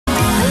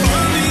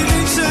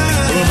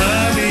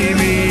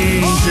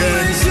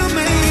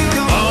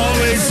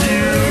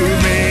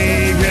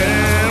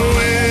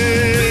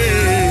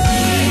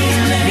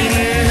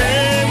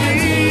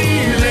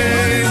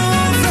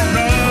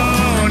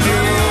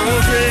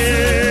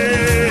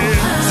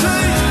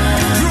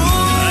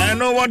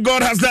what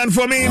God has done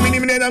for me. Mini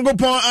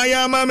Yankupon, I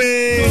am a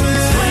me.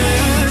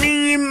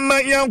 Mini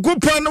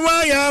Yankupon,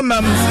 I am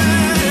a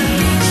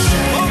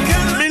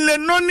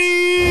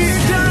Milenoni.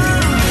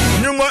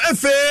 Nyungo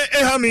Efe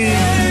Ehami.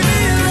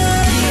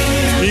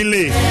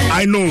 Mile,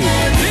 I know.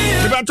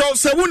 But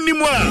also, wouldn't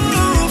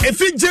if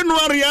it's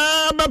January,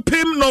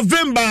 Pim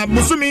November,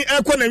 Musumi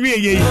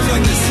Ekwane.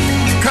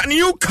 Can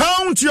you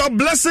count your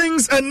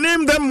blessings and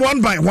name them one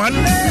by one?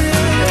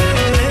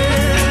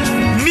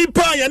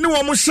 Nipa ya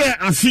no mo share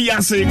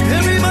afiase.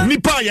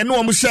 Nipa ya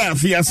no mo share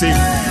afiase.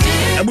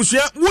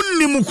 Abusia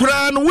wonnim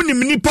kura no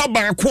wonnim nipa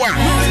baako a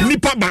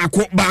nipa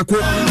baako.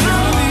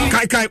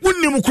 Kai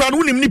wonnim kura no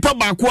wonnim nipa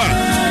baako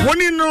a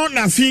woni no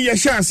na fi ya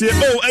share ase.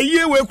 Oh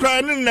aye we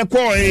kura ne ne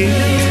koi.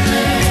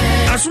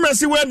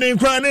 Asumasi we ne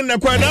kura ne ne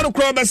koi na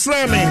kura be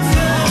slame.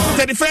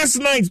 31st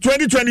night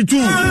 2022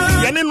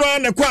 yane no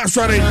na kwa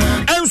asore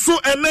enso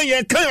ene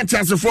ye kan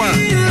atasefo a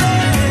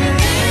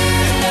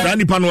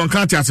Danny Pano and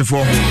can't ask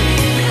for.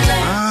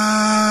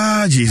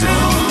 Jesus.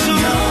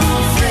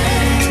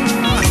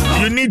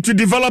 You need to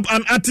develop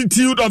an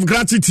attitude of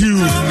gratitude.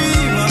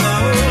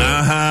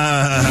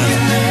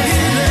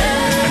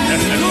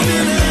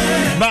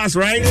 That's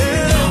right.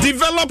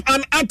 Develop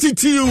an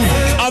attitude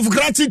of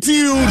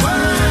gratitude.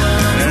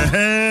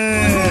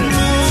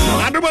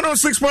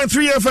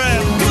 106.3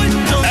 FM.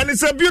 And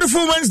it's a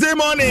beautiful Wednesday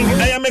morning.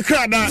 I am a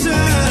crowd.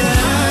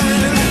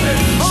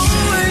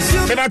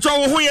 That's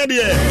all who are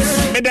there.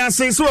 And I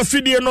say so a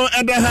video no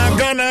Adaha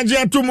Ghana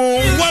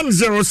Jatumu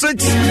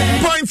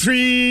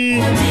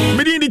 106.3.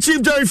 Meeting the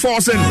Chief Jerry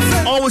Forsen.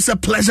 Always a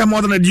pleasure,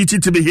 more than a duty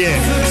to be here.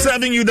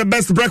 Serving you the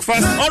best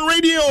breakfast on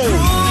radio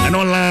and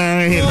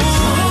online.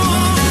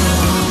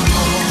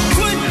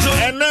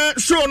 And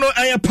show no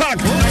I pack.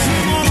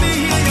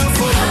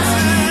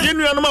 You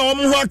know I'm a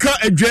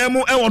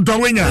jamu and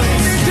Dawhenya.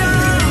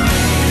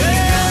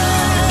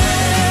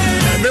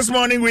 This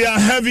morning we are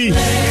heavy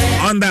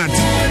on that.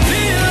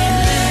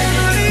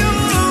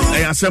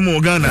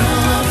 Assemblyman Ghana.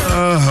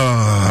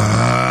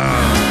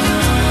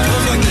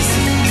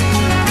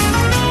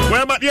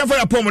 Well, but yeah, for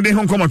a poem, they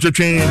home come to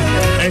train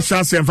and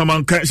chance and from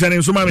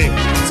Shannon Sumami.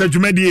 Said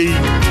Jumedi.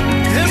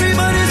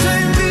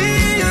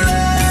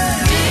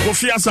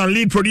 Kofias and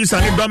lead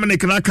producer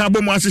Dominic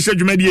Nakabo Master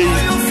Jumedi.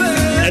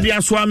 Eddie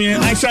Aswami,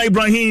 Aisha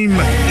Ibrahim,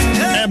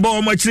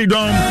 Ebo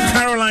Machidom,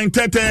 Caroline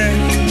Tete,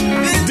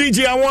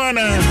 DJ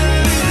Awana,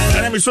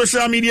 and I'm a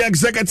social media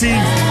executive.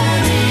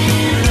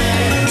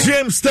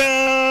 James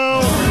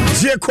Town,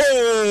 Jeko.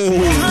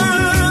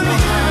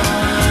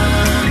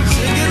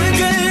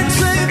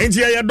 Ain't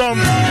ya dumb?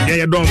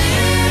 Yeah, dumb.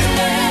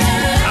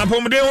 I'm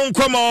from the home.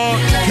 Come on,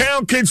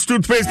 Hell Kids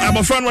toothpaste. I'm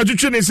a friend. What you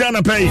trying to say?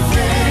 I pay.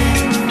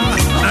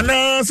 And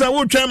now, so I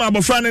will try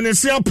my friend and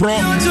see a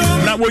pro.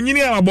 Now, when you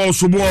know about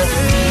Subo,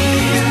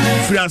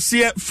 if you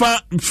see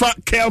fat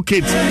Hell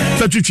Kids,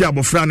 that you try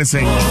my friend and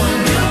say.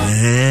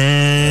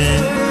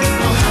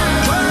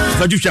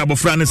 That you try my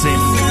friend and say.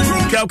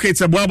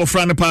 Calculates a boab of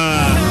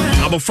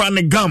Franipa, about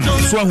Frani gum,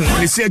 so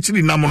they say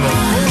actually Namono,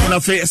 and I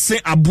say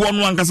a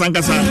born one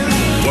Casancasa.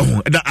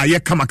 Oh, that I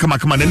come on,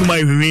 and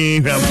my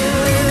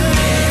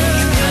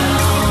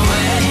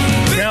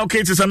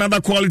Calculates is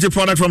another quality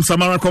product from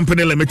Samara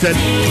Company Limited,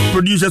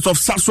 producers of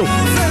Sasso,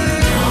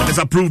 and is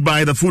approved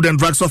by the Food and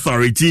Drugs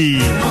Authority.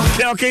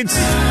 Calculates,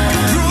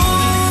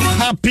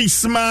 happy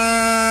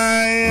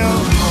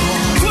smile.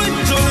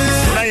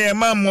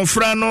 Mammo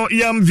Frano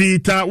Yam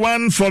Vita,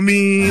 one for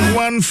me,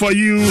 one for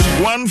you,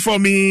 one for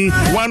me,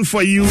 one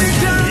for you.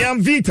 Yam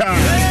Vita.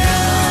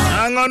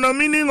 Angono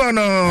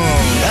minimono.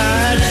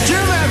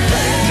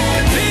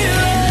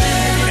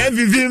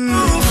 Evivim.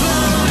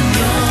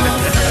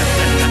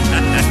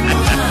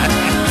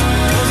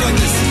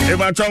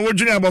 Ebacha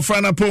wojuni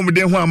abofrana pom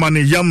de ho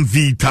amane Yam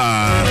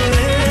Vita.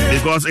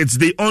 Because it's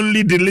the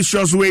only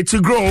delicious way to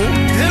grow.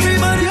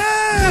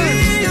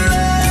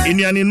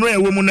 Inyani no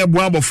ewo mu na bo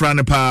abofra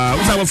pa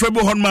usa abofra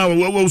bo honma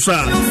wo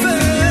usa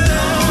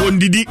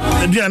wondidi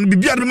aduan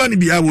bibia de mani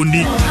bia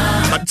wondi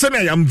but say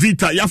I am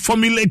Vita ya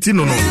formulating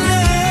no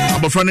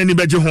abofra na ni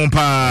beje hon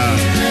pa.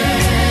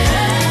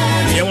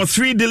 There were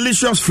 3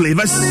 delicious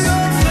flavors,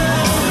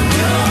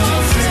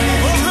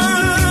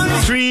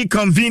 3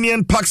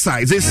 convenient pack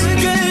sizes,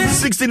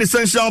 16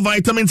 essential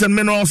vitamins and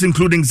minerals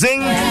including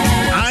zinc,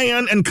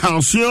 iron and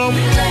calcium.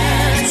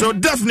 So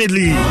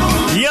definitely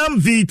Yam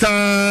Vita,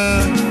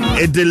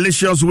 a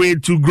delicious way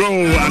to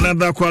grow.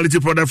 Another quality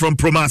product from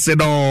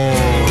Promacedon.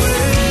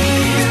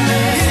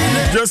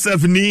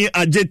 Joseph Ni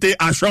Ajete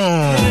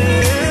Ashon.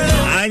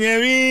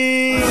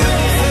 Anyemi.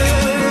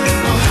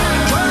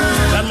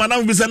 And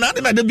Madame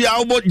Visanati na debi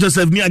about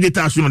Joseph Ni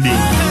Ajete Ashon.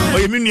 Oh,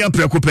 you mean you are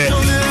preoccupied?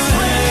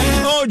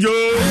 Oh,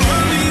 Joe.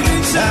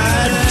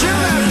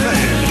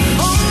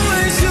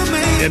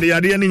 The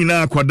idea in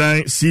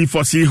Akwadai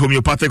C4C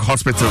Homeopathic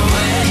Hospital.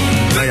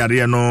 Na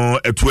yare no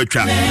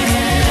etuatwa.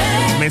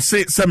 Me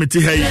say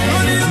semiti hey.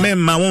 Me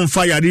ma won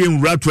fa yare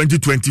nwura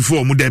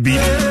 2024 mu da bi.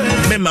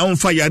 Me ma won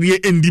fa yare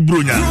endi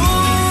bronya.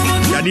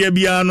 Yare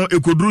bia no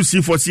ekoduru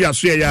C4C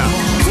aso ya.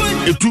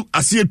 Etu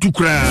ase etu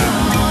kra.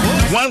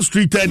 Once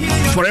treated,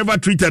 forever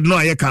treated. No,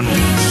 I can.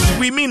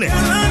 We mean it.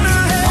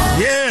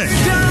 Yeah.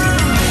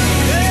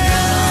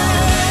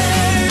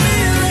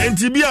 And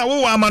Tibia,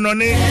 oh, I'm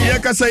on it. Yeah,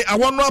 can say, I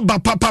want to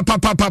papa.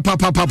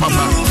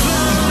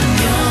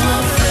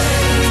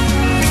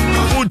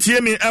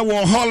 Utiemi,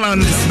 Ewo,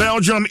 Holland,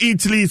 Belgium,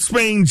 Italy,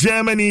 Spain,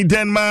 Germany,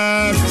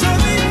 Denmark,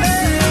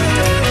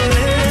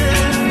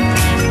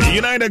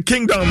 United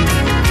Kingdom.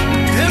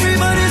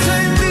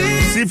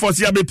 C4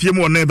 CAB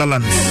PMO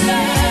Netherlands.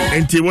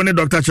 Enti one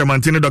Dr.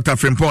 Chamantini, Dr.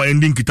 Frimpong,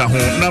 ending kita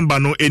home. Number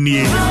no any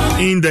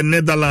in the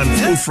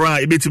Netherlands. Ufra,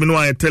 ibeti minu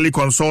a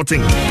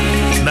teleconsulting.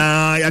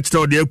 Na yachita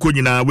odi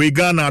ekonyina. We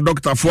Ghana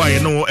Dr. Fwa,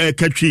 no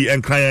ketchi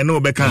and kaya no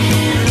beka.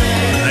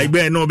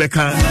 Aibe no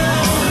beka.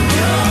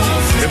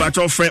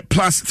 Ebacho fre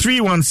plus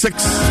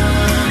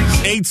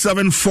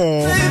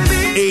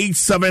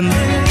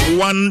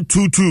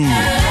 316-874-87122.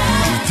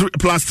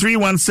 Plus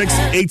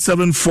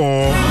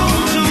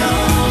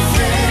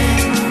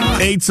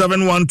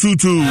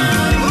 316-874-87122.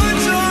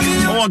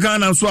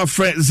 Ghana so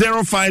afre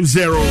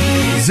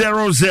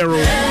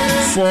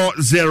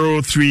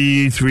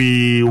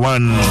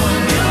 050-0040-331.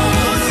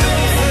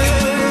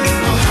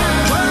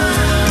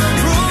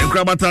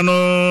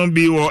 Enkrabatano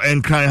biwo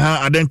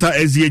enkranha Adenta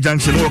SDA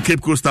Junction or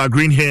Cape Coastal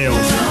Green Hills.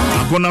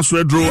 Agona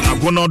Swedro,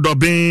 Agona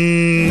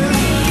Dobin,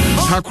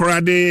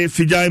 Hakurade,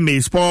 Fijai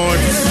May Sport,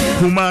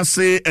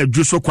 Kumase,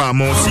 Juso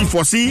Kwamo,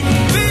 C4C.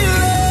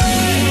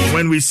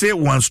 When we say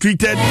once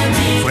treated,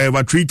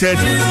 forever treated,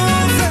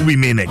 we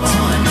mean it.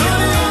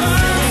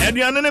 And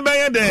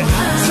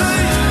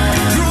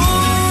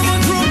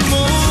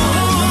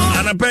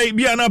I pay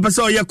be an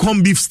episode ya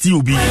corn beef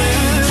stew be.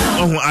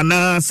 Oh,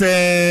 Anna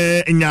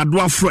say in your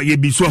dwarf fry ye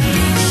be so.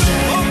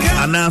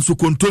 Anna so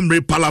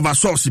contumbre palava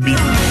sauce be.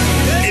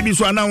 Maybe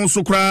so anna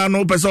so cry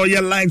no person ya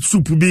light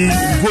soup be,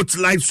 goat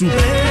light soup.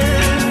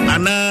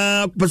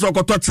 Anna person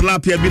ko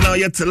tilapia be now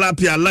yet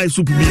tilapia light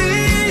soup be.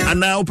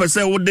 Anna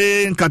person wo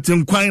de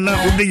nkatem kwan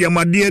na wo de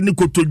yamade ni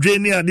kotodwe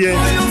ni ade.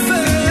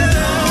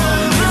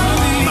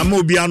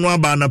 Mobi anu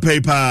aba na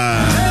paper.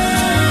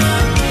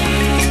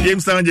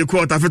 James Sanje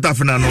quote afeta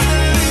finano.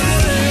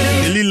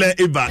 Elile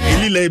eba.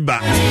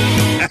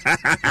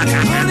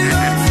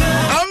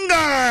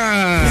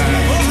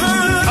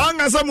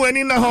 Anga somewhere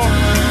in na ho.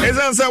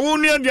 Ezan say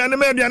woni aduane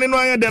me aduane no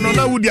aye de no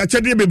na wudi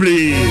achede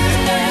bebre.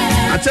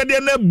 Achede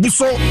na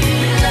buso.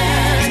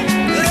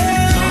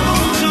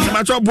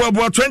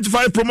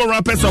 25 promo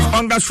wrappers of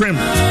hunger shrimp.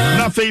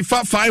 Now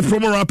 5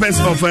 promo wrappers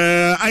of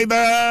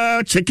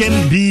either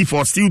chicken, beef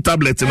or stew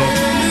tablets, you know.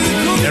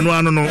 And no.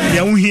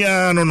 Now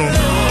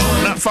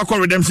Fakwa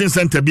Redemption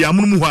Center be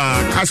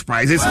amunumuha cash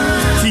prizes,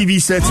 TV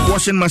sets,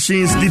 washing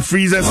machines, deep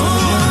freezers.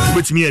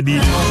 With me a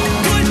deal.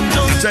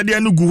 Sadia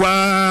no go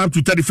up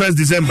to 31st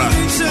December.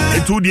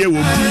 A 2-day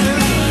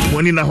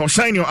when in a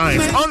shine your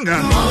eyes.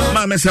 Hunger,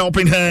 mama's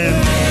helping hand.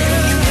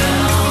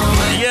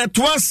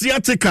 Twas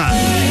Siatica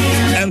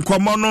and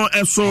Komono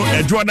and so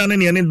a Jordan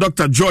and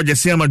Dr. George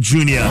Siama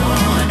Jr.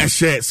 a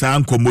share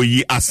Sam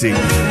Komoyi Ase.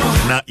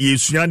 Na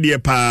Yesua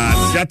pa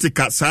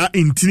Siatica sa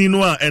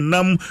intininoa and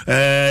nam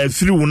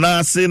through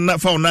Nase na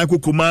fauna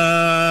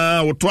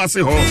kukuma or twas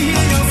ho.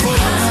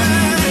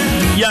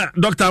 Yeah,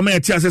 Dr.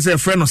 May says a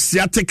friend of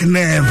sciatic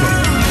nerve.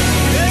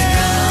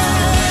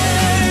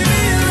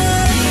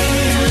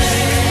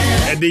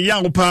 And the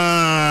young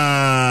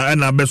pa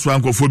and a best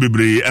one for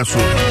Bibre as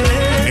well.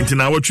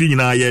 Now what you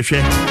know, yeah,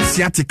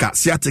 sciatica.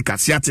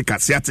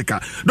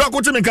 Don't go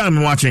to me,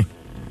 come watching.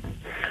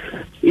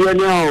 You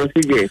know,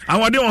 CJ. I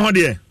want to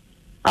do it.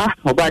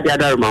 About the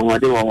other man,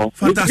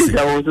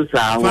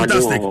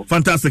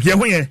 fantastic. Yeah,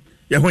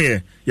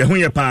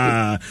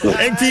 pa.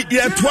 And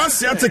yeah, twas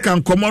sciatic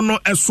and common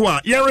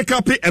eswa. Yeah,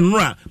 recap and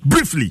ra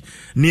briefly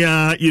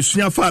near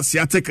Yesua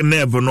sciatic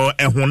nerve no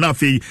and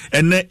honafi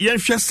and yeah,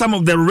 share some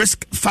of the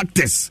risk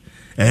factors.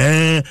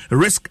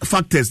 Risk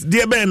factors.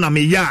 Dear Ben, I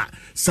ya.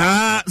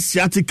 Sa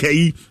sciatica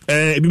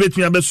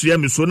between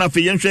abesua so na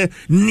fe yenhwe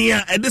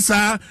nia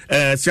edisa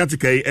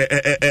sciatica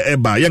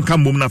ba yenka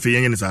mom na fe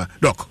yen sa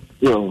doc.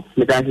 Yo,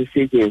 Mr.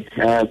 CJ,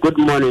 good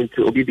morning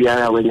to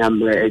Obibiara when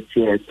I'm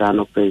HS and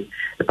okay.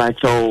 If I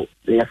told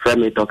the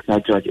friend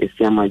Dr. George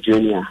Esiama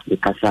Jr.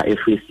 because I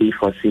free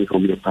C4C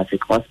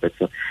Homeopathic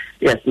Hospital.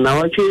 Yes,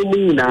 now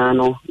actually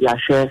no ya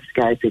share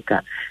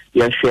sciatica.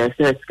 Ya share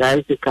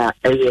sciatica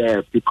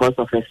because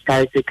of a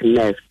sciatic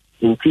nerve.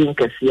 In think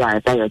see I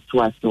diet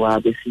twice to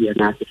our this year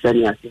now to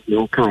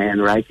no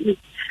kind right. Yes,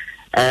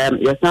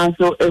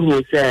 also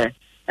who say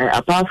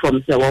apart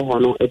from say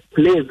it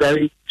play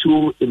very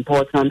two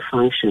important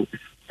functions.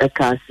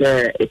 Because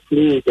it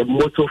play the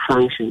motor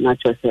function, not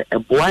just a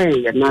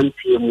boy and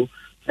non-team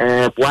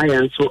boy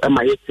and so am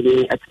I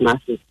at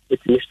massive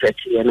it's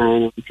stretchy and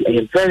I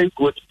a very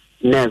good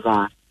nerve.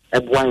 A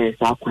boy is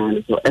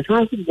aquan. So as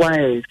far as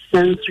boy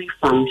sensory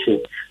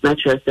function, not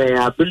just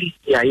the ability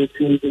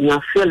in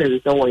your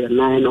feelings or your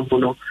nine or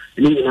no,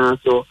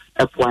 so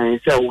a boy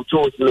so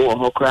told no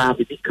how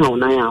crab it count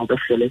now the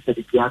feelings that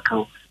it's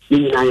account,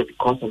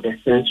 because of the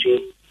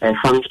sensory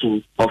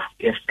function of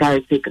a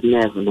sciatic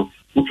nerve. No,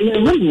 it's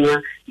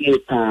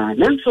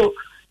in so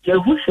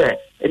who said,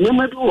 and no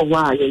matter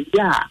why,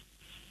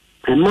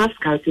 a mass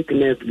sciatic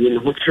nerve in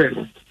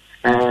the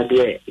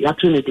the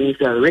opportunities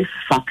are risk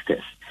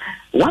factors.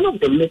 One of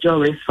the major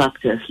risk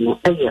factors is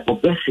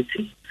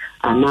obesity.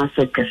 And I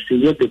said,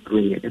 Cassia be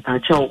brilliant. If I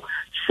tell,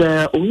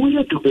 sir,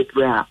 we to be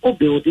bra or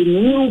building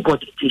new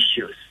body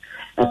tissues.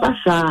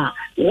 Basa,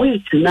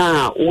 wait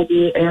now, all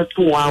the air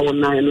 2 hour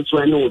 9 so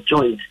I know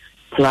joints,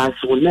 plus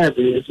will never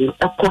be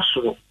a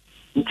possible.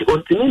 It's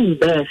ultimately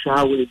best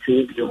how we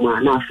see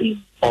your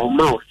nothing or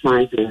mouth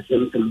signs and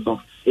symptoms of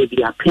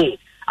maybe a pain.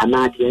 And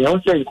I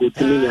also go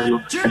to me,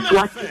 as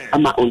what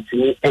am I on to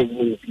me and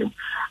medium.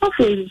 I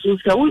feel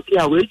so we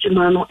are rich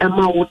man or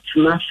Emma would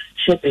smash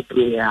ship a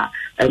prayer,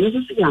 and this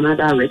is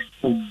another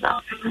response.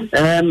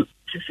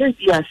 To say,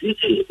 yes,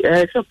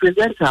 it's a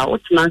presenter,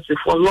 what's nasty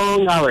for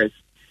long hours.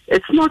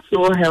 It's not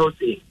so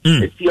healthy.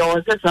 It's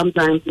yours.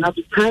 Sometimes you have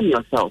to time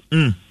yourself.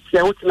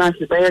 Say, what's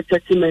nasty, by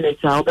 30 minutes,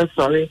 I'll be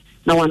sorry.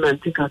 Now I'm going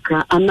to take a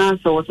car. And now,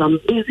 so some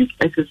basic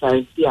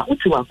exercise. Yeah, what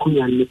you are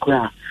calling and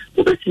cry.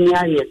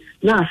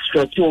 Now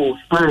stretch your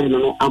spine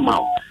and arm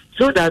out.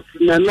 So that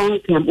in the long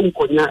term, you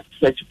could not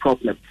such a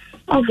problem.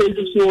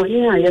 Obviously, so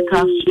yeah, you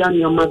can't see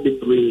your mother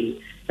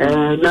degree.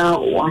 Now,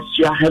 what's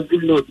your heavy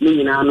load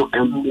mean?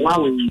 And why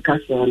would you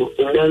cast in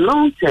the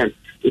long term,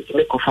 it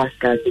make a fast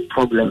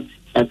problem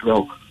as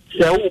well.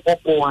 So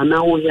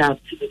now we have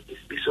activities.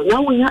 So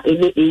now we have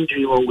any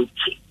injury or with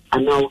cheek,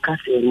 and now we can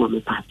say,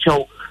 Mamma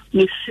Pacho,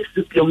 we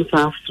 60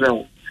 kilometers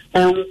through,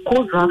 and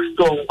cold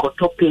drugstore,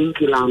 got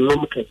painkiller and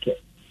long keke.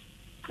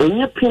 When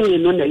you're paying, you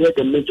know,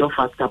 the major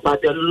factor,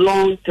 but the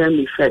long term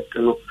effect,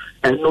 you know,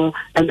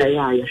 and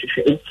I should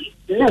say,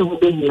 never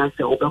been here,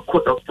 so over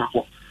cold doctor.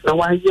 Now,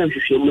 why you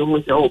should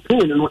know, oh,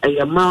 pain, you know,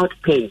 a mild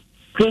pain,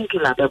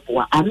 painkiller,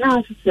 and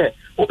now she said,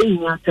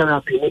 in your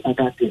therapy,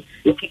 another thing.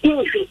 If you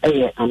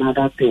injury,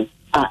 another thing,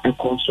 a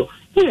console.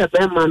 Here,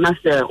 Berman, I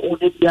say, oh,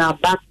 they are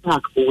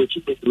backpack or which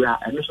is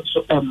and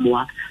also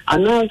more.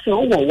 And now I say,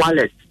 oh,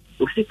 wallet,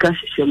 you see, cash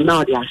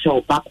now they are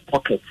show back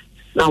pocket.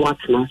 Now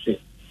what's nothing?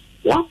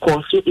 What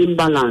causes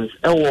imbalance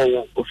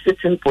or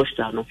sitting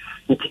posture? No,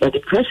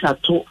 the pressure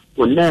to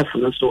the nerve,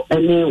 so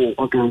any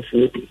organs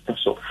maybe.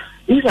 So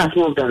these are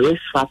some of the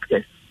risk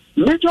factors.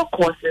 Major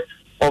causes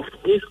of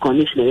this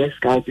condition is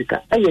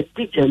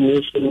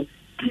degeneration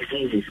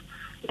diseases.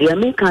 The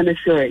American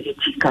say you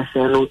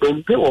chikasa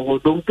don't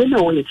pay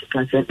no one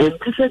chikasa and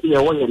this is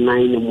the way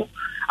 9 more.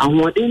 And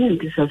what they need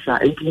this as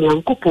a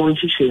yanko point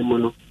shame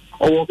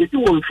or we do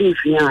one thing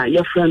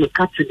your friend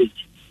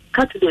cartilage.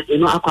 Cartilage, you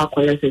know,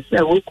 acquire say,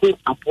 we could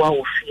apua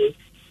of fear.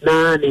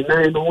 Now, the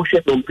 9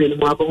 ocean don't pay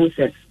more, but we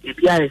said, if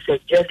I said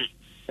jelly,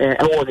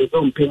 I want to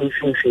don't pay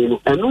anything,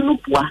 and no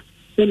poor.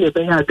 Then you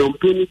don't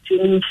pay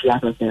anything, she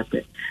has a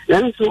separate.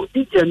 Then so,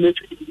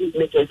 degeneration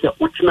make us say,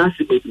 what's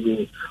massive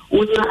baby?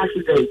 When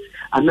accident,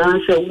 and now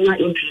say, we are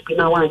injured in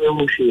our young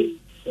machine.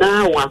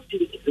 Now,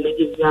 activity is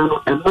making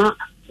piano and mark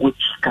which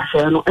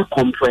Casano a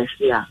compress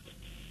here.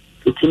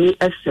 It's me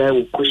a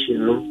cell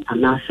cushion,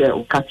 and I say,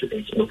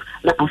 cartilage.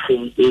 Now, I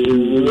think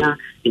in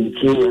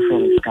interior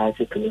friends, guys,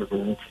 the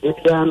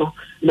piano.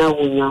 Now,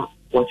 we are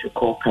what you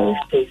call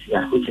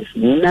paresthesia, which is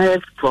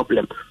nerve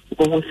problem.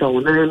 Because so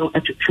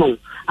at a chong,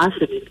 I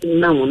said,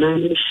 now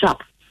when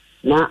sharp.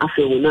 Now I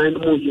feel when I'm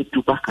more you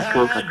do back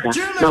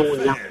now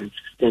we have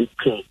consistent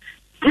pain.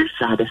 These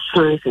are the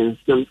signs and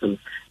symptoms.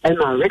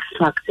 And our risk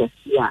factors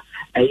here,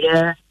 a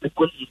year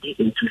because you get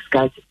into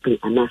sciatic pain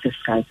and not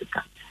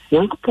sciatica.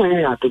 Young point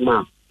at the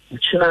mom,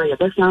 which now your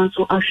best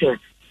answer I share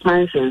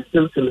signs and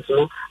symptoms.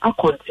 No, I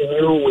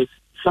continue with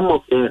some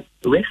of the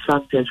risk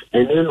factors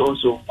and then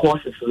also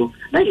causes. No,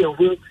 now you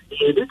will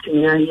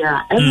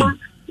Emma,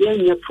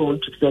 you're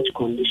prone to such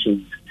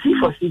conditions. See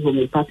for see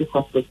homeopathic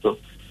hospital.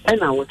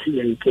 And I want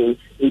to say,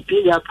 if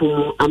you are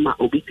ama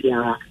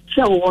obipia,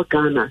 shall what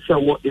Ghana,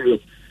 shall what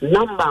Europe.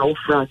 Number of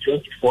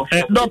 24.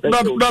 Doc,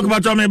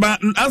 Machomeba,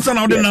 answer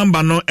now the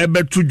number no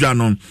ebe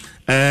tujano.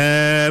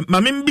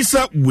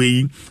 Mamimbisa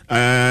way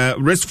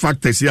risk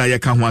factors here I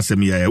can want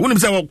some here. When you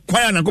say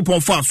kwaya na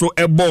kopon fa so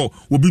ebo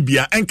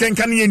obibia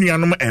enkenkan ye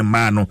nuanom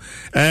emma no.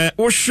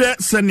 O hwe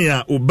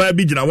senia oba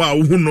bi gina wa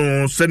wo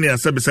no senia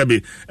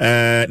sebe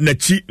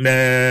nachi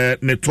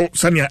ne to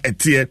senia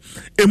etie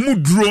emu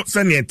duro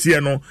senia etie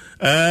no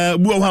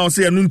bu o ha o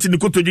se anu nti ne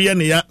kotodwe ye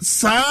ne ya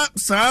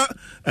sa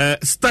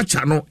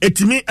stature no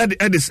etimi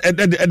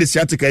ed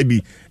sciatica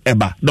bi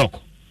eba doc.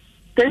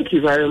 Thank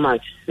you very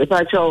much. If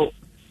I tell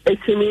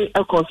it's me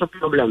a cause of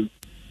problem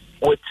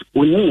with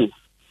knee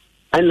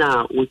and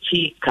with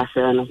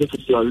casano, which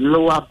is your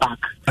lower back.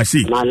 I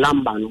see. My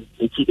lumbar.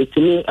 It's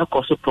me a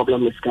cause of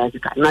problem with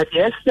sciatica. Now,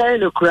 yes, say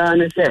the crown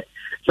is it.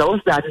 So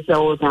what's that? It's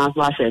all time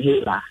flash a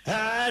hitler.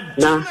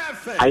 Now,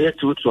 I had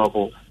two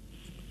trouble.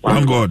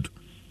 Thank God.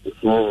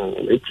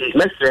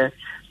 Let's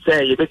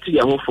say you bet to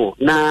your home for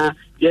now.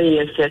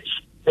 You're such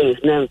things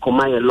now come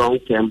a long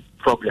term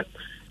problem.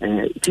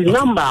 It's a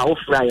number of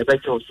fly a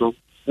better also.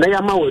 Now,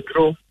 I'm out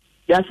withdraw.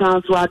 Yes,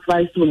 also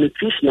advice to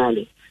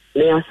nutritionally.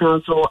 Yes,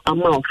 also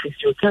amount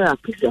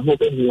physiotherapy. The whole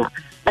here.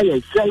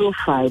 I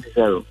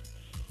 050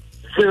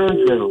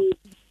 00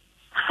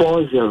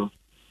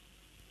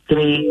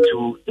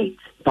 40328.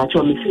 That's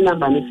your missing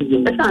number.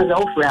 That sounds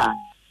offer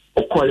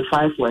or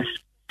qualify for a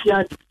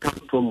special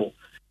discount promo.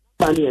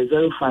 Money is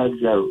 050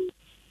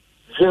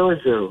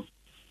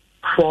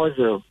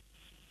 0040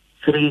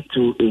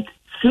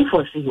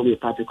 C4C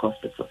Homeopathic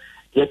Hospital.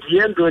 Yet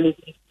you are doing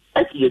it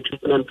as your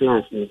treatment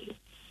plans needed.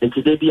 And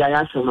today I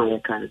ask my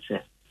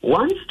cancer.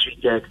 Once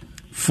treated,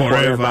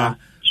 forever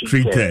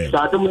treated.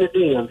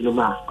 Definitely,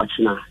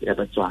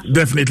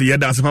 yeah,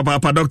 that's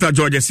Papa Dr.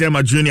 George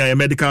Esiama Jr., a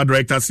medical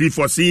director,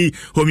 C4C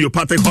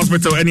Homeopathic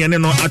Hospital, any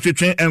no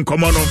attrition and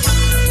Komono.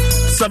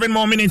 7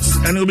 more minutes,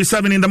 and it'll be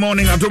 7 in the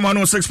morning at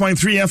 106.3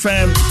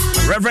 FM.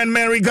 Reverend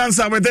Mary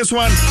Gansa with this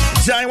one.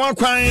 Jai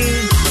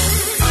Wakwine.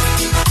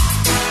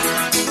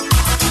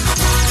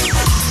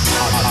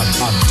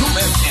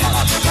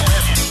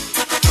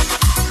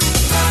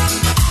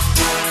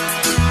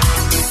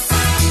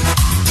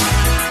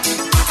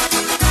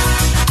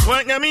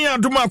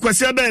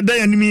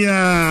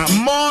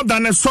 More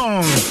than a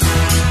song.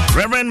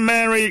 Reverend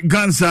Mary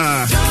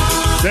Gansa.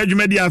 Serge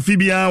Media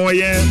Fibia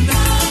Waye.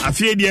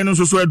 Afie no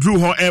so drew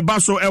her a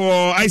basso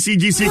ewo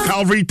ICGC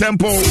Calvary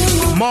Temple.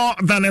 More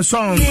than a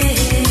song.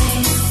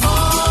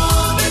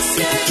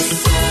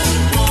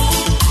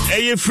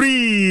 Aye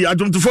free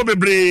adumtufo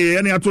bebre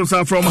any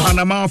atosa from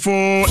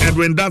Hanamafo,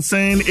 Edwin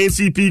Datson,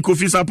 ACP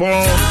Kofi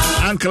Sapon,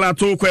 Uncle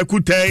Ato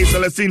Kutor,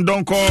 Celestine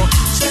Donko,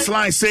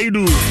 Sly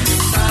Seidu.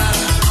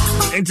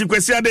 Enti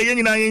kwesi de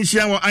yenina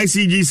yenhia wo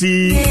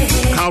ICGC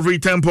Calvary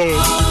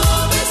Temple.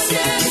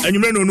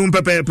 Enyumre no num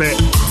pepepe.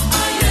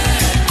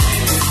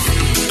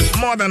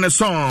 More than a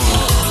song.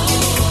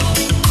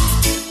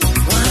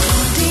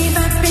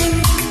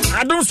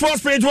 I do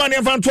sports page 1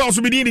 and 12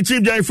 will be the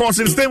Chief Jerry Force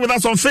and stay with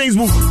us on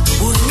Facebook.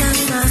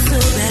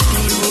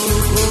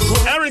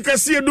 Erica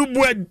see a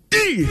dubu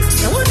D.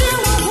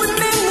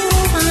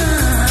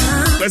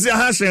 Let's see a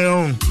hash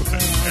on.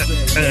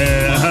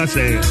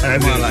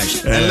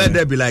 And let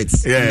there be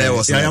lights. Yeah, there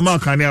was there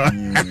was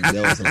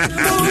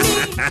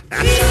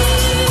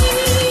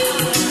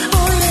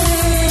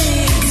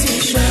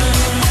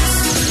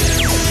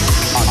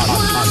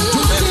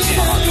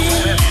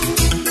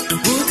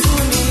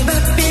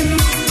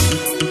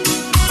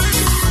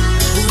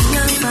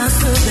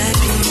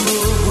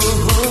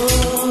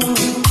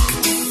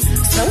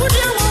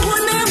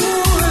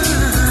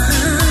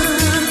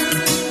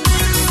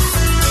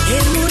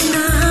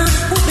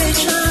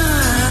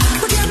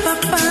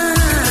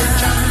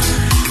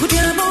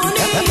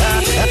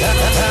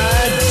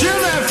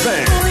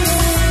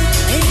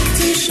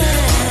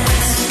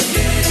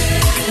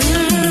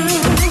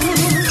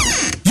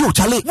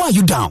Charlie, why are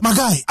you down? My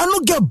guy, I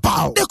don't get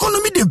bow. The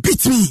economy, they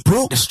beat me.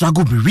 Bro, the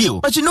struggle be real.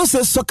 But you know,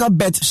 say soccer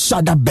bet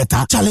shada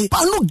better. Charlie,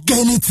 I don't get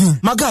anything.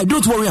 My guy,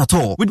 don't worry at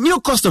all. With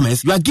new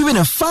customers, you are given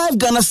a 5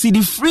 Ghana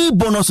cedi free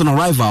bonus on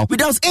arrival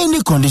without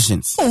any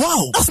conditions. Oh,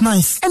 wow. That's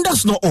nice. And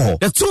that's not all.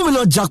 The 2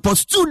 million jackpot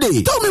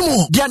today. Tell me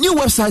more. Their new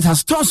website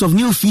has tons of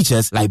new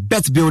features like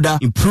bet builder,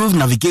 improved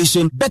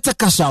navigation, better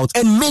cash out,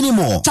 and many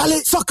more.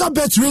 Charlie, soccer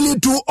bet really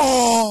do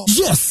all.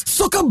 Yes,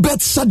 soccer bet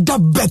shada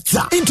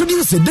better.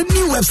 Introducing the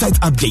new website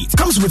update.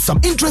 Comes with some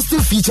interesting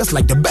features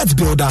like the bet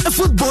builder, a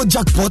football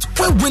jackpot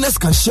where winners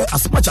can share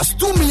as much as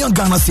 2 million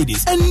Ghana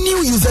cedis, and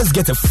new users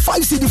get a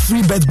 5 cedi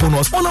free bet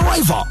bonus on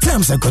arrival.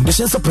 Terms and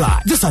conditions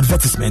apply. This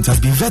advertisement has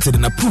been vetted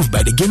and approved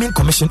by the Gaming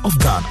Commission of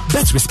Ghana.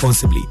 Bet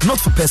responsibly, not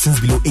for persons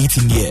below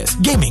 18 years.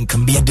 Gaming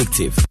can be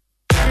addictive.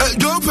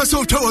 Don't pass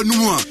out our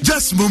number.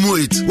 Just momo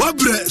it.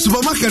 Wabre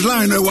supermarket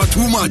line what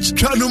too much.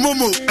 Try no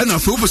momo and I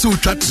feel so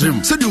chat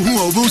him. Said you who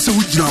are both so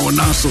which now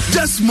now so.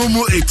 Just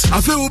momo it. I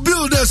feel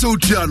build us so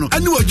triano. I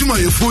know what you my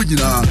phone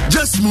now.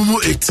 Just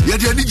momo it. Ya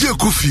dia DJ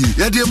coffee.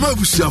 Ya dia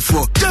mabusia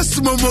for.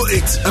 Just momo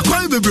it. A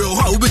crime baby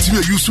how bet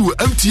you use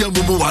MTN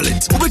momo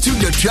wallet. Bet you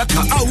get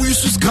tracker. How we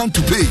use scan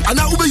to pay. And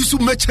now use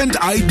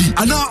merchant ID.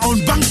 And now on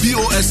bank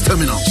POS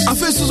terminals. I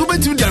feel so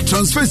bet you their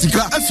transfer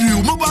sika. If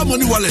you mobile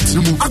money wallet.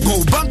 I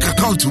go bank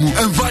account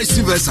and vice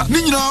versa.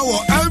 Nina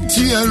or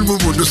MTN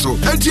Momo so.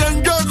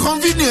 MTN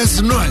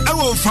convenience no.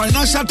 Our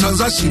financial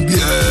transaction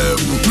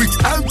with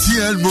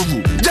MTN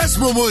Momo. Just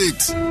Momo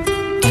it.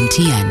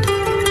 MTN.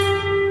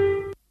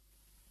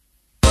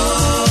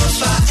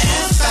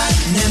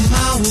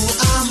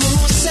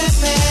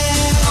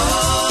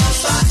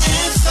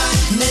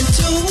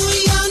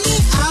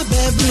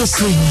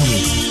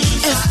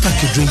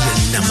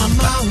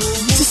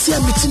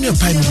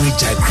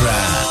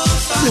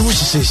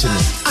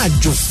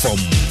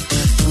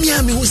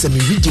 Miami was a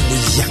region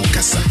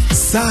Yankasa.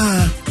 Sa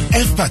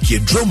F-Pack ye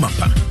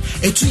dromapa.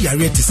 Etu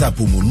yare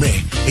tisapu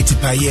mune.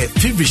 Etipaye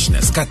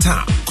feverishness,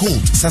 kata,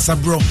 cold,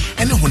 sasabro,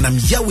 and honam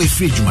yawe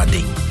free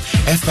jumading.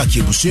 F-Pack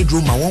ye bushe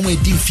droma one way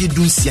dim fi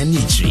dun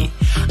sianichi.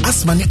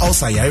 Asmani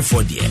also yare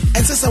for dear.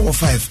 And sasa wa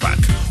 5-pack.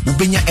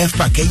 Ubenya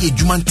F-Pack ye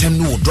juman tem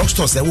no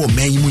drugstores ewo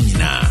men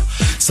munina.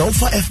 So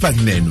for F-Pack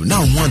nenu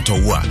now want to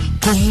wa.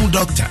 Kohu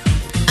doctor.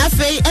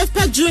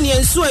 F-Pack Junior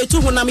and so to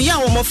honam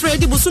yaw mo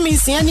Freddy busumi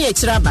siani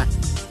echiraba.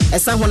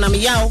 Esa honam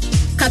yaw,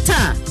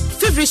 kata,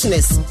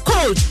 feverishness,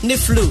 cold, ni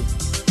flu.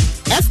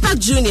 F-Pack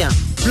Junior,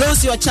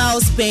 blows your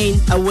child's pain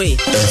away.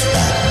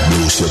 F-Pack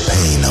blows your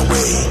pain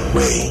away.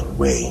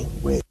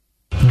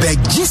 Bet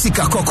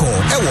Jessica Coco,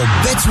 ewo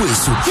Betway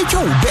so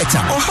hitwa wo better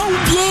or how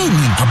bien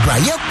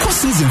abraye ko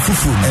season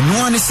fufu and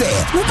one say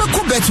wo be ko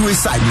Betway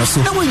side no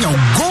so na when your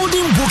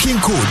golden booking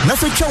code na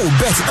fetwa wo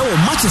bet ewo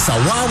matches a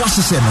wa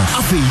hye no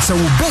afi so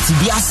wo bet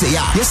bi ase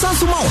ya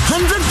yesanso ma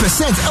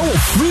 100% ewo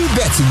free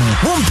bet no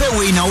won pay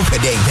we na wo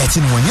pede bet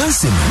no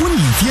nyansem woni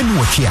mfie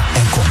no wotwe a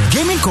enko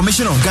Gaming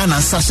Commission of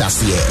Ghana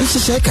sashas here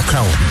nhye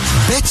kakra wo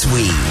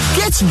Betway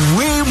get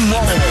way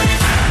more.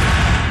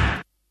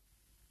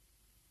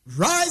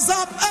 Rise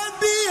up and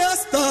be a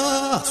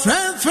star.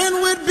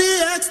 Strengthen with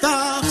BX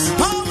stars.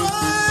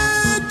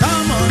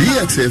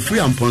 BX free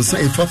and ponsa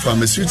for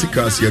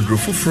pharmaceuticals ya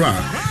growth fra.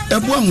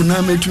 Eboa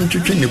huna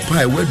metwetwe ne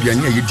pa ewa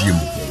aduane ayedie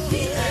mu.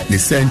 Ne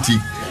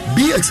senti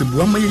BX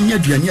boa ma yenya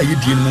aduane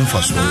ayedie mu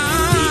mfaso.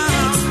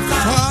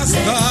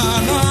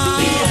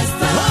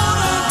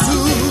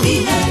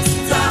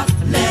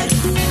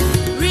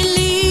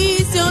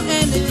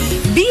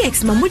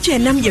 BX mamuche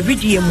nam ye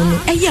ridie mu no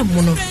eye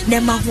mu no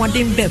na ma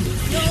hoden beb.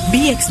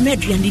 BX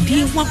medrian di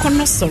ho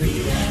akono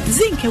sorry.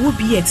 Zinc wo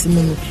BX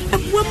mu no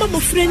aboa ma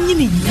mofra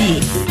nyine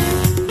yie.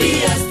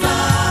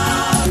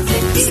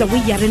 So we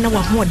yare na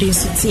wa hoden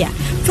sutia.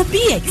 For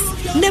BX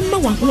nemma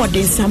wa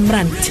hoden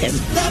samrantem.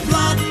 The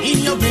blood in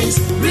your veins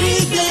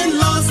regain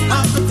lost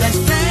after the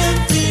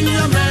strength in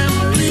your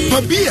memory.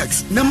 For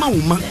BX nemma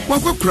woma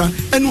wakokra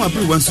enu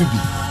abre wansu bi.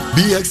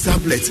 BX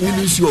tablets in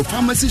your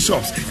pharmacy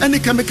shops and the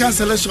chemical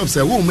seller shops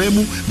a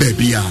woman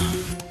baby.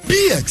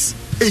 BX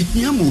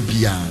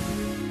Ehiamobia.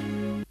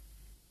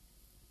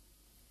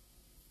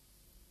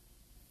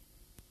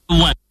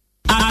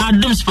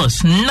 Adam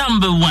Sports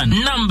number one.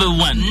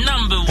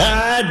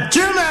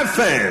 Jim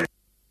FM.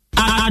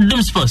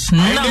 Adam Sports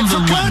number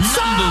one.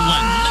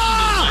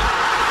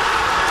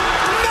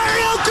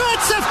 Mario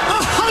Götze,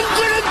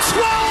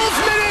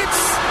 112 minutes.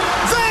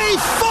 They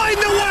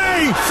find a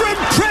way from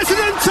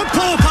president to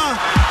pauper,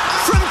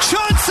 from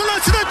chancellor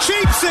to the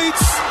cheap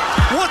seats.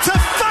 What a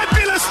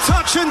fabulous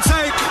touch and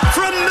take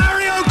from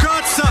Mario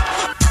Götze.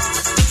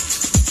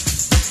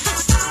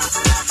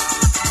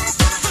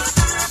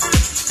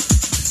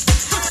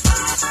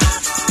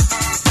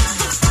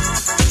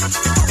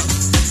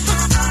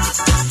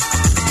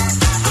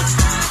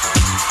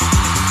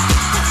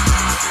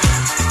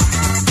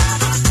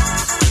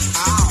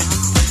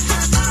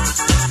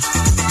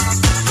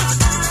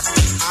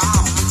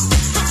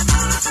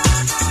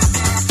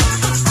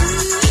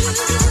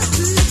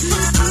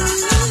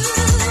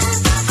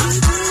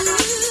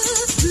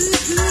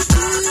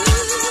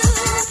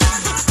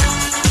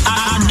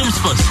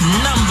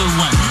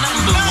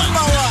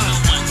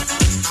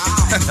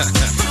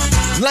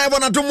 Live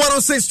on Atom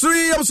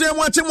 106.3. I'm saying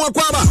watching more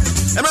kwaba.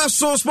 And I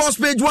saw sports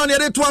page 1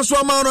 here. Two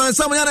so amount and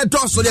some yana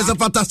toss. So there's a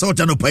fantastic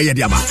hotel no pay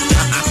diama.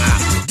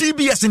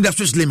 DBS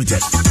Industries Limited.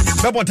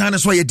 Babo tana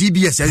so ye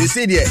DBS as you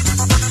say there.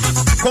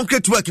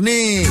 Concrete work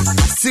ni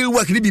steel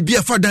work ni be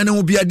a father na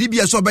be a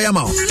DBS so by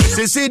amount.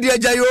 Say there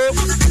jayo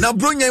na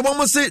bronya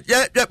one say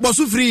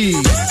bosu free.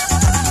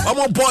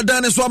 Omo board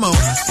dan so amount.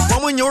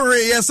 Omo nyore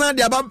yesan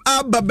de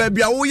aba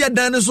baby a wo ye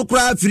dan so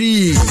kra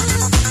free.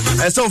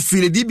 So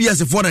feel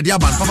DBS for na dia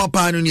ban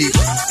papa no ni.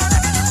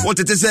 What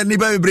it is ni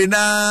ba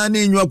brena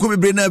ni nwaku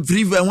brena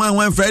free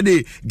one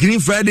Friday,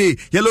 green Friday,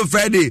 yellow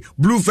Friday,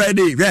 blue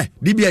Friday. Yeah,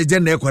 DBS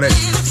den na correct.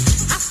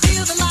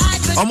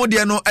 Omo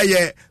dia no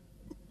eye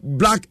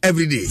black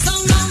every day.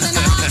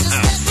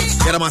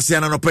 Yara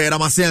masiana no pay, yara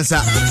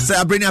masiansa.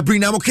 Say bring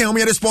am okay on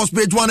me response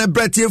page 1 and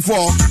bet here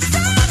for.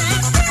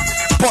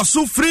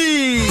 Posu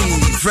free.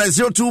 Fresh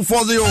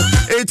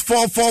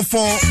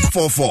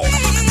 0240-844444.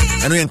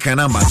 And we can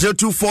number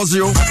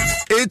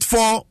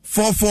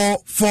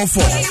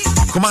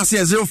 0240-844444. Come on, see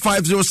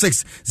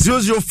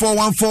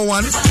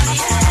 0506-004141.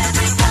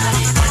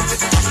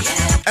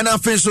 And I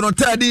finish on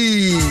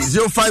 30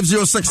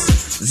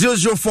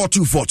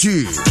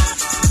 0506-004242.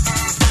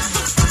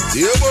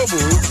 Yo, Bobo.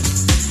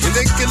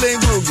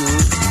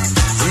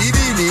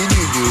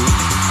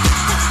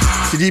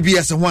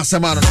 DBS and one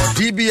samana.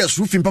 DBS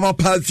roofing Papa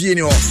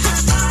Palfino.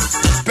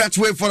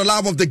 Betway for the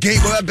love of the game.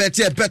 Go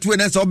better, Betway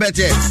and so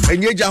better.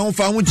 And you just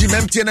found Jim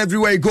MTN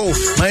everywhere you go.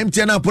 My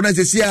MTN up on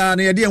this year and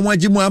the idea one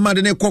Jim Muhammad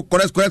and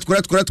correct.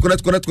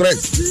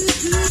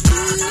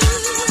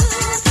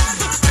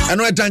 I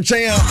know it's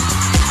China.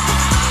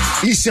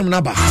 Isim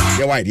Naba.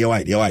 You're white.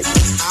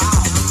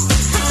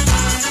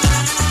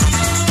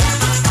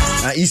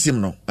 Isim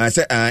no. I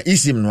said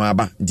Isim no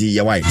Aba.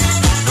 You're white.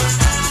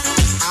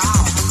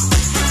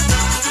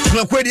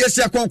 No kwedi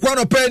esi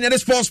akonkwano pen and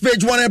sports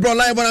page 1 bro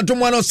live on Atom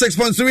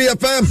 106.3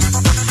 FM.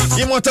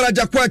 Immortal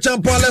Jakwa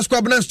Champion, let's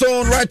grab next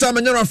stone right time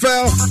and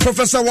Rafael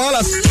Professor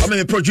Wallace. I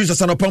mean producer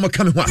son of Palmer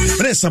coming one. And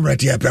then some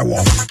right here bro.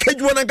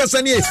 Kejwana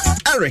Kasani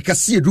Eric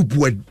Asi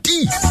Dubu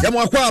D.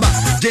 Yamwa Kwaba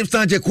James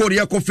Tanje Kodi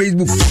Yako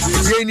Facebook.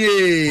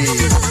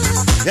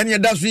 Yani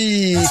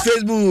Dashi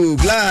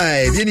Facebook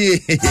live. Yani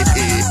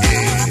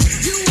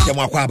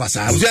Yamwa Kwaba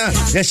sa.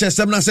 Yes,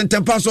 7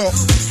 Paso.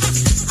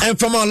 And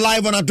from our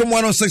live on Atom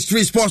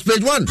 106.3 Sports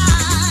page 1.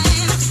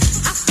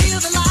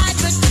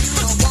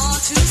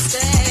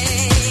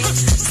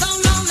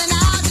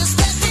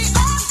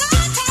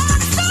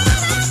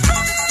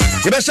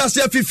 Yebesha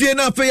se afifie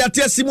na afa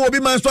yate asimo obi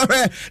man so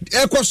hwe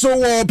ekoso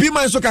wo obi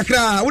man so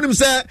kakra wonim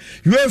se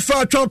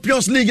UEFA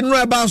Champions League no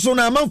eba so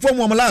na manfo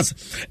mo last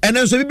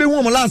enen so bi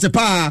hu mo last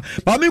pa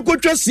ba me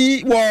kotwa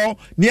si wo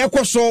ne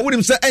ekoso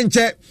wonim se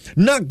enche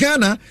na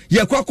Ghana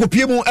yakwa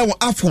kopie mu e wo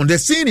AFCON the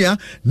senior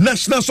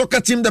national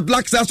soccer team the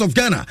Black Stars of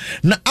Ghana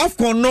na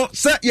AFCON no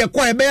se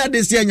yakwa e be ya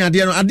de se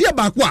anyade no ade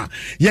ba kwa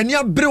ye ne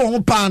abre wo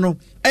ho pa no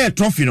e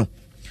trophy no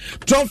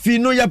trophy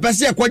no ya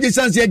pese akwaje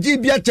sanse ya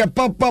gibia che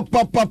pa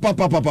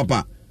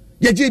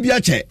ya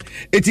gibia che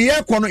eti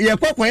ye kwa no ye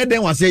kwa ye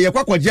den wase ye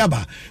kwa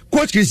jaba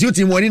coach Chris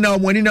team woni na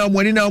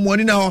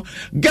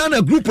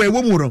Ghana group e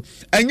wo mu no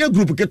enya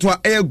group ketwa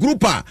e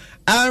group a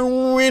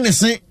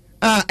anwenese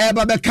a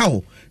eba be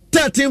kawo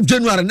 13th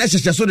January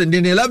next year so the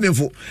 11th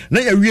for na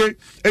ya wie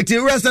eti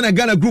Western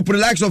Ghana group the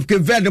likes of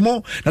Cape Verde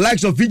mo the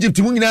likes of Egypt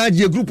mu nyina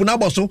je group na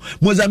boso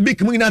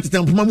Mozambique mu nyina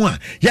tetempoma mu a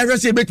ya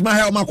hwese bet ma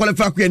help ma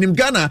qualify ku anim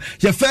Ghana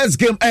your first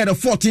game at the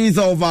 14th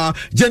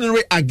of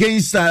January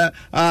against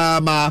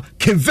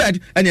Cape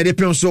Verde and ya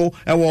dey so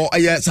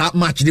sa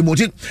match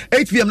the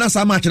 8 p.m. na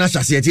sa match na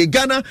chase eti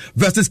Ghana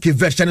versus Cape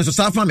Verde channel so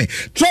sa family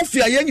trophy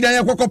a yen nyina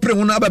ya kwakopre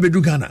hu na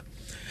ababedu Ghana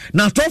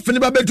na trophy ni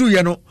babedu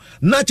ye no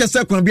na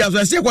chese kwan bia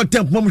so se kwa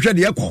temp mom hwe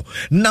de ekọ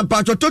na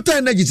patro Total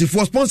Energy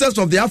for sponsors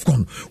of the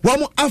AFCON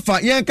wamo afa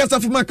yen kasa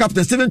former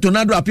captain Steven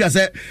Tornado appear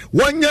say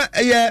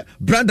wonya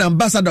brand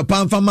ambassador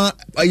panfama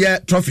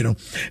trophy no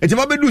eti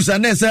babedu sa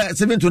na se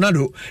Steven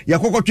Tornado ya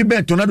kokotwe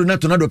ben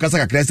Tornado kasa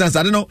kakra sense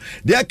ade no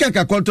de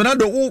akaka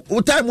Tornado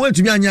o time won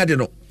to me anya de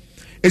no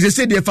as I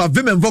said, they have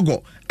women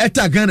vogo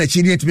eta Ghana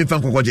chini to me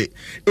fan kokoje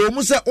e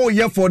mu se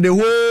for the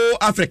whole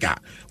Africa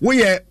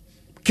we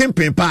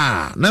campaign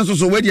pa nanso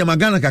so wedi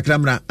magana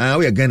kakramra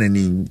we Ghana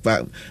ni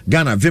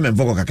Ghana women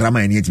vogo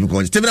kakrama ni etimi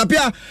ko Steven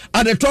Apia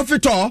at the trophy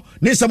tour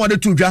ni somebody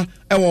to dwa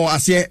e wo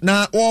ase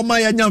na wo ma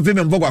ya nyam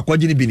women vogo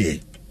akwaji ni bi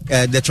ni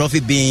the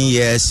trophy being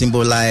here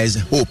symbolize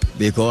hope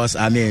because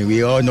I mean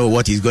we all know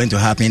what is going to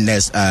happen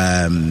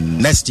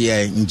next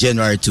year in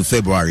January to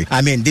February.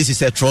 I mean this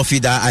is a trophy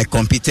that I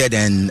competed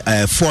and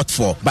fought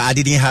for, but I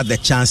didn't have the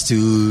chance to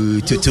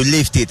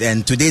lift it.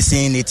 And today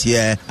seeing it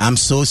here, I'm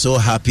so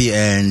happy.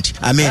 And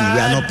I mean we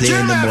are not playing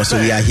anymore, so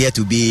we are here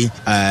to be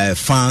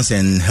fans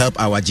and help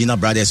our Gina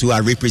brothers who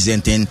are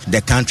representing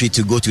the country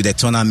to go to the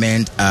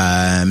tournament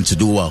to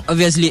do well.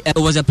 Obviously, it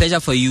was a pleasure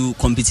for you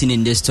competing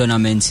in this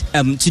tournament.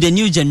 To the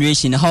new generation,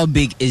 how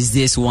big is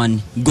this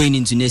one going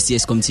into next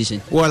year's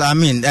competition? Well, I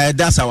mean,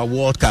 that's our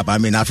World Cup. I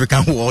mean,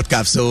 African World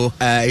Cup. So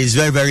it's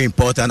very, very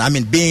important. I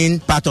mean, being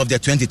part of the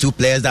 22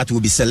 players that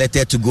will be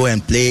selected to go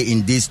and play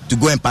in this, to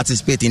go and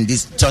participate in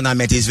this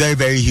tournament is very,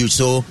 very huge.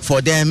 So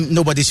for them,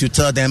 nobody should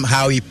tell them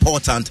how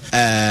important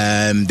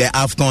the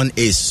AFCON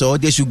is. So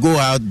they should go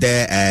out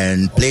there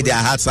and play their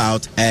hearts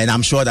out. And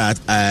I'm sure that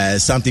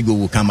something good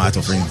will come out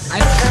of it.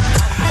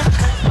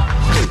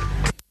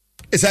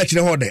 It's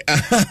actually hard.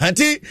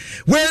 Auntie,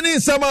 when in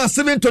summer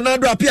 7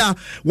 Tornado appear,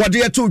 what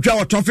they to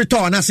draw trophy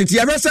tour and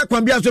city. I rest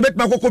when be as a bit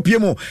Makoko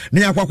Piemo,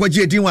 Niakwa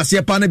JD was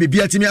a pan be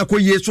Biatimia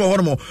years or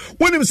more.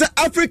 When him say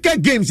Africa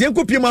Games,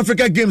 Yanko Piemo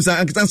Africa Games,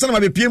 and some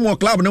of the Piemo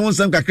club, no one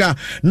some kaka,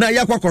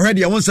 Nayakwa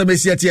already, I want some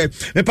messiah.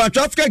 The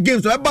Africa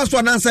Games, I bust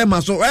one answer,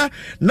 Maso,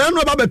 none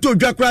of the two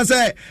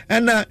Jackrase,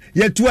 and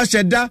yet to a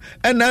shedda,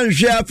 and now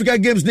share Africa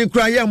Games, they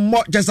cry,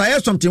 more just I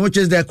have something which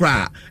is their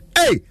cry.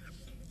 Hey!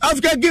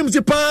 Africa Games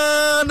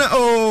Japan.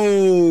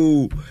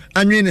 Oh,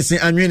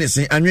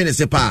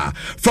 anwenese pa.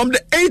 From the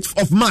 8th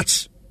of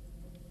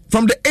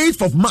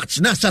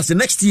March, na just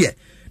next year.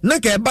 Na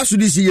ka basu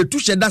this year to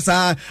sheda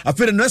sa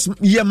after next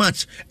year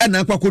March and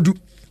na kwakodu.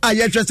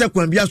 Aye twese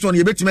kwambia so na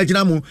yebetima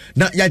gina mu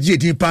na yaje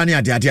edin pa ne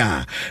ade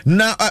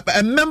na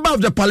a member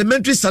of the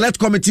parliamentary select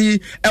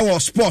committee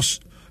sports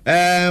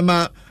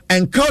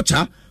and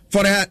culture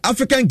for the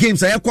African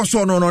Games, I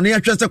so no near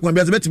Chester when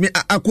be me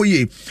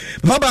akoye.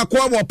 Papa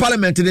akwa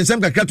parliament in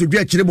some kakra to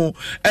dua chiremo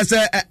as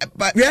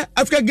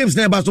African Games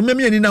never so me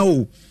ni na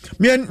o.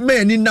 Me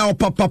ni na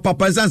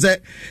papa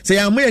say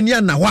am me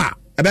ni na wa.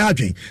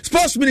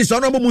 Sports Minister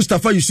Honorable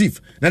Mustafa Yusuf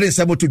na dey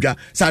sebo to dua.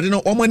 Say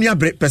no omani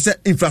abre pese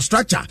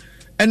infrastructure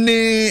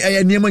ene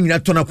niam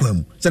nyina to na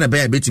kwam. Say na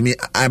be betimi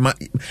ama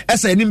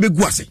esa enim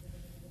begu ase.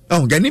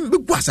 Oh, ganim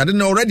begu ase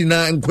dey already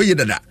na nkoye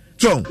dada.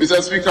 So,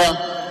 Mr. Speaker,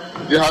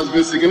 there has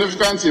been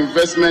significant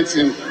investments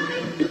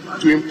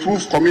to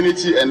improve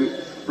community and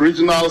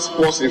regional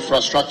sports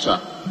infrastructure.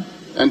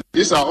 And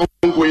these are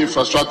ongoing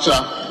infrastructure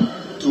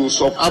to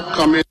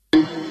upcoming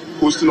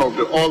hosting of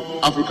the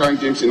All African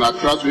Games in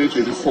Accra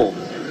 2024.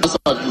 As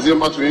of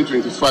December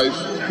 2025,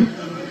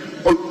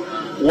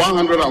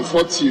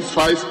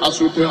 145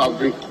 astroturfs have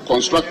been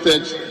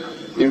constructed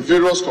in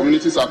various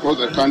communities across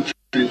the country.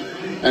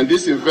 And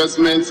these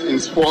investments in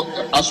sport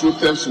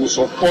astroturfs will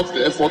support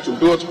the effort to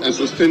build and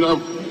sustain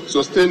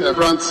a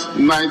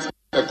brand-nice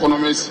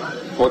economies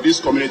for this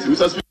community.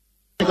 Mr.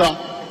 Speaker,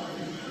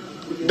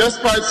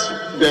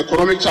 despite the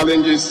economic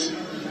challenges,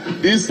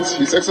 His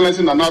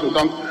Excellency Nana Addo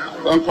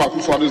Dankwa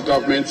Akufo-Addo's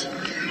government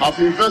have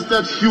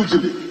invested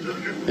hugely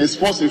in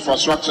sports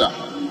infrastructure.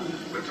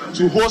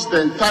 To host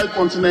the entire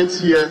continent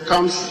here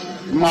comes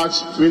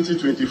March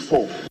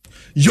 2024.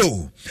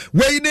 Yo,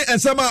 where you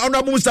and some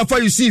Honorable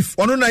Mustafa Yusuf,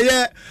 on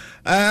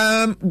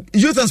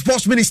Youth and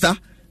Sports Minister.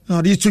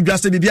 These two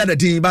just be the other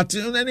day, but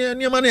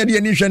any money the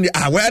initial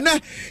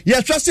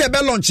ya trust a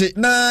bell launch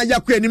na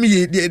yakwe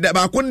enemy the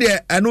bakunde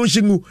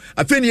announcing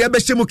a feni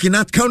ebesimu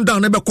cannot count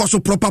down ebe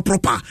kwaso proper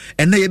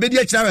and na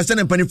yebedi a chair send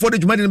and for the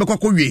jumadi ebe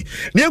kwakwo wi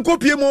ne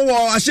nkopie mo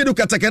wo ahyedu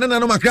katakana na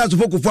no makra so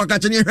fokufu aka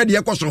chenye hwede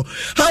ekoso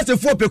ha se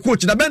for pe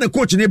coach na be na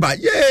coach ne ba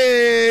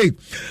yay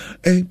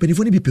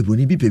penifoni bi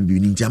peboni bi pebi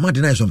ni nti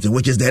amade na something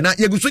which is there na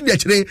yeguso dia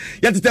kire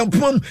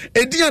yatetampom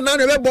edia na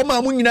no be bo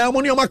ma mo nyina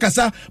mo ne o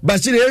makasa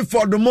basire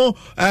for the mo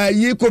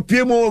yi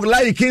kopie mo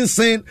like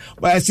insen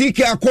ba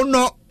sike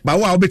akono ba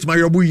wa obetima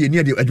yobu ye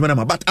ne de adwuma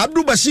na but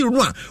Abdul Bashir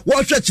no a wo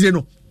hwe kire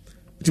no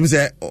timi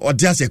se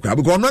odiase kwa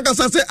because no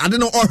kasa se ade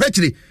no o hwe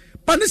kire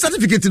but the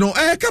certificate no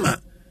come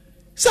on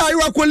say you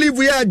are live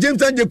here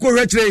James Anje ko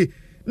hwe kire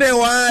na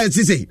wa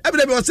sisi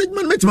abi be o se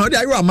man metima de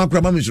ayo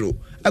amakra ma misro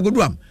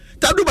agodu am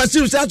Abdul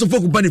Bashir say to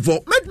folk company for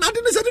met na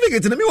the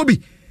certificate na me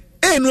obi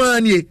no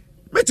anie.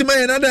 Yes,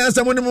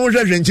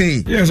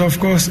 of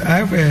course. I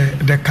have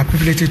the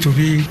capability to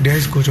be the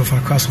head coach of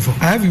Accra Suffolk.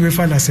 I have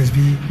UEFA license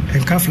B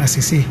and CAF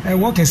license C. I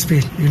work in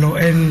Spain,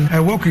 and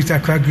I work with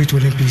Accra Great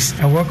Olympics.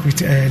 I work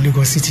with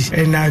Lagos City,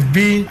 and I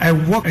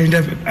work in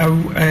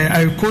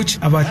I coach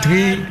about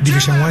 3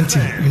 Division 1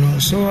 team.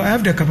 So I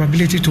have the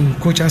capability to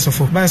coach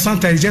Suffolk. But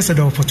sometimes it's just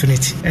the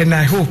opportunity, and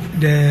I hope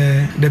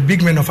the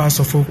big men of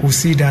Suffolk will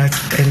see that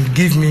and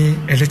give me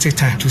a little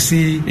time to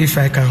see if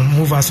I can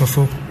move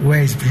Suffolk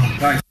where it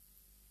belongs.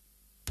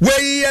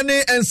 Wey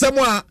and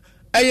someone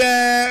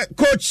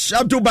coach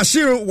Abdul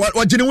Bashir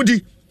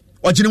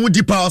watching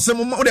Woody Power, some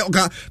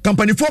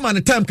company foreman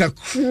at time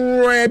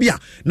crabia,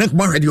 not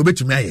more ready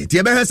to me.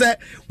 Tiabe said,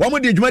 one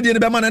would the in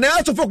the man and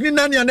also fucking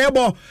nanny and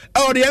elbow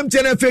or the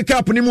MTNFA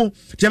Cup Nimu,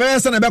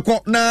 Tiabes and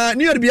Abeko, na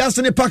near the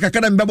Biasani Park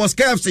Academy Babos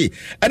KFC,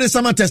 and the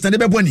summer test and the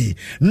Beboni.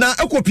 Na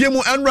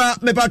Okopiemu Anra,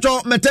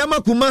 Mepato,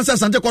 Metema Kumansa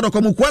Santa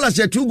Kotokomu Kuala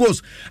share 2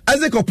 goals, as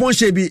they copon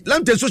Shebi,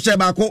 Lamte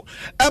Sushabako,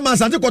 Emma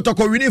Santa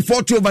Kotoko winning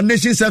 4-2 over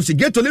Nations FC,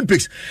 Great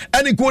Olympics,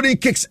 and including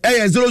kicks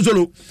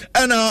 0-0,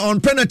 and on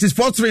penalties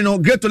 4-3, no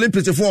Great Olympics.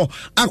 For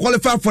I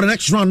qualify for the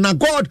next round. Now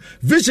God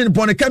vision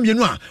upon the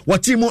Cameroon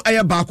what team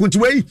air back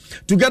way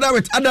together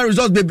with other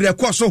results baby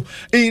so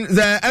in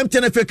the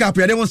MTNFA Cup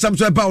they want some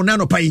about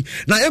nano pay.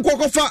 Now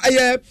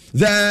the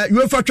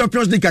UEFA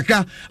Champions League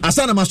kaka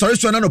asana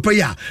mastoration nano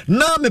pay.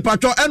 Now me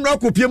patro and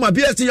rock up my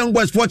BSC Young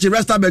Boys for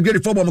rest of the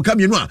great football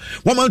Cameroon.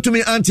 One man to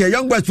me anti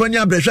Young Boys for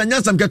nya bresha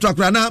nya some get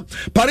na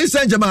Paris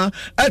Saint-Germain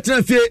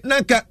atnafe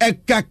naka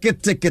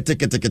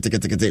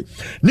ekakete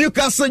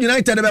Newcastle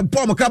United be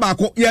bomb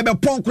kabako ye be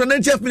pon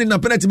 90th minute na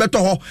penalty beto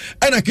ho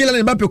and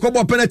Kylian Mbappe ko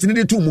ball penalty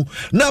ni tumu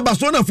na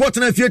Barcelona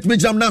 48 minute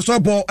jam na so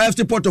ball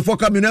FC Porto for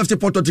Cameroon FC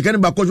Porto tikani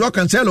ba ko Joao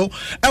Cancelo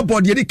e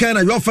ball de kan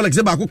na Joao Felix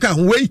ba ko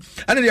kan we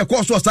and the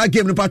course was that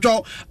game ni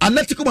patro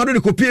Atletico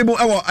Madrid ko pie mu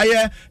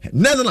e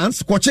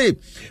Netherlands ko che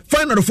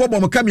final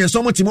football mo Cameroon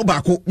so mo timo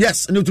ba ko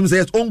yes ni tumu say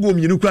yes ongo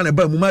mi ni kura na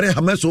ba mu mare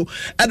Hameso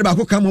e de ba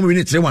ko kan mo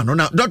minute 3-1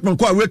 na Dortmund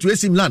ko away to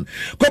AC Milan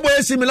ko boy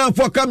AC Milan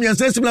for Cameroon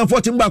AC Milan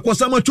for team ba ko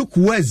sama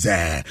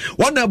chukwueze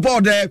one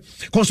ball there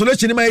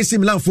consolation AC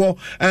Milan for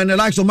and the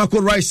likes of Marco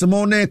Rice,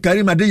 Simone,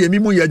 Karim Adeyemi,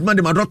 Yadman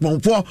de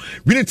Dortmund for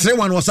minute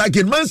 3-1 was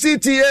again Man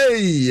City.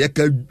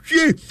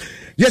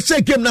 Yes,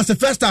 say game na the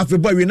first half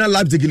boy we na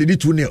Leipzig lead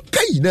 2-0.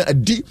 Kai na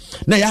adi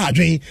na ya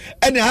adwen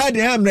and I had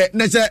him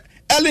na say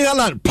Erling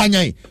Haaland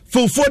Panyai,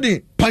 Phil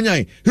Foden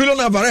Panyai, Julian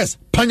Alvarez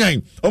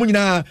Panyai.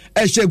 Omina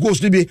share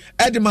goals nibi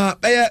Edema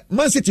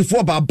Man City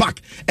 4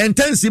 back and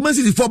Tensi Man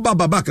City 4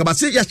 back but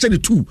say yes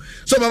 2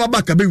 so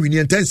back be win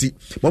and Tensi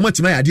but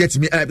what my idea to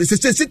me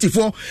City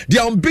 4 they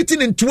are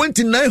unbeaten in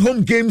 29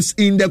 home games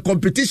in the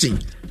competition.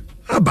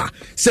 Aba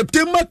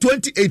September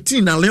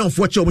 2018 na Leon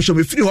for show me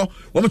free ho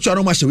wo mcho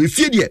no ma show we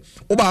fie de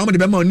oba am de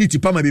be ma niti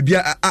pa ma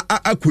bibia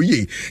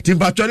akoye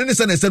timbatwa ne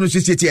se na se no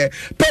sisi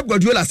Pep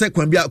Guardiola say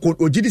kwan bia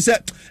ogidi se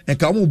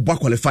enka mo bo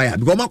qualifier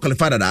because mo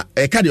qualifier da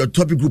e ka the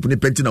topic group ne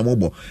penti na mo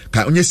bo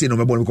ka onye se no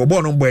me bo because bo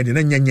no bo de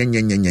na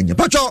nya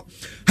pacho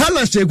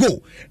Haaland say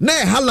go na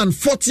Haaland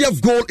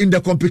 40th goal in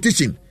the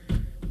competition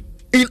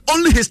in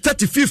only his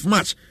 35th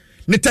match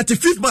ne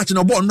 35th match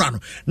na bo no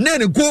na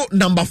go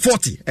number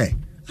 40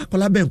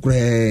 Akola ben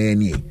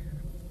kreni.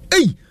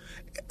 Hey,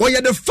 we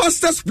are the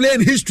fastest player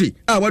in history.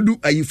 What do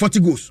 40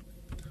 goals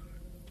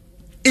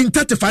in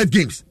 35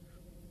 games?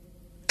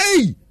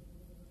 Hey,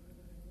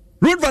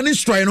 Road Van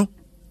Nistelrooy, no?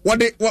 What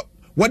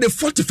the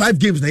 45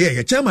 games na here?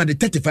 Your chairman the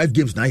 35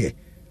 games na here.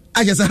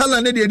 I just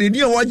Haaland the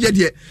new one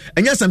here,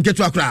 and yes, I'm get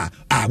to Accra.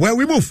 Well,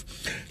 we move.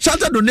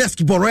 Shakhtar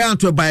Donetsk bought Royal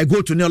Antwerp by a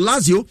goal to nil.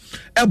 Lazio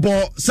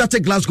bought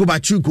Celtic Glasgow by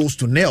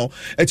 2-0.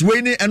 It's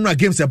winning and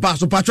games a bar.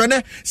 So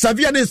Patrone,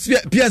 Sevilla,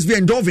 PSV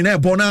and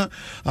Dawhenya Bona,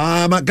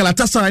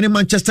 Galatasaray and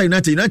Manchester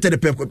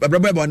United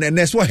and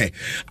next way.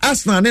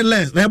 Arsenal and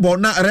Lens,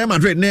 Real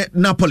Madrid,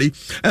 Napoli,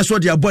 and so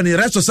they are born in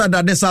rest of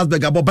Saturday,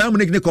 Salzburg, Bayern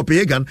Munich,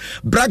 Copenhagen,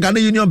 Braga,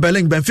 Union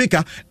Berlin,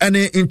 Benfica, and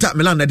Inter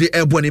Milan, the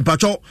airborne in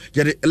Pacho.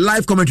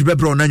 Live commentary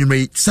bro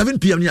 7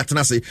 p.m. near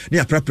Tanasi,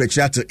 near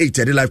preparation at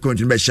 8 live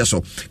commentary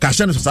so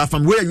Kashan South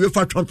from where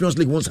UEFA Champions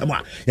League once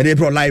more. They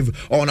brought live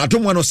on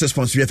Atom 106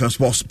 from FM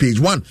Sports page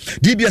 1.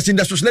 DBS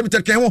Industries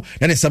Limited Kemo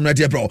and some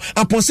idea bro.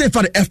 Upon say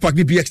for the F-Pack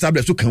ni BX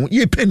tablets to come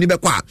ye penny be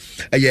kwa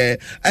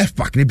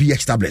F-Pack ni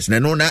BX tablets na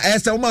no na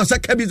esa woman sa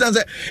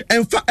kabizanze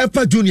emfa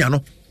F-Pack Junior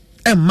no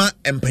emma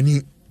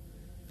empani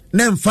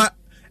na emfa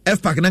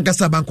F-Pack na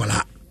nkasa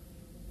bankwala.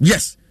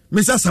 Yes,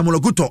 Mr. Samuel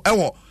Kutor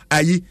ewo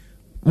ayi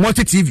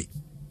multi TV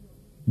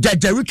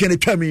jaja weekend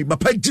twami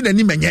papa gina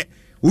ni menye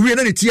we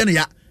na ne tie ne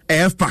ya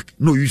F-Pack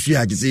no you see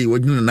say we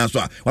na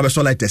so we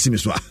so like test me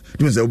so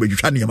do say we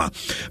betwa ne ma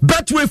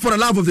betway for the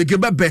love of the game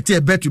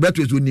betway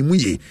is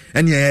onimu ye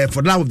and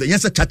for the love of the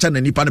yes chacha na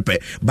nipa ne pe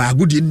ba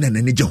gudi na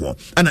na ne je ho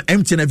ana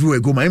MTN everywhere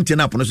go ma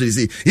MTN app no so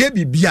say ye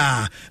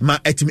bibia ma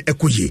etimi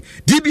ekoye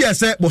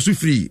DBS bosu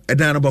free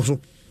edan no bosu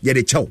ye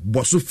de chow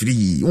bosu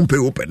free umpe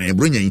open e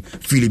bronyan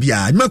feel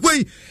bia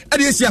makoi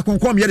ade esi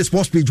akonkom ye the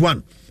sports page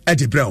 1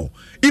 Eddie Brell.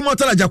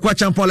 Immortal Ajakwa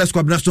Champion Let's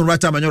Combination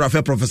Writer Manura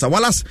Fair Professor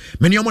Wallace.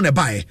 Many omo ne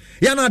bae.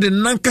 Yana de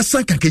nanka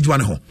sanka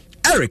kejwana ho.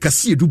 Eric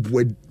asi edu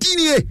bwe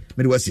dinie.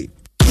 Medi wasi.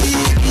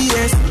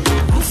 Yes.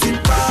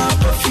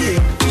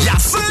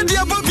 Yasandi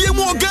ababie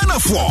mo Ghana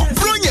for.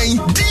 Bronyen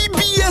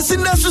DBS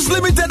Industries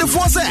Limited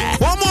for say.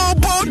 One more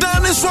bow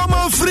down is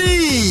one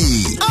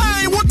free.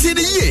 I wanted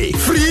the year.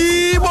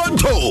 Free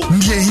bonto.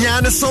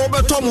 Ndiye so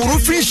beto mu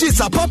roofing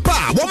sa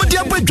papa. Woman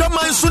dia pe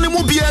drama so ne mu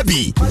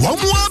biabi.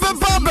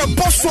 Woman be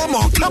boss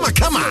woman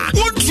kama.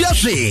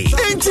 Wontiase.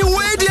 Enti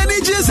we dia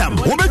ni jesam.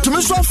 Wo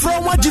betumi so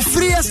from what the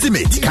free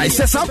estimate. Kai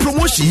se sa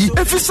promotion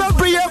efisa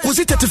prayer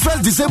kosi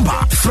 31st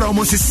December. From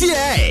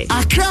OCCA.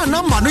 Accra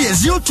number no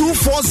is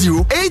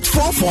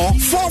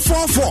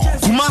 0240-844-444.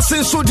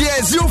 Kumasi so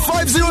dia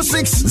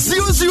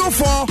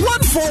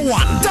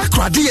 0506-004-141.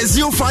 Dakra dia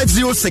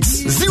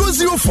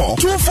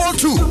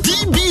 0506-004-242.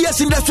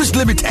 DBS Industries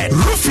Limited.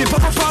 Roofing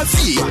Papa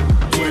Fee.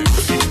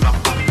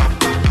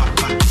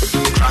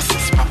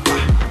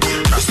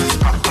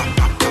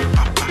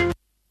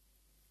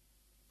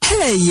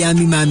 Hey,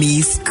 yummy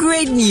mummies.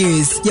 Great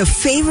news. Your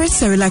favorite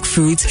Cerelac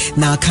fruit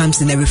now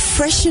comes in a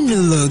refreshing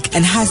new look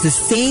and has the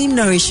same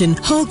nourishing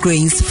whole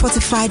grains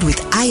fortified with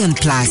Iron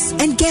Plus.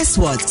 And guess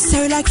what?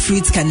 Cerelac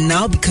fruits can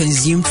now be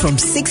consumed from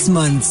 6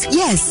 months.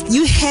 Yes,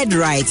 you heard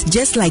right.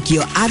 Just like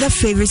your other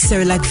favorite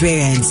Cerelac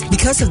variants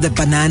because of the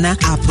banana,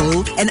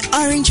 apple, and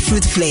orange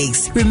fruit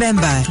flakes.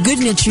 Remember, good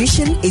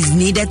nutrition is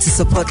needed to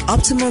support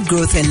optimal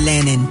growth and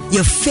learning.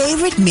 Your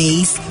favorite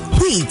maize,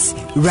 wheat,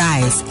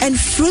 rice, and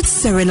fruit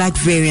Cerelac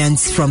variants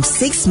from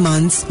 6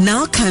 months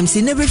now comes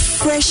in a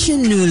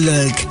refreshing new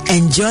look.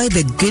 Enjoy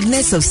the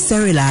goodness of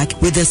Cerelac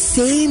with the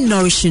same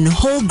nourishing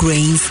whole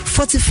grains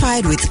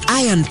fortified with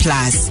Iron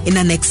Plus in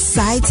an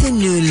exciting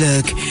new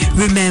look.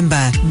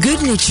 Remember,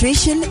 good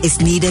nutrition is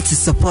needed to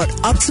support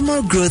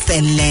optimal growth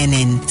and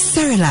learning.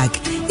 Cerelac,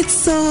 it's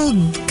so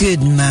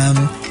good,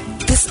 Mom.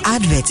 This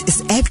advert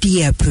is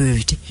FDA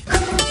approved.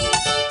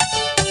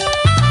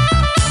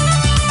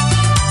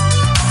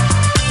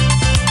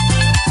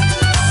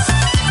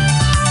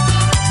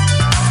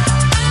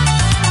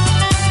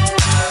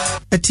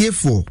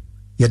 Etiefo,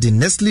 yet the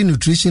Nestle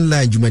Nutrition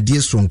Line Jumadie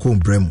Stronko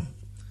Bremo.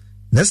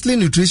 Nestle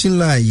Nutrition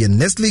Line ye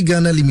Nestle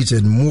Ghana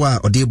Limited Mua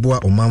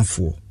Odeboa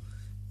Omanfo.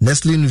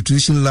 Nestle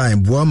Nutrition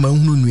Line Boa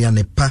Mahunu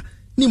Nuane Pa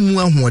ni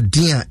Mua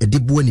Huadia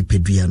Edeboa ni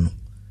Pedriano.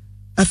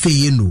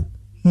 Afeyeno,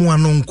 Mua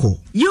Nonko.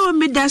 Yo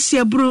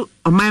midasi bro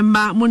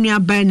omamba munia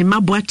ba ni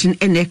maboatin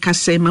ene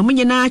kase ma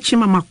munye na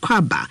achima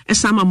makwaba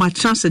esama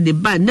matranse de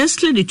ba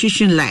Nestle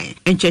Nutrition Line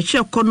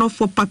encheche kono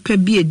fo papa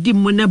bi edi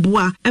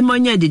moneboa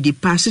emanya de di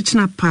pa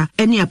setena pa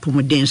ene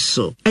apomoden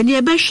so ene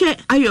ebehwe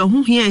ayo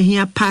ho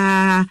hia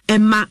pa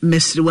ema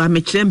mesriwa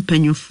mekire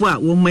mpanyufo a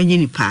wo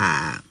manyini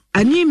pa.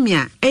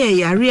 Anemia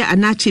yare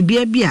anache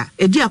bia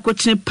edi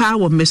akotene pa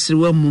wo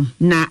mesrewa mu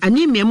na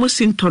anemia mo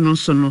sintono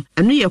so no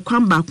eno ye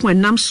kwan ba ko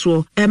enam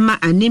so ema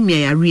anemia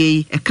yare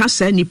yi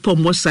ekasa ni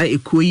pomosa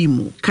ekoyi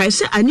mu kai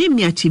se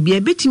anemia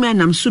tibia betimi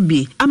anam so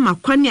bi ama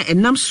kwan ya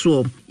enam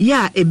so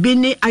ya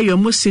ebene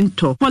ayomo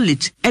sinto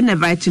folate and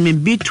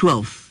vitamin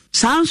B12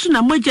 Sansu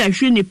na moja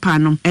hwe nipa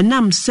no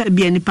enam se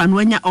bia nipa no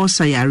anya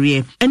osa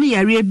yare ene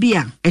yare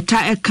bia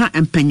eta eka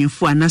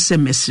empanyufo anase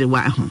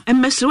mesrewa ho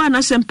mesrewa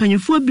anase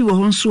empanyufo bi wo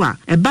ho nso a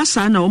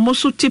ebasa na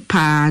omoso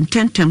tipa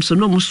tentem so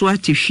no omoso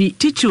atihwi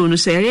titiw no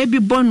se yare bi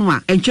bonu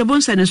a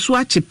enchebonsa ne so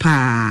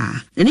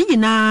atipa ene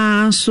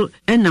nyina so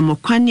enam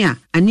kwanya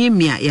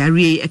anemia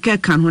yare eka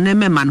kan ho na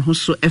mema no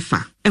so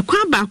efa Ekwa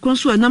baako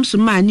nso anam so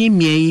ma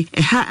anemia yi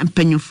eha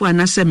mpanyimfo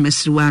anase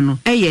mesriwa no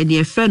eye ne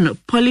efe no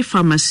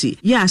polypharmacy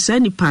ya asa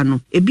nipa no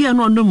ebia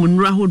no no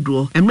munura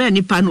hodo emra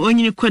nipa no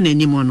onyini kɔ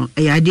n'anim no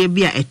eyade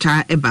bia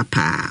eta eba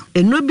pa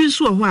eno bi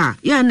nso ho a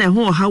ya na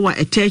ho hawa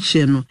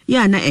etechie no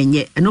ya na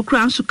enye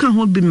enokra nso ka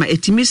ho bi ma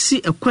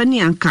etimisi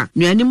ekwani anka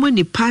nuane mo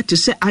nipa te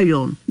se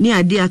iron ne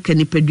ade aka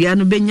nipadua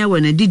no benya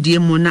wana didie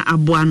mu na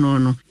aboa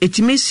no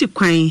etimisi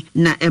kwan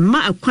na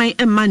emma akwan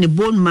emma ne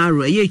bone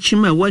marrow ye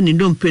twima wani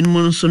dompen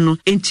mu nso no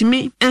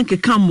entimi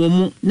enkeka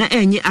mmomu na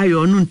enye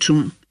iron no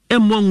ntum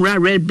emmongra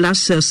red blood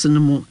cells no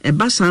mu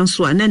ebasa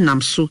nso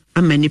anenam so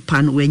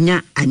amanipa no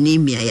wanya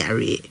anemia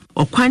yare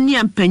okwani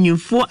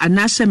ampanyimfo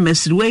anase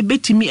mesriwe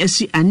betimi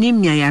asi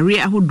anemia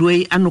yare ahodo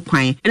yi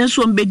anokwan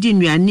enso mbedi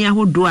nuane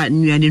ahodo a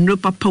nuane no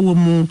papa wo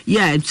mu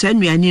ya tsa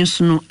nuane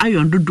nso no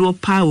ayon dodo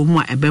pa wo mu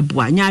a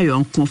ebeboa nya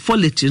ayon ko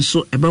folate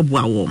nso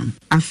ebeboa wo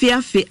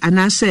afiafi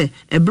anase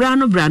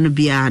ebrano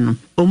bia no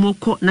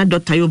omoko na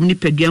doctor yom ni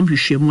peduam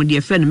hwehwemu de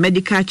efe no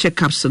medical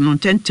checkups no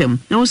tentem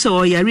na wo se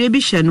o yare bi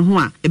hye no ho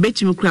a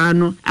ebetimi kra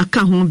no aka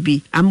ho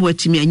bi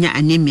amwatimi anya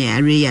anemia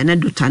yare ya na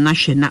doctor na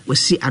hwe na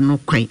wasi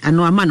anokwan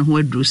ano ama no ho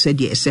aduru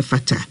sɛdeɛ ɛsɛ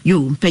fata yo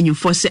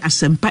mpanyimfo se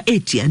asempa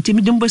 80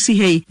 antimi dimbo si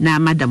hei na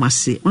madam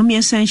ase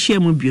mami san hye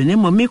mu bio ne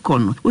mo mekɔ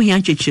no wo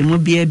hia twetwe mu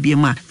bia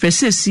ma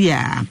fɛsɛsi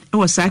a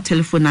ɛwɔ sa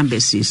telephone number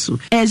si so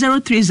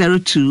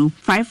 0302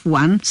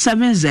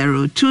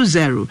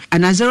 517020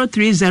 and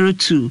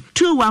 0302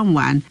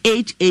 211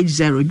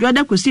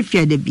 Joda kosi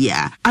fiade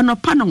bia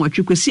anopa na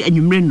nwatwe kosi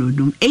anwumre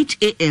nodum 8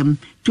 a.m.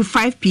 to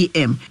 5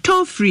 p.m.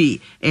 Toll free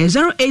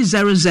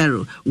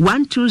 0800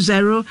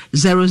 120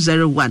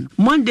 001.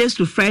 Mondays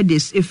to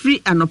Fridays free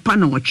anopa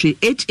na nwatwe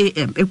 8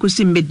 a.m.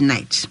 ekosi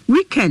midnight.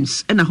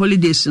 Weekends and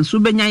holidays nso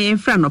benya yen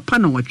fra anopa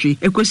na nwatwe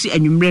ekosi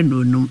anwumre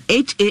nodum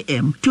 8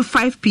 a.m. to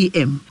 5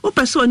 p.m.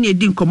 Opeso oni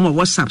edi nkomo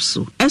WhatsApp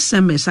so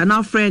SMS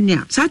ana friend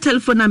ya sa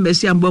telephone number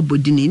si ambo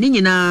bodini ni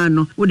nyina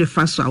no wo de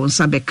fa so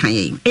awonsa be kan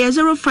yen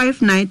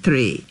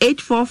 0593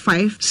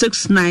 845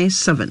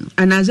 697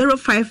 and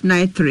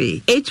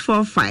 0593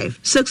 845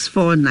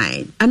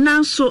 649 and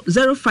also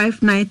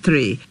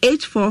 0593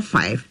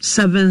 845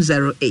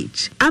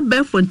 708.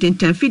 Abel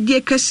Fontaine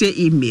Fidie Cassia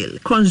email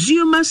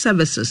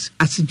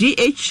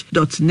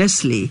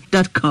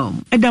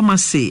consumerservices@gh.nestle.com.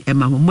 Edamase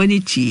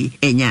Emamoniti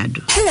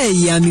Enyado. Hey,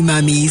 yummy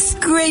mummies!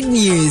 Great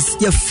news!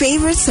 Your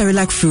favorite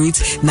Cerelac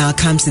fruit now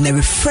comes in a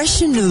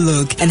refreshing new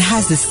look and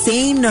has the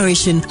same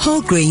nourishing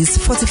whole grains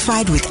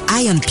fortified with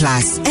Iron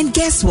Plus. And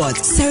guess what?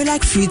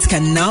 Cerelac fruits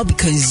can now be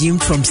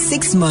consumed from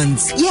 6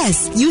 months.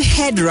 Yes, you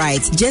heard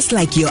right, just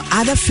like your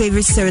other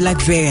favorite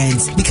Cerelac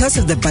variants because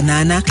of the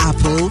banana,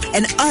 apple,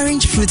 and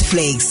orange fruit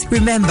flakes.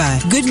 Remember,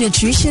 good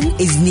nutrition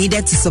is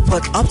needed to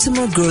support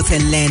optimal growth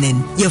and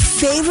learning. Your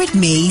favorite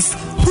maize,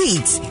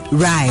 wheat,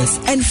 rice,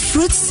 and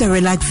fruit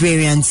Cerelac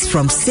variants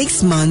from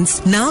 6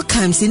 months now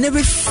comes in a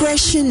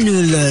refreshing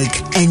new look.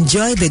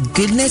 Enjoy the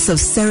goodness of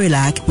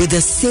Cerelac with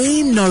the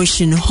same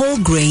nourishing whole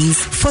grains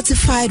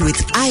fortified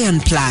with Iron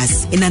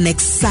Plus in an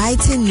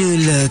exciting new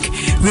look.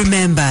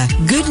 Remember,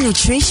 good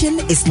nutrition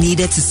is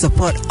needed to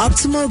support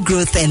optimal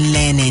growth and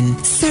learning.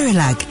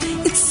 Cerelac,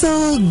 it's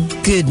so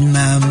good,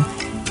 Mom.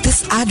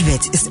 This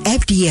advert is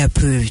FDA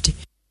approved.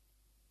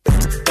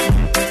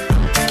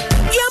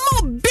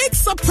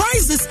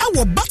 Surprises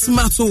our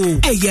Batmato.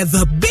 Hey,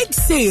 the big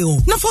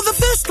sale. Now for the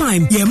first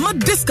time, my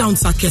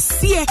discounts are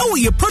kesiye. Oh,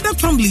 your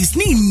product families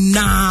ni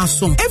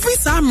naso. Every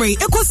Saturday,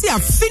 ekosi a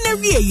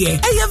finery. Hey,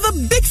 the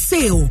big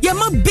sale.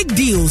 My big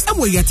deals.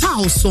 And your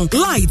towels,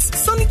 lights,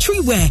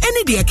 sanitary wear,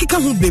 any day kika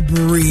hu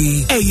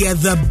bebre. Hey,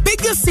 the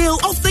biggest sale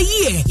of the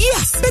year.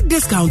 Yes, big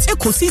discounts.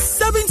 Ekosi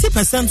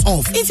 70%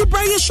 off. Into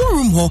Brian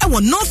showroom ho.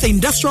 Our North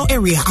Industrial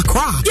Area,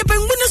 Accra.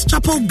 Yepeng Winners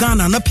Chapel,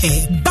 Ghana na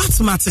pay.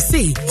 Batmato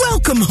say,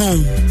 welcome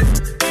home.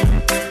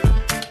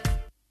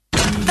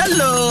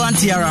 Hello,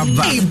 Auntie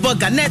Araba. Hey,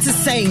 Boganet is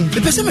saying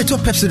the person me to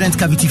Pepsodent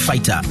cavity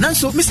fighter.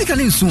 Nanso, Mr.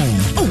 Kanin soon.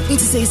 Oh, it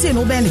say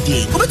no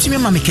benefit. Obet me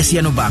mama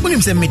kesi no ba.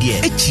 Unim se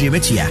media. Echi.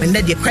 And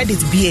that the credit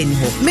be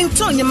anymore.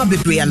 Menton yama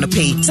bebre and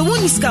pay. So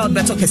when you scout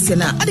better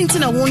kesena, I didn't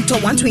know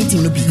 120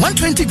 no be.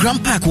 120 gram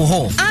pack wo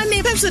ho. And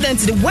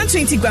Pepsodent the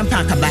 120 gram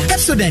pack aba.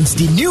 Pepsodent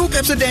the new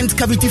Pepsodent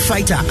cavity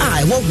fighter.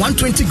 I want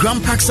 120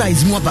 gram pack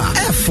size mo ba.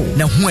 Efo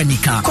na ho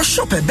anika. Ko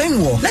shop e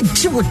benwo. Na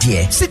jiwo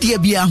de. Se de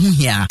bia ho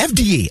hia.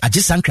 FDA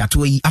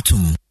ajesankrato yi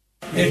atum.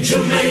 In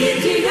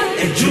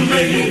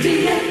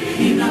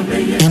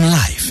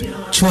life,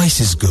 choice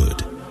is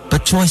good,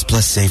 but choice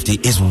plus safety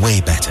is way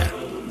better.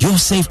 Your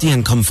safety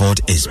and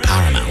comfort is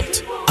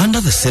paramount. Under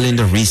the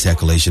cylinder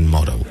recirculation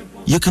model,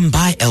 you can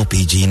buy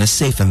LPG in a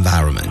safe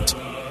environment.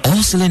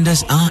 All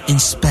cylinders are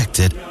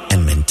inspected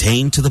and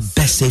maintained to the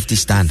best safety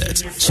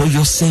standards, so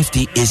your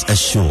safety is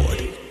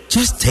assured.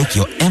 Just take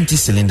your empty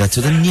cylinder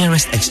to the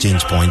nearest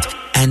exchange point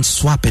and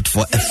swap it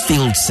for a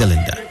filled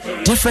cylinder.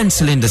 Different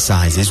cylinder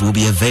sizes will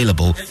be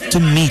available to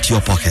meet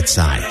your pocket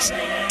size.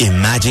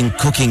 Imagine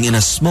cooking in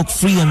a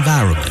smoke-free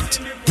environment.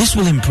 This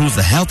will improve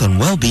the health and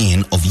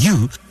well-being of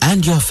you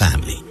and your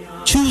family.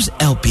 Choose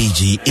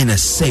LPG in a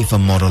safer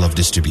model of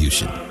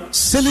distribution.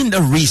 Cylinder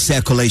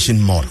recirculation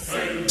model.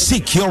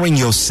 Securing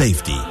your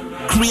safety.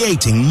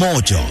 Creating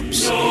more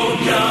jobs.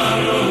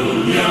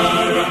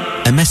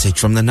 A message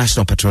from the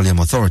National Petroleum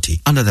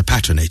Authority under the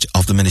patronage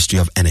of the Ministry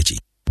of Energy.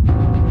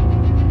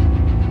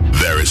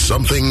 There is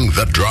something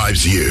that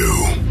drives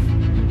you.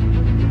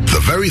 The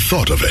very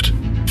thought of it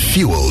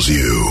fuels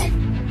you.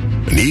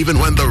 And even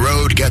when the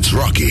road gets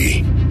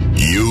rocky,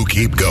 you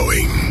keep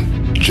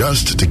going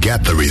just to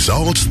get the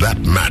results that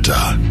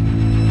matter.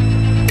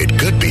 It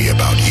could be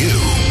about you.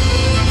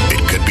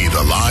 It could be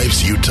the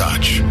lives you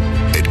touch.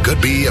 It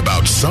could be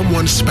about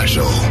someone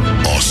special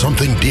or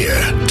something dear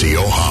to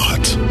your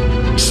heart.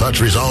 Such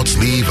results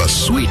leave a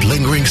sweet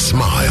lingering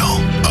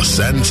smile, a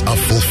sense of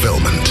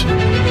fulfillment.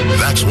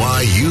 That's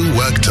why you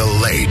work till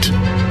late,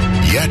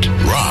 yet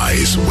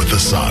rise with the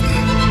sun.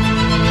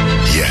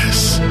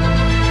 Yes,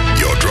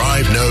 your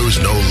drive knows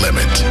no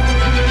limit.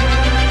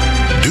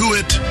 Do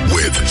it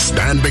with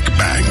Stanbic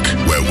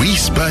Bank, where we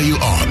spur you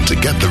on to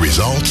get the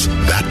results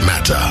that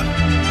matter.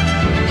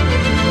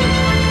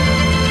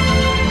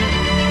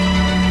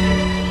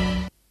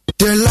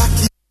 They're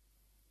lucky.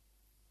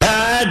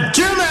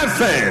 Jim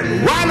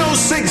FM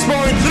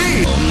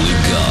 106.3. Only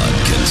God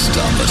can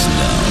stop us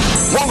now.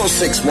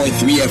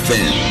 106.3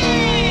 FM.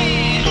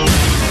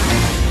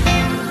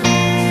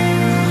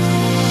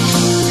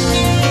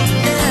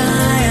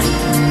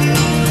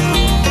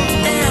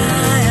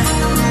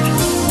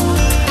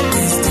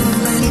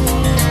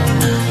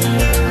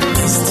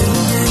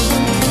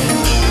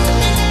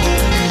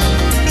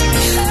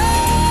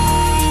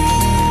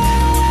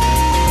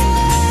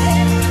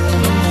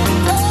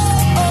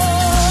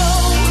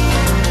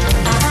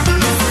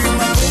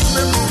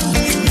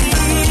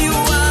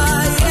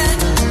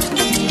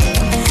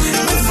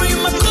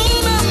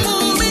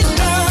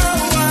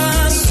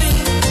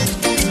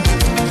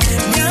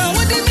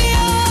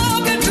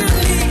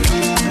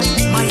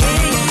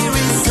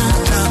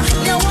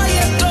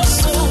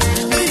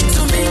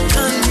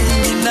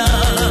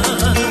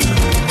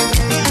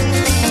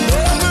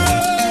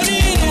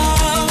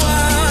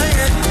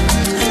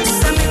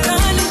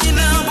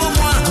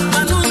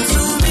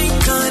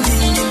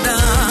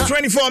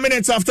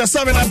 After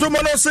 7 at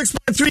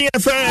 106.3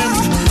 FM.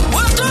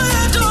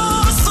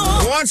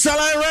 What shall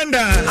I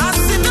render?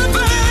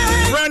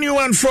 Brand new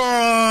one for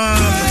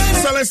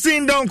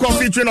Celestine Donko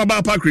featuring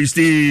Obapa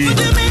Christie.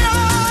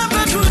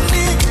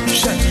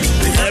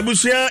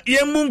 Ebusia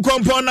yemum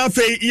kompona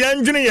fe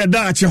yanjune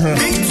yadache ho.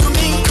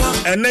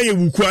 Ene ye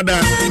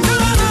wukwada.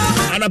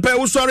 Anapa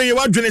usori ye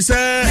wadwene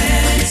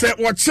se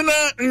wachina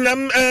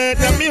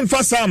nyame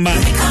mfa samba.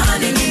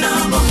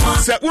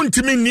 Se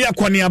untimi ni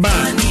akwani aba.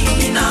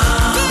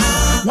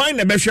 Why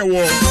na behwe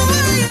wo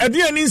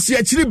ade ani nsi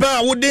akiri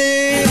ba wo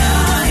de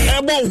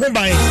ebo ho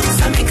ban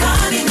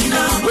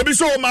obi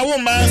so ma wo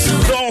ma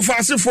so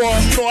fasefo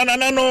so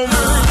ananano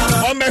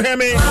o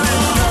meheme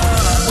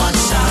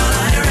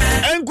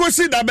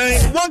enkosi da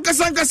ben won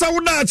kasa wo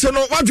da che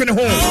no wadwene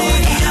ho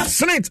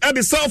snit at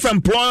the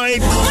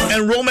self-employed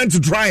enrollment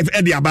drive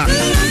at the aba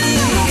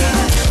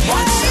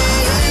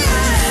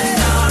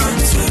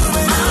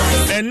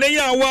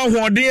eneya wa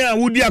hoden a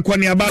wudi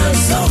akwani aba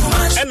no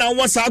ena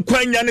wasa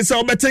akwanya ne se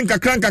obetin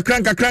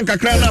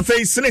kakran na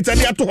face senate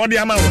de ato hode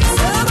ama wo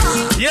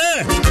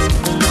yeah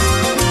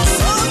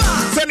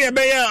sani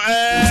ebe ya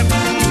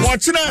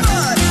watchina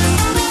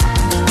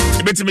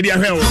ebeti media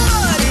hwe wo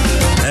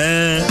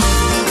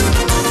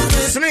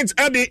senate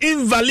at the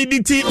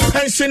invalidity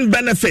pension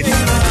benefit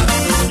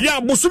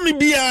ya busumi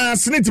bia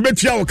senate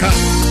betua wo ka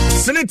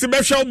senate be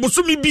hwe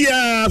busumi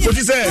bia ko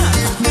ti se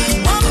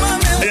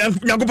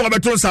Nyagopo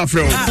beton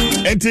safre o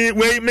enti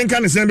we menka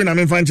ne sen bi na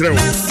menfa nkyere o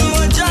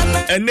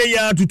enne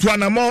ya tutu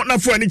anamo na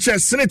fo ani che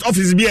senate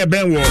office bi e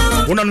ben wo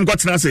wona no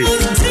kwatena se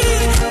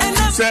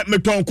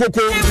meton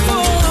koko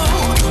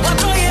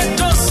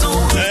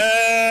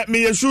me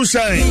ye shoe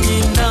shine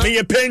me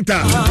ye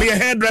painter me ye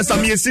hairdresser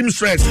me ye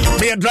seamstress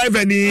me ye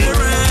driver ni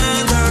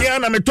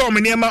na me to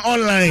me niema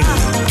online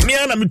me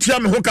na me tua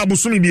me ho ka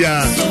busumi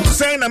bia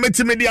say na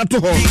metime dia to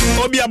ho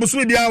obi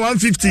abusumi bia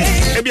 150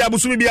 ebi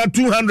abusumi bia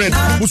 200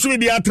 busumi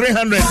bia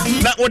 300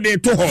 na ode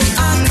to ho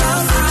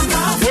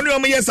woni o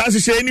me yes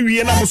asese ni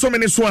wie na busumi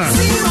ne so a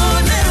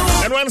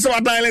and one so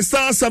dial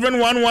star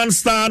 711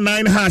 star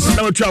 9 hash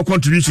na we tua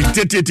contribution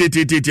tete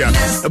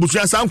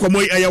abutua san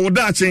komo ya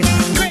wodache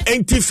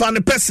enti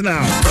fan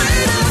personal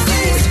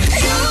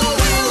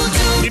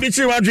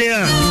Bichi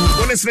Wajia,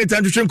 when it's late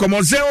and you come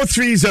on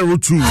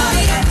 0302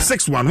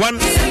 611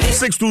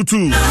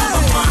 622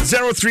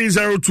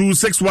 0302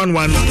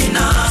 611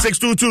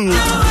 622.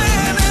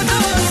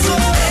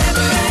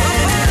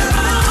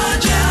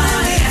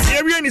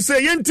 Everyone is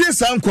saying,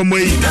 Yentis and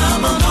Komway.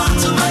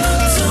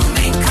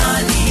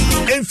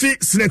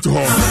 Enfi Senate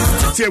Hall.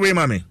 Say away,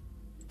 mommy.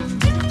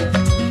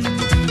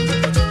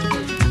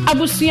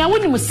 Abusia,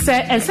 when you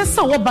say, and says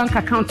our bank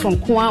account on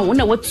Kwa,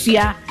 when I watch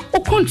ya. O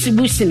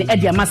contribution e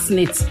dia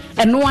masnet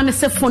e no one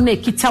se phone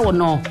kita wo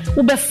no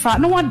wo be fa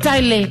no wa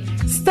dial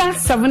star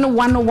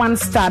 711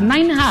 star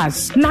 9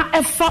 hash na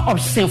efa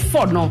option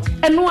 4 no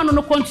eno ano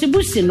no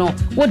contribution no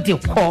wo de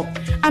call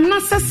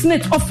anasa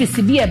senate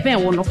office bi e ben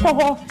wo no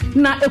kɔ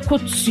na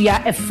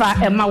ekotua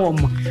efa ema wo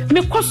mo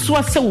me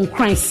kɔsoa se wo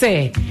kran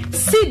se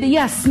seed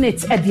ya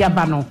senate e de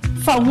aba no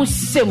fa ho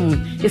hyem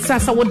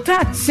esansa wo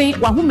daate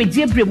wa ho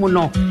medie bremu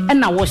no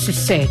na wo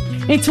hyehyɛ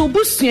enti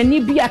obusuani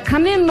bi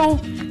akane no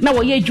na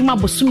wo ye adwuma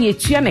bosum ye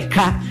tua ne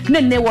ka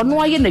ne wo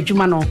no aye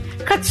n'adwuma no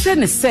ka kyerɛ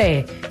ne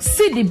sɛ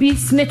seed bi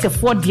senate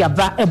for de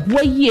aba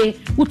eboa yie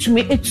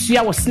wotumi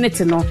etua wo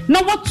senate no na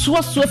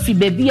wotoa so afi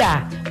baabi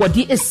a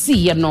wode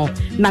esiye no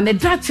na ne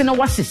daate no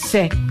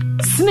wahyehyɛ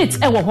senate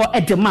e wo ho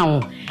edema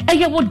wo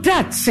eye wo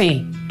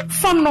daate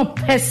fam no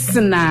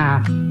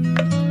personal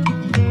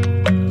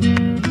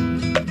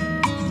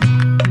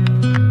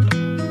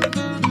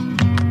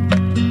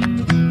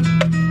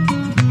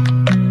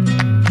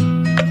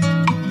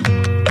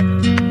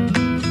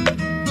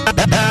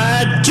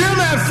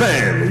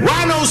FM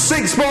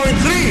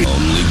 106.3.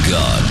 Only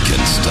God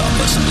can stop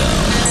us now.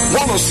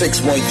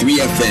 106.3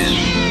 FM.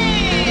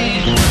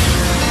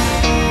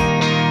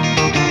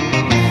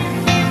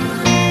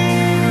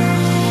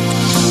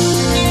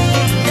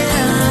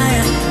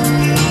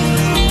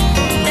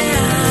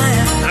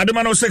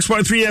 Adama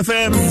 106.3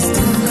 FM.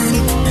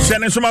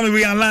 Shannon Sumami,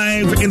 we are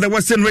live in the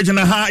Western region.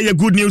 Higher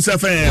Good News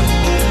FM.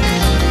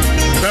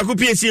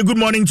 Good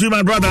morning to you,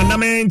 my brother.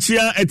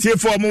 Namenchia etie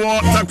for more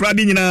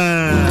takradi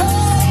nyina.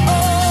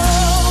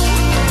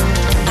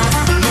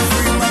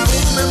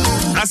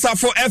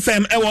 Asafo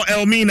FM ewo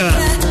Elmina.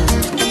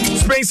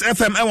 Space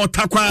FM ewo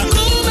Takwa.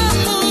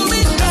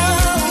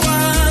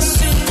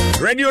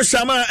 Radio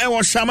Shama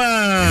ewo Shama.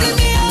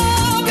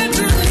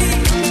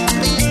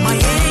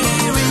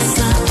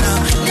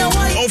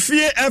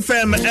 Ofie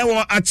FM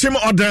ewo Achim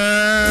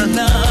Oda.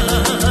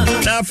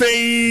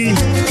 Nafei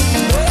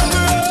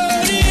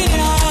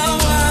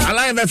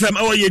Alive FM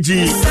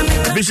Oyeji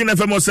Vision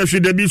FM Osefi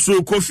Debi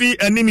so Kofi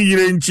Enimi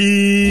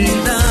Yirenchi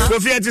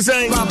Kofi eti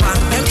say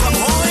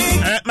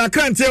ma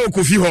kante o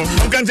Kofi ho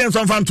kante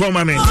so fan to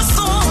ma me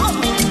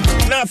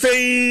na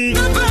fei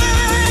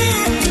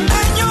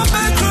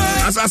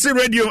Asasi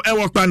Radio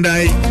ewo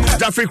Pandai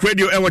Africa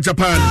Radio ewo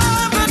Japan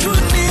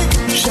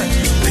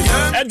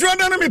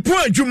Edroda na me po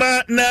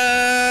adwuma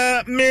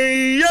na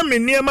me ya me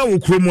niema wo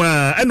kromu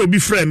a na obi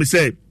frɛ me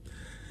say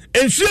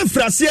ensu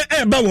frase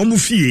e ba wo mu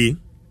fie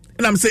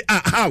and I'm say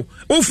how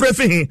o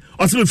frefi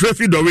or some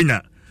frefi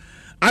Dawhenya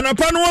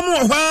anapa no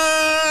mo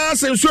hwa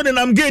se nso de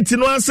nam gate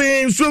no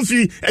ase nso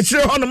fi e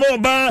kire ho no mo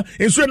ba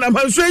nso nam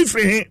ha nso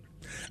ifri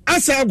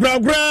asa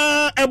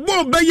agragra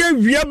ebo beye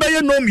wia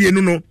beye no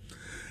mienu no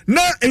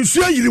na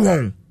nso yiri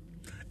won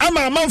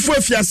ama amanfo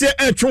afiase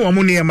e twe won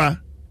mo niema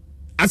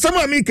asam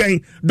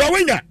amikan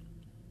Dawhenya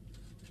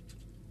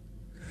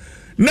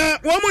na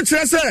wo mo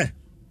kire se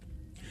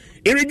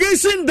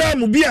irrigation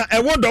dam bi a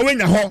ewo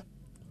Dawhenya ho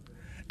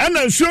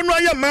ana nsuo no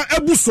ayama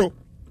abuso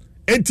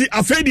enti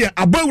afedia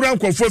abawura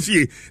nkofo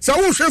fie sa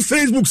wo hwe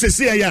Facebook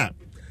sese ya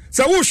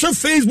sa wo hwe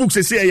Facebook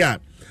sese ya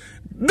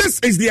this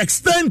is the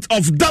extent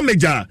of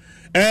damage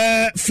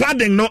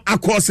flooding no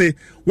akose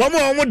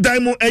wo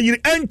dan mu ayiri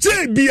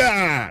enche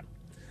bia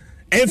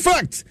in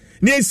fact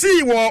ne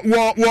see wo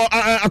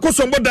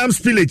akosombo dam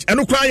spillage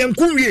eno kra yen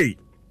kunwie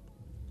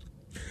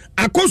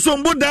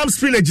akosombo dam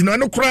spillage no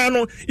eno kra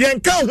no yen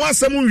ka ho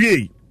asem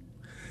nwie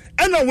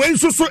ena wen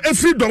so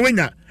efri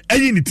Dawhenya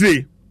ayi ni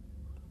tre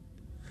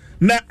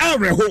na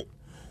areho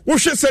wo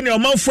hwe se ne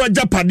omanfo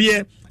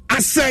agapade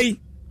asai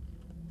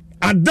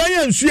adan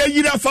ansu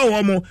ayira fa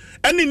wo mo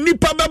ene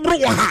nipa bebro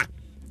wo ha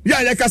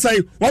ya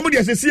kasai wo mo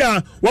de sesi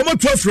a wo mo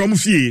to afro mo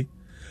fie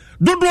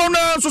dodo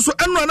na so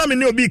eno na me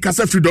ne obi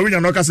kasa fri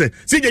Dawhenya no kasa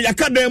se je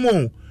yakadam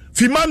mo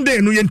fi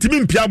Monday no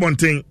yentimi mpia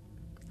bonten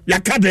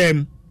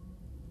yakadam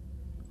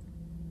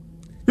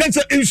na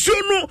se ensu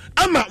no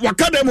ama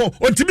wakadam ho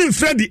ontimi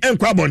mfredi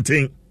enkwa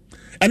bonten.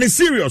 And it's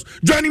serious.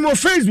 Joining me on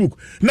Facebook.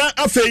 Now,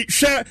 after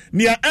share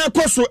near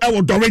Aircoso,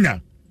 our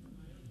Dawhenya.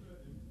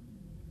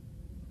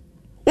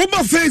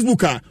 Over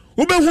Facebook,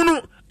 Uber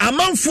Hunu, a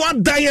man for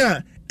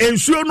Daya, and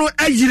sure no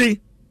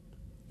Ajiri.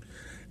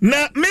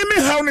 Now, maybe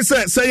how they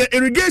say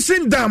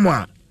irrigation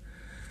damwa.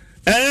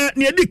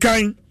 Near the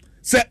kind,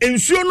 say,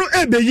 ensure no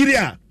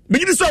Ebeyiria.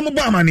 Begin some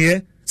Obama,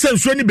 say,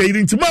 Shoni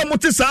Bayin, Timon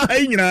Motesa,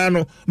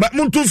 Hainano,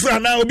 Muntu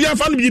Frana, Obia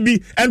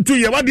Family, and 2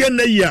 years, what the end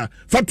of the year,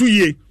 for 2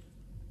 years.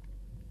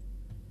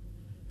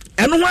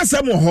 And once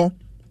I'm ho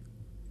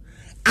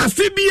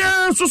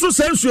afibia so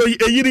sensuo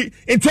eyiri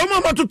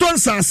entoma matoton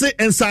sase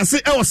ensase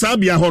e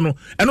osabia ho no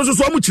eno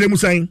so amu kire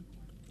musan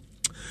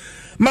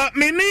ma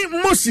meni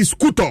Moses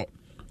Kutor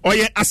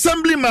oye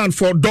Assemblyman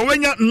for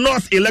Dawhenya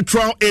North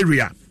Electoral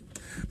area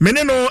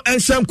meni no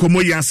ensham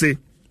komo yase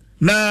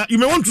na you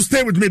may want to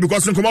stay with me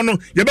because nkomo no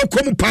ye be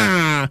komu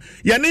pa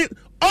yani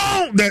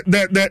all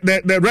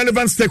the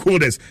relevant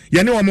stakeholders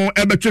yani omo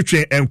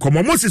ebetwetwe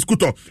enkomo Moses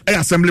Kutor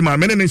Assemblyman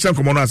meni no ensham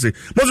komo no ase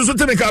Moses so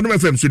teme ka Adom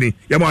FM suni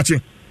ye mo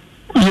achi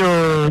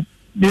yo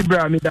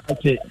bibra mi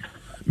dace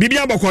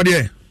bibia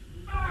bokode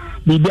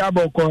Bibia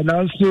boko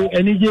na so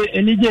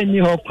enije ni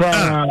ho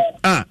kra.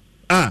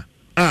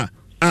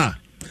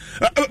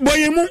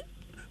 Boyemu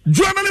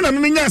Joanna na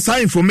me nya sa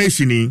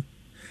information ni.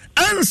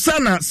 Ansa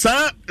na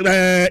sa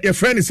your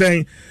friend is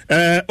saying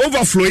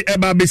overflow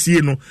eba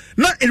besie no.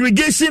 Na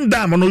irrigation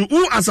dam no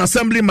who as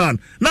assemblyman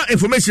na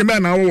information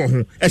man na wo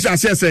ho. E sha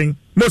saying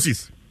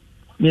Moses.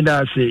 Me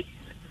da say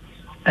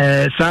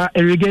sa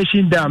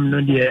irrigation dam no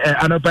de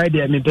anopai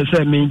de me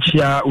pese me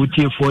nchia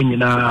utiefo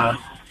nyina.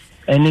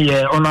 Any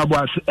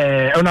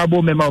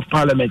honorable member of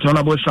parliament,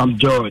 Honorable Sam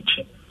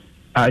George,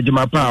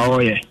 Jumapa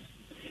Oye.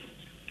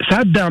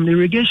 That dam,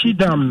 irrigation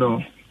dam,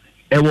 no,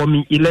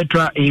 me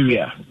Electoral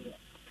area.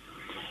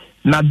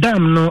 Na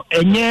dam, no,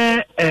 a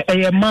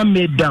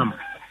man-made dam.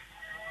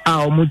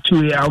 Our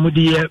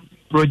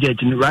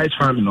project in the rice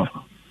farm, no.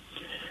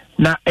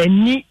 Na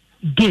any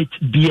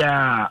gate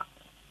bia.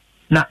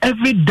 Na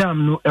every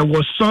dam, no,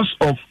 was source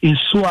of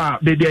insua,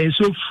 baby,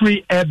 so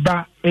free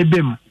eba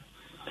ebem.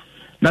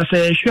 Na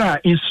say sure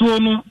in so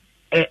no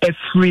a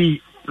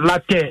free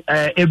latte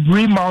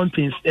every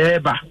mountains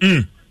eba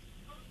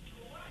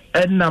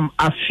enam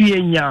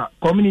afienya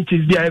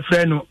communities bi a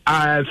friend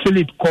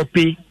Philip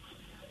Copy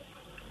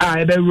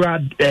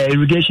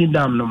irrigation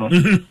dam no mo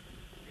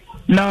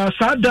na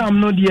sa dam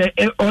no de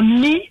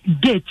oni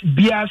gate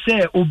bia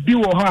say obi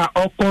wo ha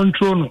o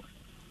control no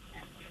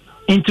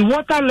into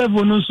water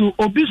level no so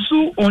obi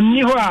su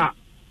oni ho a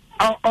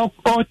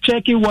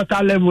checking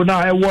water level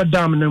na e water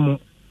dam no mo.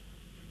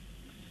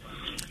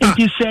 It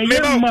is a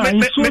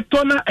man, so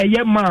tona a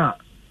man.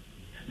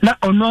 Na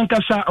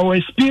ononkasa or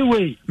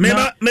spillway.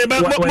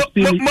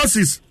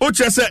 Moses,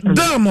 Ocha said,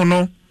 damn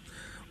no.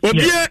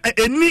 Obia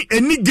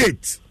any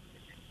gate.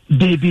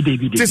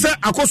 Baby. They say,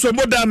 Akoso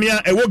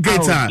Modamia, a walk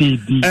gate.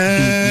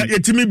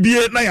 Yetimi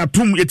be na ya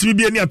tum, yetimi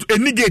be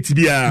any gate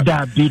bia. And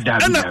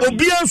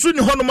Obia soon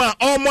Honoma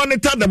all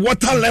monitor the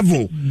water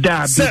level.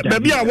 Say,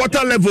 baby,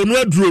 water level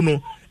no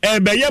drono.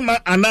 Beyama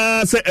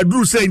ana say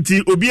Edru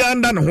Sainti, Obia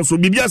and Dan so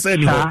Bibia say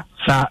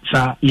Sir,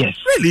 yes.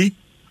 Really?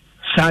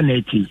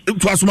 Sanity.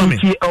 It was mommy.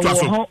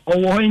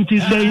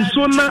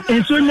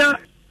 Sonya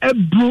a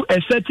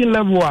certain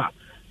level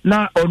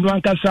na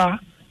Odwankasa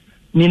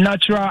ni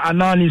natural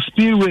and ni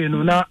spillway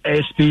no na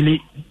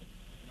spilly.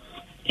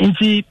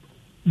 Inti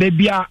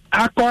baby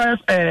akọ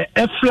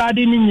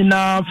flooding ni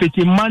na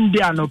fiti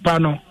Monday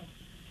anopano.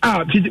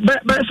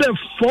 But say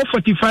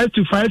 4:45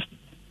 to 5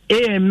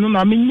 a.m. no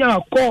na minya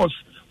course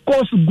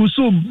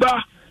gusu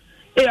ba.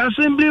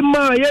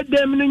 Assemblyman, yet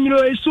them,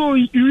 so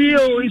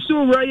real,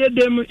 so right,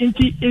 them,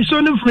 it's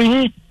only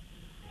free.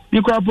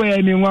 You crop where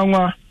I mean,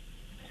 one,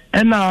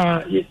 and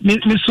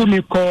Miss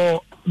Sumi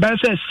call, but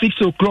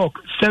 6 o'clock,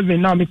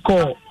 7 now me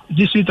call,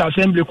 district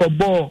assembly call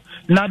ball,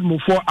 not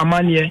move for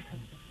Amania.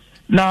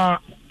 Now,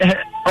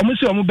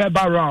 almost a mobile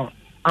around,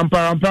 and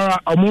Parampara,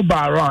 a mobile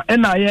around,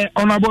 and I,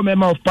 honorable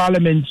member of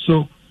parliament,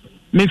 so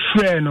me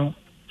friend,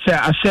 say,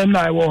 assembly,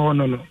 I will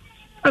no.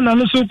 And I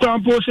also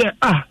say,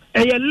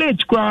 a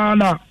late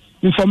crana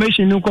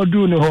information no could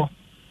do no.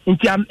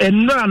 Inti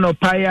no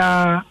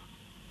paya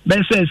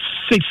bense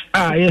 6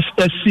 yes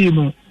SC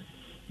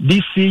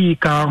DC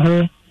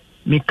can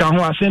me can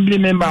assembly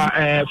member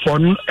for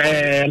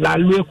La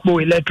Luepo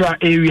electoral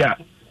area.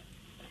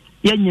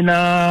 Ye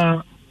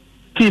nyina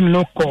team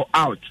no call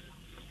out.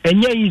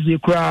 Enye easy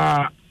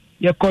kra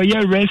ye call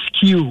ye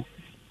rescue.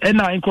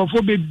 Na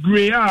nkofo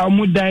bebre a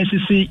mu dan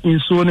sisi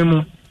inso ne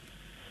mu.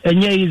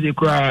 Enye easy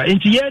kra.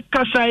 Inti ye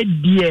kasa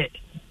die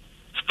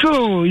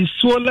still is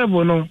so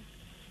level no.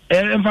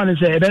 Enfane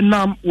say e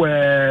nam we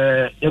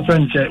your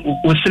friend say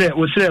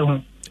osre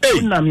ho.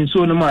 Nam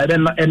inso no ma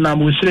e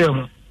nam osre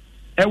ho.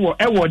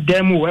 Ewo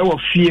dem wo ewo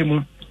fie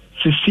mu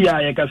sisi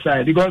a ye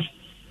kasa because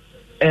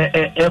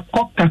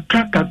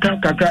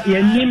kakra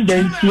ye nim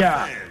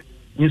dentia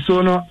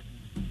inso no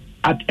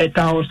at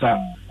etausa.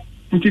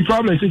 The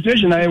problem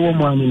situation I want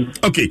money.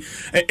 Okay.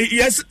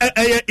 Yes,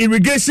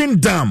 irrigation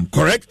dam,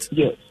 correct?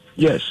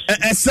 Yes.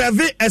 A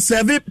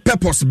survey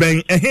purpose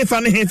bang a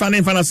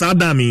hefana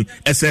sadami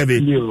a survey.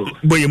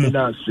 Boy,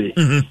 that's it.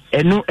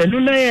 And no,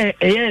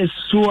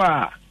 so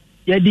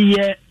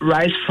ye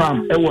rice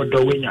farm,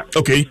 Dawhenya.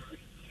 Okay.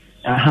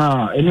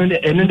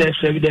 And the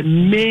survey the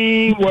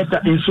main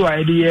water in so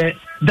idea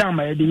dam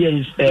idea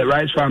is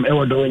rice farm,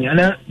 Dawhenya. And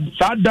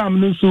that dam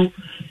no so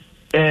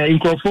in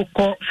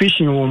Krofoko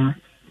fishing room.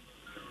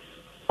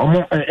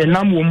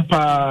 Enam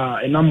wompa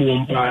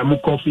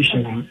muko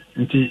fishing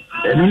nti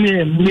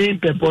main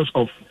purpose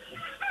of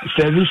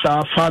service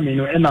our farming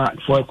and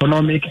for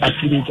economic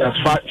activity as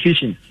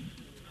fishing.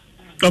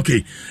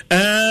 Okay.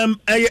 Why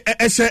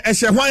I say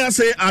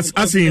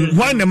as in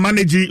why the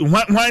manage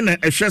why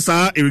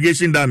the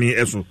irrigation dam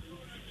eso?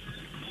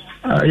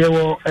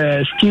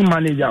 Scheme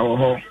manager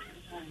or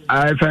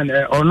I find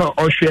or no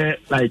or share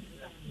like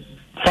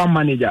farm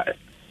manager,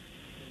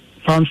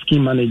 farm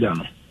scheme manager.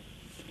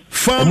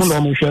 Farm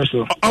scheme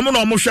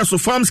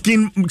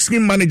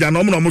manager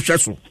no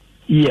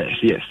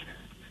yes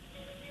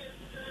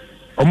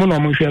omo no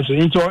mo hwe so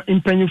into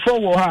impanifo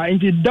wo ha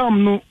into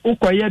dam no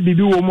ukoye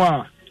bibi wo mu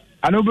a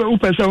I know who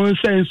person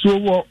saying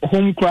so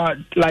home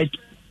crowd like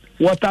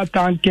water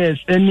tankers,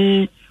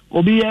 any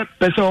obi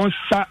person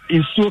sa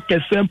in so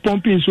kesen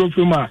pumping so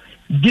from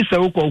this a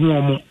woko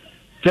home.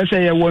 Just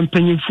say one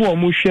penny for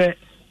mu share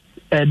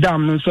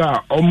dam no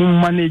so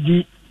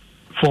manage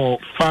for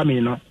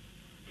farming no.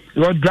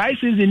 Your dry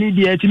season in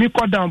the me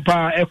cut down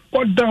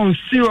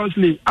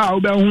seriously.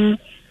 Obe hu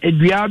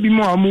edua bi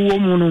mo amu wo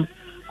mu no.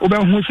 Obe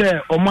hu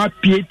say o ma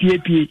pie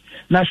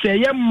na say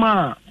ye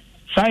ma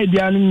side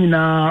dia no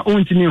nyina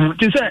ontimi hu.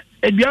 Ti say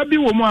edua bi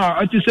wo mu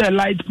a ti say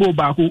light pole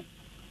ba ko.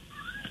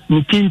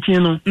 Ni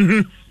tintin no.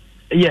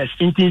 Yes,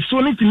 intin so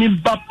ni timi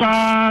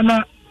bapa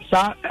na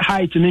sa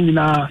height ni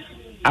nyina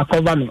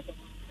akover no.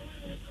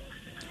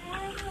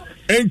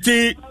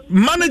 Enti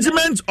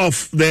management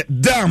of the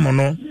dam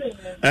no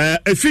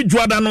if you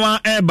no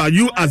eba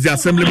you as the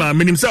assemblyman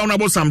meaning say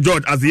honorable Sam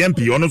George as the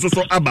MP ono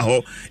so aba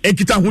ho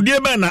enkita hudie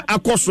be na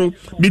akoso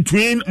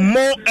between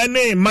more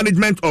any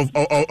management of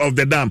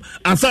the dam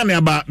asane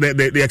about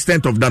the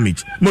extent of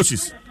damage.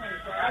 Moses.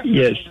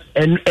 Yes,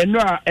 and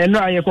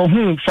I ko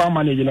hu farm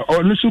manager no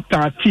onu su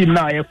ka team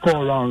na I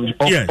call around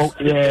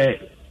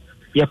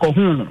ye ko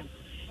hu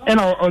and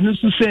onu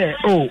su say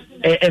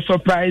a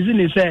surprising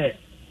is say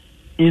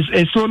is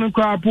a sonu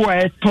crap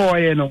a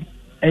toy no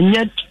and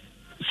yet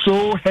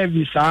so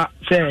heavy sir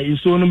say is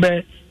sonu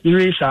be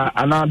eraser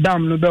and our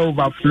dam no be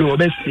overflow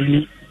be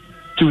silly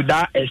to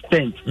that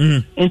extent.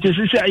 Into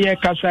say ye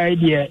kasa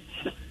idea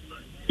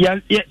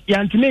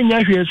yantime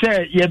nya hwe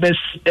say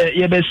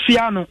ye be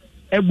sia no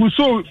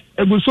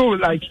eguso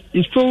like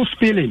it's still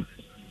spilling.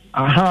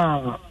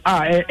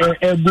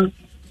 Ebu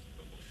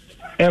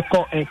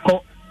echo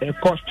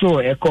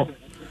still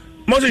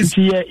Moses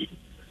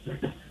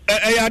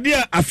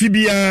idea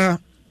afibia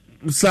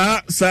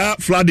sa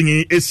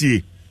flooding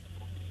esi.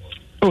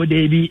 Oh,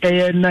 they be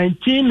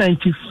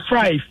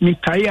 1995 mi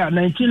kaya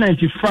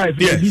 1995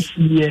 this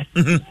year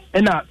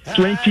and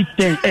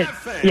 2010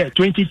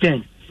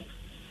 2010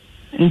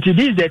 into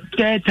this the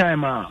third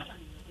time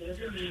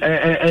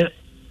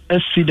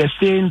see the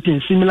same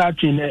thing similar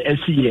thing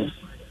year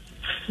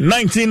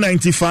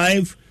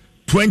 1995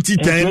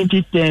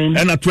 2010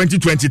 and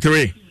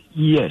 2023.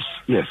 Yes.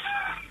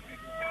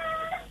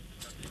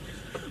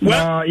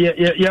 Well,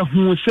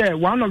 who say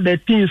one of the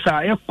things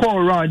I call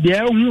around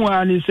there who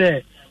and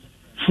say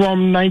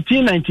from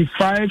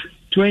 1995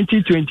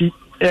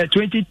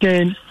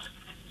 2010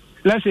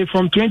 let's say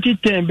from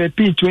 2010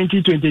 between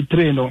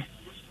 2023 no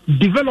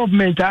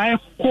development I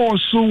call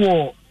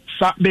so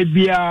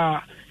baby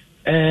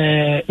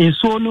in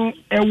sonu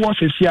e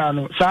was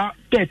no sa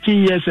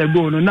 13 years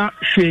ago no na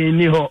hwe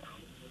ni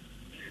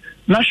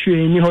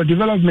ho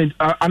development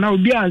and I will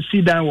be and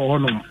see down wo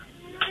no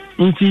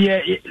nti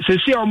se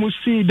see almost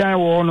see down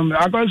wo no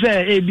I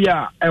say e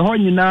bia e ho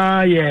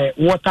nyina ye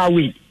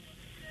waterway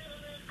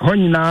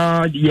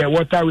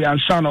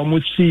and son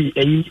almost see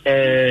down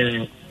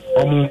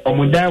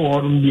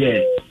wo no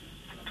be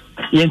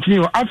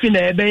yentini afi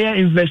na e be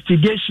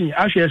investigation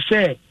I should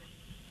say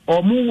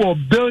omu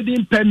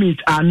building permit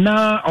and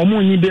now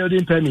omu ni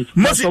building permit.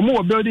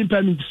 Omu building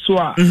permit so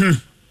a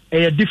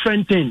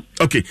different thing.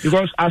 Okay.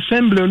 Because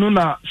assembly no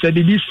na said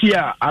this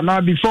year and now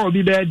before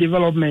be there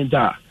development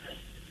or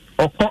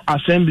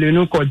assembly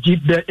no ko jeep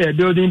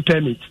building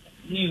permit.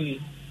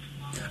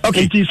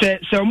 Okay. It is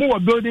so omu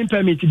building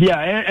permit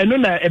there and no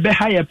na e be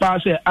higher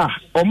pass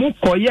omu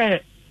ko ye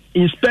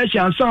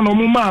inspection so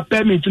omu ma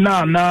permit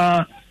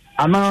na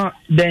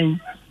then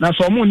na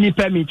so omu ni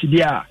permit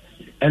there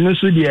and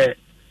also there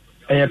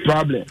a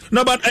problem.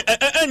 No, but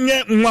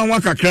nwa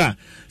kakra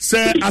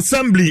say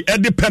assembly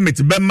the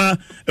permit bema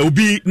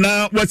obi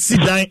na what sit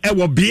down e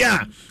wo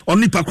bia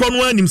oni pakro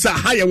no anim say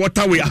higher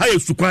waterway higher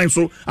sukwan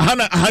so aha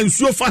na aha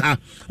nsuo fa ha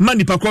ma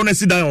ni pakro no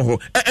sit down ho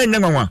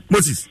nwa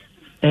Moses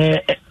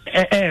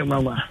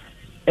nwa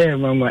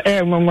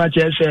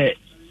say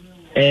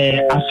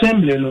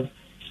assembly no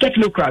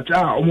technocrat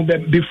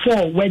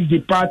before work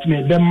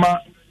department bema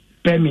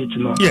permit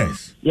no.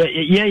 Yes.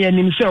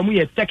 Nim say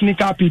omu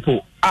technical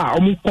people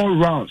omu call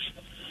rounds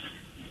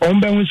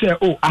ombe hu say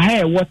I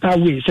have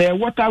waterway say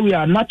waterway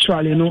are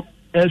naturally no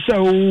say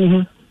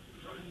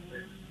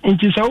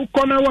nti say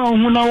ukona wa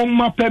hu na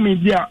ma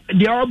permit dia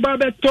oba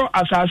beto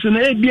asase na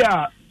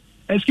ebia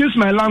excuse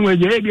my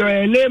language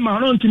ebia lema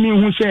no ntimi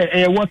hu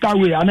say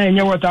waterway ana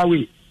enye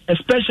waterway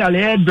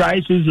especially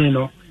dry season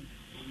no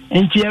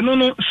nti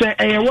no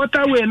say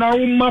waterway na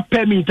ma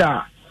permit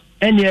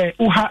enye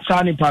uha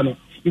sanipa no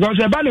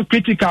because about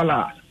critical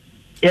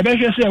e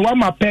be say one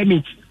ma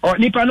permit or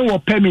nipa no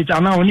permit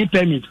and now only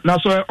permit na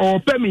so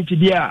or permit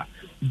there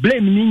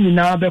blame ni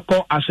nyina be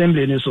call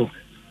assembly ni so.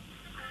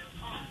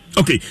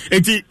 Okay,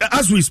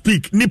 as we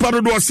speak nipa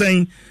do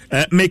saying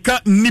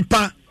meka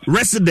nipa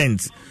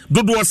residents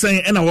do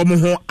saying and our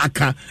ho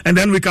aka and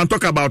then we can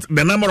talk about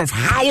the number of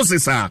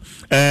houses are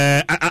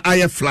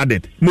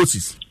flooded.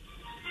 Moses.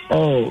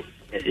 A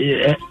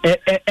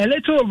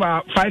little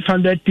over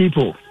 500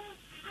 people.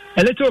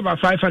 A little over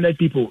 500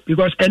 people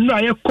because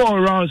I call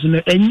rounds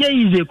and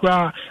easy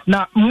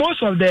now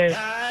most of the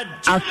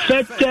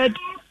affected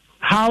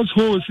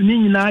households ni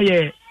nyinaa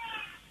yɛ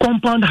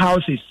compound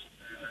houses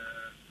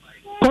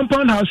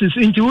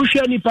into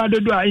usually nipa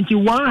dodo into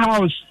one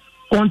house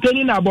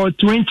containing about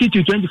 20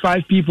 to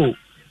 25 people.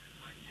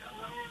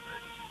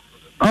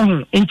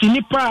 Into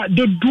nipa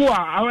dodo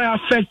our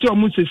affect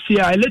almost a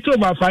little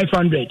over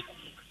 500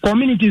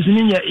 communities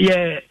ni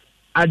ye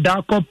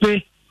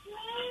Adakope,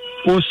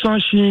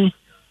 Osonshi,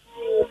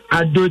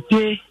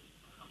 Adote,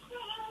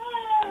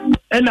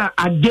 and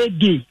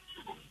Agege.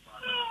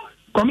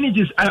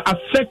 Communities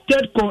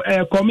affected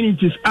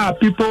communities are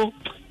people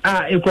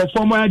in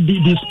former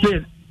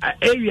display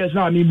areas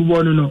now. Me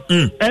bubono no.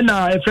 And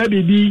if I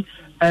be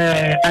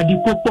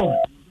Adikopom,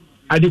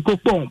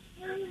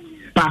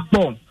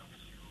 Pakpom.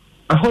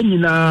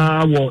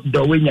 Ahonyina wo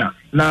Dawhenya.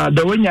 Na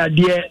Dawhenya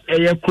dear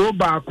a crow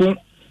baako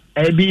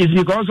is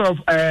because of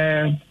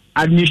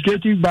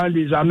administrative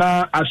boundaries and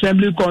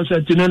assembly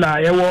concept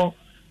na ewo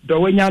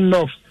Dawhenya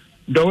North,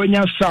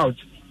 Dawhenya South,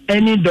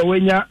 any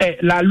Dawhenya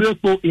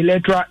Laluepo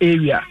electoral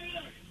area.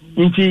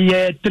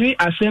 Into 3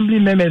 assembly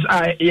members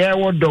are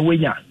ewo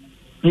Dawhenya.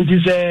 Into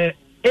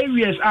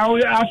areas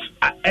have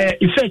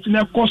effect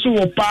na koso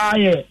wo pa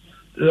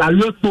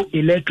Laluepo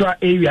electoral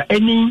area.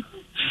 Any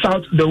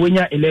South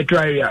Dawhenya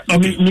electoral area.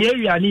 Okay. Ni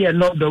area ni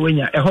North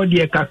Dawhenya. Eho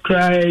die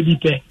kakra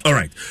dipe. All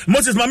right.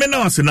 Moses mame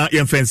na wasena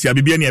ye fence ya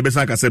bibia ni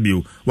ebesa ka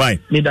sebio. Why?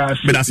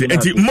 Medasi.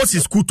 Enti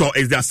Moses Kutor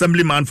is the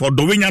assemblyman for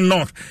Dawhenya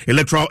North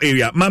electoral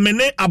area. Mame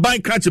ne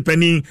aban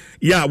krachepeni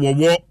ya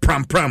wo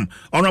pram.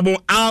 Honorable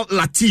Al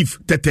Latif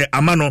Tete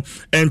Amano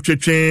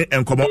entwetwe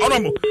enkomo.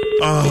 Honorable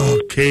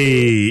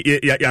okay.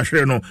 Ya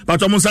share no.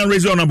 But Omusan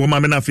raise honorable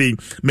mame na fe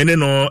mene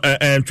no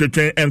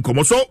entwetwe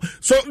enkomo. So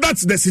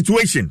that's the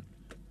situation.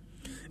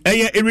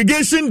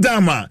 Irrigation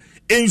dama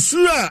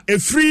ensure a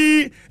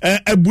free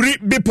aburi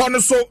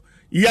bepon so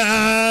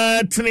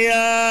ya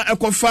tnia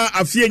ekofa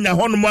afie nya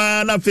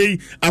honoma na fei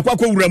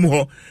akwakọ wuram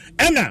ho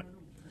ena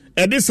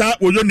edisa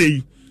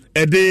oyonei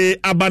ede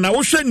abana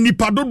wo hwe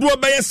nipa dodo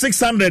be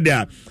 600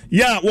 a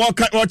ya wo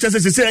chese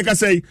sese e ka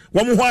sei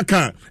wo mo ho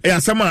aka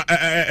asem a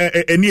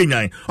eni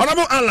enyan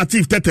onabo Al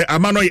Latif Tete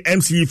Amano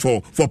MC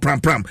for pram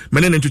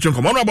menen ntwetwe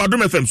kom ono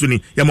abadum FM so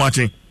ni ya mo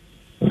ache.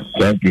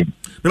 Thank you.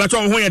 Me ba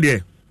cho ho ya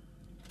de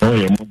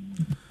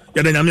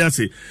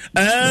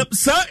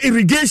sir,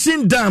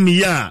 irrigation dam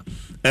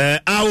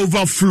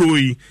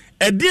overflow.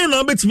 I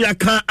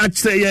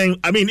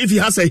mean, if he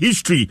has a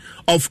history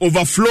of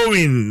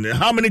overflowing,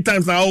 how many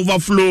times I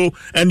overflow,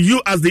 and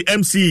you as the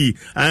MC,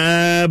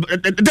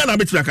 then I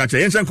bet you catch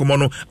a come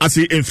on as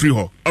in free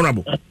hall.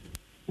 Honorable.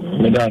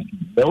 The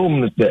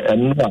minister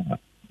and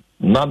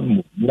not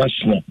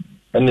national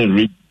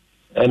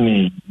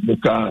any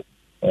local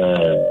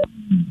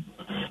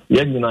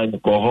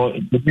United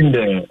including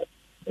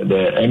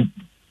the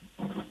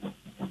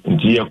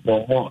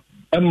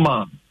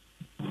Emma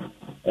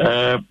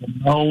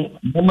now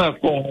Emma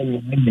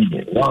call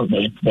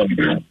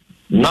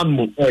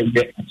none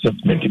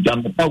assessment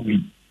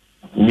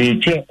we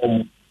try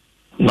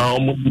now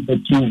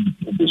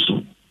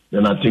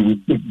then I think we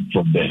take it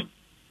from there.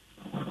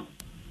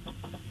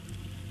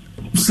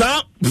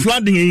 Sir,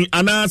 flooding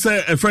and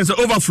answer friends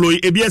overflow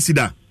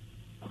ABSida.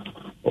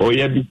 Oh,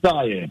 yeah,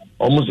 desire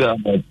almost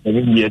about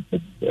 7 years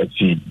at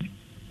sea.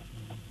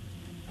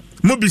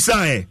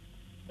 Mubisai.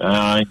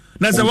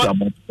 That's about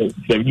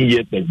 7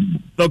 years ago.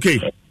 Okay.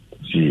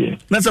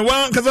 That's a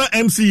one because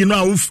MC, you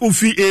know,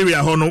 Ufi area,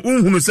 Hono,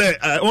 who say,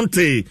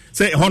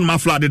 say, Hon ma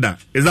flooded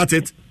that. Is that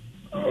it?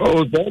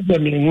 Oh, that's I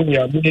mean, I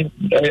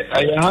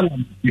have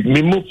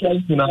me move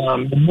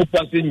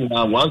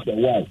now once a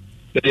while.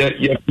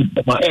 You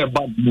put my air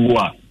back you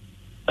are.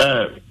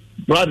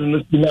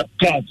 Brother, no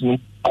cars.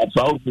 As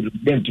how to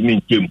get to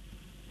me him.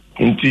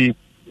 Unti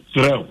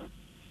Srel.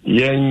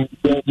 Yen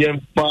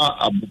pa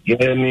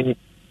abugeni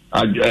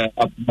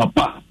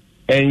papa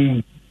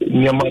and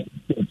Nyama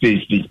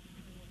safety.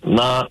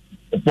 Na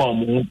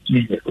form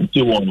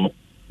ti one.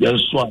 Yen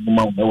swap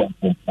ma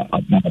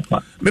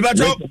papa.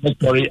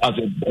 Sorry as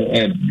a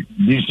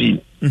DC.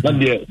 But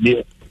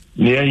the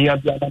near here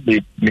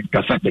me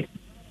kasake.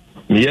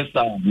 Yes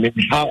sir, me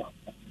how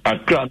a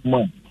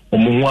grandma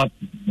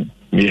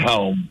me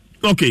how.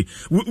 Okay,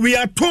 we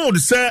are told,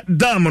 sir,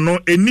 dam no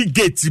any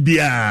gate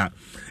bia,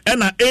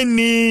 and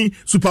any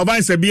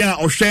supervisor bia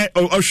or share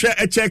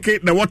check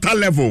the water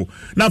level.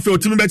 Now for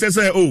to me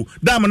say, oh,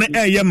 dam no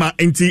yema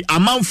enti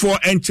amount for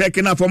and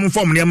checking up from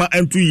yema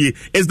and 2 years.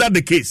 Is that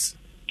the case?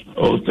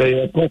 Oh,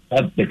 say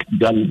that the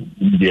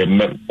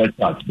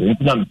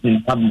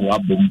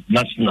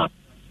national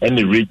and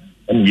the rich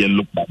and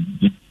yellow.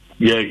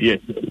 Yeah,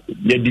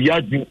 the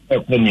yard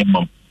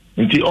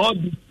until all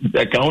this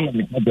account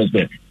and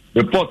the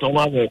report on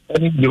our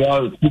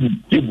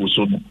table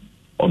so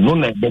or no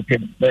like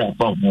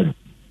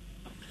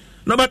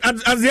no, but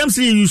as the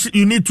MC,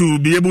 you need to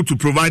be able to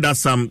provide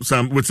us some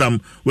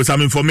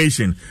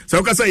information.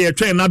 So, because you are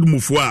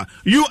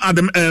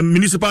the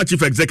municipal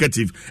chief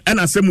executive, and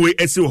as same way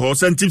SEO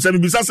host and team say,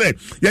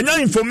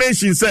 your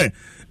information say,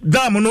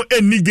 dam no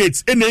any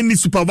gates, any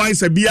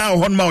supervisor be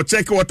our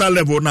check water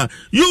level now.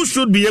 You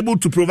should be able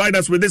to provide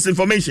us with this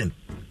information.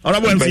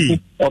 Honorable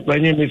MC.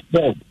 Opinion is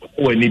self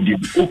when it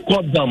did. Who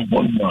called them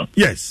Bonma?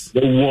 Yes.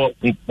 The war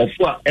in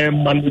Kofua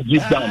and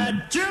manage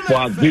them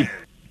for a bit.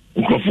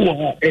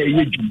 Kofua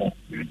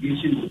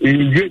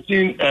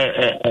irrigating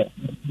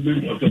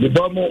the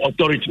Development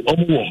Authority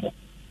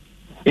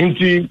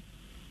into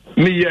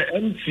me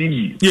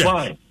MC.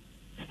 Fine.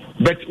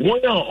 But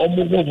when I'm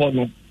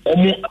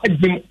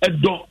admin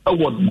edo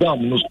award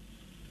dam no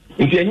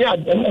nti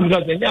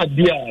enya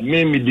dia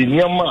me di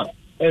nyama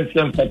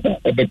ensem fata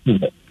ebetu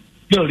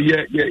so ye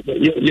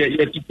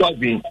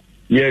tikwazi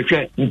ye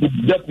hwe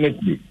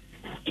definitely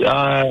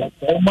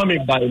mommy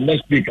by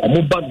next week I'm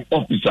the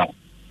officer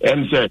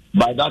and said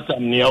by that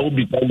time near will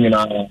be telling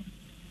na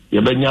ye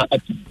benya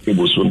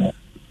atiboso no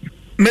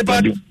me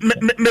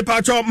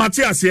pacho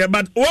Matthias here,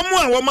 but one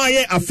more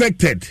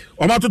affected.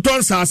 O ma to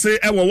turn sase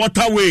e wo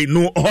waterway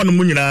no hono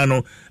mu nyina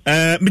no.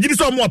 Me give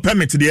some more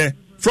permit there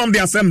from the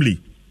assembly.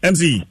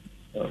 MC.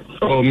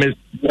 Oh, Miss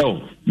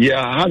no.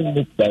 Yeah, hand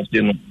no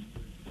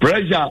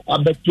pressure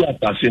abetu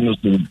atase no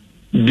so.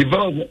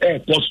 Develop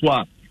cost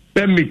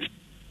permit.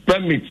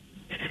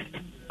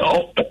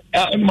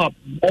 Emma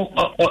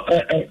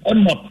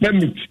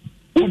permit.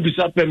 Who be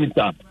sa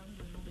permitter?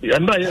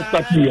 And now you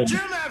start here.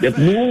 That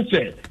means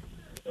permit.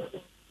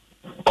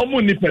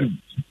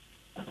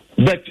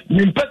 But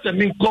me person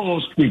mean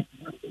cause quick.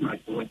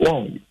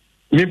 Wow.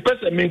 Me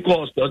person mean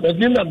cause. That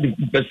mean that be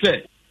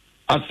say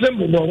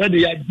assembly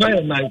already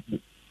very nice.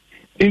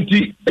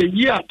 Into a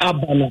year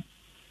abana.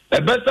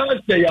 A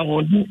better say ya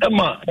hondi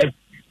ama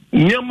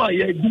nyama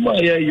ye duma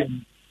ye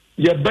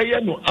beye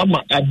no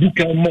ama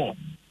adika more.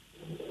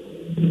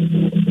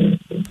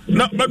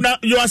 No, but now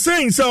you are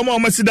saying so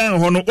more sit down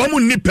hono. One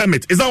will need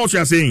permit. Is that what you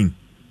are saying?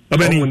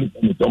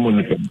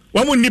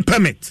 One will need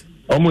permit.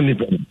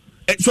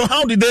 So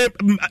how did they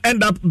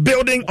end up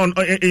building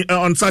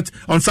on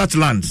such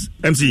lands,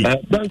 MC?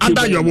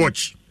 Under your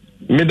watch?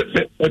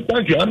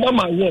 Thank you. Under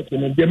my watch,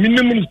 the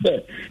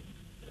minister,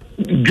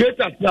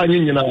 greater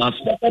planning in our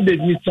Saturday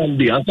meet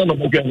Sunday, and some of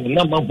them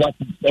number of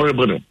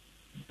horrible.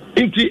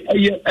 Into a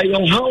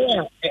how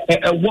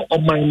a work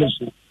of minus.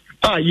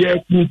 Yeah,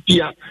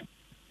 Kutia.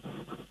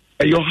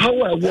 Your how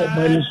I work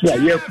minus.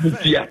 Yeah,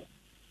 Kutia.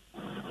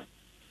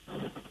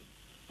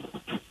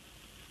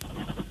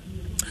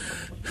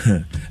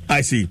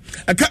 I see.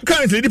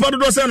 Currently, the part of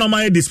the on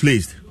my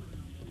displaced.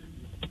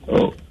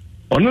 Oh,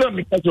 on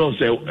because of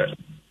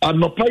I'm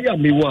not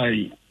paying me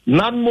why.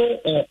 None more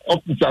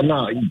officer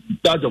now in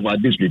charge of our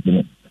district.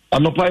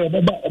 I'm not paying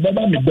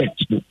about me back.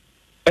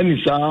 And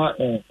it's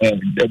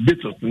a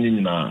bit of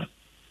thing now.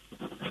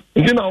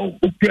 You know,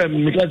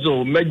 because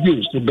of my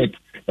use to bet.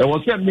 I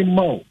was saying me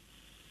more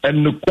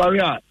and the quarry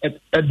at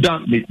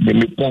damn me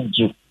point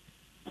to.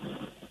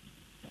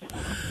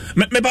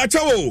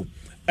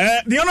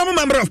 The Honourable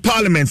Member of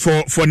Parliament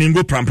for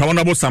Ningo Prampa,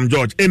 Honourable Sam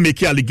George,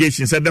 make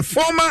allegation said the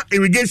former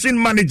irrigation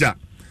manager,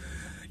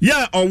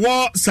 or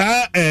what,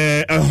 sir,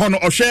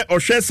 or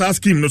share sa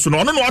scheme, no, so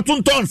no,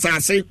 atunton sa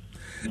say,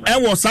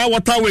 was our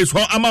waterways,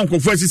 how amount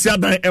of verses,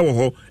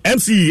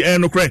 MC,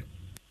 no credit.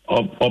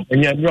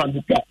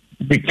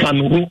 We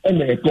can run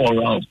and go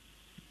around.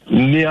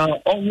 Near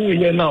only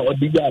here now, a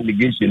big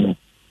allegation.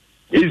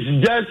 It's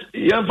just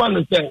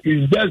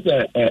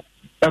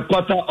a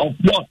quarter of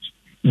what.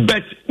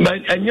 But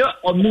and you're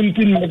a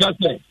mountain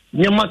magazine.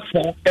 You must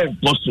say,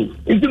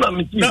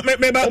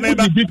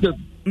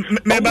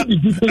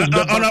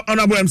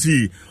 Honorable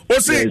MC.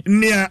 Also,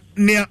 near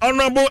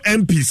Honorable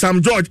MP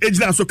Sam George,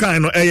 Ejna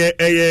Sokano,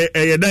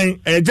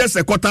 just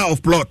a quarter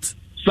of plot.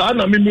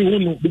 Sana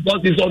Mimi,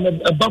 because it's on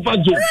a buffer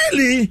zone.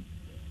 Really?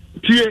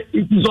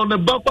 It is on a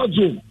buffer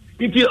zone.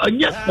 It is a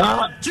yes,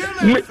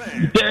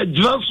 the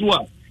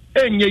transfer.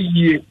 And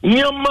ye,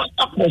 Nyama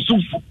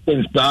Apostle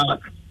and Star.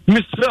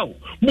 Mr.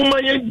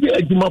 Mumaye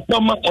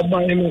Jumapama or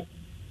mine.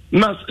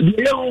 Nas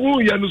the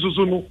young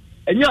Yanusuno,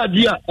 and your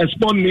idea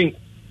responding,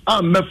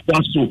 I'm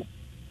Mefpaso.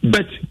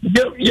 But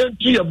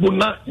Yanki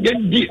Abuna,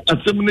 Yanki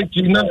Assembly,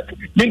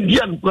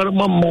 Yankian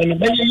Parama mine,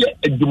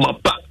 and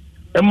Jumapa,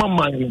 and my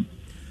mind.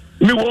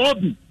 Me will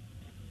be.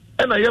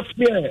 And I have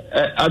here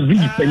a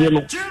beef,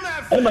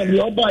 and I'm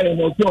your buyer,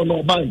 and also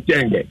no buying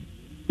Tanga.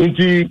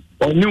 Into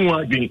or new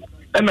wagging,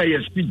 and I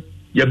speak,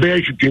 your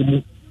bear should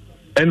kill.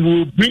 And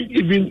we'll bring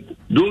even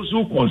those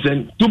who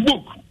consent to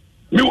book.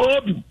 We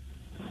will be.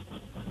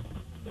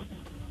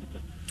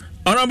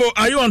 Honorable,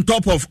 are you on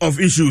top of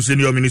issues in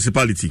your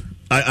municipality?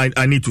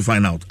 I need to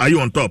find out. Are you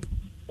on top?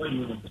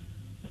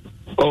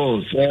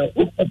 Oh, sir.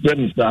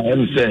 It's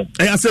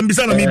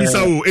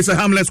a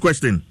harmless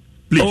question.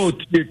 Please. Oh,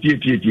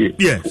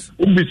 yes.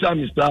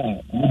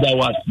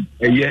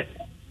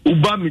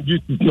 Uba me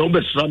just no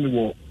be sami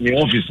me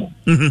officer.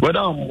 Whether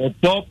I'm on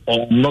top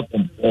or not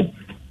on top.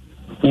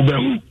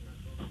 Uba.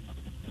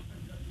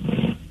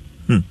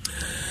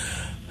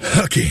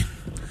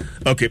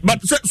 Okay,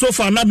 but so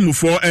far not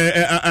before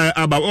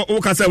about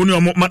what say when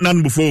you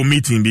not before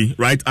meeting be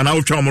right, and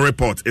I'll try my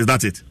report. Is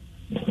that it?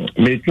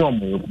 Me try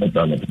my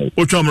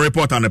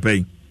report on the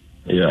pay.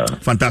 Yeah,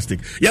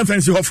 fantastic. Yeah,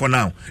 fancy hope for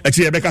now.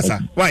 Actually, Rebecca, sir.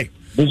 Why?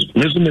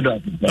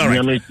 All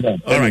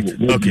right.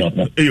 Okay.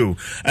 You.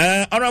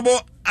 Honorable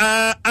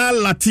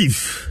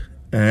Latif.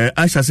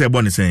 I shall say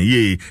bonus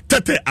ye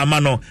Tete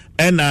Amano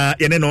and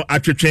Yeneno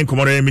Atretrain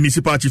Commodore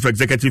Municipal Chief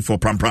Executive for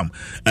Pram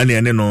and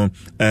Yeneno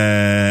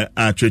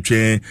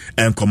Atretrain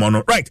and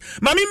Commono. Right.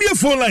 Mammy me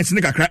phone lines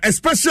Nikakra,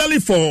 especially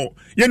for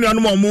Yenu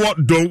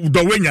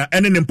Dawhenya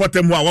and an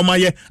important one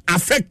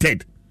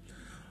affected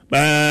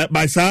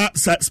by sa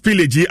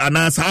spillage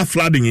and sa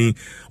flooding.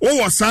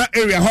 Oh, sa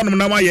area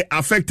Honam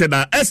affected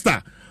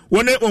Esther.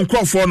 One on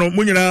crop for no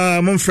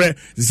Munina Monfre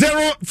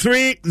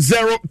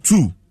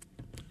 0302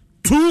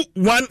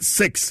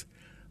 216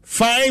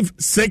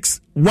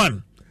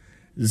 561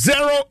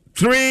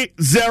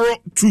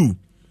 0302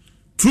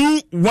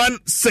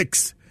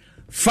 216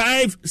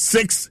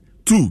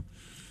 562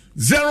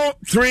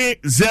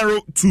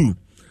 0302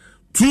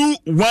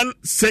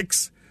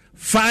 216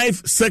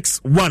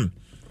 561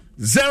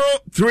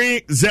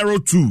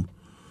 0302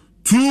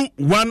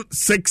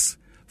 216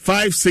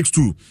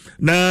 562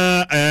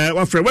 na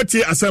what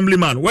ye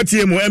Assemblyman what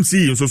ye mo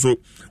MC so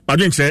I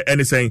didn't say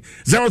anything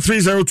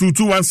 0302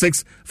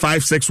 216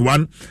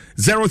 561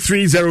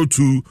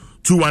 0302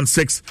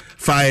 216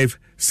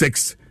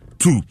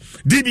 562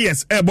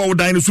 DBS airborne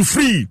dinosaur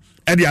free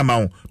Eddie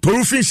amount to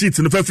roofing sheets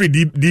in the free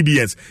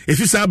DBS if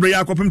you say break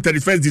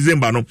 31st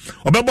December no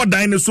obebo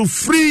dinosaur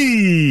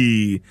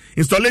free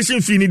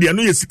installation fee ni dia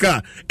no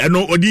yesika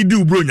eno odi di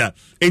ubronya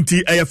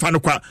enti eyefa no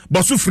kwa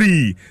boso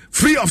free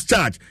of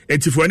charge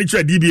enti for any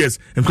DBS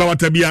nkwa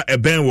watabia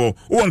eben wo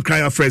won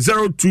cry for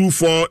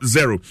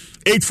 0240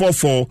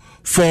 844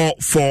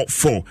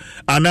 444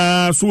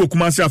 ana so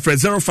kumasi afre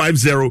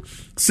 050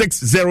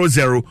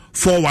 600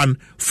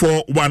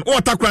 4141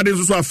 o takra de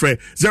so afre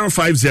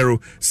 050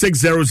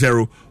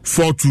 600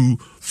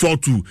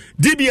 4242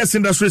 DBS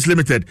Industries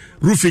Limited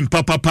roofing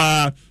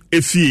papa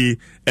efie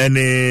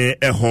ene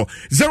eho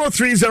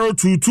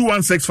 0302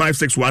 216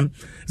 561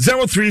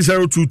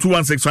 0302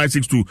 216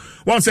 562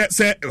 one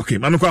say okay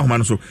mama kwa homa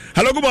no so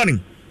hello good morning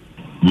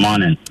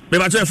me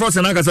ba tell first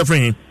and I can say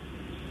friend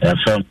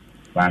from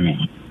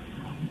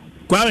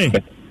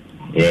Kwame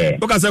yeah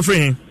what can say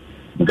friend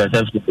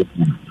because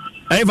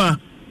Eva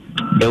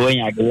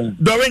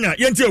Dawhenya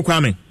yenti o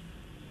Kwame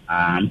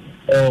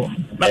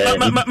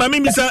Mami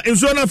misa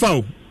inso na fa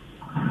o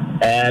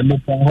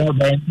me ho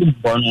ba ndi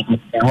bono me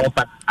ho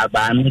pa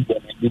aba mi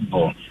de ndi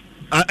bo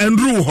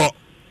Andrew ho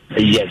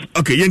yes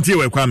okay yenti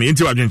we Kwame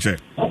yenti wa dwenche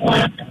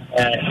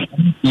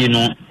you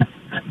know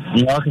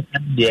you know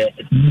the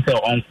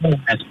on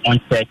phone as on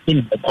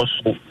checking the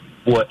cost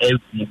for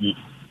every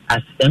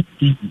as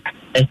empty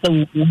as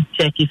we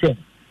check it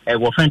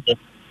we find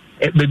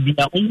be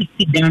a only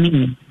sit down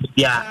in the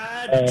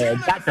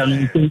data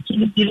no to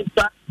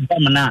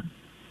na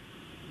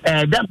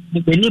that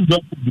we need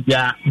block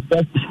the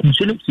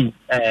solution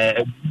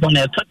on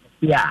a top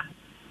here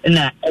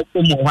na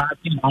mo ha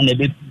ti ma na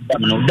be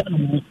dam no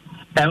dam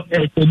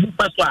to bu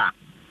paswa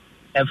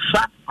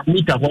fa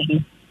meter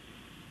home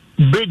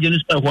bridge no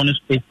start one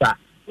space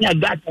na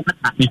data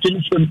na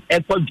solution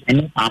echo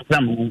join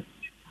program no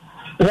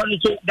one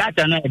so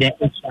data na dey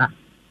extra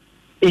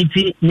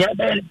enti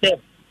nearby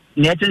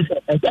Netin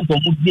for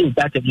movie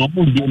that a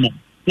mobile demo.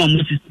 No,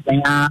 Mrs.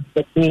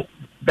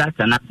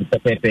 Data not the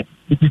pepe.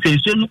 It is a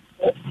soon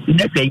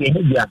next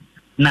year,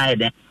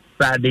 neither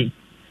Friday.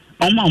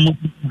 Almost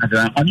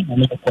only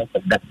cost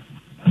of that.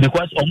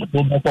 Because almost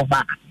over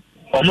back.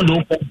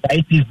 Almost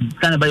it is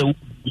kind of by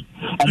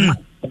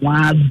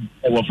one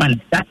or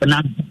find that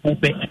not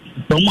pepe.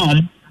 So,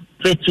 mom,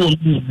 fetch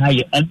you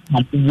higher on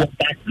what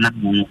that now.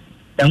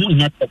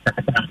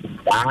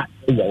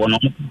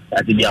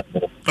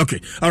 Okay,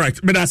 all right.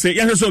 But I say,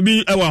 yes, so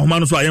be our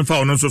man, so I am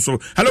found so.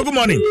 Hello, good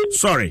morning.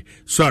 Sorry.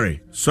 And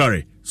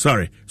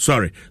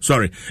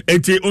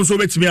also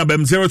makes me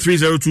about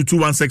 0302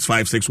 216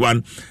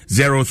 561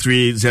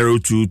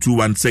 0302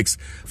 216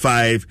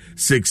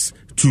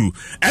 562.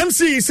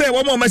 MC say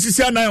one more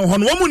message on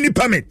one more ni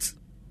permit.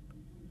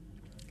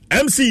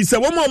 MC say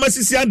one more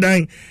message on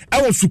dying.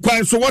 I want to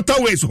quite so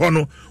waterways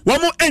hono.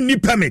 One more any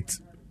permit.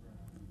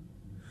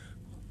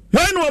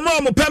 When no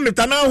more permit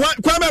and now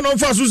Kwame no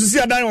fa so sisi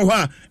adan wo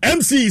ha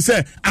MC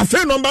say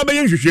afa no mba be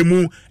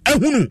nhwehwemu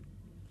ehunu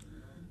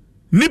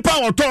nipa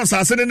oton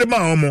sase ne ma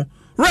homo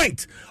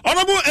right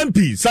honorable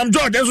MP Sam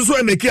George also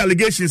so make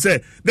allegation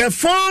say the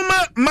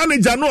former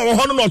manager no wo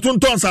hono no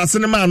oton sase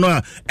ne ma no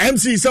a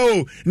MC say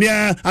oh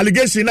near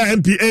allegation na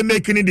MP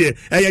making there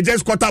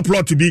just quarter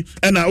plot to be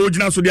and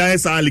original so there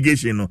is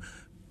allegation no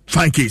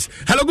fine case.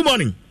 Hello, good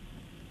morning.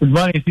 Good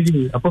morning,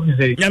 CJ.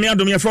 Yami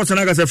adom your first and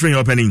I got free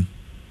opening.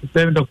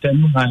 Dr.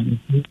 Newman.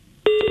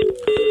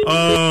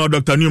 Oh,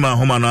 Dr. Newman,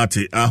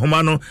 Homanati.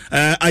 Homano,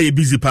 I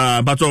busy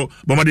pa, but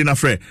Bomadina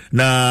Fre.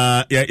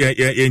 Na, yeah.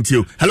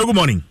 Hello, good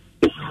morning.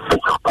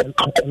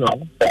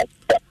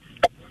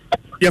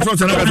 Your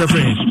first and I got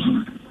free.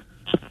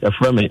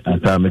 from me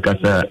anta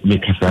mekasa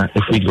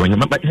if we go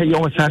but hey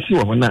you sasi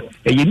wo na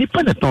e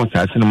nipa na ton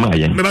sasi no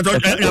maye me ba to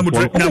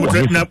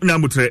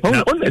namutre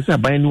on esa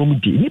ban no mu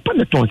di nipa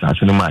na ton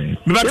sasi no maye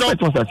me ba to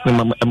ton sasi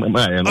no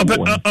maye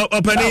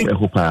opening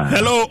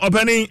hello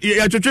opening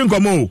ya twetwe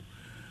nkomo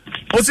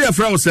what's your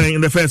friend saying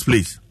in the first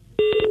place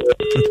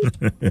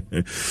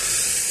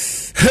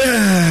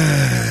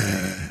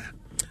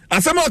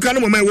asama ka no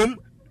mo mewom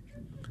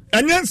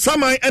enyen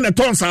saman and a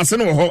ton sase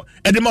no ho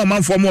e de ma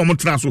man for mo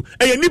tra so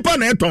e nipa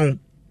na eton.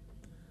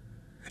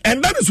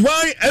 And that is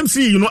why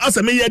MC, you know, as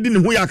a mayor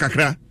didn't hu ya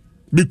kakra,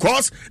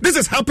 because this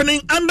is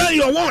happening under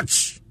your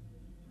watch.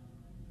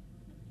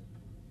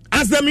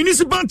 As the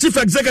municipal chief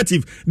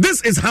executive,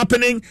 this is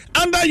happening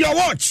under your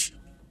watch.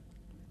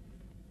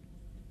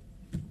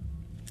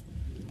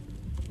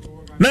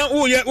 Now,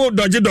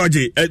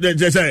 dodgy.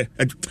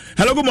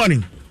 Hello, good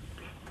morning.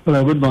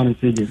 Hello, good morning,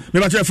 CJ. Me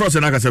ba che frost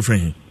na ka se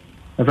friend.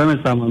 My friend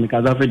is Samuel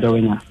because of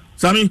Dawhenya.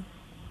 Sammy?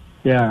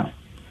 Yeah.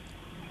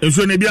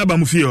 Enso ne bia ba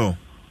mu fie ho.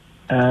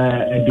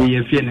 Do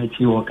you feel na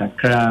chi wo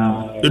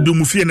kakra? Do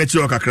mu fie na chi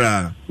wo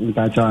kakra.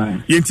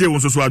 Mpacho. Yentie wo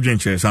so so adwen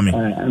che Sammy.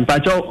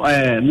 Mpacho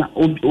na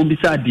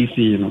obisa DC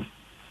you know.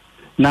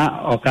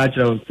 Na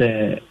okacho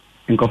se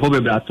nkofo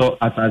bebre ato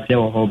asase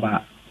wo ho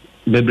ba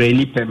bebre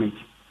ni permit.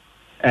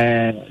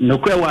 No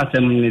kwe wa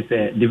asem ni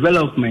se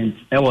development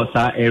e was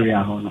our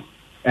area ho no.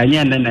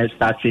 Enye na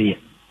start here.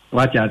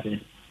 What you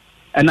say?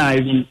 And I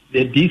even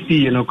the DC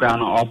you know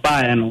crown or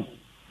buy no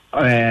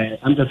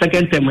I'm the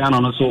second time we are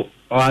on also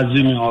or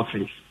assuming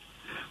office.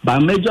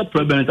 But major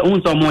problem is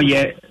only some more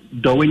year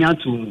Dawhenya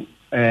to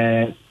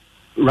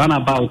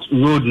runabout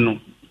road no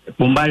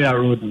Pumbaria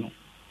road no.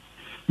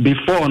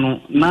 Before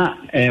no na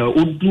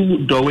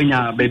udu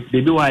Dawhenya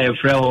baby why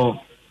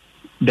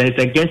there's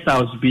a guest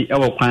house be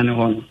our kwan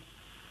ho.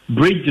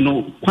 Bridge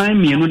no kwan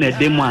mienu na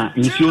demo a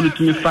nsuo no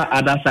tumi fa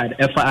other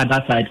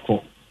side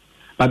ko.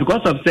 But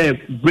because of say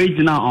bridge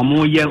now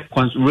omo year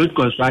road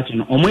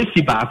construction omo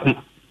si baako.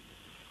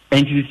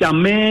 And it is a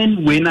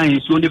main way now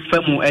is only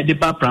firm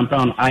ediba pram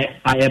I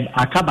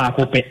akaba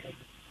kope.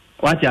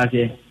 What you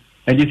say?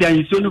 And it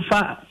is only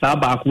fa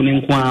saba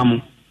kunin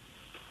kwamu.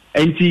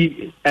 And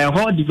the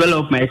whole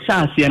development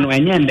chance and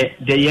when the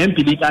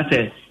MP as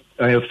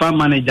a farm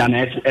manager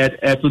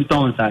at 2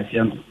 towns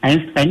and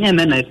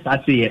then I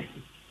start here.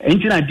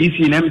 Internet DC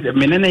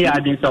menene ya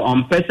adin so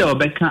on person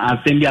obeka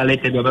assembly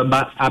elected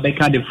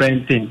abeka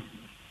different thing.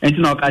 And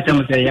no catch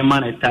them say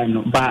man time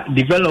no but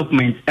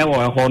development e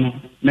wo ho no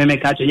me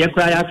catch ye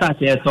kra ya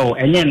start ye so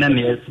enye na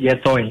me ye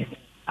toy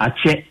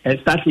ache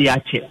start ya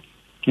che.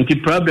 Nti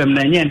problem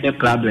na enye the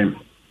problem.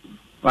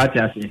 What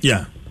you say?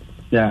 Yeah.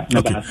 Yeah,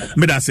 okay.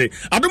 Me da say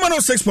Adumano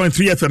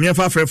 6.3 FM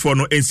yemfa frefo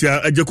no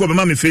ensia ageko be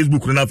ma me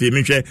Facebook no na fe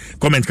me hwe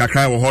comment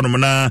kakra wo ho no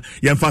na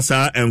yemfa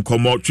sa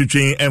enkomo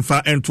twitwen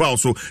emfa ento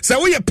also say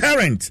we a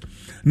parent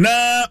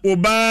na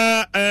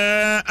oba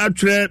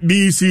atre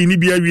BC ni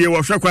bia wie wo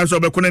hwe kwan so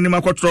be kona ni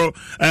makotro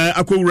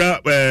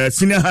akowura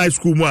senior high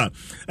school mu a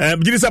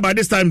bigiri by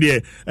this time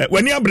there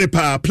when you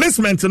abrepa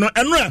placement no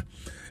enra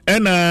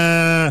and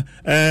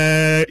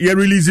your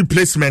release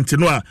placement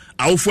no a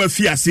awfo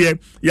afiase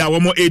ya wo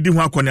mo edi ho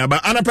akone aba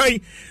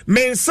anapai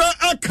mensa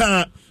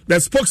aka the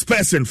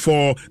spokesperson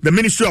for the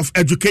Ministry of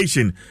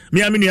Education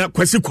Miaminia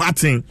Kwesi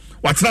Kwatin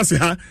watrase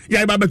ha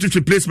ya ba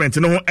betu placement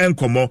no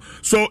enkomo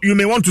so you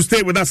may want to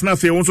stay with us now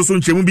fe won so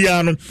nchemu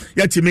bia no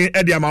ya timi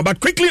edi ama but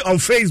quickly on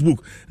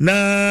Facebook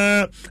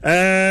na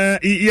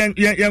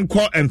yen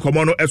call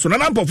enkomo no so na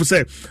number for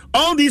say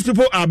all these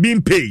people are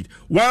being paid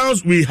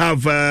whilst we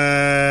have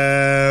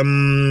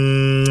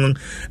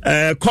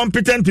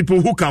competent people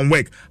who can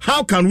work.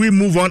 How can we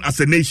move on as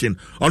a nation?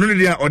 Only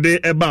there or they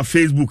about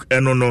Facebook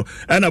and no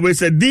and I will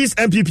say these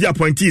MPP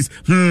appointees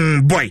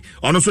boy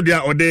and also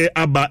there or they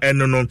about and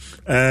no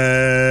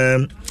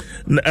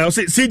I'll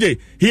say CJ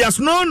he has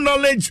no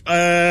knowledge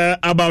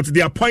about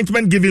the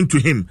appointment given to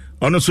him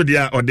and also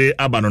there or they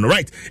about no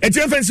right and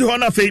you fancy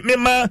honor fe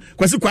mema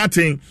Kwesi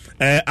Kwatin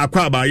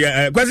akwaba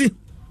Kwesi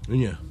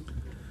yeah.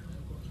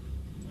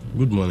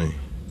 Good morning.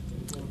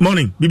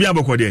 Morning, Bibi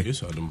Abokode.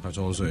 Yes, Adam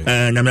Patron so.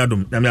 Nyame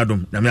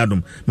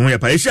adom. Me ho ya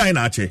pa ehia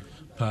na ache.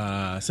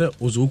 Pa say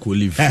ozuko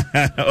leave.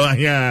 Oh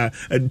yeah,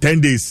 10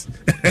 days.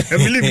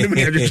 Believe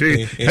me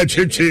actually.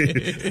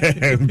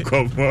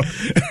 Come on.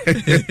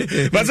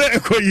 But say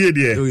ko ye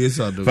there. Oh yes,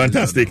 Adam.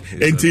 Fantastic.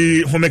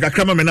 Enti homeka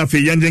krama me na fe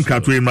yengin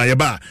katwe ma ye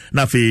ba.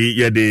 Na fe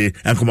ye de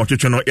enkomo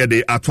twetwe no ye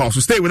de atwa. So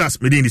stay with us.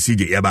 Me dey in the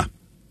CJ ye ba.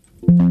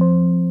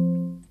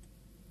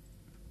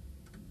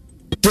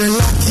 The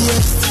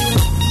luckiest.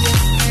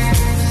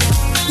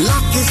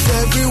 Luck is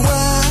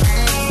everywhere,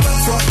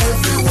 for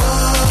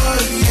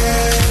everyone,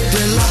 yeah.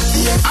 The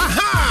luckiest.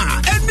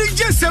 Aha! And the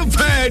just a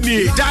fan,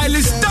 Wunye, dial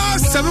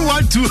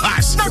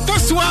 *712#. Now go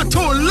to our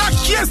toll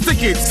luckiest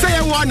ticket.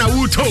 Say one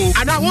Wuto,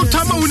 and I want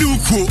Tama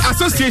Unuku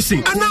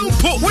Association. And now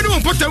when you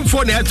put them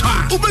for net,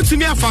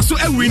 Ubetumia Faso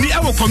and winning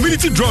our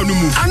community draw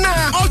numu. And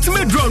now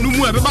ultimate draw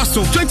numu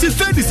Abaso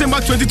 23rd December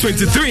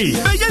 2023.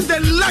 Begin the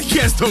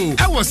luckiest hole.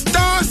 I was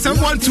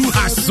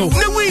 *712#. So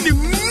now winning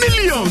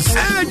millions.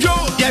 And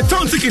your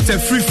turn tickets are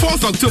free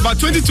 4th October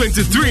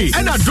 2023.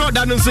 And I draw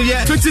that on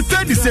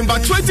 23rd December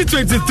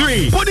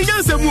 2023. But the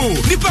answer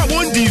move. Nipa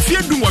won the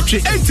fear do watch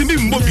it. And to me,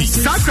 Mobi.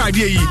 Sakra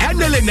Day. And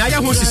the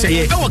Naya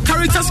Hosea. Our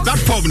characters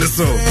platform.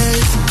 So.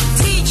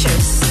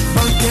 Teachers.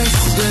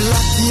 The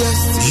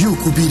luckiest. You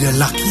could be the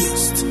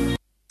luckiest.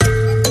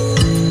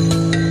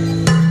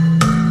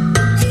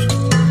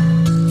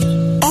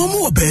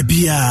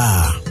 Baby,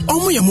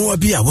 omo ya mo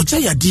bia wo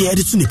ya de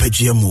ede to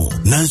nipadua mu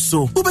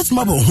nanso wo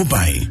betima ba ho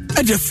ban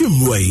e de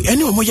film wei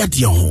ene omo ya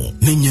de ho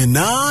ne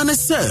nyana ne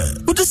se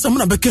wo de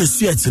samna be kan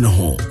suet ne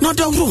ho na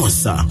da wo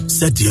wonsa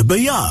se de be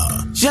ya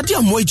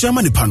de mo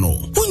ejama nipa no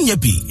wonya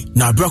bi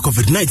na bra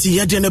COVID-19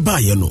 ya de ne ba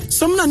ye no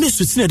samna ne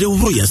suti ne de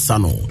wo ye sa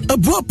no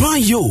ebu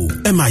ban yo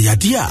e ma ya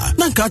de a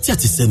na nka tia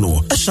tese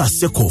no e sha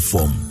se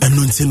conform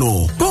enu nti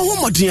no ba wo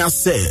modin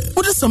ase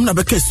wo de samna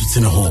be kan suti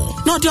ne ho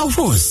na da wo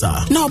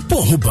wonsa na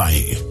bo ho ban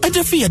e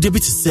de fi ya de bi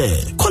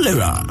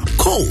cholera,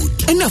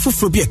 cold, and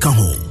afufro be a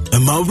cajon. A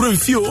malbrin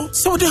fuel,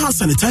 so the hand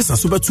sanitizer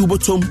super two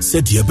bottom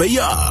said dear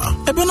Baya.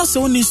 A banner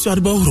so needs to add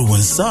about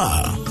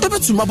Rowansa. Ever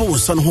to Mabo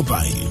was son who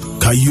buy.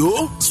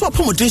 Kayo, swap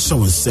accommodation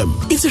with them.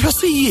 It's a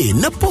Rassi,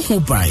 Napo who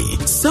buy.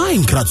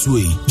 Sign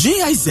Kratway,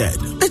 GIZ,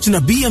 Ejna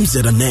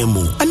BMZ and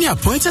Nemo, and your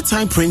appointed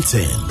time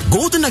printing.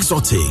 Golden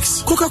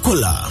Exotics,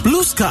 Coca-Cola,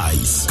 Blue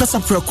Skies,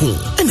 Casapreco,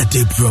 and a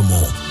day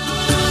promo.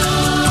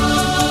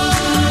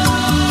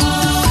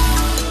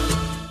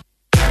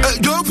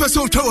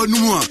 So tower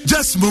no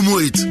just momo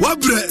it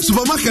wabre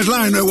supermarket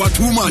line what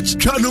too much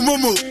twa no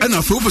momo and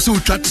afa so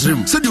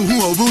twatrim said you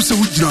who obo so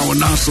wugina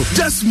wona so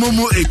just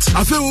momo it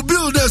afa o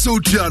build so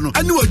tua no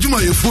ani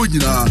wadwuma ye fo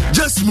nyina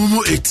just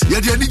momo it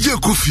ye de ani je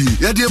kofi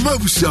ye de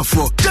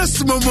mabusuafo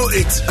just momo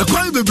it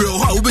akwan bebre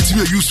ho a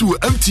obetimi use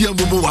MTN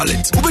momo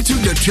wallet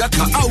obetimi de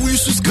tuaka a we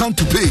use scan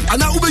to pay and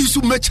now we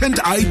use merchant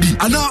ID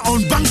and now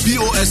on bank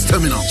POS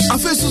terminals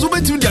afa so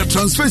obetimi de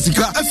transfer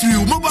sika afri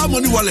mobile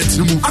money wallet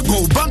mu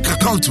akọ bank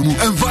account mu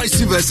and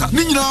vice versa.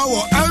 Nina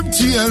wa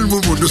MTN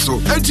Momo so.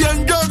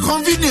 MTN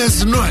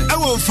convenience no.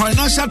 Our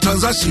financial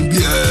transaction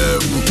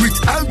with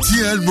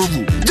MTN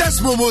Momo.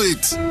 Just Momo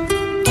it.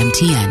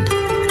 MTN.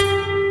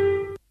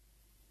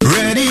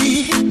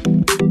 Ready?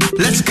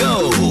 Let's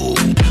go.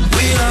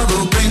 We all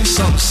go bring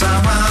some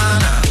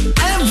savannah.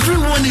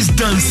 Everyone is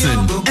dancing,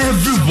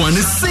 everyone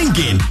is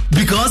singing,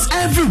 because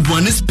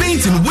everyone is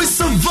painting with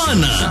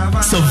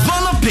Savannah.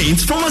 Savannah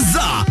paints from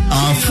Azar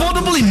are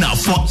affordable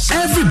enough for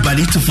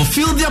everybody to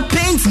fulfill their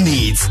paint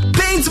needs.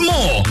 Paint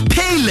more,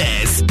 pay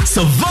less.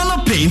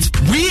 Savannah paint,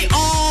 we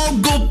all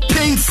go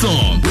paint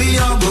some. We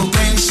all go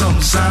paint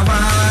some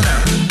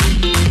Savannah.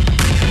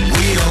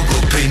 We all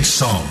go paint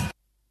some.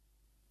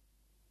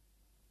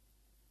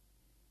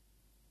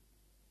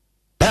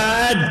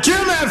 Jim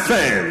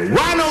FM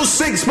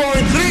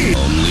 106.3.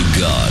 Only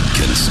God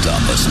can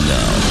stop us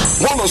now.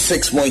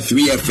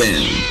 106.3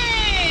 FM.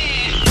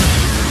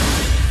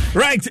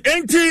 Right,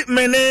 Enti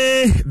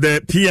Mene,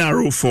 the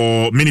PRO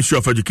for Ministry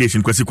of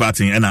Education, Kwesi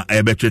Kwatin, and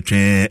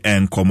Ebetche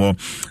and Komo,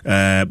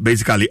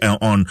 basically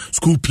on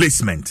school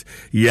placement.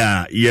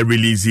 Yeah,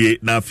 release ye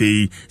na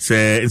fe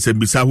se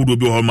bisa hudo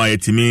bi ho ma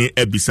yetimi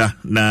ebisa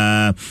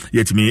na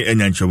yetimi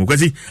enyanchomo.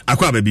 Kwesi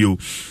akwa baby o.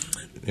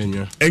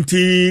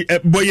 Enti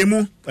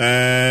boyemu,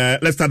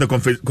 let's start the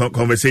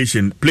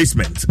conversation.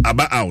 Placement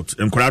about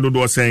and Corrado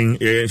was saying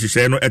she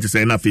say no et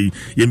say na fe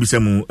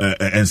yembisemu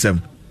ensem.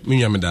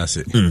 Minya me da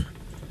se.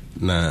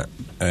 Na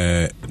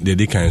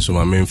the kan so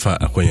ma memfa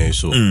akwanya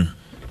so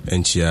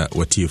enchia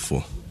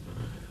watiefo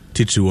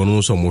titri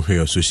wonu so mo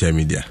hwe social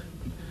media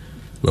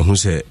we hu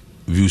se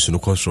views no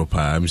control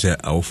pa me say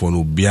awofo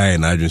no bia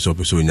na adwen so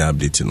person nya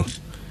update no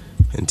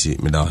enti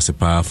me da se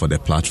pa for the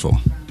platform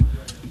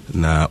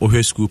na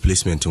ohwe school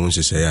placement won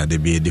se say ade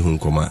bi de hu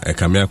nkoma e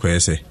kamia kwa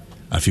se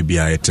afi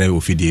bia e try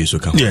ofidie so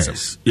ka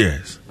yes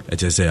e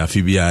che say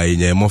afi bia e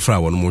nya mofra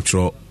wonu mo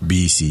tro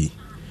BC.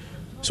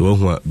 So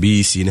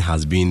BEC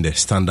has been the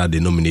standard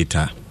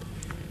denominator.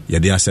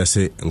 Yadi assess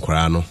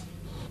nkwara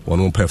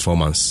one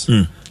performance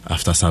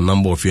after some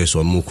number of years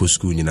on Moko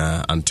school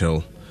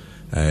until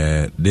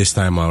this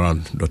time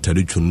around Dr.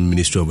 Richun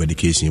Ministry of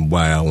Education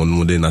Boya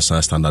on the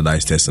national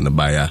standardized test and the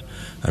buyer.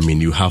 I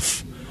mean you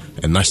have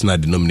a national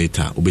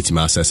denominator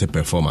ubetima assess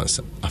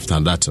performance after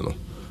that no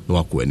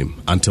akwenim.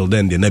 Until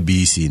then the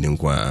BEC in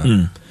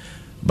nkwara.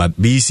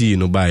 But BEC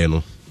no buy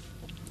no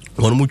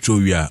one mucho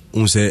we are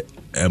unse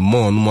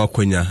more no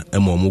akwanya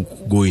mo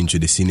go into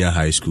the senior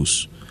high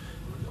schools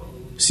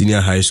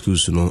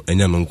no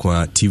enya no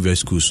kwa TV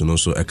schools no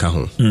so eka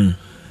ho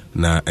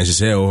na ense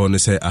say o no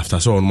say after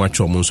so on match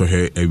mo so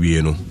he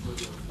awie no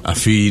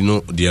afi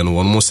no de no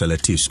one more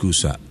selective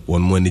schools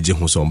one more nije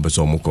ho so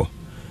mbeso moko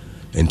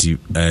enti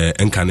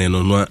enkane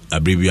no no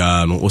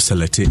abribia no o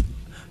select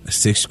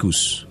 6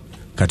 schools.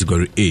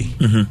 Category A,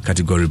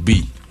 Category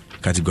B,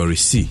 Category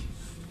C.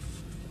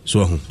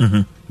 So,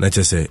 let's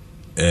just say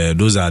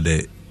those are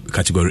the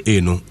Category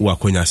A. No, who are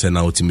going to say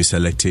now to me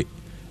select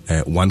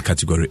one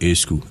Category A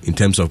school. In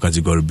terms of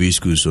Category B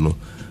schools, so no,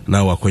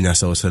 now we are going to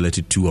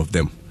select 2 of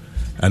them,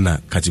 and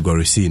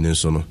Category C, no,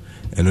 so no,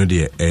 and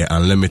the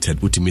unlimited.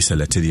 Who to me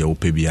selected the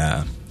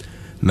OPBA.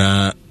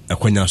 Now, a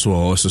Konya so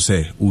also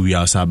say we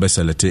are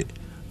select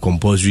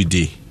compulsory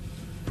day.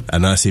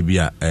 And I say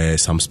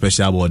some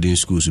special boarding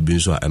schools have been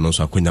so, and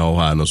also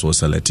Konya and also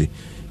select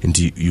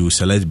until you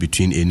select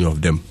between any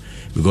of them.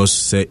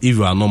 Because if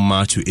you are not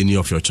matched to any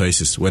of your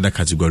choices, whether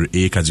Category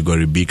A,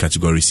 Category B,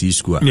 Category C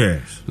school,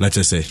 yes, let's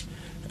just say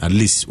at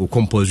least a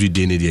compulsory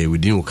day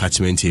within a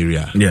catchment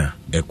area,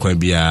 a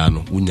Quambia,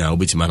 Unya,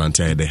 which man and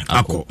tell there,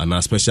 and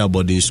a special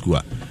boarding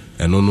school,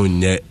 and no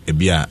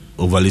be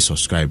overly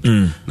subscribed.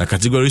 Now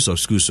categories of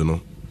schools,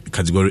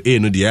 Category A,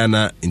 no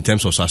Diana in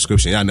terms of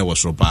subscription, I never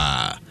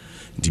ropa.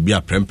 To be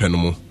a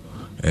prempenomo,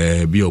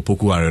 be a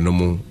poku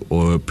arenomo,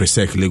 or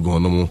presec lego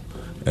nomo,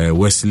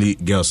 Wesley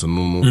girls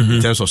no in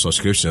terms of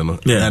subscription,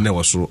 and I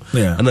was so.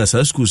 And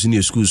as schools in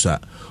your schools are,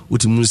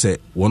 what you say,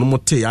 one more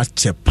tea at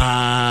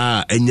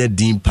Chepa, and your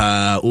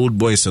dimpa, old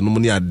boys, and no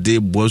money at day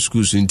boys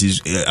schools in this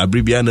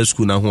Abribiana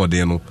school now, what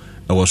they know.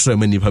 I was so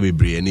many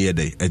probably any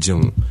day, a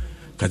general.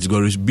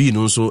 Categories B,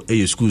 also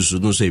a schools,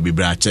 no say be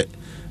brache.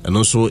 And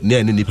also near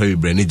any paper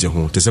branage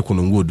home, the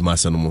second wood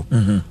massanomo,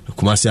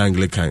 Kumasi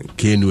Anglican,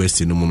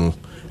 KNUS no,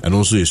 and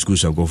also a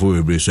schools and go for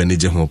a brace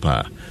and home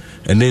pa.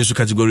 And then so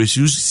category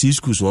C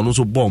schools one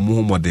also born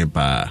more than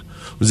pa.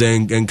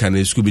 Then can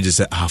a school be just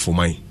half for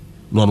mine,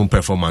 no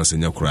performance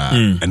in your cry,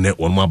 and then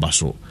one more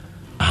basso.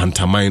 A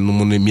hunter mine no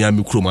money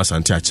Miami Krumas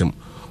and Tacham,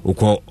 or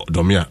call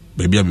Domia,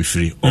 baby I'm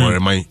free, or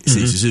am I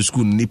say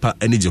school nipa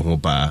energy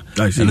home pa,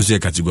 and also a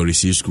category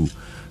C school.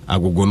 I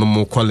go no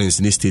more Collins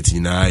in the state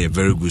in a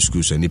very good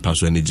schools and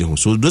pass energy home.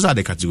 So those are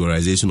the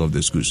categorization of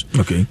the schools.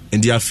 Okay.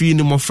 And they are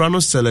feeling more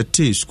frano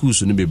select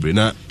schools in the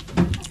Brena.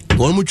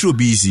 One more true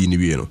BC in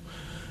the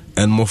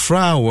and more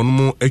fra one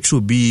more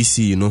actual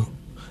BC,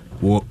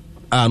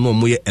 are no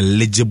more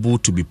eligible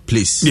to be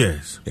placed.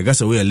 Yes. I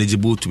guess we are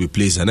eligible to be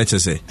placed, and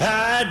let's say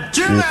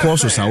we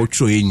course us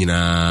out in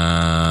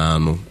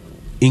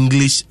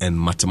English and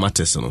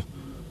mathematics. Up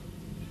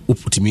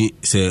to me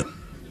say,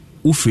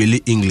 who feel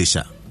English?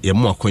 You're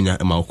more akonya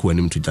ma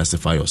ukwenim to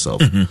justify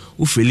yourself.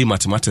 Who feel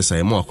mathematics?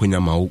 You're more akonya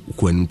ma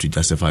ukwenim to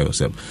justify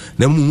yourself.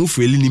 Then who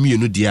feel ni mi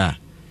no dia.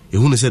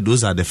 Who said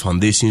those are the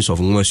foundations of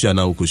Mwashia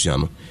na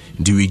Ukusiano.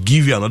 Do we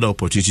give you another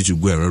opportunity to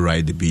go and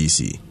rewrite the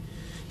BEC?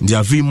 There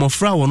are very more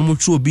fra one more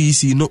true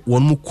BEC, not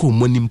one more co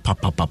money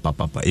papa.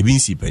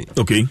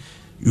 Okay.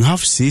 You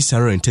have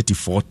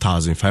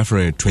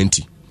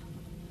 634,520.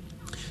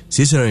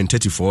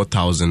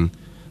 634,000.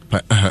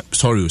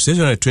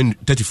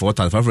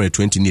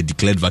 634,520 near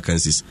declared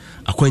vacancies.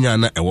 Akwenya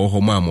na ewo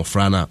homa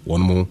mofrana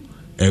one more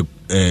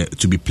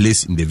to be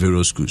placed in the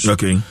various schools.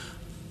 Okay.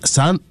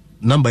 San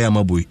number ya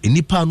maboy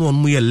enipa no one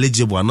more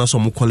eligible and also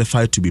more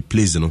qualified to be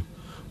placed,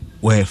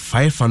 were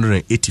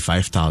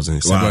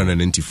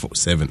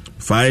 585,797.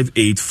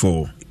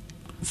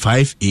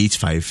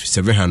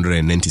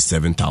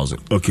 585,797,000.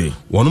 Okay.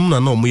 One of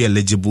them are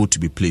eligible to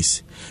be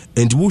placed.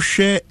 And we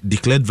share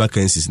declared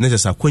vacancies.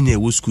 Necessary Akwenya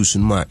wo schools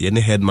ma ye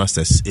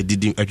headmasters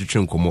editing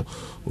atwetwe nkomo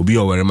obi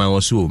o were ma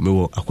waso me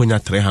wo Akwenya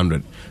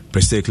 300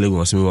 per state level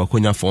was me wo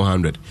Akwenya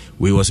 400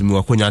 we was me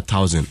wo Akwenya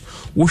 1000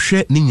 wo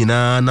hwe ni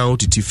nyina na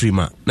otiti free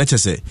ma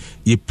necessary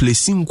ye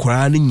placing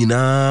kwara ni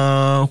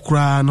nyina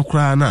kra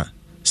na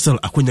still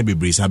Akwenya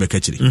bebre sa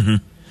bekachiri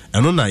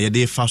eno na ye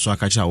dey fa so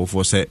akacha wo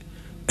for say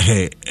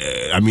I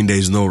mean there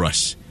is no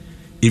rush.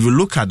 If you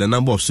look at the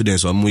number of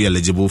students who are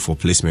eligible for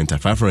placement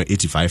at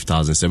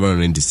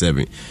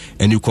 585,797,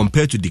 and you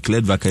compare to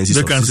declared vacancies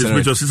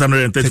which was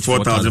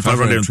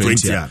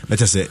 634,520. Let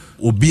us say,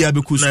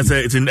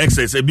 it's in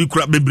excess. Over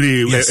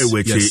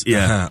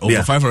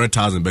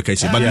 500,000. But you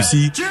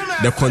see,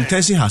 the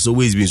contention has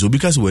always been so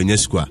because we're in your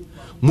school,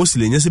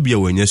 mostly in your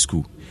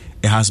school,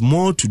 it has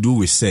more to do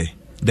with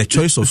the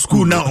choice of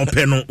school now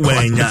open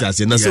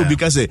when so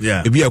because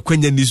if you are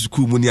Kenya this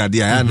school money at the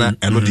Ayana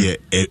and not the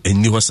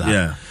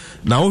Nihosa.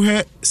 Now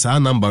here sa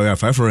number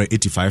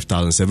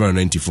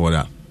 585,794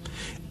 da.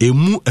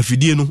 Emu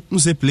afidie no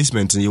say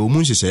placement ye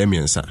omu nhye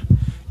miensa.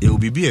 E will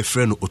be a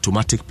friend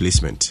automatic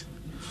placement.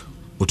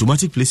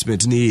 Automatic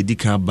placement ni edi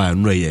ka ba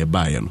no ye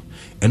ba ye no.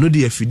 Eno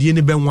de afidie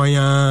ne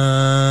benwanya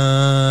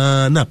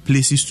na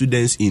place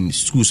students in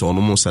schools on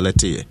mo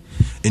select ye.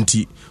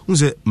 Enti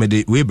unse me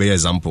de we be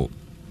example.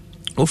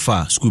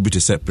 Offer school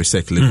bit set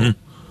presec level.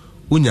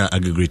 Unya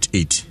aggregate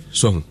 8.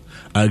 So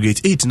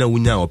aggregate 8 na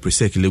unya o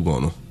presec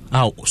level no.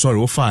 Sorry,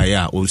 offer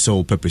ya or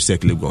so pepper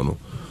sec legono.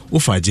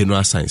 Offer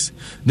general science.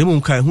 Nemo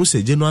kai who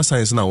say general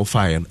science na offer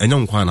and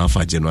young kwan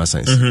offer general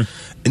science.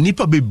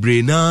 Nipa be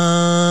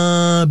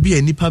braina be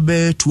a nipa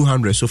be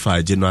 200 so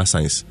far general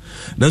science.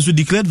 That's we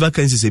declared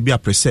vacancies a be a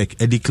presec,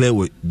 a declare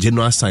with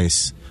general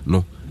science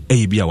no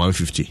a be a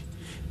 150.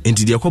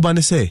 enti de akoba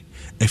ne say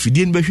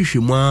afidie no behwehwe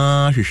mu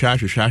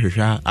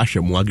hwehwa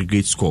ahwe mu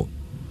aggregate score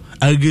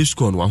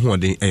no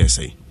ahoden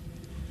say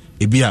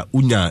ebia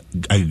unya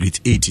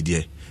aggregate 8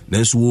 de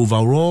nanso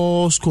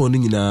overall score ni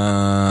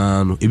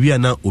nyina no ebia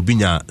na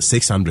obinya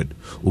 600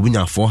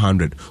 obinya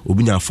 400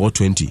 obinya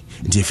 420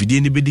 enti afidie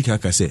ni bedi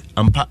kan say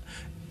ampa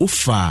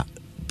ufa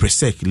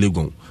presec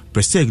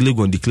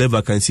legon declare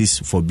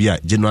vacancies for bia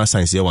general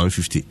science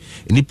 150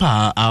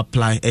 nipa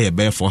apply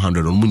be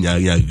 400 on munya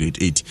grade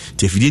 8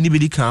 enti afidie ni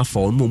bedi kan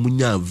for no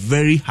munya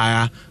very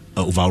higher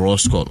overall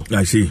score.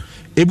 I see.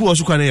 Ebu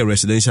also can a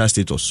residential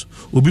status.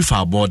 Obi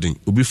for boarding,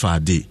 obi for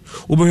day.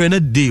 Obi na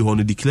day on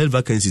the declared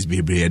vacancies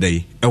be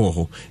day.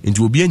 Ewo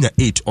into obi anya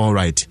 8 all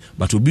right,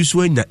 but obi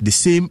so anya the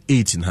same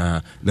 8 in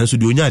her. Na so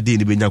the onya day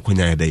ni be nya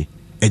kwanya day.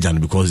 Ejan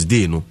because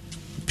day no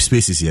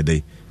spaces here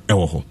day.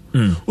 Ewo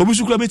obi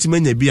so kura beti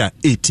manya bi a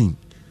 18.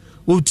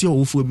 Oti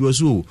ofu obi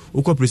so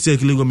okọ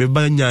presec lego me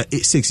banya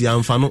 6 ya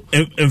mfa no.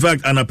 In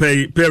fact an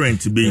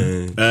parent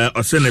be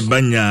osene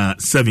banya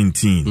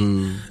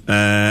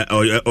 17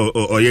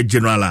 or your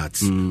general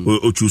arts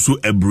o choose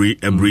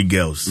every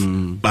girls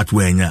but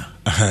wenya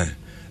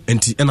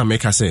enti na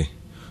make say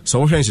so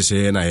wo hwen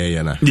hye na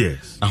ye na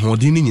yes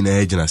ahodin ni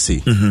nyina agina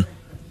say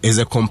is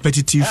a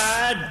competitive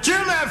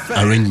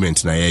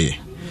arrangement na ye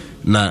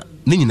na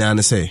ni nyina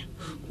na say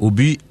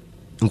obi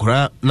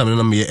nkora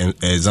na me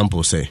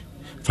example say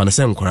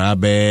fanase nkora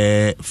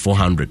be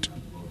 400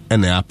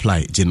 and I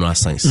apply general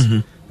science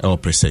or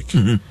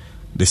presec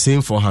the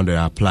same 400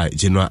 I apply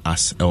general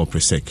arts or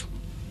presec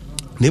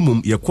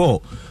nemum ye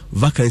call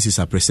vacancies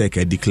are presec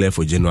I declare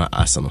for general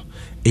arts no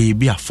e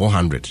be a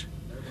 400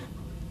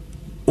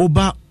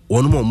 oba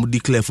one more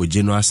declare for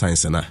general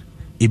science na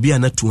e be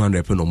na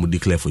 200 pen no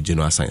declare for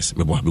general science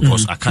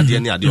because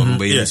academy ade on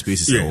be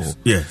spaces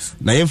yes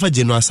na yemfa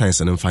general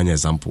science na mfa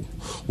example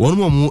one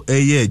more mu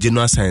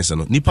general science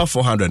no nipa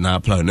 400 na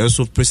apply na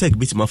so presec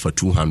bitima for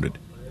 200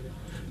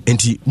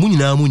 enti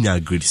munyina munya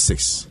grade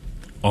 6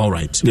 all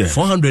right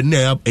 400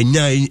 na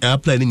enya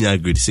apply ni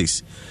grade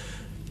 6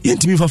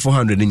 yentimi fa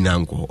 400 ni nyina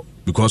nko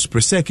because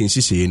presec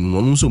insise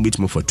no so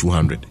bitima for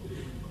 200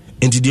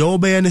 enti de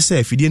obey ne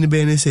say fidie ne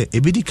be ne say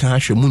ebedi ka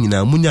hwe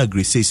munyina munya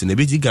grade 6 na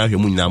ebedi ka hwe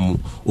munyina mu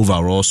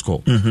overall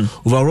score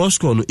overall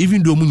score no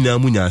even though munyina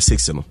munya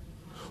 6 no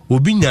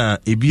obinya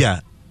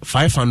ebia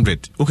 500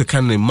 okay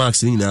kan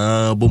marks ni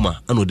na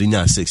boma ano de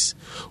nya 6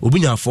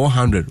 obinya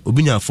 400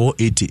 obinya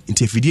 480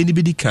 enti fidie ne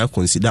bedi ka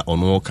consider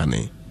ono kan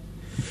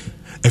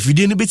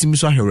fidie ne betimi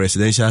so ahwe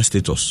residential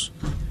status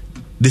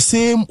the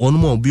same on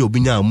mo bi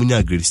obinya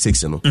munya grade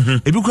 6 no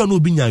ebi kwa no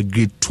obinya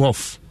grade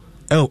 12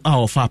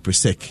 of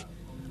presec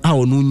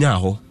onu nya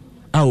ho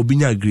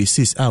obinya grade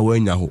 6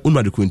 wanya ho onu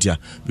ade kwentia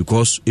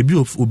because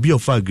obi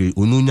of grade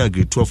onu nya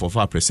grade 12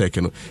 of presec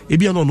no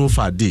ebi no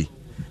for day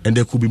and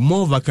there could be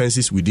more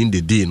vacancies within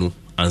the day no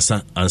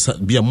answer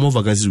be more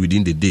vacancies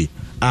within the day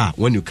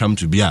when you come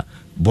to be a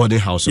boarding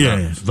house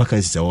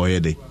vacancies are all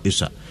day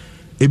isa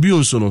ebi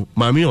onso no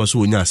mami also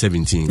onya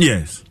 17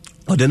 yes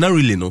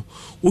ordinarily no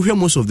we hear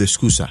most of the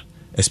schools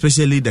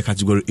especially the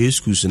category A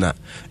schools na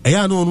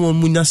eya no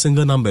munya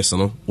single numbers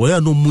no we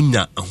no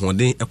munya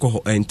ahoden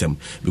ekoho entem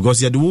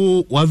because ya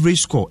the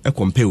average score e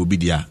compare obi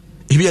dia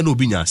ebi no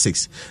obi nya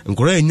 6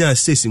 nkora nya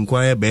 6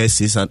 nkwa be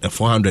 6 and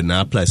 400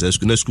 na apply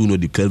school no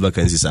declare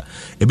vacancies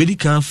ebe di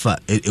kan fa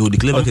e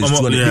declare vacancies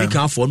to ebe di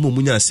kan for no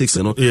munya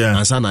 6 no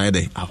ansa na ye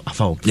dey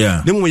afa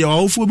dem ya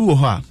awofo bi wo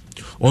ho a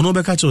ono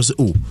be ka che say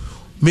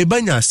me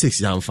banya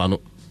 6 ya mfa no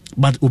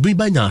but obi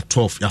banya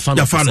 12 ya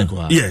fa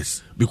no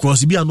yes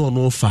because bi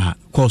no fa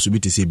course bi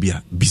te say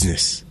bia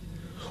business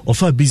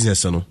ofa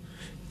business no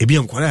ebi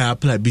nkora ya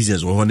apply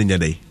business wo ho nya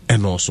dey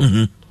eno so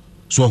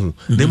so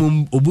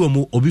dem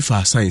obi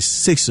for science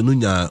 6 no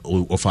nya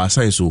of our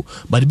science so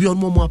but be on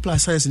more apply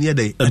science near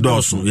day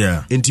also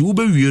enti wo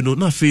be wie no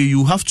na fe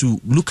you have to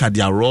look at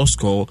their raw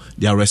score,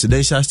 their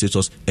residential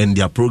status and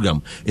their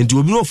program enti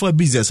obi no for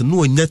business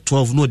no nya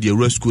 12 no the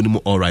raw school no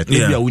all right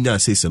maybe we nya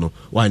 6 no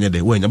wa nya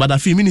dey when but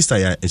afi minister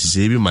ya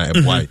say be my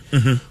FY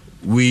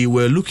we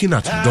were looking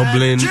at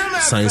doubling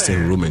science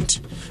enrollment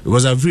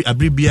because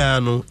every bia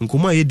no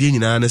nkoma ye dey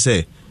nyina na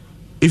say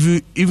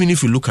even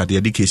if you look at the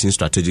education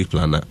strategic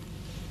plan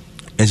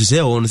and she said,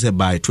 I want to say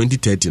by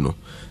 2030, no,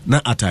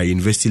 not at our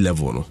university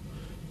level, no,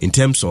 in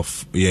terms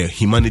of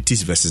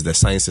humanities versus the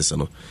sciences,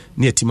 no,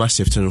 near Tima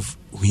shifting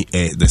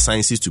the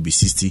sciences to be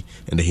 60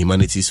 and the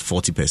humanities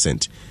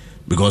 40%.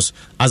 Because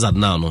as at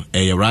now, no,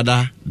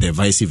 rather the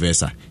vice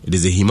versa. It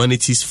is the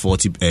humanities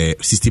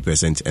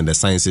 60% and the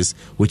sciences,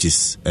 which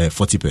is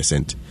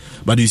 40%.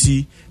 But you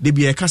see, they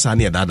be a kasa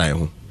near that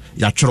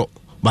ya chro,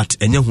 but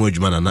enye hu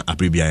adwuma na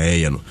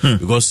apribia no,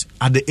 because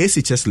at the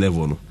SHS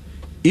level, no.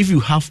 If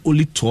you have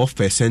only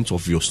 12%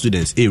 of your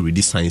students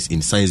read science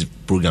in science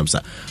programs,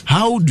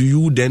 how do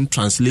you then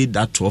translate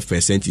that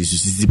 12% into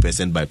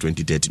 60% by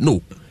 2030?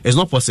 No, It's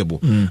not possible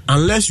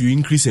unless you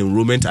increase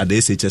enrollment at the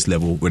SHS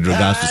level with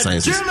regards to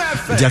sciences.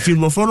 The feel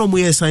more from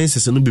more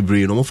sciences and be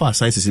brain, no more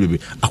sciences be.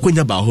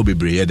 Akwenya ba ho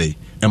bebre day.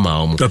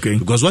 Okay.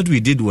 Because what we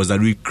did was that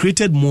we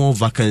created more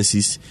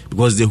vacancies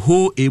because the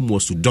whole aim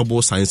was to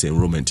double science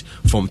enrollment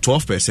from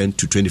 12%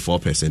 to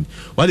 24%.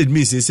 What it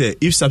means is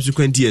if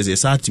subsequent years they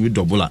start to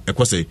double up,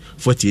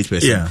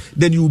 48%,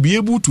 then you will be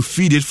able to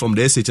feed it from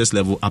the SHS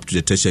level up to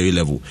the tertiary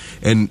level.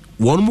 And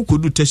one more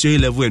could do tertiary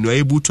level and you're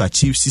able to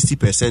achieve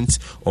 60%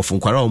 of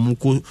Nkwara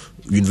Omuko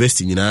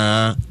university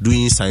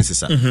doing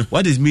sciences.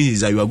 What it means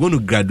is that you are going to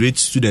graduate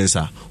students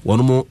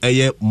one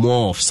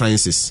more of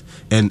sciences.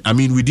 And I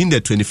mean within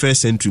the 21st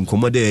century,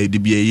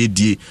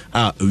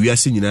 we are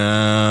seeing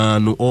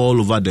all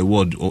over the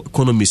world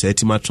economies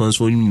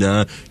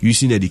transforming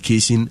using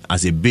education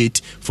as a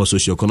bait for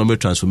socio-economic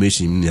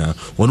transformation.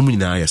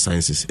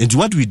 Sciences. And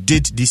what we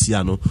did this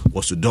year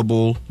was to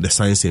double the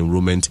science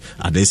enrollment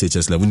at the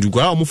SHS level. When you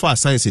go out for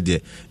science there,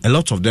 a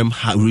lot of them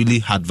really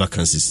had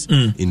vacancies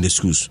in the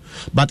schools.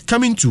 But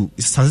coming to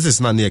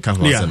statistics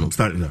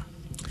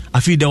I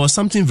feel there was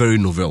something very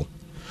novel.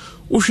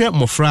 Oshe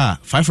Mofra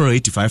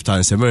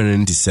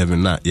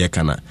 585,797 na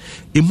yekana.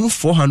 It moved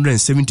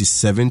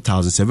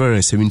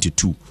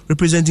 477,772,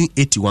 representing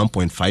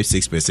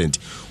 81.56%.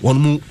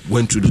 One more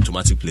went through the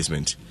automatic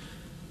placement.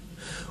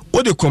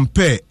 What they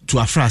compare to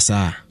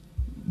Afrasa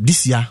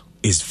this year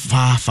is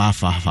far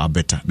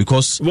better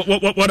because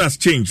what has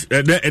changed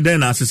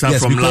then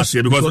from last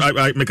year because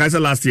I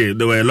said last year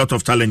there were a lot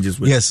of challenges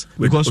with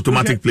because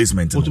automatic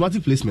placement.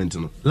 Automatic placement,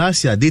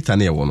 last year data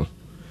near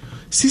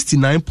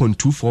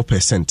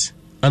 69.24%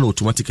 and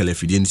automatically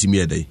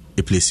FDN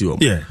a place.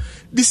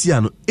 This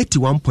year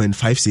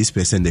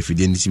 81.56%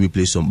 FDN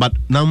place on. But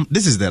now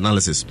this is the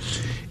analysis.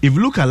 If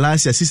you look at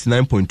last year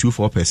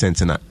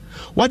 69.24%,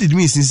 what it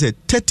means is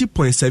that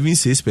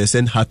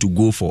 30.76% had to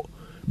go for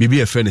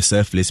maybe a friend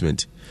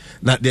self-placement.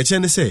 Now, they're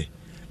trying to say,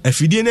 if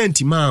you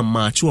didn't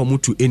match or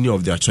move to any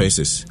of their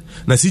choices,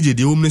 now, CJ,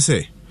 the woman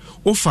say,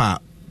 offer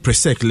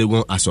Presec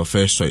Legon as your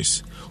first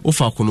choice,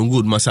 offer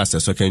Konongo Master as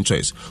your second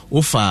choice,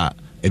 offer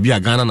a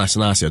Ghana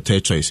National as your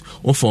third choice,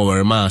 offer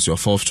Werema as your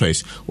fourth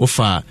choice,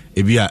 offer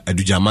a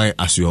Edujamai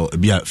as your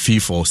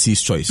fifth or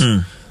sixth choice.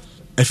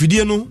 If you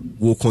didn't,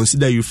 we'll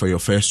consider you for your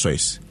first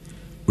choice.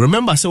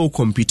 Remember, say we'll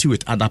compete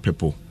with other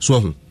people.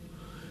 So,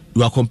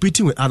 you are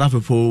competing with other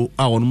people who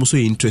are also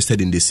interested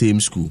in the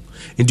same school.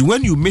 And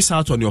when you miss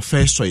out on your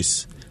first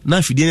choice, now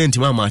if you didn't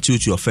match you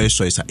to your first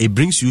choice, it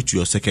brings you to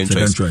your second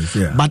choice.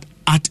 But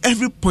at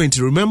every point,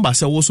 remember,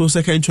 say also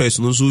second choice,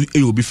 and also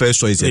it will be first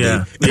choice.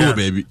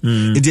 Baby.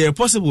 It is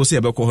possible to say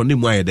about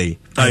Kohonde day.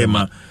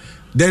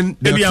 Then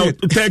maybe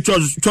third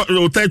choice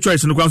no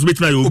kwans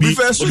betna you be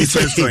first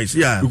choice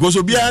because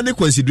obi any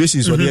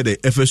considerations on the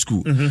FS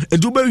school e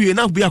do ba we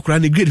na be akra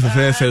na grade for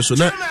first so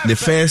na the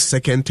first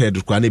second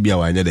third kwa na bia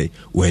wa anya dey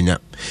wanya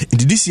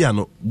in this year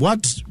no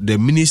what the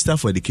Minister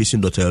for Education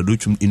Dr.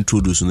 Aduchum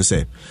introduced no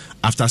say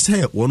after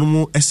say one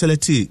more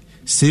select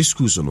 6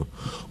 schools no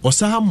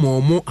osa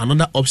more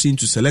another option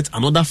to select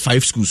another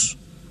 5 schools.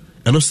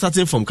 And not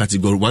starting from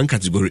category 1,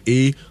 category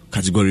A,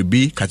 category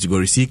B,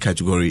 category C,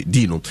 category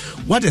D. No,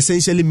 what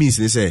essentially means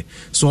is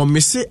so I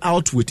may say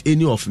out with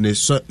any of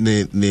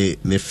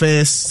the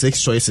first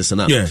 6 choices.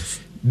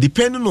 Yes.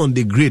 Depending on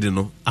the grade,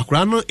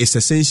 Akrano is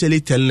essentially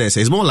telling us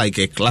it's more like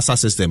a class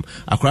system.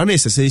 Akrano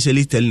is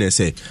essentially telling us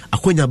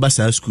Akwenya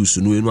Basa schools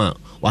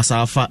was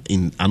alpha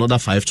in another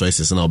 5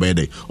 choices now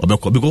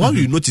because what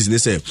you notice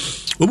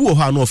is we will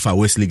have no for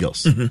Wesley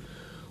girls.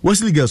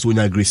 Wesley girls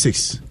when grade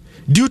 6.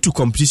 Due to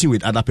competition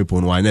with other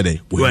people, Sakura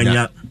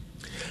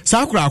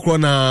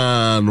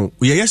Krona, no,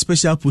 we have a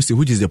special posting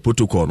which is the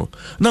protocol.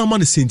 Now,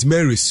 man, St.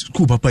 Mary's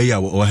School Papaya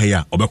or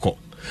here, Obeko.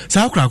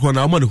 Sakura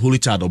Krona, man, the Holy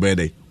Child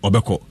Obede,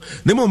 Obeko.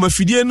 Nemo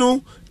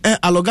Mafidiano,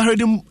 a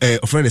logarithm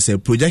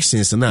of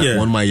projections, and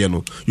one my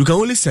you can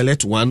only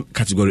select one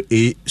category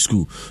A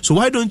school. So,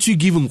 why don't you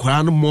give them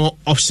more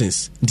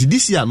options?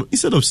 This year,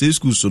 instead of 6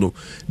 schools,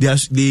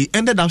 they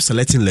ended up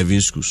selecting 11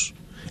 schools.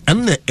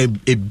 And a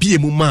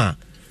BMUMA.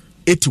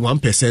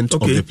 81%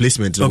 of the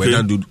placements were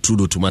done through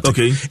the automatic.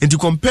 And to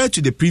compare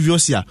to the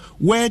previous year,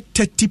 where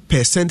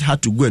 30%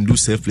 had to go and do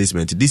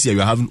self-placement, this year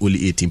we are having only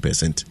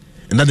 18%.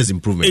 And that is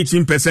improvement.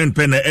 18%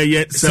 per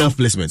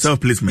self-placement.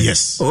 Self-placement.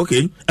 Yes.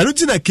 Okay. I don't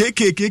think that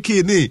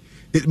KKK,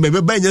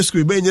 maybe by your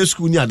school,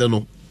 I don't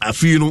know. I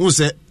feel, you know,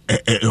 say,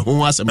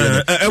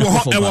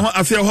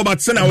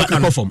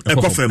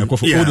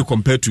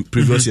 compared to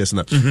previous years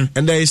now.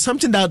 And there is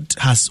something that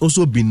has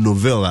also been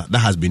novel that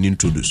has been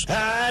introduced,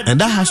 and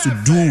that has to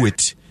do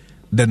with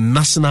the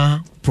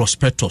national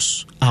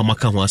prospectus.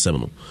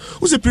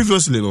 Who's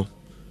previously no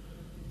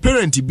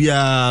parent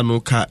bia no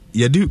ka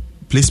yedi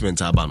placement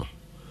abano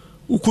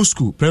uko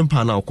school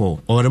prempa na uko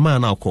or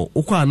man na uko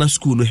uko ana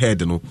school no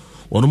head no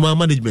one more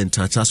management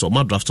chance or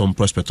my draft on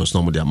prospectus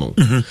no more amount.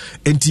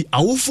 Enti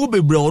awofo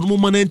bebre one more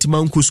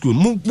management man school.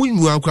 Mu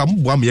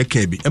am ye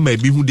kebi. E may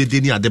be who did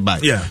any at the buy.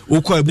 Yeah.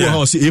 Oko ebu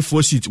house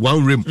A4 sheet,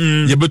 one rim.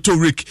 You better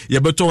Rick,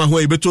 you better one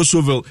way, you better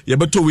shovel, you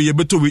better we,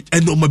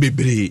 and no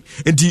bebre.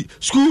 Enti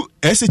school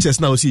SHS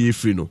now see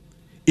free no.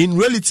 In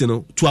reality,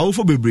 no, to our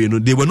for bebre no,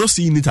 they were not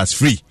seeing it as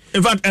free.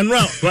 In fact, and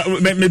now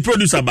me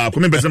producer about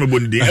come person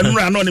bondi. And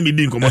now no me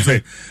din come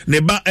say.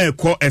 Neba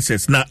core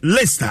SS na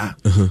Leicester.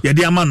 Ya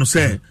dia man no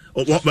say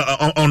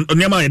on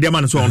nyama ya dia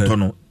man so on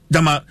tono.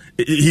 Jama,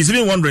 he's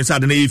even wondering, sir,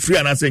 free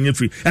and I'm saying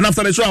free. And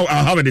after the show,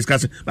 I'll have a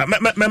discussion.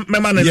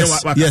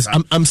 Yes,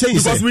 I'm saying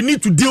because we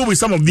need to deal with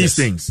some of these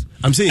things.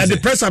 I'm saying, and the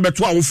press are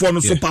better so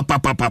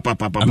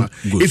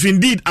if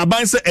indeed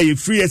abanse a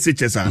free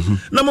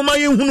SHS, na mama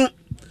ye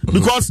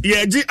because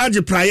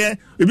aji prior,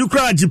 if you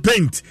cry aji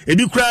paint, if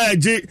you cry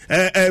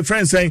aji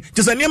friends saying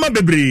just a niema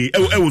bebre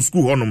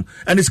school honum,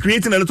 and it's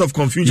creating a lot of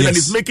confusion and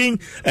it's making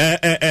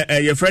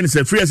your friends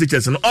a free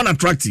SHS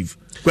unattractive.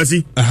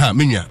 Kwasi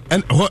minya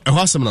and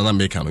what's some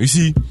American you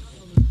see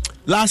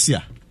last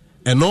year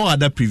and no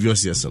other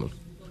previous years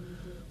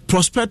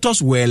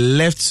prospectors were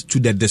left to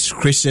the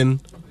discretion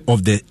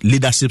of the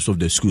leaderships of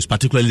the schools,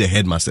 particularly the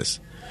headmasters.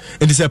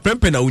 And it's a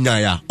prempa na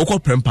unya oko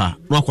prempa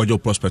no akwajo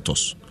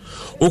prospectors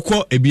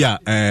oko ebia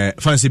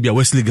fancy bia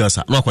Wesley Girls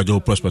no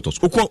akwajo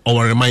prospectors oko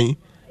owareman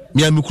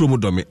miami kromo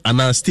dome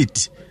ana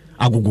state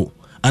agogo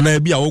and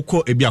ebia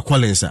oko ebia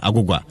Collins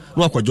agogwa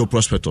no akwajo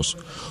prospectors.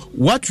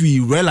 What we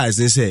realize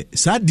is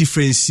that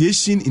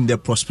differentiation in the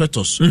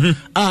prospectus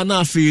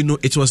now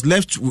it was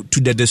left to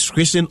the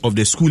discretion of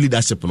the school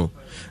leadership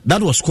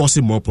that was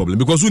causing more problem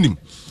because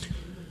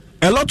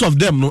a lot of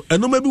them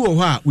and maybe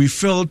we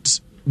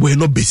felt were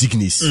not basic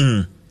needs.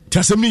 And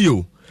maybe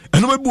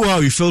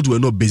we felt were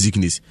not basic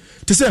needs.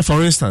 To say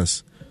for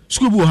instance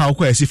school boy how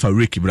kwa for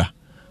Rick bra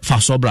for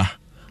sobra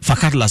for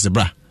cutlass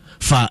bra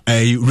for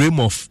a rim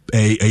of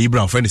a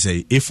bra friend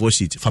say A4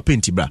 sheet for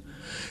paint bra.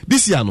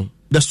 This year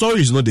the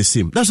story is not the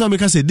same. That's why I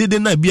can say they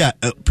did not be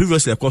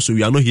previously, of course, so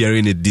we are not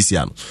hearing it this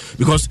year.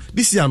 Because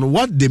this year,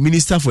 what the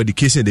Minister for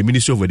Education, the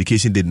Ministry of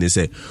Education did, they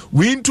say,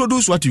 we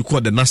introduced what you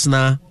call the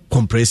National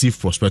Comprehensive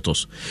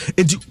Prospectus.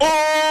 And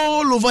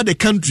all over the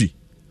country,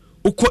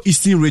 Oko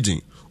Eastern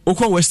region,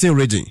 Oko Western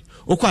region,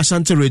 Oko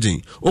Ashanti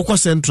region, Oko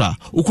Central,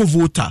 Oko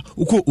Volta,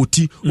 Oko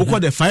Oti, Oko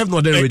the 5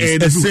 northern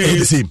regions,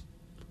 the same.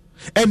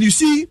 And you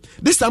see,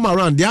 this time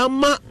around, the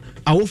Amma,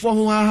 I will for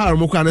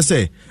who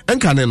say,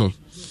 and Caneno.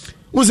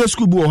 Who's a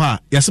school boy?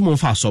 Yes,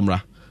 Monfa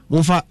Somra,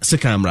 Monfa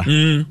Secamra,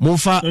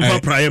 Monfa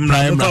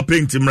Priamra,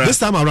 Paintimra. This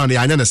time around the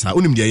Ananasa,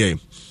 Unim de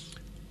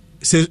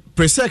say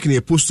Presec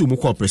near Postu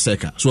Moko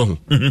Preseca. So,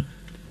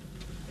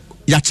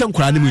 Yacham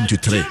Cranim into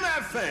 3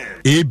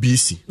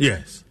 ABC.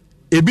 Yes,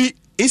 AB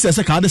is a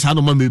second as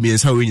Hanoma maybe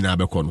as how we in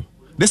Abercono.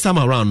 This time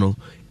around, no,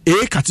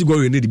 A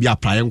category need to be a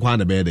Priam Quan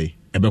a bed.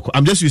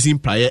 I'm just using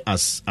Prior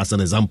as an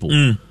example.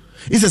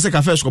 It's a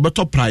second first,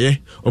 Oberto Prior,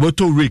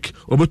 Oberto Rick,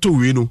 Oberto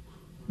Wino.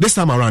 This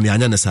time around, the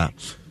Anyanasa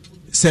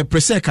say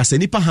Preseka, say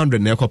Nipa 100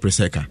 Neko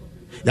Preseka.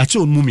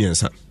 Yacho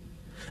Mumiansa.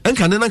 And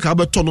Canana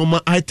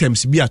Cabatonoma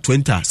items be at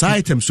 20, so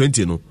items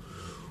 20. No,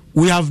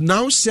 we have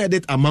now shared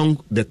it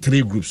among the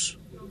 3 groups.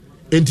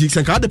 And he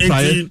can the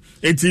prior,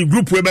 it's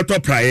group way better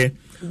prior.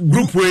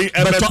 Group way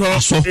better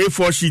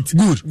A4 sheet.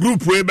 Good.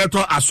 Group way better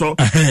ASO.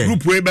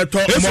 Group way better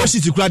A4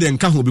 sheet. You crowd and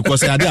can't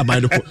because they are there by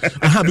the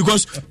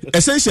because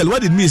essentially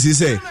what it means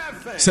is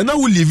so now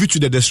we leave it to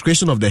the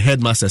discretion of the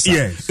headmasters.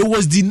 Yes. It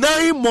was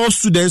denying more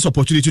students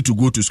opportunity to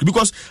go to school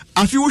because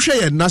if you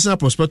share national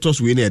prospectus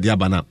we need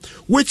Diabana,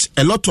 which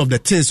a lot of the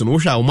things and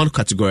which I want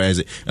to categorize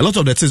it. A lot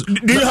of the things.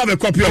 Do you have a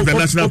copy of the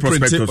national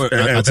prospectus?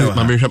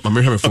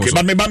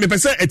 Okay, but me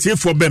person it's here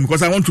for them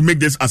because I want to make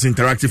this as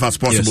interactive as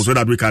possible so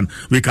that we can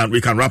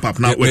wrap up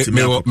now.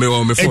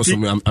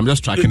 I'm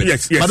just tracking it.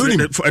 Yes. But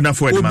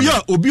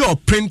Obi or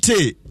print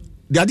the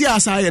idea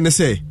as I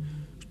say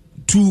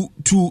to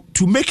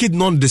make it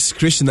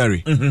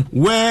non-discretionary,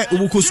 where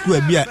Uboko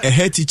school be a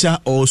head teacher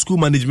or school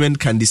management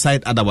can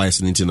decide otherwise.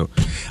 You know,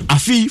 I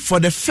feel for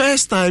the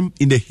first time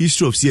in the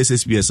history of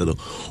CSSPS,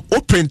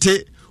 or print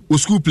or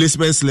school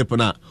placement slip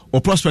on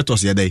or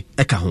prospectus your day.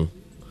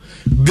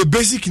 The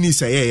basic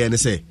needs are and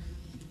say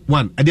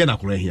one. I didn't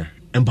here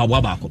and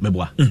Pawabako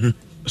mebwa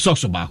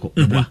socks obako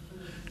mebwa.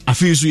 I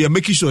feel so you're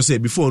making sure say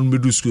before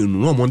middle school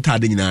no one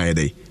tired in a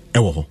day.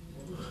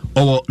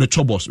 Or the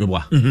troubles,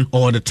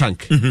 or the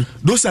tank.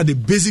 Those are the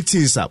basic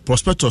things that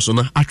prospectors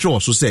on actually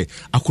also say.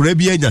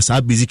 Akurabia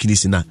basic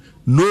needs na.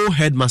 No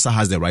headmaster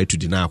has the right to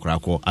deny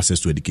access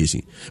to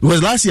education.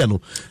 Because last year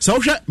no, so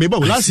maybe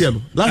last year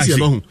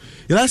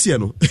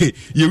no,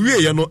 you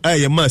really know I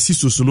am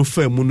sister no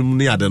fair money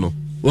no.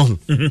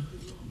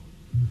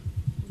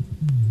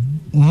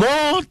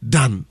 More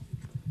than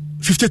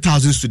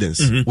 50,000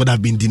 students would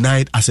have been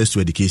denied access to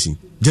education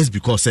just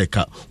because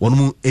one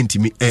more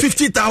intimate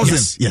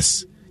 50,000.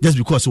 Yes. Just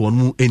because one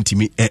more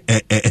intimate and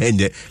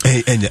the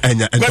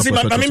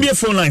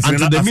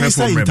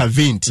minister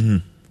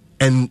intervened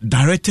and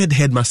directed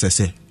headmaster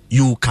say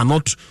you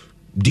cannot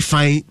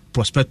define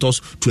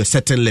prospectus to a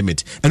certain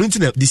limit. And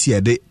until this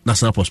year, the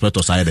national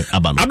prospectus are the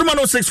Abano.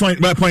 Adumano 6.3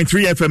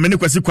 FM, many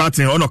question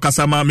quarting on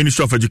Kasama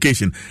Ministry of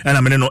Education, and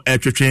I'm in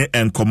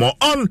and come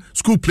on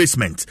school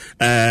placement.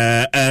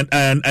 And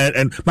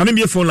my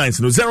maybe phone lines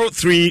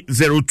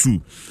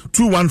 0302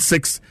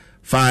 216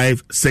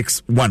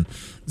 561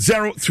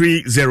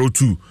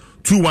 0302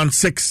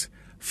 216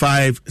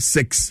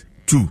 562.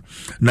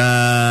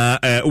 Na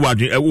hello,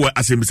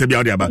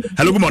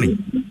 good morning.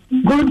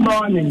 Good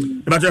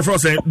morning. About your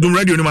first do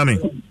radio no mami.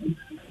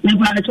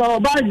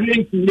 About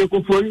Grace in the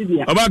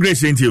About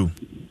Grace ain't you?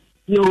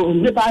 You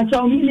the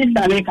pastor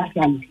minister like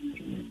Kasam.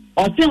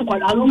 Or think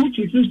what I want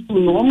to choose to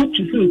know what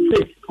to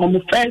do on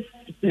the first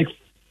six.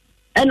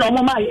 And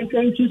on my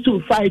going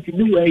to fight to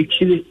do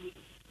actually.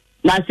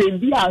 Now say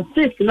be our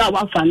six now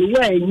fan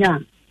where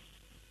nya.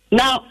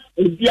 Now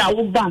be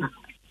our ban.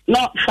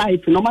 Not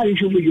fight no matter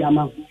should be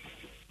amount.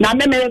 Now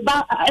me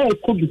ba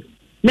could be.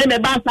 Me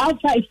ba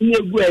outside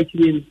near go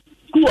actually.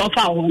 School of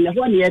our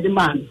one year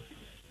demand.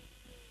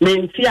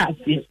 Men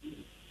fiasi.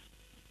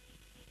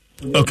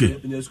 Okay.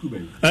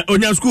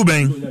 On your school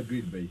bang.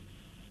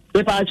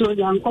 If I told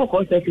you I'm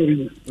cocoa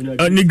secretary.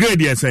 Ni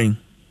grade you're saying?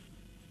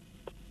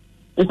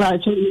 If I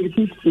told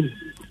you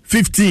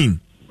 15.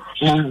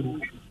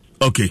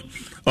 Okay.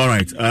 All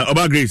right.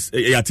 Oba Grace,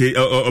 yate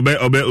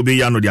obe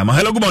yano diama.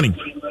 Hello, good morning.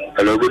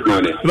 Hello, good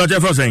morning. What you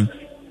first saying?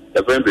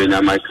 The friend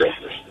Brenda Michael.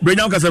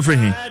 Brenda kasa free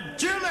him.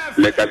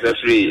 Le kasa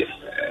free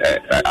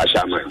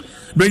Ashaman.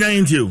 Brenda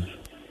into you.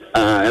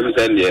 I'm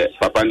saying the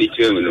Papa ni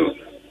no.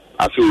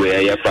 I feel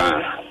where you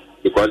fan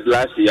because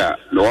last year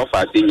no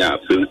offer senior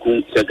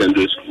Benkum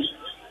secondary school.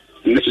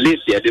 This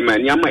year the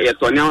man yama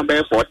yetonya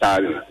be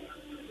 4,000.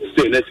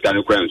 Say let's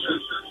can crime.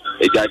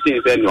 E ja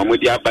tin say no mo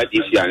dia ba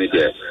this year ni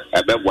there.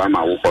 E be boa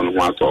ma wo fo no ho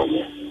ato.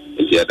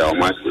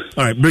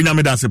 All right, bring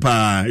me that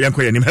pa.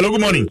 Hello,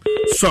 good morning.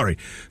 Sorry.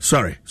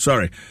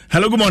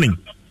 Hello, good morning.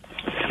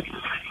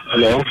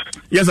 Hello.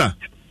 Yes, sir.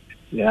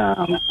 Yeah,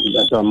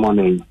 that's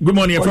morning. Good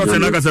morning. You're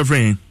frozen. I got a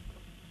friend.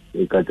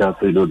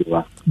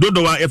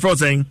 Dodowa, you're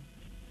frozen.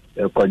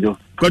 Kojo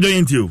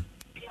into you.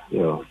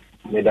 Yo,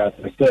 me that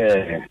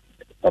say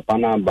Papa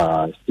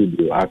number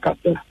studio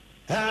akata.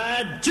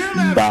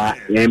 Ba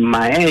in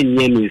my end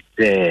is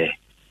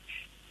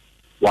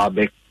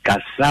wabe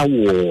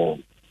kasawo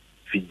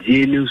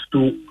Fijian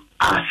to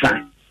Asa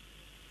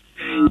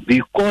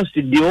because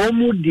the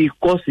almost the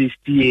course is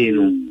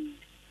still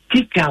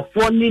teacher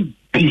for me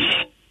be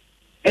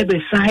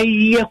ebe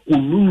sai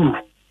kulu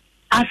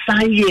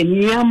asa ye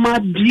nyama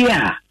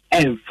dia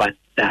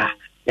enfata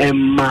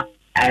emma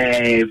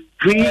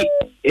free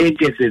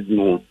agencies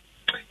no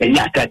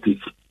enyakati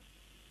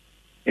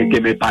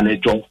ekeme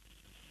panejo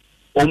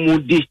omu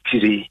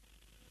ditiri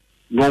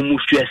no mu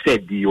hwese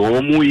di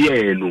omu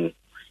ye no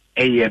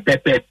eye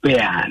pepepe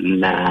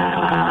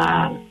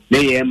na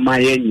neye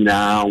maye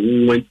na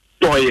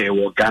toye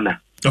wo Ghana.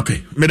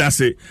 Okay, me that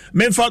say.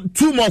 Men for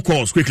two more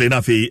calls quickly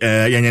enough.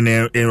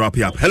 Wrap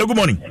up. Hello, good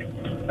morning.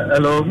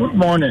 Hello, good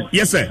morning.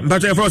 Yes, sir.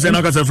 Mpacho Frost and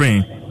Akasa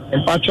Free.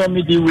 Mpacho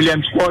me di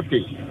William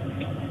Sporty.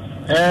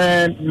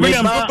 And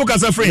William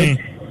Akasa Free.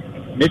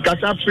 Me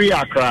Kasa Free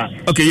Accra.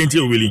 Okay, you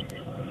until Willie.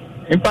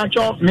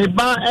 Mpacho me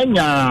ba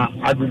enya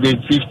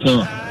aggregate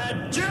 15.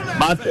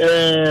 But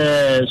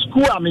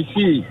school I me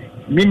see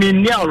me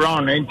near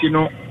around and you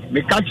know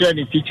me catch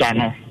any teacher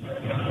no.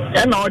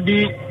 And all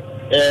the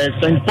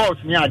St. Paul's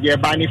near the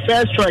by the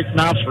first choice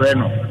now for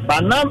no.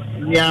 But now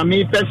near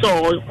me person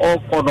or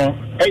kono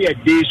a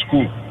day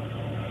school.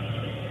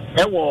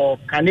 Ewo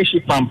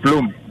Kaneshi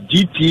Pamplum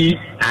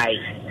GTI.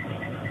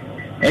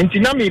 And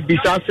tina me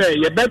bisa say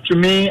you bet to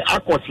me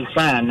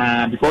akosisan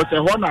na because e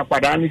ho na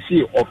padani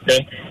si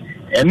ope.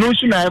 Enu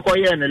su na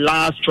ekoye the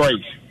last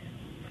choice.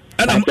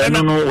 And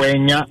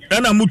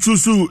I'm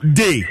mutusu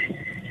day.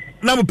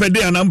 Nam per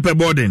day and I'm per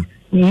boarding.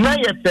 Na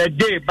per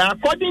day, but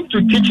according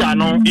to teacher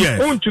no,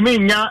 to me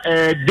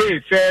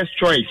day first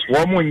choice.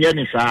 Woman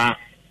yenisa.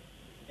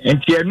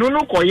 And no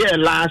koye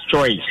last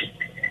choice.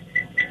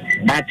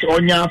 But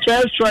on your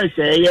first choice,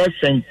 yes,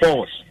 St.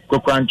 Paul's,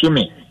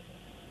 Kokantumi.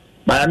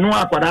 But no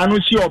akwadano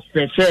si of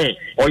per se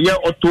or ye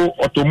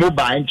automobile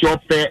and your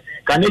per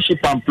Kaneshi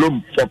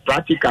Pamplum for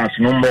practicals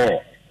no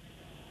more.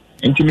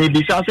 And to me,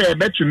 this say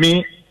bet to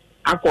me,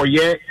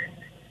 akoye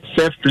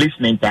self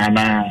placement and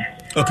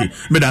okay,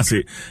 me that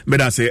say.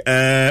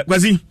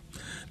 Kwazi,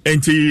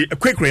 and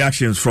quick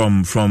reactions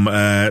from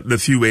the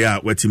few way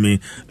out what me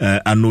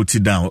are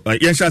noted down.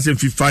 Yes,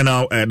 if you find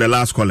out the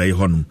last caller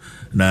honum.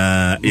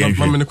 Na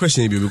my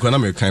question be because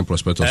I'm a kind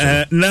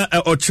prospector. Na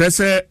or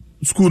chese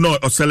school no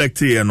or select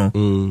here no.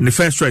 The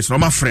first choice no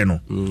my friend no.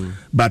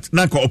 But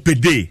na ko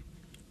opede.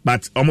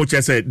 But omo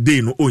chese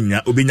day no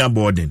onya obinya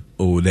boarding.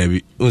 Oh, there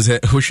we. Unse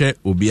hoshe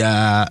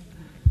obia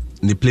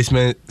the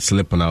placement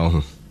slip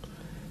now.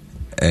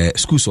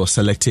 Schools are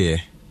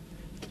selected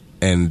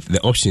and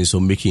the options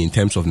of making in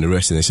terms of the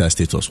residential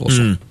status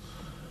also.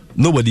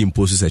 Nobody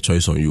imposes a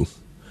choice on you.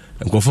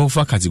 And go for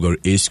category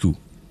A school,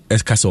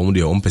 as cast on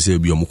their own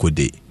person be on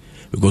day.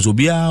 Because we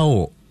be a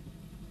lot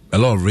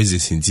of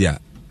reasons in here.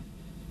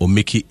 or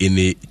make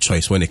any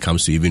choice when it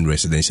comes to even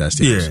residential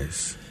status.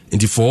 Yes.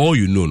 And for all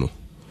you know,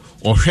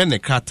 or when a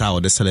cat or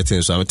the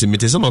selecting, so I'm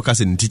to some of us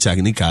in teacher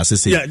in the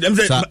say,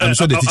 I'm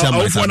sure the teacher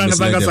might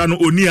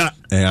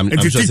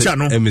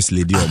have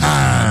misled you.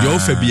 The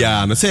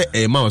Ophobia, and say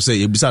a mouse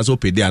say, besides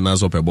open the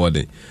announced up a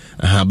body.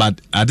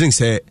 But I didn't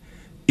say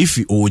if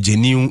you owe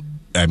genuine,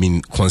 I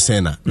mean,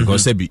 concerner,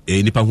 because say be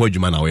a nipa who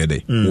man away there,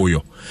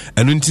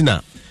 and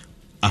untina.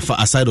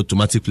 Aside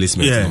automatic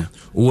placement,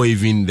 or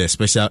even the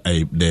special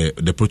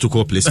the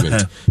protocol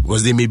placement,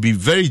 because they may be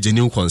very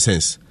genuine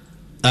concerns.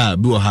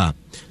 Buha,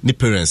 ni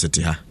parents at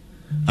her.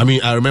 I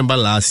mean, I remember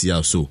last year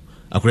or so,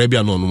 I could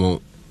be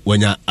no when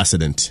you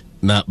accident.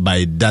 Now,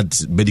 by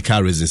that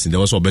medical reasons, there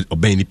was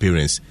obeying the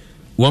parents.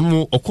 One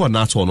more occur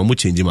not one, no more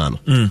change man.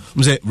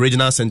 Say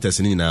regional centers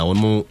in now, one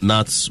more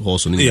not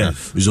also in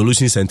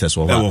resolution centers.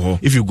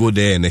 If you go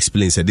there and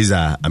explain, say these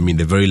are, I mean,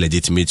 the very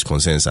legitimate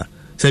concerns.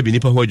 Say be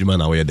nipa hoju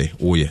man away there.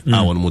 Oh yeah,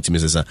 I want more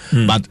to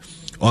but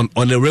on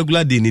a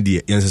regular day need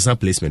the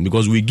placement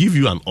because we give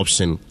you an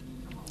option.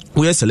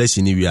 We are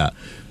selection we are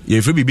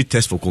if we be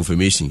test for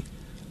confirmation.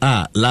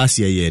 Last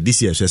year,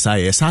 this year, so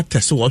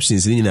test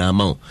options in the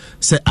amount.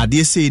 Say I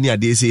did say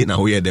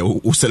now we are there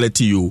who select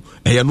you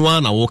and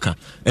one walker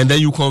and then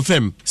you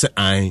confirm say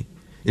I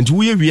into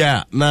we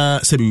are now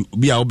say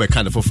be our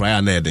kind of for Friday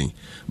and everything.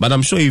 But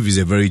I'm sure if it's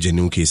a very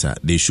genuine case,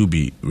 they should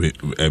be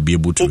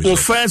able to. Or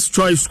first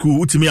choice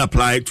school to me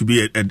apply to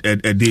be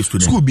a day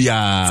student. School be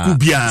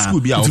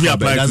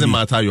it doesn't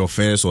matter your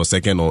first or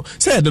second or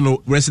say I don't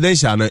know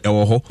residential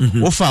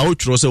or far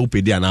trust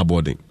pay and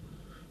boarding.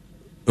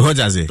 What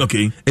does it?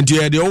 Okay. And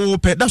the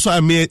old pet. That's why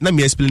let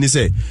me explain.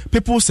 Say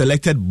people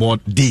selected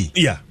board D.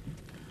 Yeah.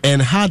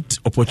 And had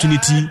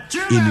opportunity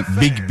in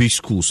big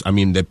schools. I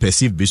mean the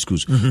perceived big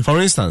schools. For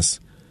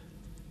instance.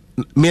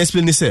 May I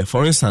explain this?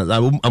 For instance,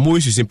 I'm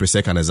always using per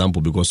second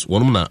example because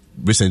one of my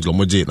recent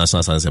Lomoje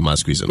National Science and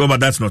Math quiz. No, but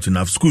that's not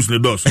enough. Schools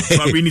need those. No,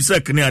 I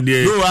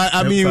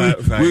mean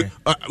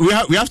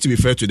we have to be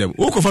fair to them.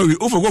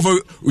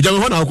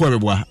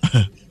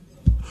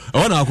 I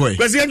want to go.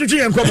 Because you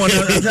come on.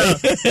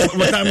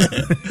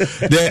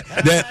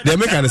 They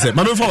make kind of say,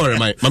 "Mama forward,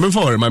 my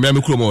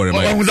me kuro more,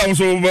 my." And then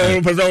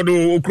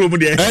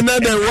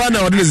the one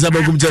I didn't say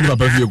about come tell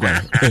papa feel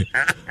kwan.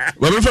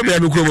 Mama for me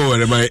kuro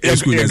more, my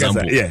school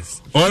example.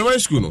 Yes. Or my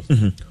school no.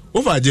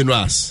 Over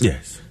generous.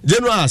 Yes.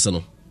 Generous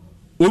no.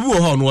 Obi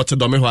wo ha no what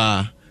do me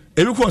hwa.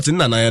 Ebi court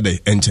na na ya dey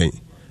enchen.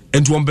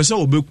 Enti won pese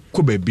obi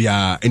ko ba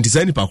bia enti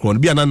say nipa kro no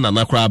bia na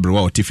na kra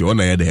abrewa otifi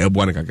ona ya dey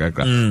ebo na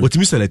kakakra.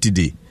 Otimi select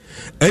day.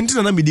 And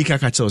then I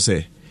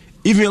say,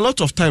 even a lot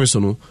of times,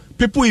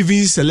 people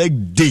even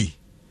select day.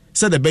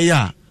 Say the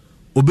beya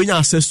obey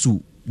access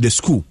to the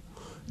school.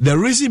 The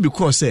reason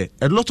because a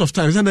lot of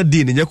times that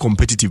day in your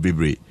competitive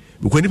baby.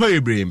 Because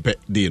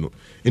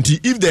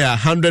if there are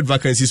 100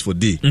 vacancies for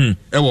day,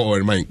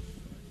 or mine.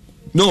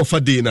 No for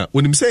day na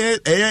when him say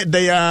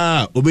they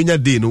are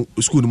obenya day no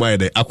school no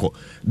dey akọ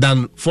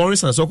then for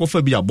instance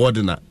for be a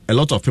boarding a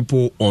lot of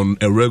people on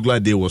a regular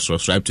day will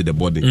subscribe to the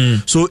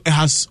boarding so it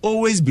has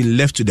always been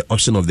left to the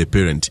option of the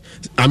parent.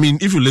 I mean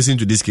if you listen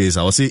to this case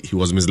I will say he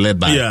was misled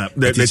by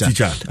the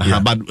teacher.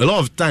 But a lot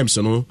of times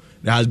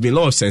there has been a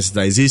lot of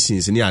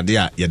sensitizations in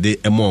there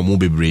more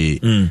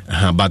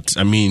but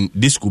I mean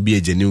this could be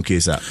a genuine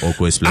case or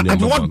co explain at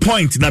what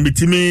point na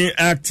bitimi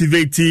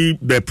activating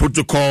the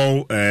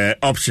protocol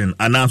option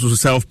and also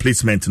self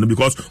placement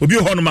because obi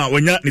honoma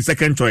when the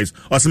second choice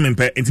or some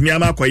impe intimi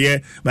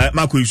amakoye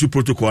mako issue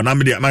protocol na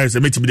me say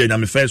meti be na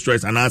first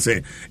choice and I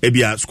say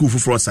ebia school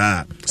for us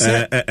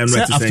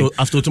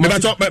after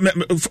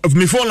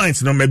me 4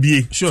 lines no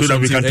maybe so that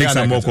we can take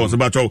some more calls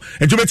about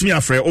and to bet me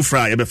afraid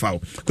ofra e be foul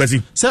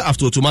question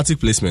after automatic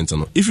placement,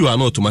 if you are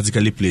not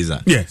automatically placer,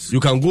 yes,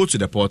 you can go to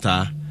the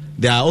portal.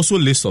 There are also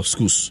lists of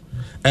schools,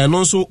 and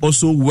also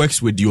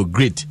works with your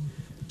grade.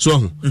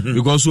 So,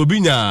 because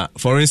Obinya,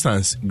 for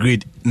instance,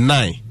 grade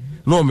 9,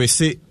 no, may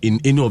say in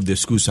any of the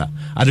schools, at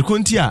the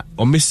Contia,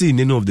 or may say in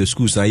any of the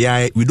schools,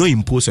 we don't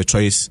impose a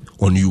choice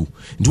on you.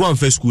 Do one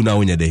first school now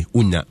when you're there,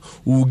 we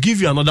will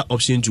give you another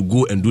option to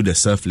go and do the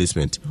self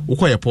placement. We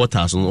call a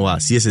portal, or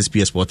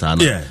CSSPS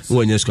portal. Yes,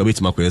 when you commit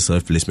to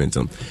self placement,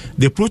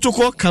 the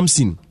protocol comes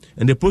in.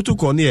 And the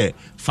protocol near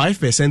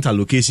 5%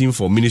 allocation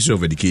for Ministry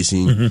of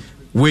Education,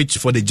 which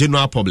for the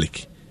general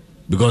public,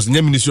 because the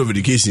Ministry of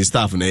Education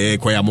staff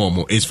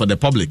is for the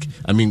public.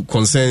 I mean,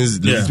 concerns,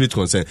 legitimate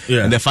concern.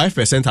 Yeah. And the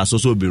 5% has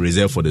also been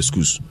reserved for the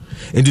schools.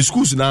 And the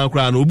schools now,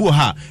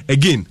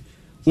 again,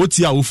 what's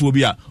your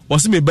phobia?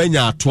 Was me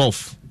benya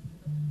 12?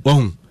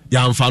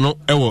 Yamfano,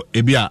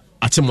 ebia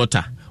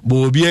achimota,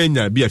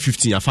 Bobianya be a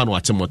 15 afano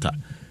achimota.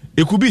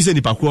 It could be said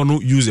the Pakrono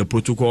use a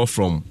protocol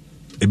from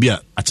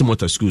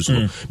Achimota schools,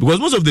 because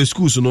most of the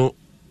schools,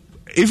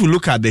 if you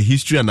look at the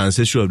history and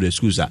ancestry of the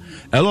schools, a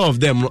lot of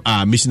them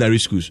are missionary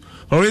schools.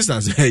 For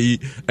instance,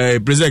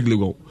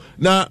 President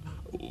now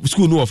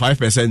school know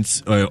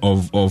 5%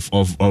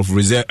 of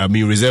reserve. I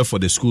mean reserve for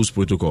the school's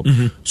protocol.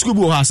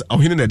 School has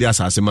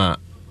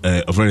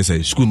a friend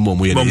say school mom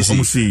we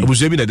see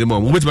abusua bi na dem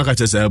mom we bet maka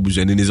chese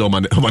abusua ni say o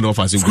man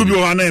offer school bi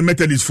o na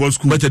Methodist for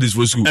school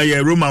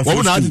Roman for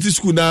school na attitude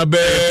school na be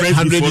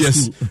 100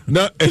 years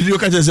na you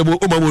can chese o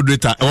man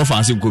moderator e offer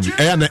asin ko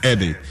bi na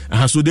eden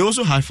so they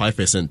also have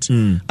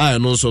 5%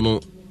 and also no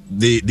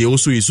they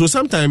also use. So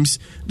sometimes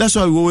that's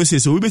why we always say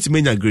so we bet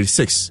menya grade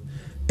 6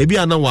 ebi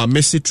ana wa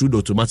message through the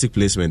automatic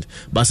placement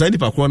but side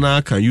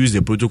the can use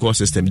the protocol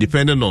system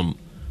depending on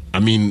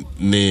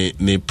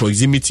the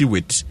proximity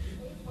with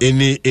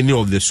any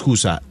of the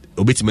schools are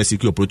obey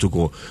secure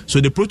protocol.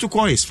 So the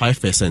protocol is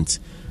 5%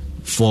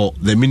 for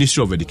the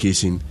Ministry of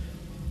Education,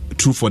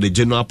 true for the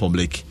general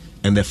public,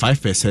 and the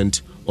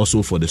 5%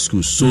 also for the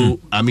schools. So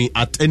I mean,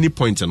 at any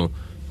point, you know,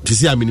 to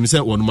see, I mean,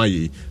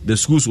 the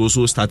schools will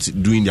also start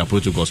doing their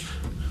protocols.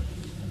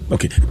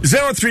 Okay,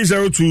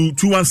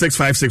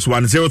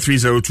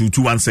 0302-216561,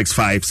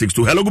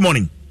 0302-216562. Hello, good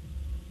morning.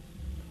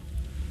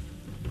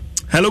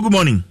 Hello, good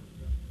morning.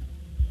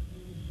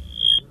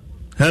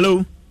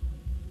 Hello.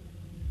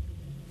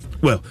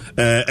 Well,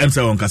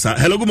 Emsa Wonkasa.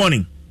 Hello, good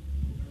morning.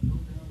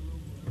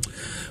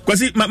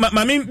 Kwasi,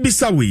 mami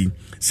bisawi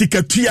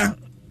sikatua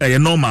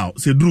normal.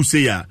 Se Drew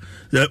say ya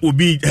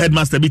obi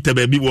headmaster bi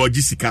tebebi wo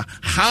jisika.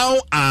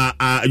 How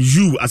are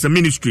you as a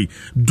ministry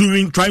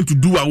trying to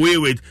do away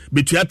with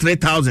between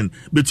 3,000,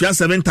 between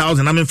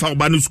 7,000? I mean, for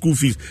school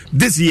fees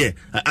this year.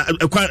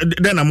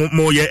 Then I'm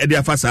more yeah. They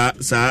are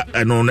fast sa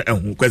no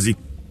kwasi.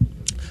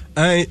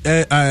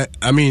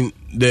 I mean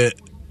the.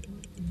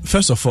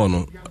 First of all,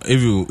 no,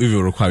 if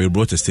you require, we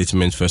brought a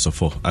statement first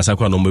of all. As I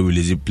can normally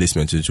release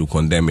placement to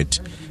condemn it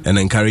and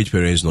encourage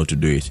parents not to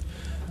do it.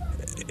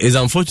 It's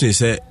unfortunate,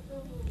 say,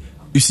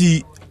 you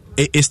see,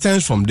 it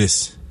stems from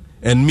this.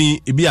 And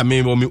me, it be a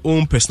member of my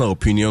own personal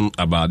opinion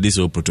about this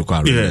whole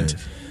protocol agreement. Yeah.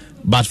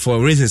 But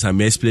for reasons I'm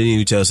explaining,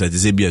 you tell us that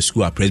it's a be a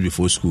school, I press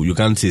before school. You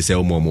can't say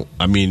momo.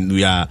 I mean,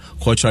 we are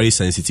culturally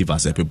sensitive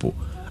as a people.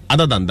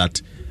 Other than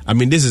that, I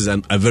mean, this is a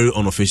very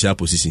unofficial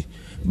position.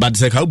 But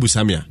it's like how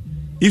Busamia.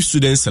 If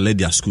students select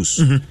their schools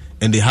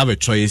and they have a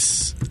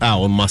choice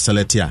on mass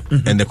select here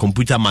and the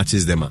computer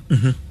matches them,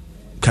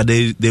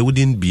 there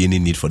wouldn't be any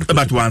need for the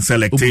but one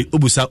selected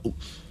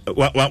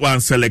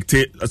one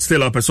selected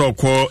still a person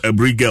call a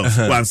brig girl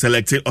one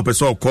selected a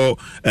person call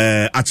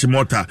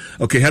Achimota.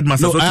 Okay,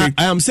 headmaster. No, okay.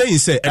 I am saying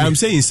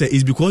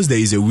it's because there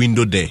is a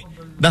window there.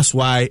 That's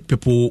why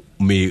people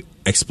may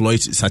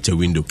exploit such a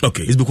window.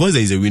 Okay, it's because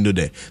there is a window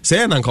there.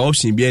 Say an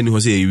option be any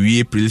say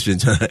we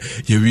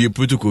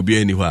protocol be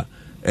anywhere.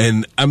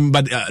 And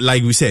but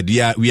like we said,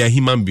 we are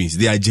human beings.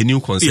 There are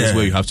genuine concerns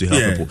where you have to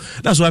help people.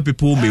 That's why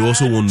people may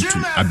also want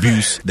to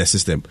abuse the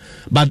system.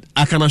 But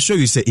I can assure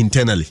you, say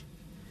internally,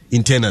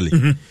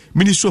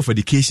 Ministry of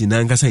Education,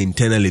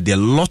 internally, there are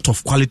a lot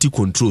of quality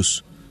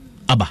controls.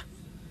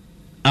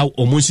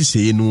 Almost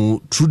say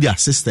through their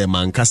system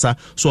and kasa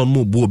so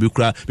more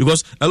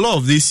because a lot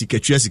of this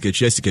secretary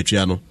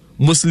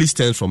mostly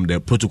stems from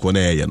the protocol.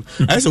 I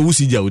say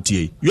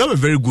you have a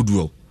very good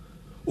will.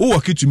 O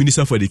work to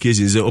Minister for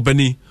Education is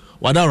opening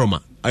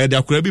wadaroma ayade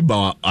akura bi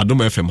ba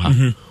Adom FM ha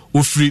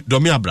ofri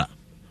domi abra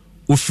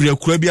ofri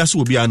akura bi aso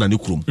obi ana ne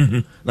krom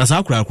na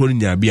sa akura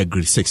nya bi a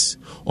grade 6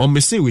 on me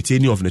say with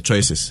any of the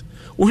choices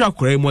wo hwa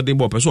akura modern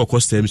bo person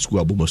of STEM school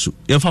abomaso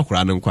yemfa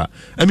akura ne nkwa.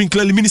 I mean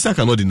clearly minister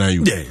cannot deny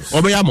you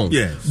obeyamon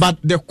but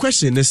the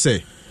question is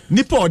say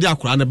nipa odi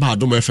akura ne ba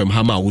Adom FM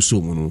ha ma wo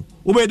so mu no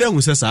obeda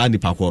hu se saa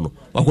nipa ko no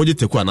wakoje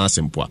teku ana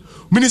asempo a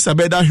minister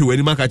beda hwe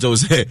wani maka chawo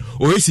se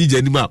o esi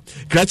je nima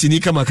krachi ni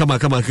kama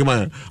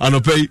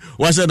anopai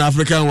wase na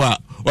African wa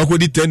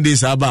wakodi 10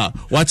 days aba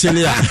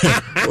wachele ya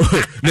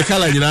ne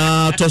kala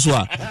nyina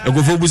toswa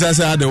egofo busa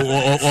se ade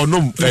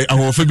onom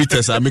ahofe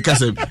bites a meka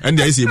se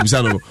ende esi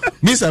busa no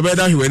minister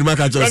beda hwe wani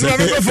maka chawo se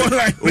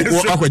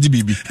wakwaji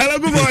bibi. Hello,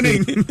 good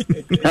morning.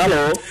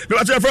 Hello,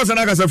 what's your first and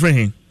I can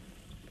friend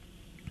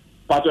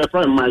Pastor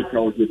friend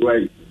Michael is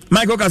way.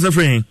 Michael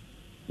Kasafrin.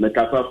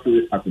 Mekasa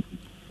Akuti.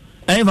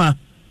 Eva.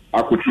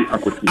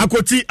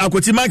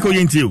 Akuti. Michael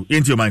yentio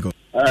Michael.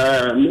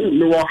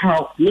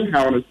 Me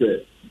how to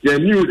say. They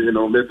knew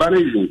the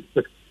banning.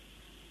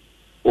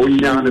 Oh,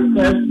 yeah, the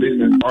first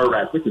business, all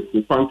right, which is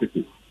the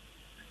quantity.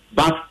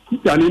 But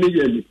put an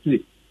immediate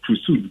mistake to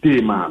suit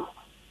day man.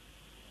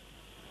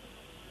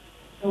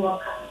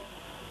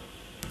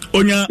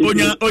 Onya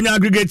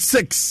aggregate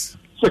 6.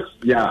 6,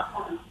 yeah.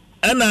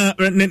 And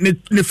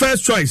the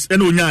first choice,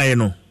 and Onya,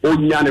 no.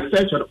 Onya, the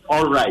first choice,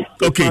 all right.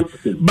 Okay,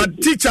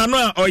 but teacher,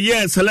 no, or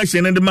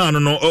selection and the man,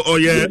 no,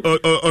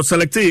 or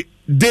select day.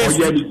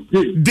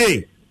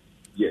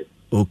 Yes.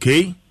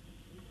 Okay.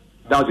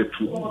 That's the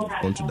truth.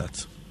 On to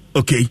that.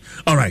 Okay,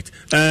 all right.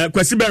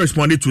 Kwesi be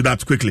responded to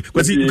that quickly.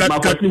 Kwesi,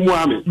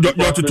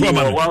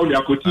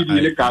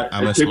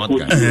 I'm a smart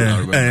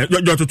guy.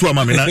 Dr.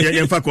 Tuamami,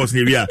 na focus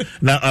ni ria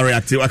na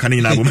reactive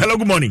akani na. Hello,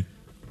 good morning.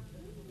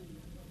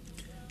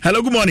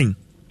 Hello, good morning.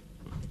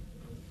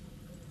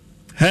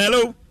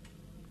 Hello.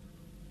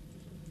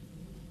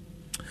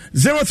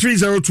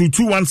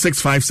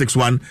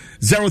 0302216561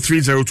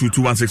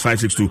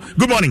 0302216562.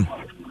 Good morning.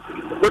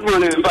 Good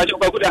morning.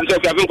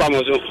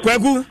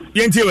 Kwaku,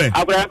 yentiwe.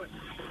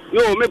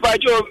 Yo, me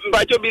pacho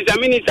bisa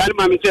minister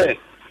mami say.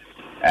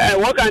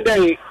 What can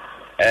they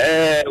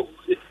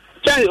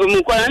chan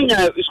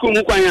mukwanya school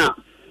mukwanya.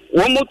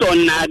 Wo moto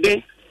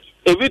nade.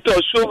 Evito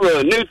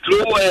shovel ne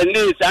throw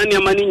ne sanya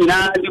mani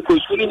nyina di ko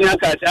school nyina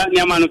ka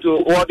sanya manu to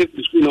what the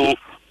school no.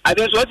 I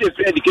don't want to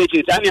free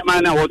education sanya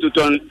mana what to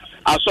turn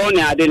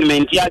asone ade ne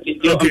mentia di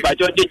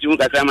pacho jeju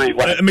ka sama.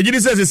 Me gidi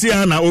say see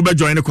na obe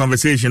join the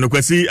conversation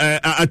kwasi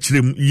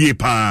achirem ye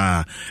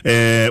pa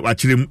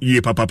achirem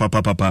ye papa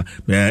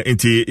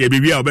enti e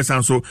bibia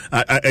obesan so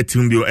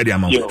atim bio e de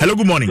amount. Hello,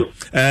 good morning.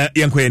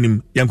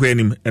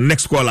 Yankoyanim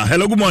next caller.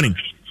 Hello, good morning.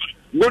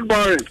 Good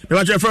morning. You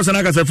want your first and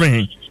I can say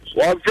friend.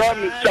 One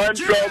from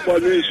Central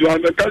Police,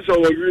 one the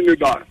castle of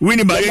Winneba.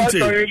 Winneba,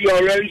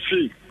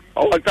 Lorenzi,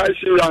 our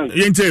taxi run.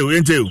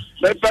 Yenteu.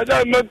 The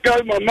pedal not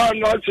call my man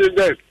not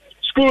there.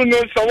 School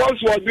knows so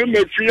what's what do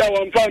me free, I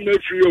want to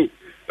make free.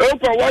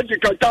 Open what the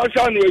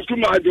Katasan will to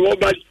my door,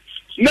 but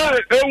now,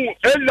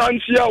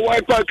 Elansia, why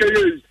pack a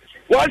year?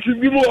 What's the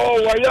people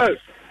all wire?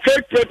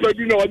 Fake paper,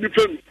 you know, the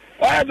film.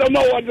 I don't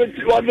know what the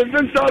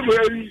things are.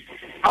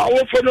 I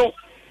offer no.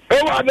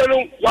 Oh, I don't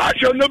know. Why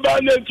should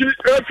nobody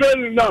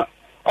friend now?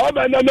 Oh,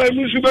 my name is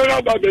Musuba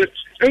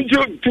into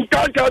to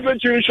can't have a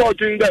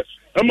short in there.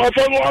 And my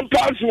phone one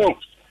pass one.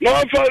 No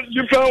for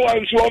different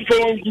ones, one for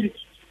one good.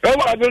 Oh,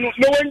 I don't know.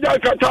 No one that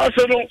can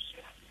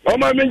oh,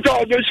 my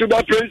mental, they should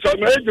have praised. I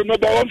made the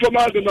number one from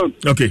Adamon.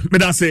 Okay,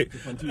 but that's it.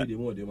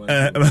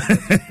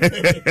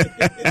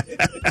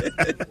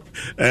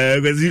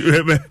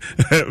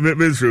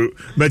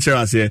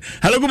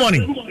 Hello, good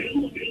morning.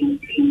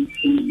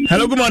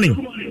 Hello, good morning.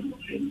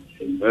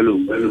 Hello.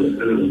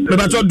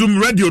 But I do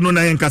radio no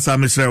na yankasa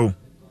Mr.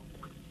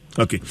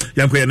 Okay.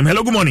 Hello,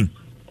 good morning.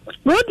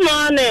 Good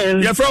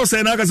morning. Your friend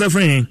say na kasa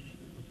friend.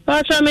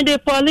 Pacha me de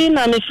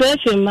Paulina me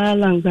fresh in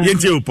Malanga.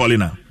 Yenti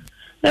Paulina.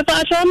 The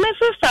pacha me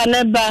sister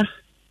neba.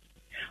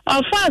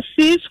 Ofa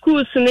see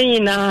schools ni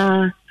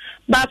na.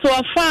 But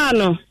ofa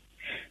no.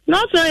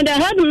 Not only the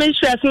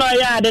headmistress no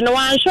yard and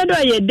one shadow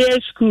ye day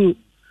school.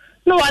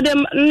 No ade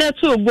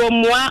neto go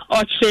moa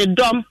or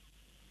dom.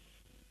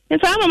 In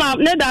time of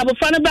Neda, but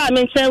fun about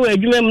me saying where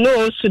you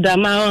know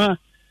Sudama.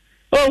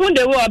 Oh, when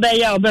they were by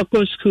your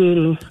Beko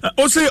school.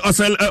 Oh, say,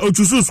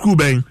 Ochusu school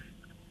bang.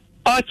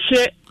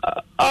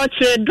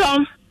 Orchard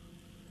drum.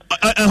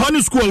 A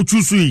honey school,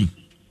 Ochusu.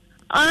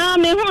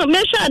 Me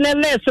sure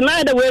less,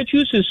 neither way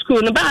choose to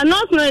school, but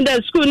not knowing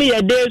that school near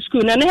day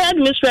school and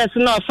headmistress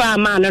no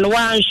farm man and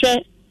one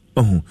share.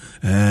 Oh,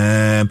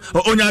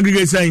 on your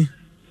aggregate say.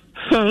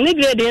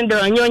 Nigga, in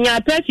the on your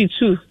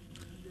 32.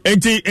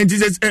 And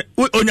says,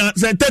 on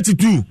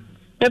 32.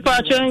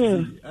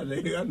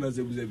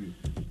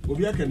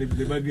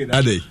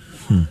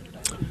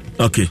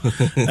 Okay.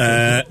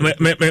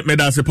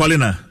 That's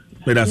Paulina.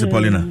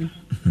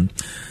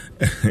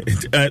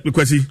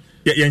 Because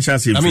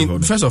I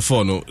mean, first of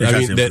all, no. I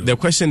mean, the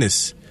question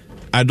is,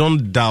 I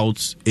don't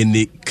doubt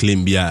any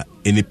claim here,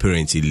 any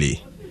parent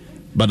lay,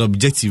 but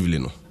objectively,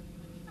 no.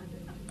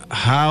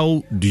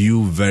 How do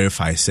you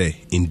verify, say,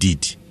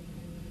 indeed,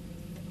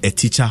 a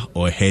teacher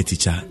or a head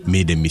teacher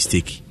made a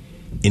mistake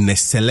in a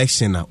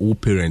selection of all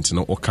parents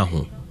no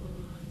okaho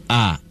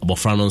about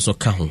France so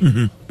kaho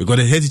because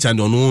the head teacher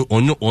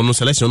no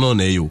selection no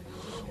you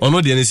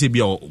ono the NC be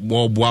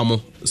more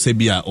boamo say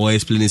be or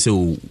explain say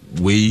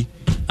way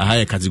a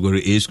higher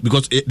category is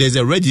because there's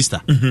a register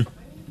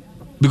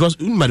because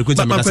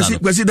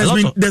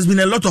there's been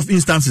a lot of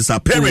instances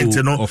parents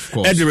you know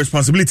had the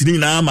responsibility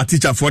now my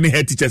teacher for any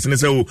head teachers and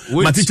say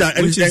my teacher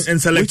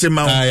and select him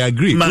out. I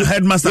agree, my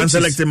headmaster and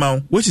select him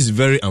out, which is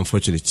very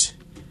unfortunate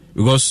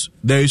because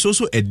there is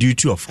also a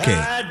duty of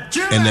care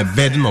and a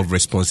burden of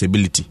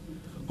responsibility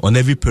on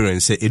every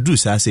parent say do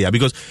say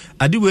because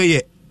I do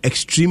a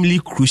extremely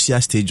crucial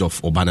stage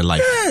of urban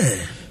life.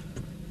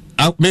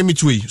 Me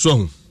too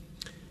so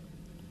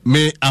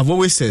me I've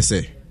always say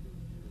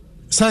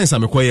science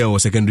I'm a or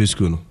secondary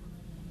school. No?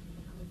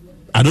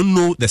 I don't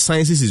know the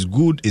sciences is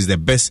good, is the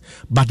best,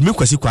 but me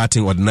kwasi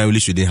kwating ordinarily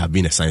shouldn't have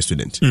been a science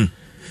student.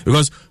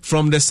 Because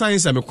from the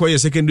science I'm a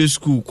secondary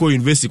school,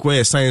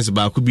 university, science,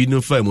 but I could be no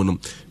firm.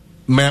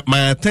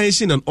 My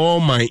attention and all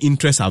my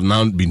interests have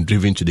now been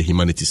driven to the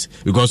humanities.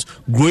 Because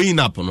growing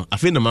up, I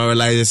think I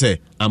realize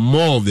I'm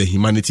more of the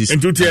humanities.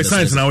 And to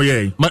science now,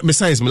 yeah. My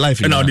science, my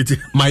life.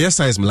 My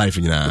science, my life.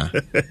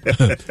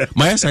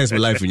 My science, my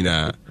life.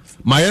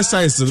 My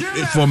science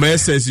from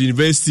SS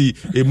University,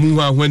 a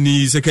Muha when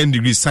he second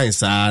degree science,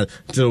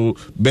 to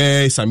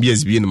bear some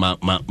years being my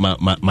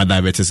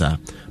diabetes.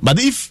 But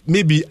if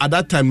maybe at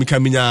that time,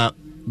 becoming a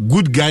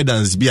good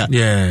guidance,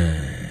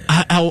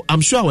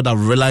 I'm sure I would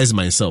have realized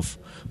myself.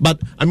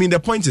 But I mean, the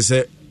point is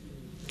a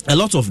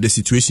lot of the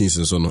situations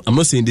and so on. I'm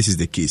not saying this is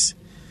the case.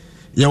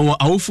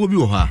 Our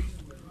phobia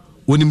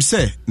when him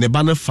say ne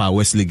banner for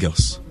Wesley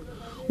girls,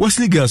 no,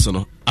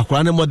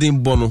 akwara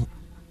modern bono.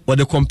 Or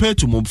they compare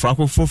to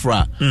Mumfrako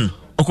Fofra,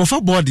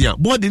 Okofa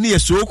body near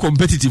so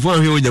competitive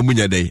one here in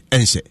Yamunya day,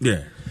 and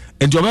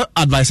and your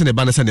advice and a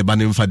banner and a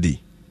banner for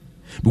day.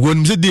 But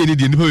when the day,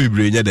 the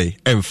brain day,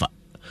 and fa.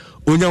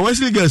 On your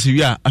Wesley girls,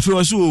 you are, I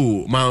feel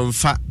so, man,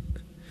 fat,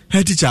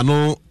 head teacher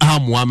no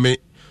amoame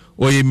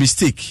or a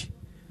mistake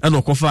and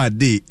okofa a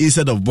day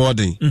instead of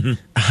boarding.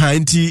 I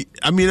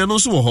mean, and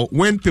also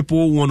when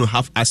people want to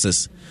have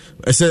access,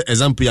 as an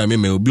example, I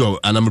mean,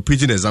 and I'm a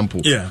preaching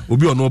example. Yeah, will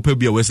be on no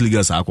be a Wesley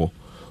Girls ako.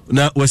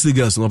 Now Wesley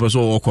Girls no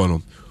person walk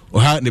on.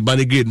 Or how the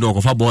body grade no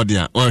okofa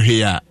boarding or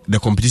here the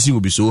competition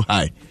will be so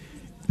high.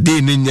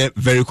 They need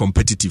very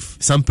competitive.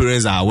 Some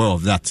parents are aware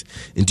of that.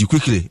 And you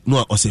quickly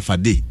no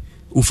osefa day.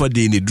 Ufa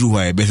day ni drew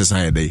why best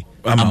sign day.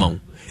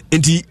 Amount.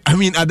 And I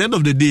mean, at the end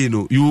of the day,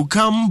 you will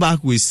come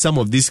back with some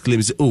of these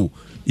claims. Oh,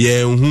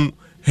 yeah,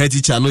 head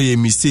teacher, no, a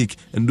mistake,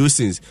 and those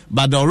things.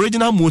 But the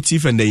original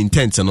motive and the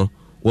intent,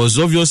 was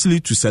obviously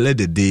to select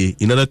the day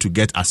in order to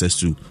get access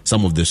to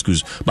some of the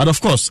schools. But of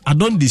course, I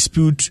don't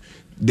dispute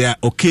there are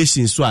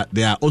occasions where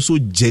there are also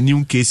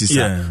genuine cases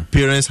that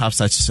parents have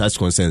such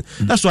concerns.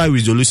 That's why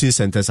resolution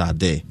centers are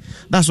there.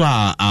 That's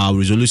why our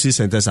resolution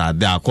centers are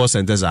there. Our call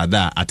centers are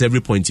there at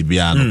every point.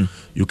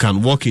 You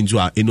can walk into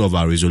any of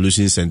our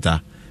resolution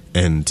center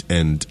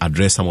and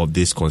address some of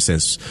these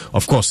concerns.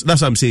 Of course,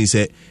 that's what I'm saying.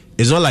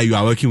 It's not like you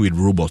are working with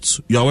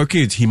robots. You are working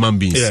with human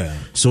beings. Yeah.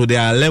 So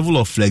there are a level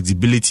of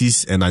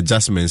flexibilities and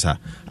adjustments at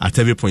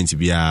every point.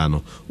 Okay,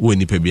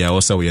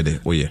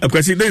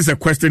 there is a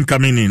question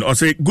coming in. I'll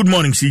say, good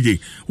morning, CJ.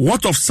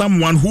 What of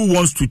someone who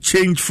wants to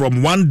change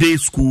from one day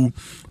school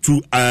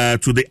to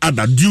the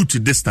other due to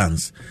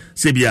distance?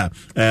 Maybe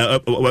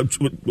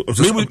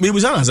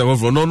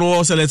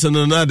no select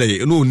another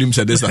day. No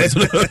distance.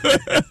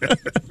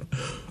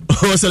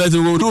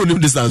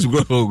 Distance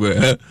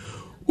go.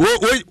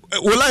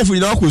 Well, life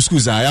without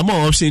schools, I am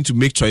more option to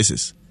make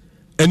choices,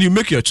 and you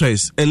make your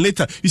choice, and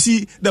later you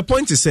see the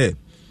point is as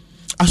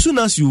soon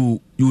as you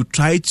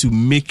try to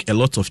make a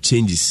lot of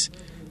changes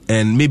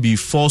and maybe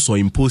force or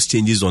impose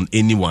changes on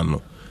anyone,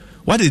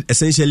 what it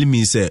essentially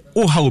means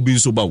how been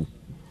so bad.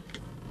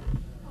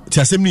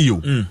 Assembly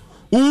you be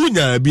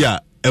a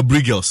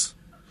Briggles.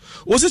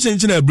 What's the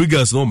changing a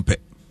Briggles no pe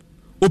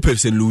open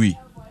St. Louis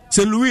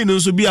no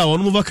so be a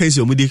one over case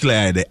you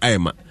declare the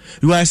IMA.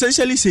 You are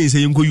essentially saying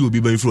you will be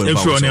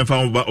influenced. I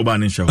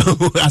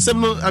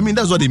mean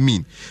that's what they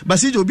mean. But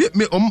see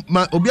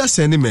Obia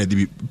sending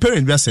me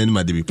parent be sending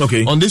me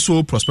okay. On this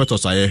whole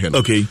prospectus I hear.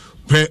 Okay.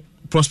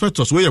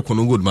 Prospectus where you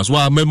can good mas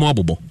wa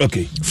memorable.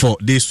 Okay. For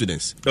these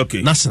students.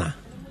 Okay. National.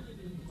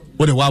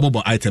 What the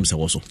wabble items are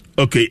also.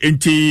 Okay.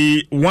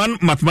 Into one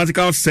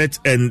mathematical set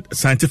and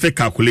scientific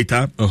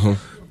calculator.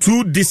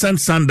 2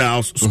 decent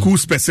sandals, school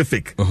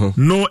specific,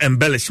 no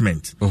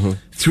embellishment.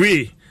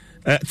 3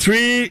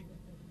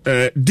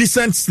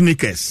 decent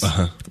sneakers,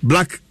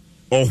 black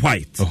or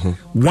white.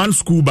 1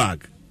 school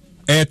bag.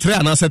 3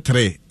 and answer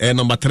 3.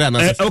 Number 3 and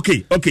answer.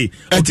 Okay.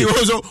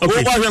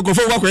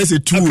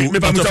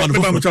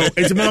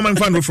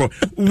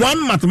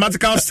 One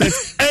mathematical set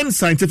and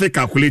scientific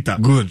calculator.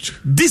 Good.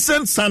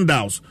 Decent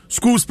sandals,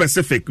 school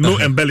specific, no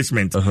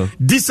embellishment.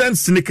 Decent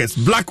sneakers,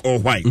 black or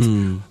white.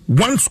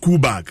 1 school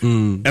bag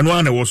and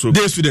 1 also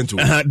day student.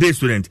 Day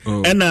student.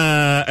 And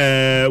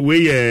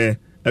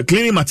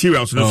cleaning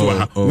materials.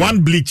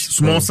 1 bleach,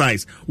 small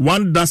size.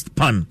 1 dust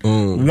pan.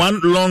 1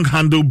 long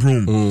handle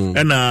broom.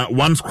 And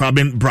 1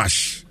 scrubbing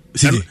brush.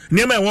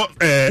 Near my what?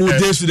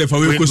 Day student for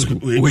where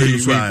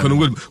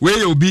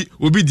you be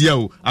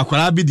dear.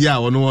 Aquara be dear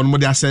or no one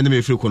more sending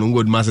me free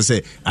good master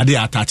say, I did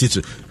attach it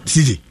to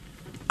CJ.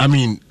 I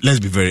mean, let's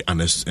be very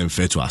honest and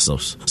fair to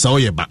ourselves. So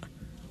yeah, but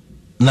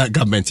not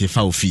government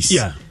file fees.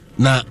 Yeah.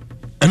 Now,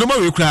 a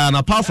normal require and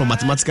apart from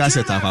mathematical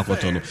setup,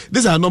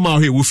 these are normal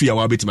here. We fear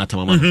our bit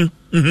mathematics.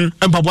 And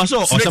Papa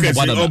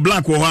or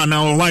black or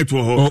now or white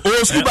or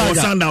school bag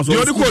sandals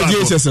or the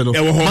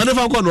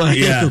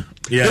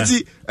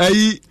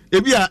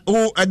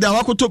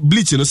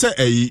bleach and say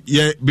a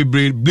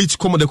bleach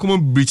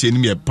common bleach in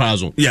me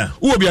puzzle. Yeah,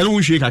 who will be a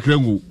long shake a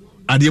krengu.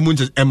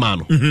 Adiamunja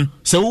Emano.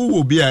 So who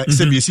will be a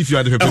if you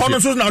are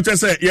the now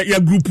just say your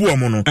group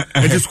woman.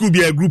 It could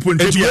be a group and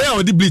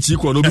the bleach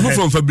equal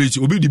from Fabric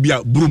will be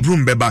the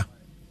broom beba.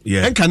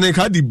 Yeah, and can they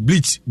have the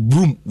bleach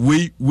broom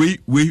way.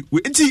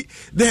 See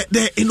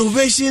the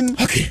innovation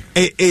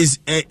is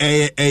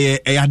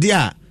a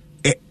idea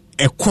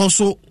a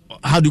causal,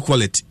 how do you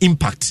call it,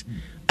 impact.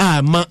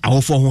 Man,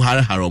 our for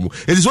haramu.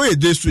 It is only a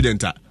day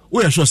student.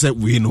 We are sure that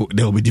we know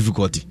there will be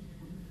difficulty.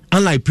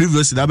 Unlike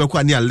previously, that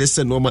was near less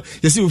than normal.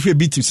 You see, we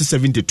beat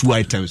 72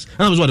 items. And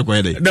that was what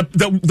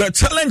the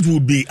challenge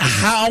would be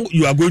how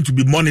you are going to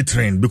be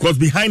monitoring, because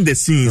behind the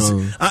scenes,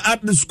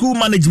 at the school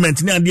management,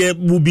 there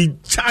will be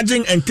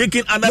charging and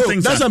taking other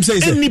things. That's what I'm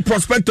saying. Any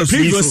prospectus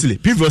previously,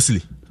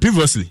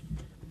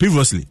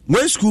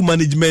 when school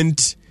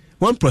management.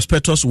 When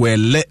prospectus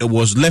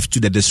was left to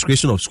the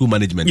discretion of school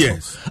management.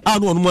 Yes.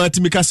 And one more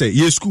to say,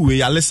 yes, school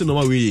way, listen no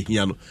way.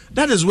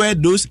 That is where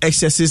those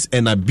excesses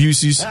and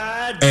abuses,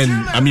 and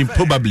I mean,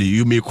 probably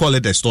you may call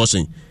it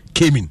extortion,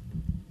 came in.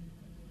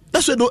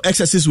 That's where those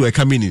excesses were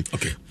coming in.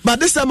 Okay. But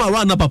this time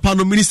around, Papa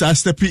no minister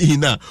stepping in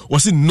now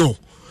was it no.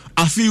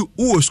 I feel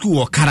who school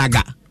or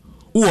Karaga,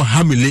 who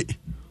Hamile,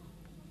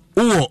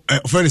 who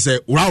friend say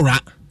Raura,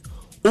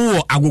 who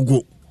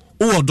Agogo.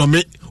 Or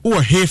Dome,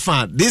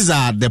 these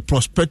are the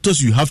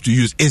prospectus you have to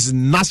use. It's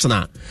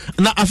national.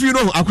 Now, if you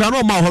know, akura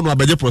no ma ho no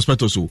abeje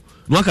prospectus o.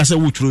 No aka say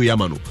wo twuru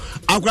yama no.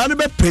 Akura no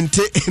be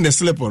pente in the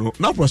slip no.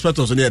 Na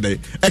prospectus no dey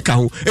e ka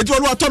ho. Etu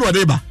no ato no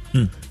dey ba.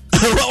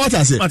 What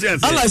I say?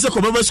 Allah say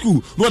come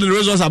school. What the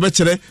results are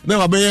better.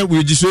 Now be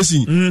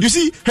registration. You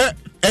see,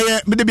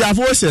 maybe be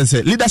avoid sense.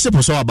 Leadership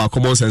is all about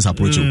common sense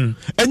approach. And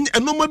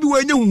no maybe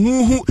when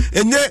you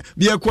and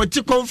be a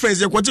quality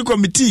conference, a quality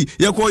committee,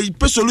 you call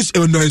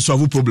solution no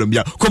solve problem.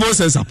 Yeah, common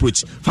sense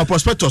approach. For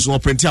prospectors no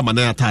print ya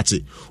manana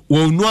tachi.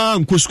 We no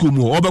anko school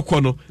mo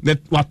obekono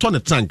net waton the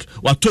tank,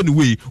 waton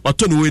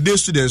the way they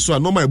students so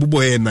no my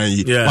bubo e na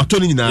yi.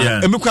 Waton ni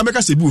na. Emi kwa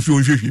meka se bi ofi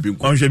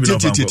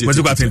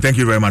onhwehwe. Thank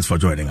you very much for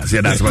joining us.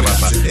 Yeah, that's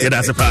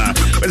a Papa.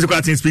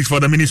 Speaks for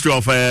the Ministry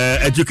of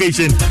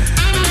Education.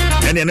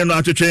 And then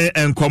no to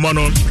and common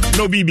no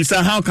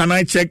BBC. How can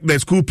I check the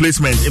school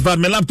placement? In fact,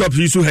 my laptop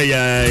is so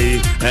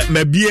hey,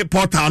 maybe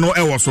portal no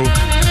also.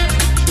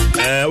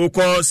 We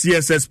call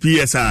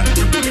CSSPSR.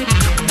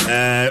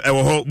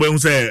 When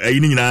say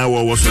you na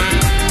was.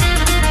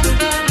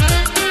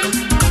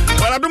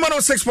 Well, I do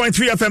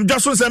 6.3 FM.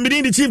 Johnson and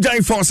the Chief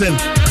Giant Forcing.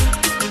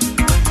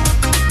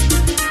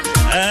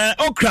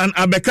 Okran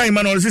Abeka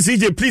Emmanuel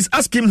CJ, please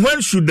ask him when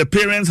should the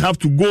parents have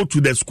to go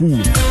to the school.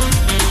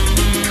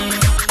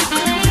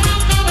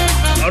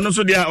 And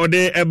also there or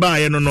they no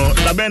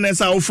the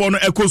benesa ofo no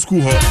eco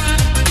school ho.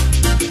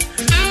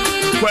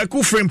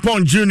 Kwaku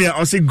Frimpong Jr.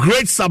 or say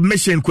great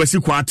submission kwesi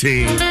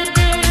kwate.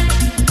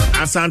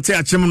 Asante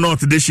Achim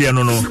North this year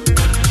no.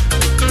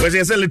 We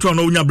say Electoral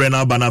no unya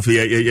brena bana for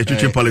ye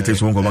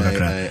politics won ko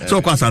bakakra.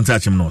 So kwa Asante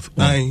Achim North.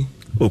 Aye.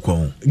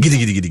 Okon.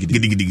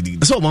 Gidi.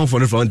 That's what man for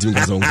the front team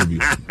can be.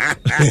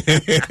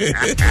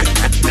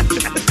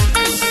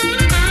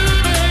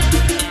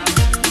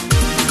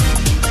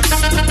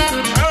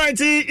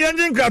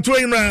 Yanjin Kratwa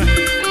Imra.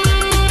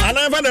 And I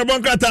found a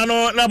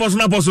bonkratano,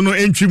 Naposno,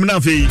 entrim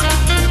nafi.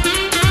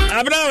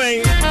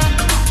 Abnaway.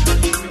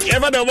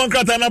 Ever the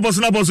bonkratana,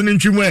 Naposno,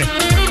 entrim.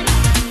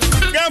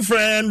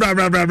 Girlfriend, blah.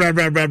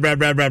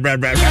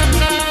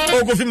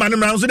 Oh, coffee man,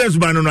 around so there's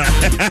banana.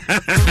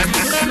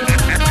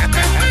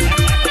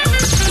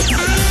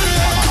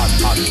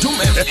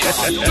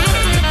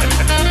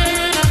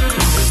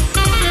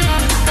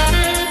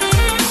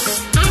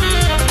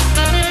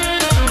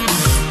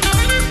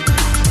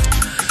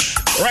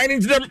 Right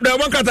into the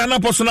one katana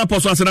poso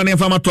and an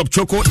farmer top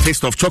choco.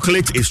 Taste of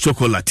chocolate is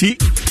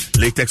chocolate.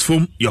 Latex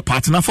foam, your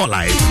partner for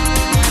life.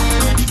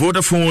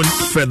 Vodafone,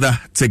 feather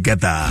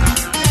together.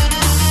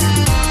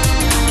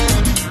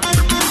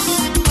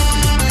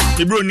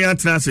 Ibronia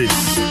Transit.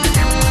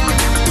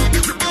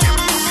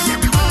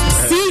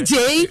 CJ.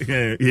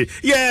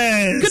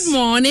 Yes. Good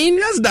morning.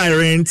 Yes,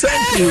 Darren.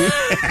 Thank you.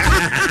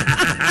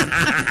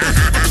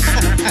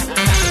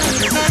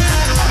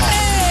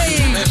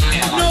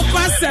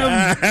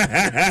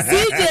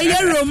 CJ,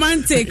 you're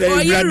romantic.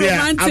 Or you're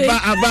romantic.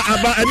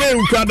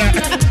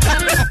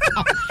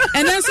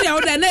 And then say, I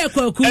would na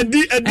kwaku. Na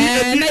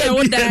ya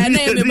would na ya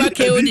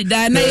mebake odi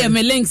da na ya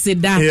melinks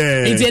da.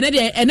 Nti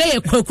na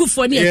ya kwaku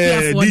for ni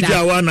ya for da. DJ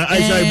Awana,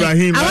 Aisha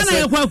Ibrahim. Awana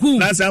ya kwaku.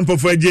 Na sample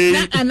for J.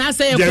 Na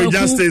say ya kwaku. Jerry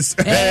Justice.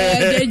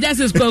 Jerry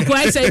Justice kwaku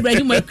Aisha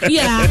Ibrahim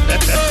ya.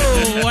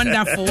 Oh,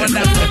 wonderful.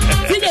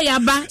 CJ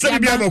yaba.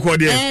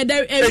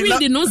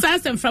 Read no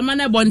sense from an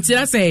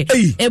abontira say.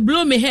 E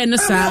blow me hair no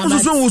sa.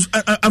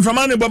 I'm from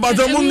an about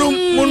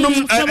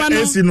mundum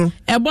esino.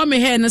 E blow me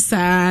hair no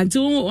sa.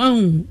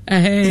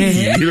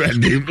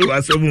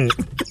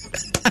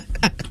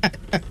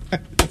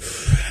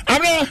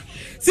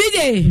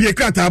 CJ be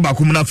kata ba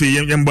kum na fe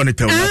yem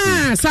bonita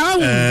na sawa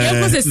hu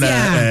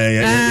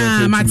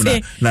yekosesia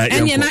mate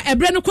enye na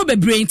ebre no ko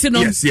bebre nti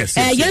no ye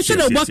hwe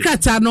no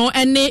bokata no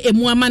ene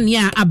emu amane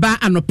a aba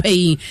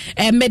anopai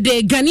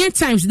mede Ghanaian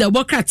Times the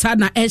bokata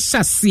na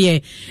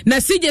ehase na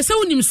CJ se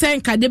wonim se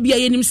nka de bia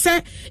yenim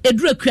se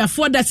edura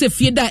kuafo da se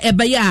fie da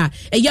ebe ya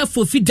eya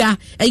fofida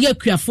eya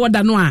kuafo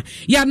da no a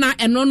ya na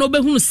eno no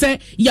behunu se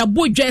ya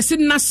bodwese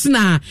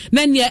nasna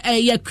na ne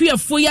ya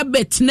kuafo ya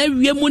bet na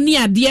wiemu ni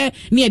ade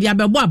ne ya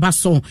bo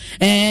abaso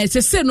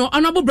se no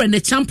honorable Brenda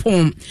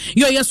Champon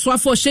yo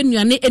swafo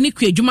hyenuane eni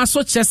kwadwuma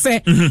so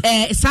kyese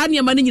saa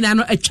ne ma nyina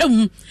no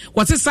atwam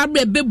kwose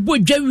sabre bebo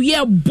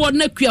dwawie bo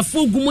na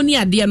kuafo gumu ni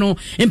ade no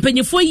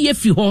empanyefo ye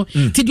fi ho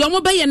ti de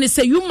omo beye ne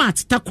se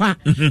yumat takwa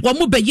wo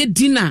mo beye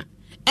dina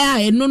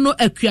no no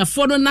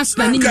akuafo no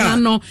national nyina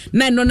no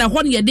na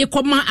ho ne de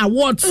koma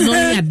awards no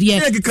ni ade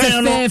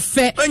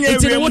fe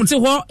enti wote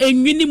ho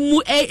enwini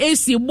mu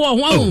esi bo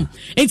ho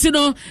enti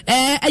no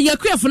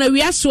akuafo na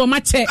wi aso ma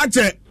che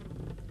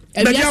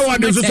Beji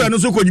award so so no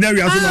so ko gina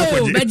wi aso na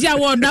kwaje. Beji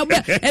award na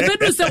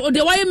ebedu say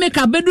the way make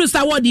a bedu say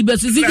award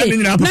ibesusi dey.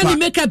 Na ni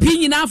make up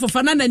nyina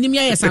afofa na nanim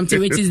ya something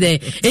which is there.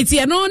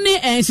 Enti no ne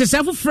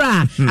hwehwefo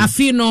fra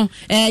afi no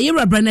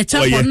yewra brana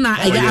chapon na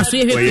ya aso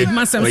ye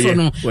masem so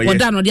no.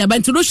 Oda no de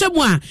abanti no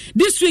hwemu a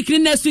this week ni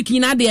next week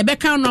nyina de be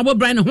kan no abo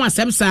brand ho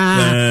asem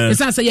sa.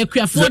 Esa say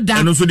yakuafo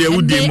da. No so de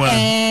wudi mu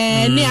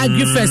a. Ni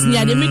agri first ni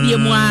ade medie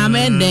mu a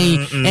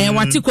menden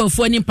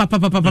watikofo ni papa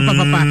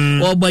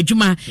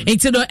obadwuma.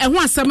 Enti no ho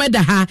asem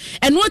da ha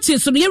eno chi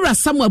so no yewra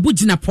samu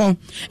abugina po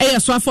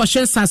so afo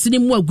hwensase ni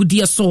mu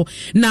agudie so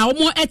na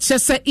omo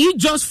echese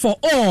just for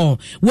all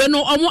we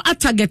no omo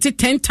target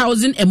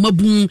 10,000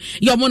 emabun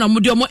yomo na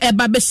mode omo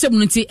eba be sem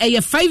nti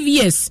 5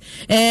 years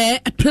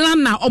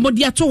plan na omo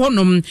de ato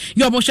honom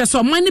yomo hwe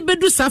so mani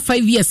bedu sa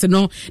 5 years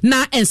no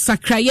na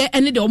ensakraye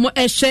ene de omo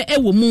ehwe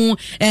ewo mu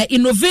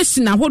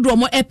innovation ahodo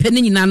omo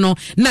epene nyina no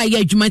na ye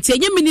adwuma ti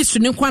enye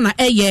ministry ne kwa na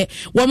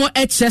womo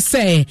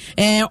echese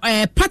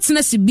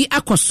partnership bi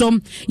akosom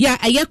ya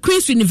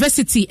Queen's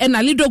University and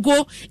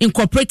Lidogo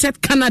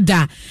Incorporated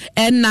Canada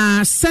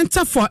and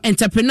Center for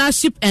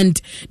Entrepreneurship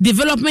and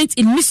Development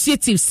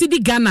Initiative City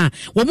Ghana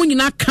womu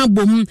nyina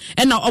kambom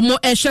and omo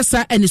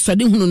ehwesa and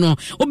study hunu no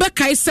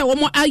obekai se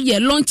womo aye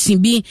launching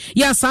bi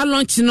ya sa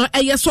launch no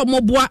so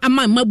omo boa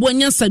ama maboa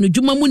nyansa no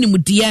dwuma mu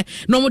nimdie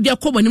no omo de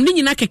akobo nim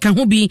nyina keka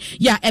ho bi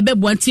ya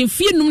ebeboa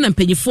ntimfie num na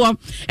mpanyifo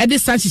e de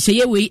sanhye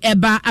ye we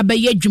eba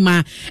abaye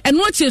dwuma and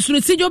what chesu no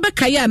tijo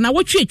obekai na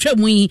wotwe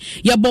atwamu yi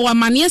ye bo wa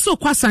mane so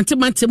kwa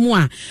santemantemu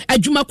a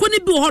adwumako ne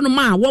bi ho no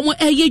ma wo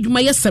eye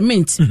adwuma ye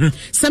cement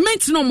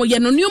cement no mo ye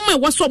no nyoma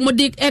wo so mo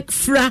de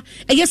fra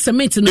eye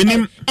cement no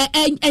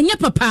enye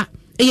papa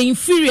eye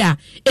inferior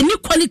any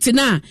quality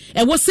na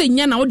wo se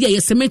nya na wo de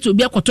eye cement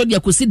obi akoto de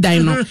akosi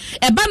dan no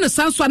eba no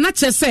sanso na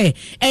chese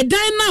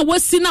edan na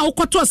wasi na wo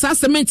koto sa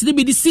cement ne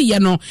bi di si ye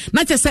no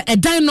na chese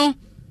edan no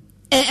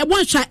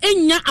wansha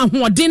enya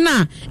ahoden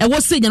na wo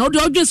se nya no de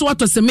odwense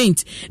wato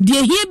cement de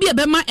ehia bi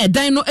ebema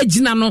edan no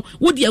agina no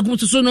wo de agum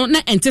soso no na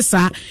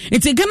entesa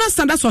enti Ghana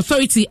Standards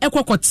Authority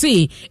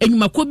ekokote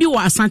enwumako bi wo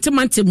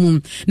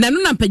asantemantemu na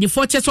no na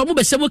mpanyifo che so mo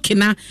be hyebo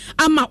kina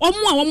ama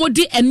omo a wo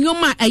de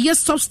enwoma eye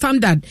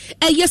substandard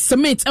eye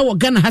cement wo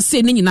Ghana ha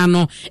se ni nyina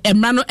no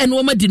emra no ene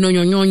wo madi no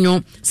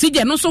nyonyonyo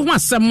sije no so ho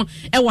asem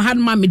wo ha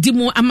no ma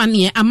medimu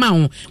amane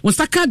ama wo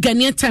saka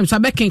Ghanaian Times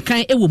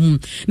abekenkan wo mu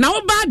na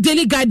wo ba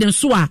daily guidance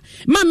so a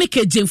ma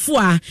make jemfo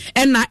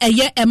a na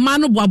eye ema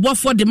no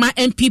boaboafo de ma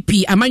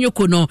NPP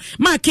amanyoko no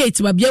ma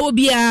Kate babia wo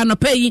bia no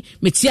pay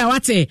metia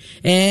wate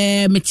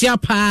metia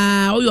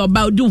pa oyo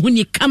ba du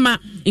huni kama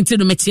into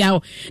no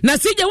metia na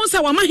sije wonsa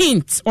wa ma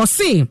hint o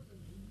se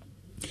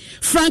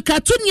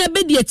Frankatonia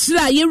be de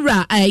akira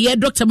yewra eye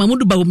Dr.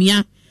 Mamudu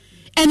Bawumia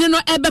ene no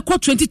ebekọ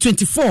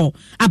 2024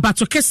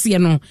 abato kese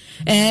no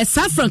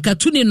South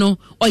Frankatuni no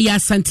oya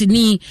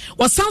santini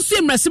osanso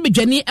emrase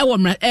bedwani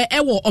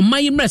ewo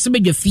oman emrase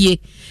bedwafie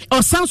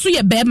osanso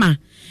ye bema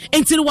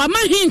enti wa ma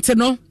hint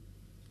no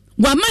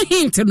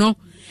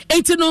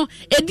enti no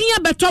edinya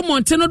beto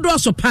monte no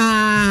doso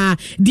pa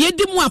de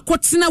edimu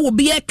akotena wo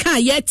be ka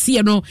ye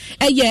tie no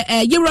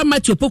yewra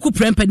Matthew Poku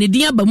Prempa ne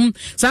din abam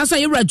sanso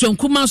yewra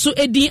Jonkuma so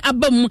edin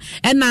abam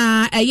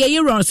na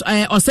yewra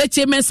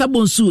Oseche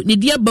Mensabonsu ne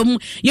din abam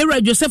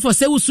yewra Joseph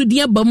Osewusu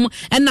din abam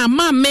na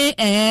mame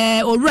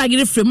owura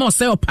gire frem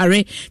ose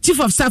opare chief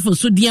of staff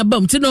so din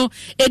abam ti no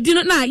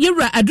edin na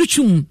yewra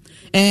Aduchum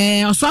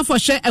osafo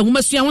hye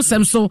ehumasuya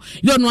hosem so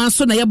yo no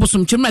anso na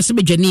yebosom chimra se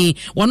bedwani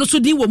wono so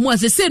din wo mu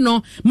asese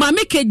no ma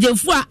make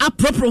jemfu a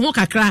apropro ho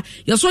kakra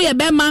yeso ye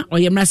bema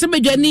oyemra se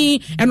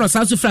bedwani eno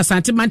sanso fra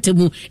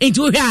santimantemu enti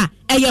ohwe a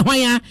eye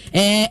hwan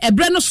a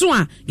ebre no so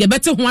a ye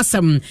bete ho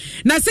asem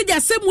na seja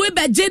asem we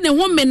beje ne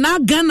ho me na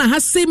Ghana ha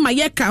se ma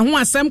ye ka ho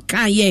asem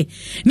kan ye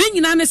ne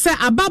nyina ne se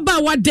ababa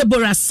wa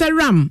Deborah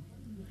Seram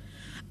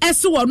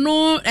eso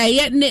no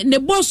ne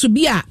boss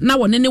bi a na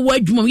wone ne wa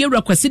adwuma ye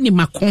rakwase ni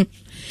makon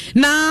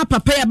na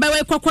papa ya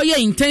bawe kwakọ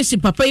ye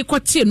internship papa yi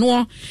kwọtie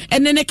no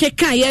enene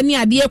keka ye ne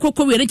ade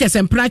kwakọ wi ne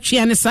kyesempra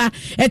twea ne sa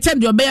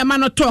etende obeya ma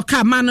no to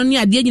ka ma no ne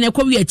ade nyina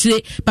kwa wi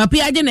akire papa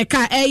ya je ne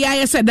ka ya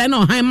ye se dan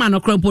no han ma no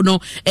krampo no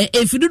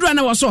efidudu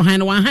na wo so han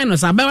no wan han no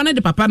sa bawe ne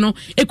de papa no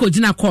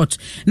ekogina court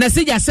na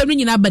seja asem no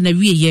nyina ba na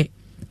wi ye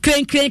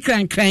kren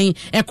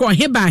eko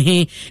heba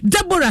he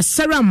Deborah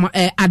Seram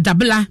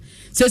Adabla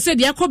se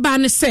de akoba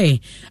ne se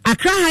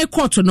Accra High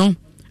Court no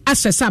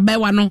asesa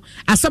baewa no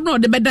asem no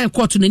de bedan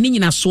court no ni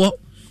nyina so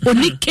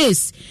oni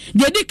case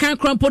de di kan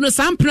krampo no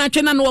sampna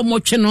twe na no mo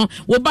twe no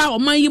wo ba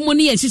oman yi mo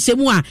ne ye hihye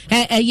mu a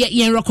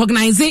ye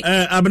recognize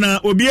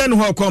abna obia no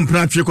ho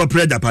kompra twe ko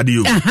preda pade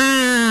yo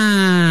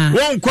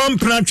won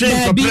kompra twe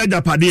ko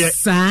preda pade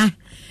sa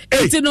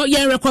enti no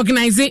ye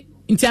recognize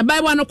nti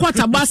abaewa no court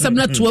abo asem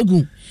na to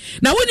agu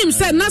na wonim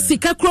say na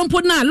sika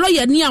krompo na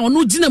lawyer ni a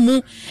ono gina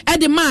mu e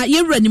de ma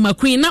ye wura ni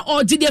maqueen na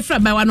o gide fra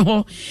ba wa no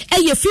ho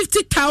e ye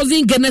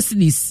 50,000 Ghana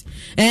cedis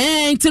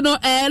nti no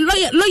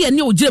lawyer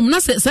ni o gina mu na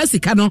sa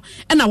sika no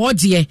e na wo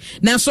gye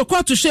na so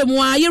court to shame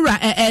wa ye wura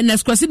na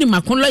skwasi ni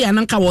makon lawyer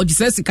na nka wo gye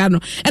sa sika no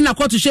e na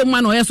court to shame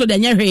ma no ye so de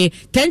nya hwe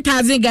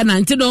 10,000 Ghana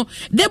nti no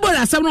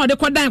Deborah asam no de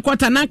kodan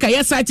kwata na nka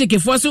ye sa chike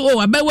fo so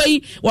o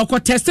abawe wo ko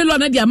test lo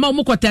na de ama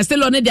o ko test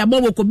lo na de ama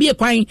wo ko bie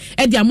kwan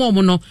e de ama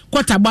o no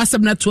kwata bo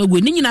asam na to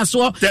agwe ni nyina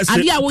so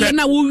ade a wo ye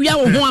na wo wia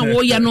wo ho a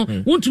wo ye no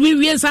wontumi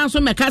wie san so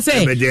meka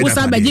se wo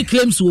sa baji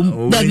claims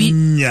wo dabi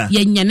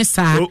ye nya ne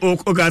sa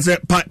o ka se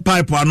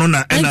pipe ano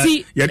na na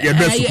ye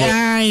do suko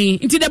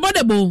nti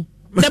debo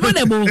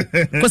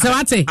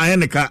kosawate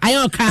ayoka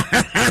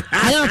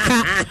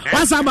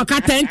what's about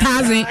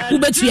 10,000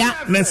 ubetua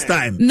next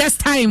time na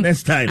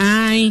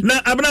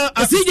abna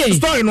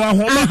story no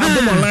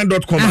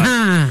adomonline.com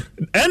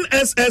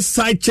NSS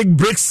side chick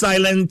breaks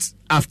silent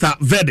after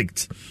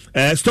verdict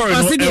story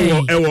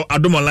no ewo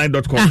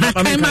adomonline.com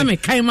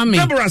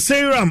Deborah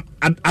Seyram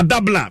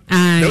Adabla,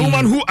 the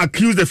woman who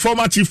accused the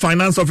former chief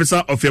finance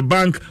officer of a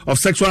bank of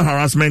sexual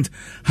harassment,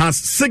 has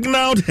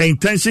signaled her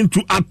intention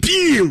to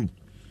appeal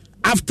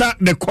after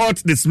the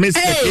court dismissed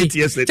the case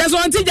yesterday. Just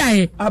one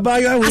thing,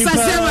 Abaya we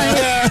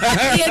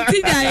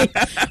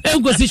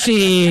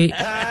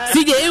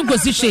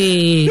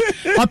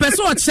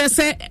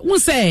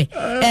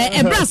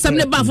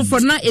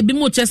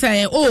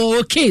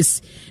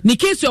case. Ni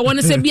case you want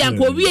to say be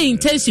anko we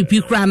intensive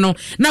pikra no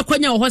na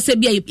kwanya wo se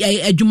be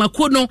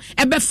adwumako no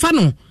ebe fa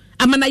no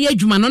amana ye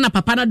adwuma no na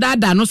papa no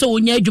dada no so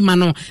wonya adwuma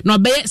no na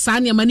obeye saa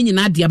ne ma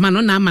nyina de ama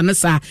no na ama no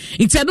saa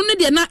ntia no ne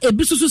de na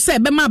ebisusu se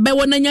ebe ma be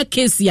wona nya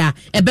case ya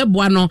ebe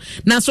boa no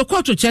na so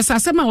court chesa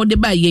asema wo de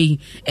ba ye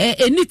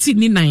eniti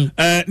ni nan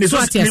so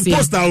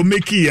post I will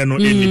make here no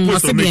in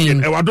post of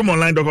making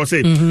Adomonline.com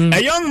say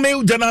a young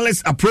male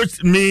journalist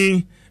approached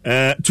me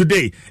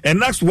today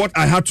and asked what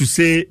I had to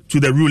say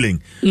to the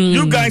ruling.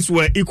 You guys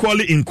were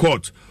equally in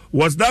court.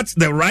 Was that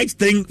the right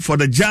thing for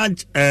the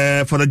judge,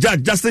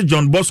 Justice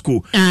John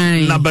Bosco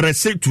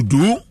Nabarese to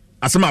do?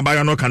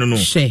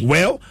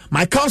 Well,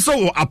 my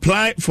counsel will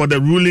apply for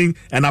the ruling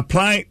and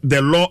apply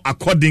the law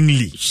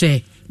accordingly.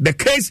 The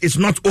case is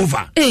not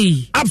over.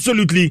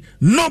 Absolutely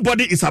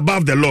nobody is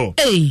above the law.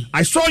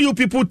 I saw you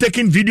people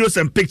taking videos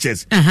and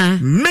pictures.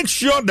 Make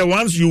sure the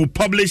ones you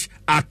publish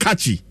are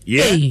catchy.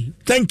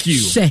 Thank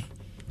you.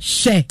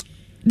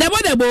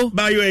 Debo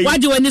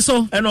waji wani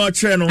so debo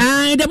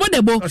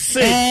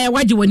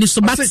waji wani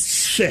so but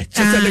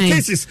the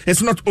case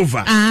is not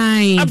over.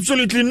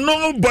 Absolutely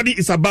nobody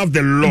is above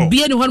the law.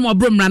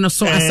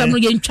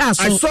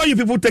 I saw you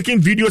people taking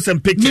videos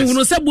and pictures.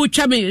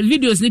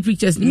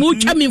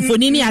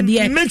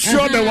 Make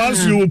sure the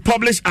ones you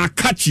publish are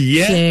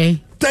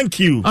catchy.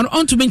 Thank you.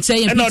 On to me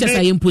say pictures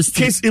I post.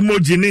 Case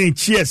emoji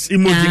cheers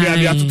emoji.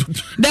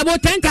 Debo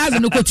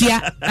 10,000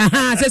 kotia.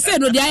 Say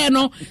no dia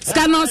no.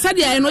 Scan no say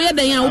dia no ye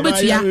dan ya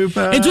obetua.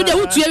 Etu de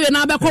wutua we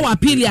na abekọ wa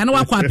appeal ya na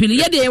wa kwa appeal.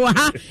 Ye de wa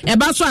ha e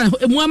ba so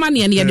emu ama ne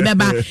ye de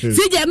beba.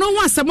 Si je no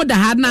ho asem da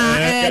ha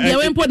na de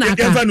we mpo na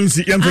aka.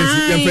 Yemfansi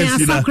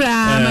na.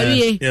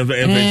 Marie.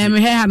 Me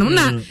he ha no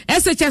na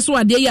SHS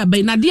wa de ya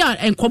ba na de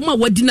enkomo a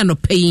wadi na no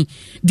pay.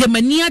 De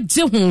mania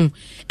je ho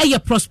e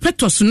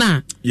prospectus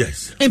na.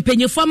 Yes.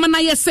 Fama na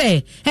ye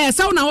say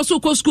sa na wo so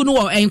ko school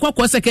no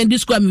enkoko secondary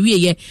school am wie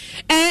ye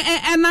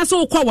na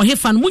so ko wo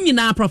hefa no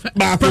nyina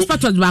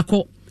prospectus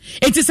bako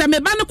enti se me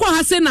ba ne ko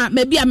ha se na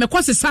me bia me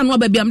ko sesa no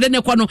ba bia me de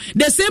ne ko no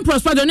the same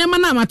prospectus ne ma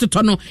na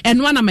matoto no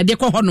eno na me de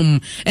ko honom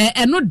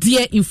eno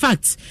de in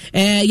fact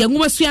ye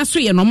nwoma sua so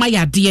ye no ma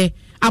ya de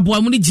aboa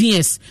mu ni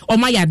GS o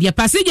ma ya de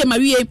passage ma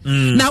wie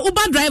na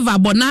uber driver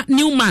bona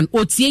Newman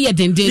otie ye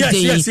denden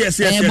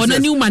bona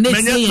Newman e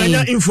tie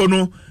menya info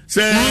no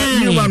say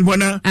Newman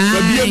bona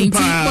obi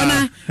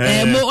bona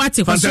mo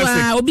ati ko so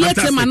obi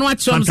etema no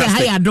atrom say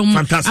high adom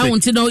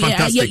awonti no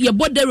ye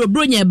bodere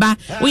bronya ba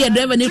wo ye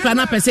driver ni kra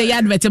na pese ye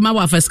advert ma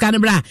wa faska ne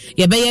bra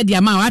ye be ye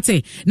dia ma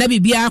wate na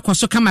bibia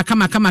koso kama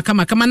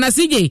na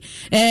CJ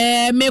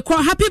me ko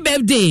happy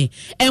birthday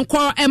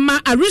enko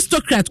ema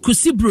aristocrat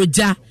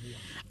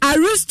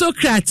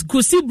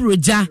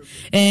Kusibroja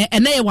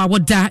ena ye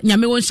wawoda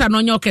nyame wonsha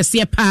no nya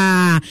okese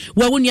pa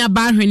wa woni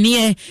aba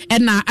hwene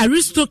ena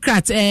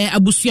aristocrat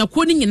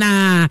abusuako ni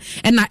nyina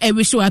ena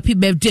wish happy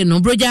birthday no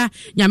broja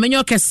nyame nya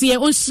okese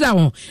onsha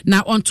wo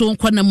na onto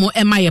nkona mu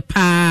ema ye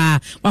pa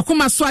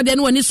wakoma so ade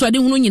ne wani so ade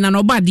hunu nyina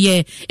no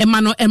bade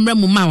ema no emra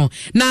mu ma wo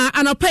na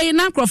anopai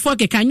na crofo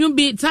ke kanwum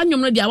bi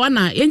tanwum no dia wa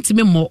na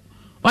entime mo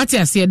wate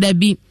ase da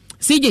bi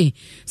CJ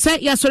say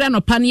ya sori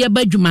anopa ne ye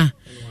badwuma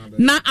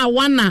na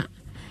awana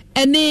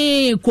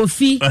ene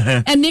kofi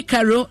ene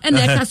karo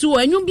ene kaso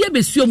anyum bia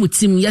besuo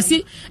mutim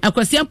yesi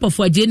akwasi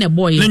ampofo age ne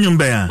boy nyum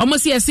be ya omo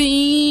se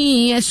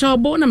yesi e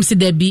shobo na mse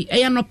da bi e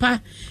ya nopa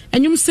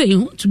enyum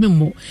say to me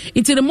mo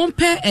into the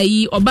mompe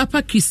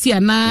obapa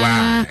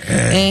Christiana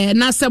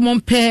na se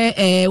mompe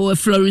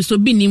Florence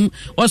obinim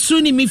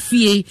osuru ni me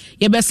fie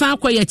ye besan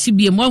akwa ya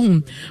tibie mo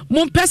hu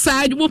mompe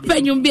sa mompe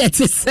enyum bi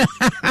etese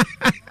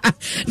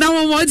na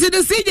mo ti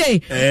the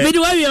CJ me di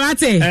wa wi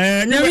mate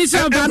na mi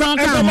so ba no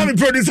ka mo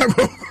producer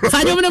ko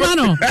sa jom ne ma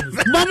no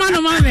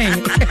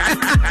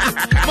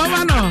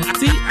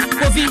si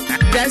Kofi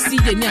that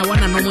CJ ni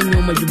awana no mo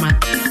nyoma juma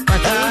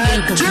but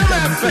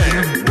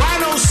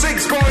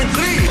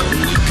 106.3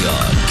 Only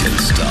God can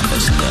stop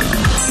us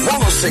now.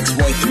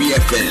 106.3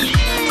 FM.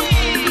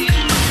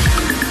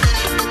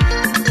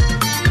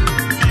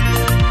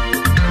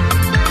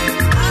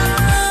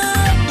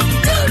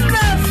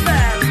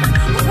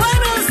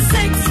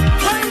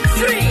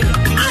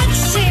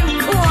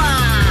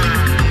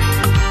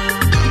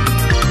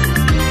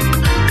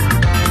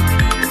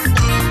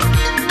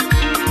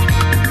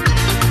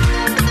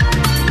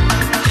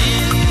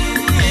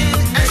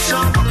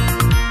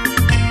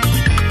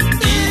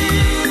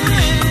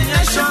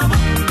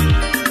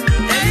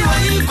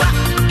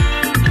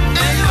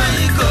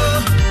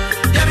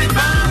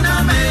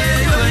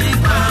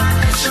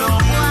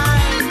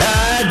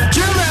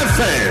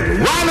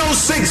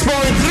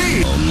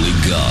 Only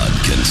God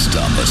can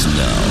stop us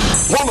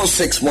now.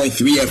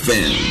 106.3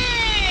 FM.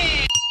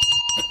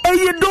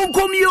 Hey, don't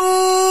come here.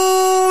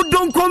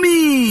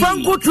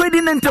 Franco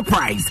Trading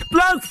Enterprise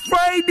Black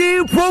Friday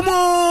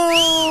promo.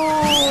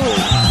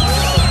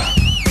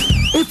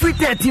 Every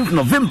 13th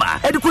November,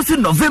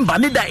 Education November,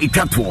 Nida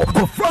Ikato,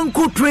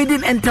 Franco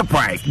Trading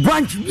Enterprise,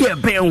 branch year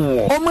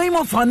Bewo,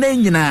 Omaimo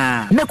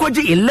Fanena,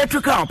 Nekoji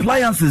electrical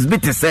appliances,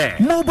 BTC,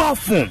 mobile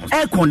phones,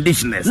 air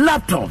conditioners,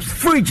 laptops,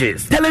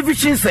 fridges,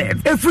 television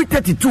sets, every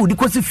 32,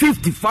 because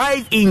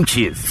 55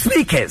 inches,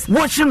 speakers,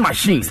 washing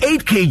machines,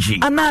 8 kg,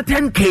 and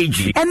 10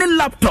 kg, any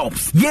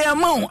laptops, yeah,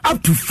 amount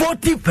up to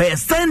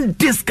 40%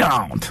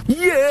 discount.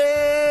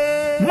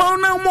 Yeah!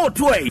 Mauna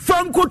Motway,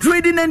 Franco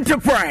Trading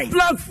Enterprise,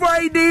 Black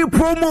Friday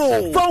promo.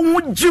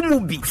 Phone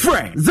Jimubi,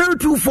 friend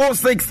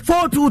 0246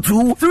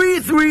 422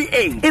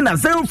 338 in a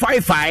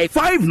 055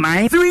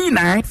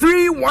 5939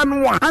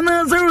 311 and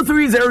a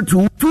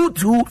 0302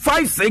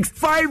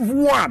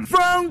 225651.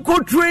 Franco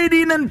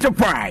Trading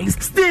Enterprise.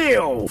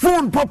 Still,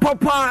 phone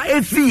papa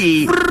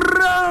Effie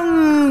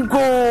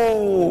Franco.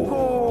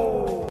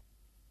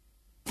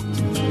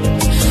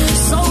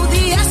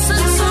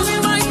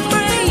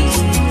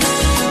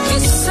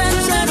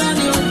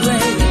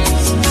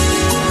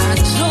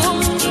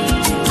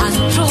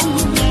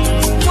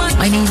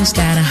 My name is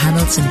Diana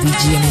Hamilton,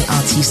 VGMA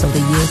Artist of the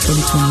Year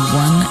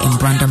 2021 and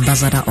Brand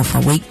Ambassador of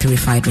Awake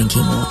Purified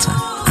Drinking Water.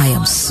 I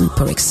am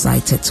super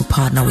excited to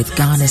partner with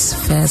Ghana's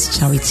first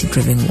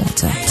charity-driven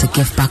water to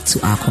give back to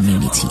our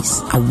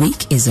communities.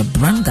 Awake is a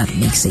brand that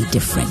makes a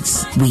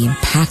difference. We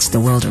impact the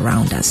world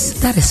around us.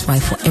 That is why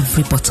for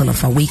every bottle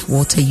of Awake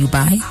water you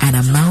buy, an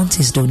amount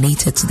is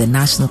donated to the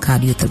National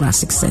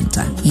Cardiothoracic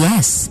Center.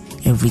 Yes,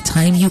 every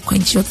time you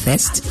quench your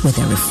thirst with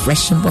a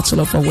refreshing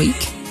bottle of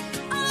Awake,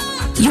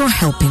 you're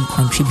helping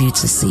contribute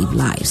to save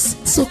lives.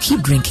 So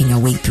keep drinking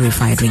Awake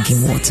Purified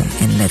Drinking Water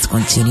and let's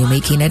continue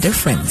making a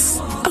difference.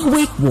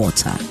 Awake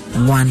Water,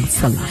 one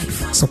for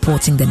life.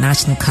 Supporting the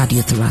National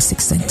Cardiothoracic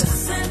Center.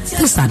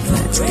 This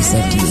advert is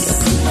FDA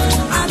approved.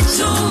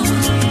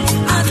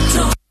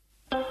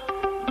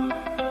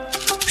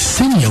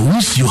 Senior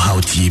who's you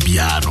how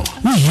TBR.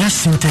 We hear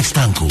Syntax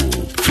Tanko.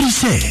 Free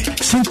say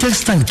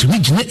Syntax Tank to me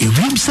a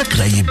rim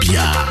sakra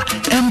bia.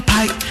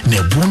 Empire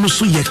ne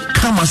bonus ye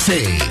kama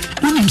say.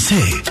 When him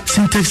say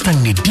Syntax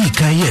Tank ne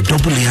dika ye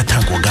double ya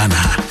tanko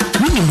Ghana.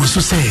 When him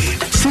also say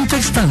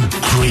Syntax Tank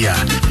Korea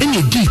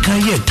any dika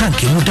ye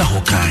tank muda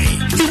hokai.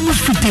 It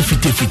was fita.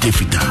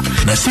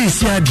 Na say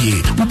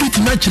siadie ubit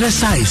natural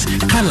size,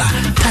 color,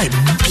 type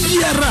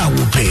biara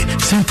upe.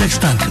 Syntax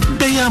Tank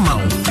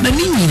beyamau. Na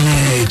nini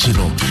ne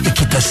chino.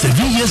 Kita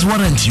 7 years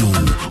warranty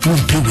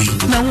umpewe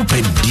na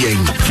upe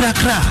dien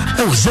frakra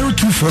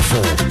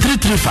 0244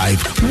 335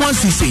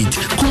 168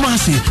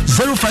 Kumasi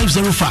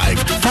 0505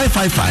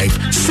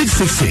 555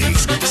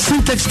 666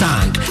 Syntax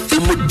Tank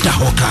imuda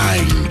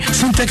hokai.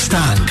 Syntax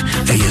Tank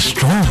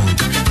strong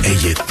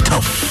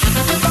tough.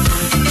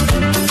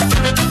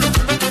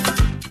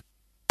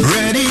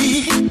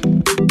 Ready?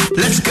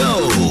 Let's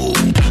go.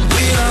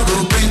 We are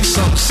gonna bring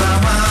some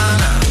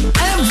savannah.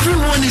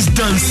 Everyone is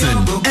dancing,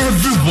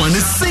 everyone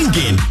is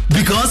singing,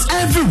 because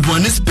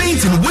everyone is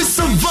painting with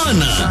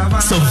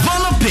Savannah.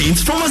 Savannah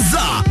paints from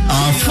Azar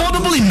are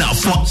affordable enough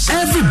for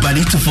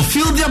everybody to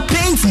fulfill their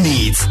paint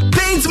needs.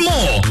 Paint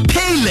more,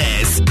 pay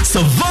less.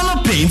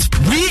 Savannah paints,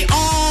 we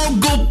all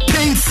go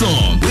paint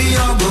some. We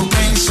all go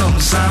paint some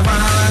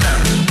Savannah.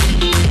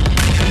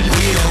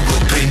 We all go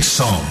paint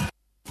some.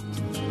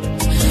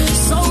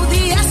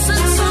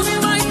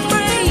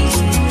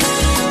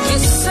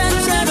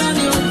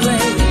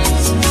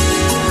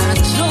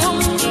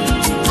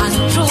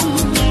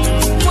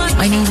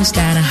 My name is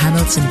Diana Diana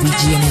Hamilton,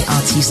 BGMA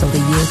Artist of the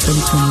Year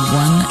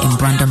 2021 and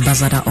brand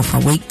ambassador of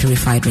Awake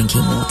Purified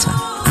Drinking Water.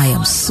 I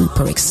am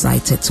super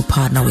excited to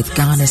partner with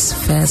Ghana's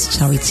first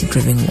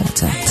charity-driven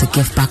water to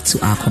give back to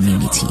our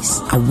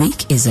communities.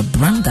 Awake is a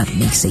brand that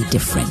makes a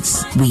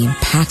difference. We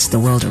impact the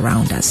world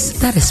around us.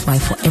 That is why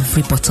for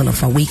every bottle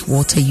of Awake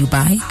water you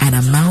buy, an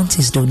amount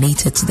is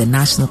donated to the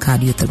National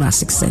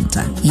Cardiothoracic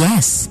Center.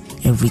 Yes,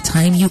 every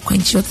time you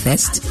quench your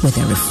thirst with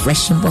a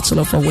refreshing bottle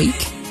of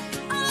Awake,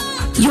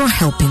 you're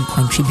helping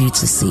contribute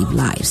to save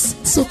lives.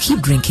 So keep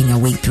drinking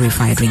Awake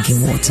Purified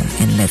Drinking Water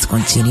and let's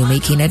continue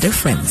making a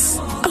difference.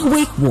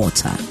 Awake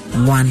Water,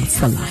 one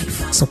for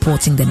life.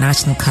 Supporting the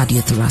National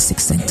Cardiothoracic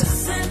Center.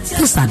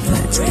 This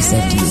advert is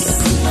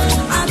FDA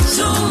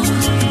approved.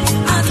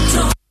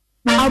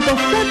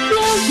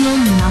 Abofebia's no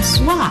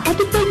naswa,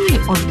 adibeni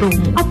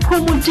odomo,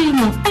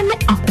 apomodimo, ene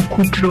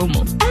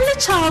akukudromo. Early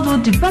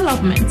childhood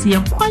development, ye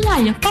kwaya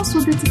ye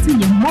fasodititi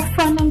ye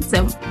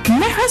mofranentem.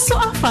 Meheso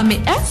afame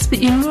SP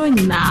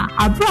inronina,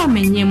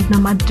 abramenyem na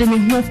madene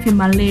healthy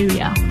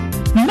malaria.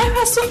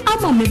 Meheso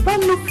ama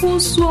mebano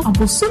fonso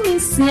abosome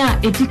nsia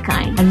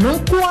edikan.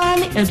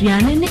 Alonkwani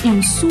aduane ne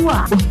nsu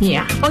a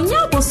ohia.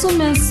 Onya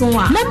abosome nso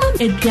a mema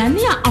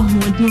aduane a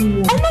ahoden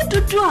wo. Ene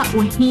dodo a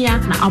ohia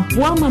na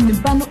aboa ma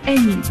mebano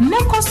enyi.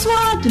 Mekoso a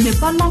de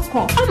mebano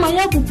ko ama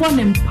ya bobɔ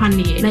ne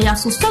mpane na ya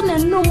soso ne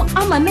nom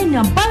ama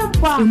nanya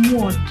barba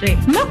emu ode.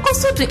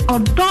 Mekoso de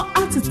odo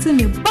atete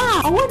ne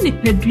ba owo ne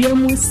pedua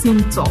mu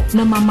sinto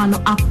na mama no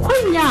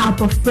akonya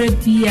abofra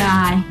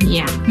bia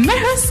hia.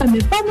 Mehesa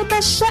mebano be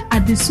hye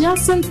adesua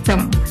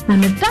sentem na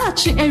ne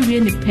daachi ewie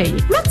ne pay.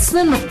 Let's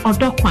no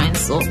odo kwan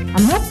so.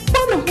 Amepa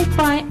no ho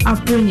pan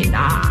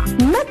apronyina.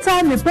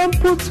 Meta me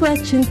bampo to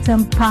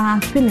chintempa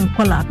feeling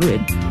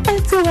collaborate.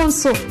 Enti won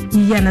so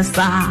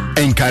yenesa.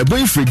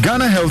 Enkaibo Free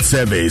Ghana Health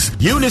Service,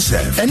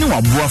 UNICEF,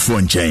 anyone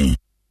for chain.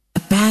 A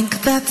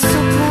bank that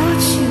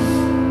supports you,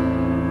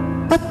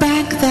 a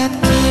bank that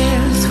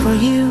cares for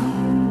you.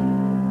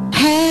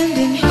 Hand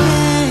in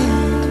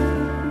hand,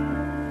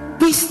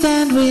 we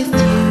stand with you.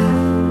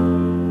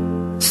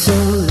 So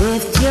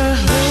lift your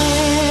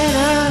head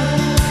up,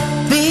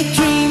 big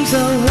dreams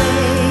are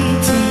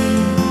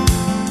waiting.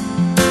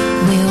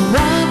 We'll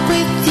walk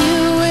with you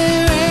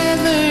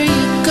wherever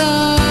you go.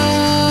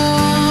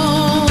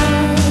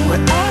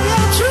 Where all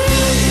your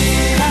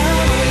dreams are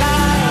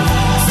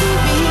alive,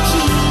 CBG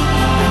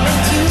will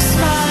make you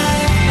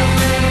smile.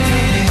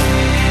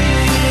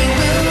 We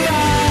will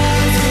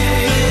rise with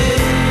you.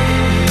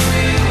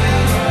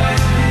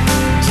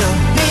 Your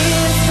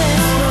business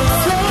will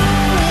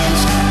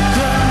flourish.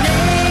 Your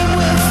name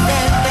will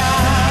stand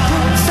out.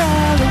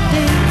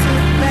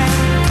 Consolidated Bank,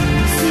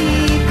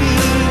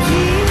 CBG.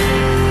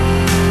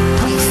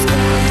 We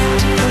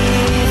stand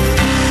with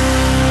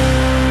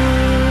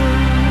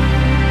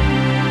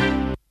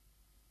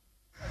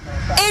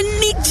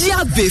Any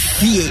job they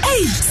fear.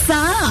 Hey,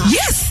 sir.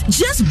 Yes,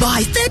 just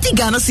buy 30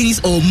 Ghana cedis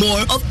or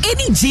more of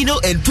any Gino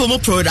and Pomo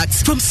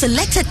products from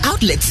selected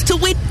outlets to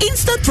win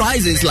instant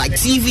prizes like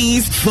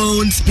TVs,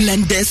 phones,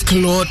 blenders,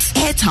 clothes,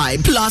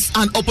 airtime, plus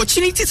an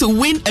opportunity to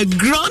win a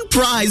grand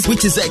prize,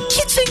 which is a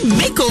kitchen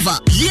makeover.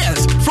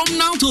 Yes, from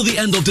now till the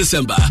end of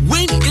December,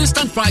 win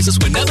instant prizes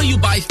whenever you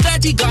buy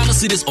 30 Ghana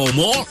cedis or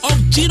more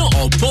of Gino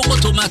or Pomo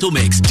tomato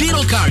mix,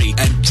 Gino curry,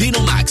 and Gino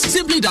Max.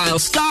 Simply dial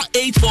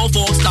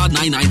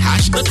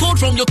 *844*99#, the code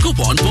from your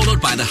coupon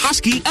followed by the hash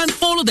key, and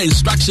follow the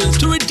instructions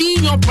to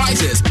redeem your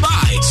prizes.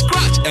 Buy,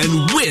 scratch,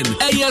 and win.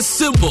 Yes,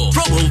 simple.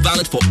 Promo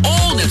valid for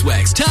all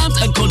networks. Terms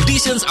and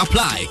conditions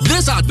apply.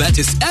 This advert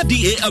is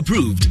FDA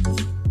approved.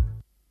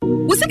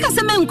 Usika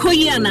semen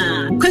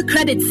koyana quick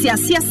credit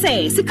siasia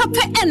say sika pe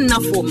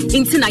ennafo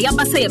intina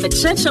yaba say be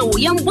church wo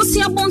yam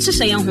bosia bon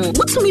hye ho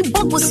wotumi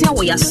bobosia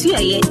wo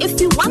yasuaye if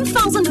you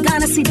 1000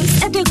 Ghana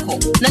cedis edeko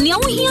na ne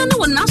wo hia na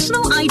wo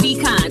national ID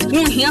card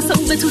wo hia sa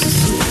betu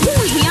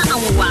wo hia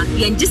awowa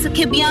yenje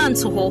sika bia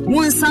nto ho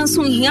wo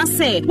nsanso hia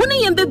say wo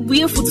ne yembe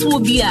bue futuo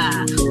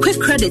bia quick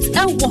credit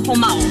elwo ho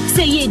ma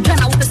say ye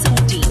dwana wo pese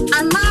wudi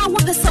ana wo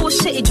pese wo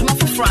hye ejuma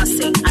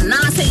fofrase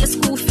ana say your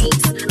school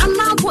fees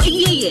ana bo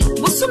yeye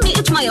so me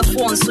it my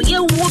phone so ye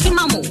wo bi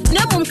mamo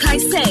na mom kai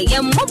say ye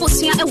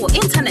mobosia e wo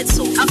internet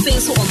so afen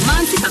so o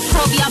manti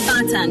akrobia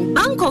bantan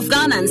Bank of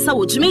Ghana and sa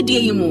wo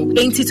jumedie yimu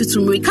enti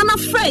tutumri kana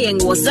frey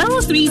wo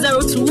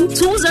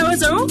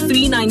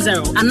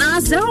 0302200390 and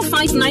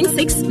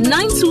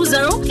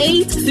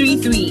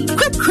 0596920833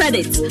 quick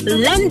credit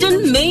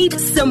lending made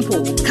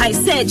simple kai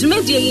say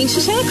jumedie yin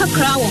hye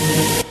kakra wo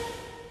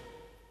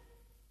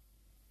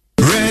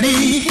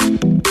ready,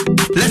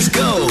 let's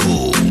go.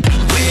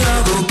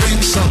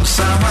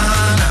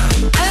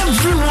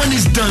 Everyone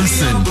is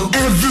dancing,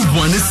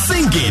 everyone is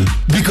singing,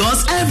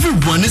 because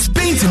everyone is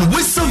painting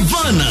with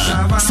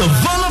Savannah.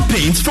 Savannah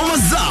paints from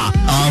Azar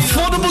are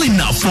affordable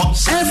enough for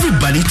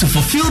everybody to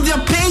fulfill their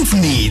paint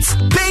needs.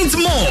 Paint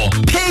more,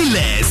 pay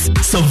less.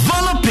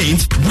 Savannah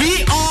paint,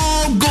 we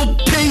all go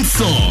paint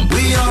some.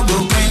 We all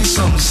go paint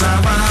some,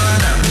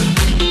 Savannah.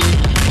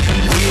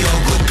 We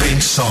all go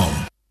paint some.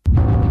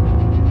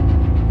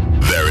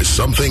 There is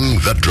something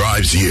that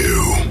drives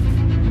you.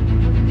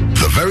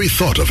 The very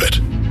thought of it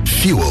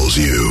fuels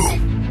you.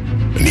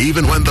 And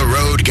even when the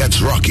road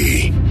gets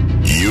rocky,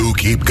 you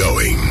keep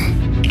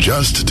going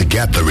just to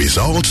get the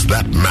results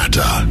that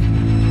matter.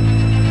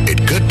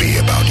 It could be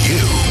about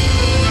you.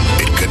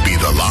 It could be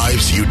the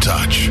lives you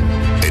touch.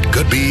 It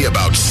could be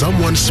about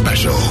someone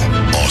special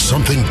or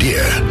something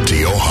dear to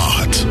your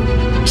heart.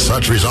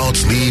 Such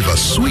results leave a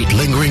sweet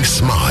lingering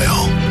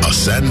smile, a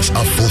sense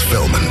of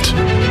fulfillment.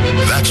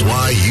 That's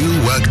why you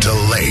work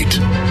till late,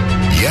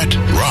 yet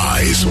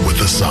rise with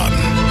the sun.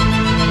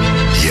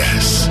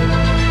 Yes,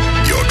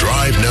 your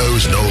drive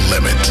knows no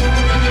limit.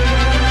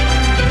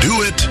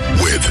 Do it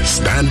with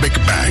Stanbic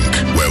Bank,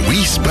 where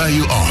we spur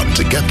you on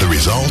to get the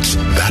results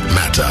that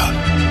matter.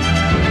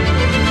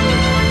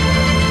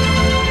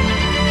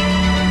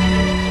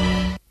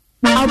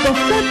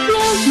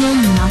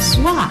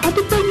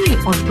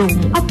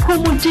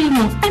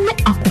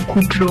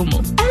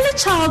 Early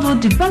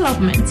childhood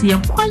development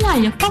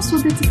kwaya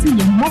facility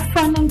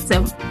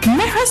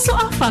meheso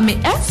afame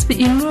SP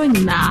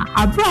Irrigation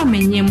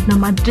abramenyem na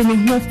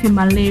madeni ho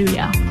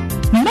malaria.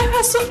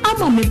 Meheso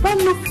ama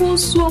mebano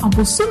fonso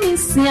abosome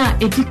nsia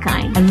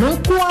edikan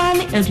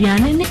enokwane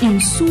aduane ne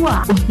nsu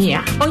a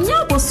ohia onya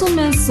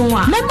abosome nso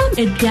a mema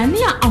aduane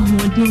a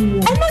ahoden wo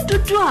eno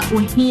dudu a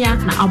ohia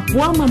na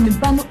aboa ma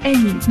mebano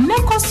enyi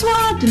mekoso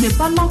a de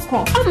mebano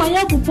ko ama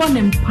ya bobo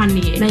ne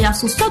mpane na ya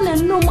soso ne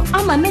nom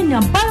ama na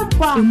nya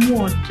barba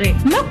emu ode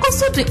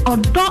mekoso de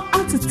odo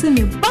atete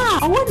ne ba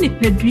owo ne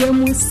pedua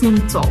mu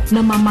sinto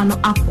na mama no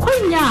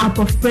akonya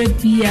abofra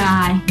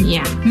bia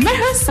hia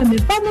meheso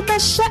mebano be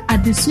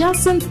hye adesua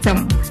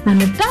sentem na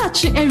ne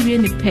daachi ewie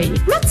ne pay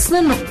let's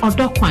no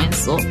odo kwan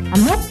so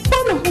amopo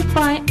ne ho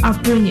pai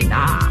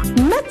abrenyina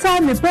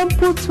meta me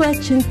bampo to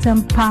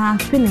chintempa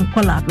feeling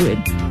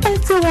collaborate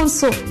enti won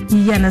so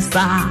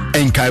yenesa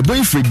Enkai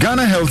boy free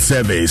Ghana Health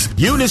Service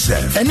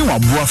UNICEF anyone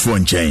boafo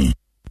nchen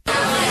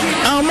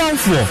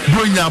Amanfo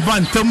bronya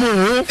bantamo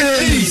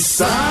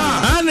Elisa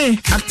Ane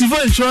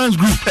Activa Insurance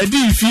Group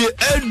edifie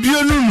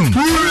eduonunu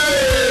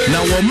na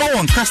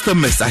wo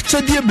customers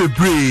achede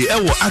bebre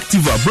ewo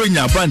Activa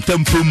bronya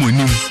bantam promo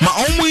nim ma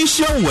omo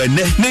nhia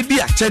wene na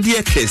di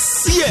achede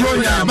kese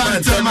bronya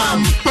bantam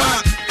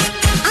ampa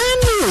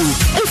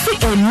If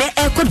ene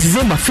eko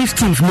December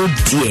 15th no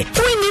die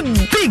we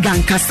big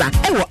ankasa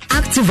ewo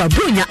Activa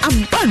bronya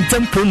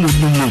abantem promo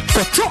numu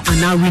koto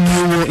ana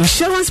renewal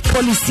insurance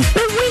policy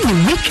we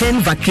win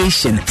weekend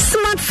vacation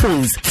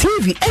smartphones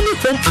TV any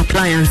home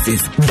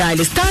appliances dial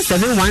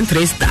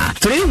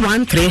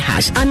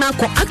 *713*313#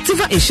 anako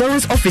Activa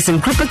insurance office in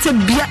Krupete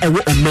bia ewo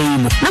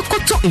omeimu na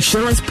koto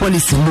insurance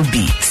policy no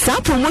bi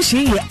sa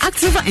promotion ye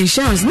Activa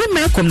insurance ne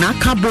mekom na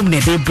kabom ne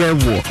de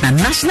brewo na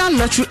National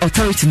Lottery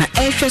Authority na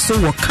ehwe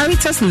so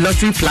Caritas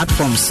lottery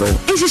platform so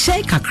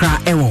Ishishai Kakra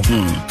Ewo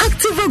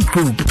Activa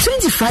Group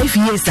 25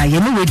 years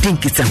ayenu wedding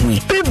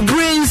kitahwe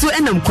brains so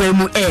enam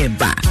kwemu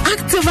eba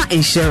Activa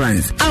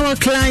Insurance our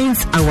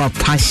clients our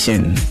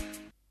passion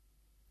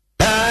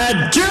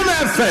Jim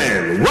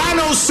FM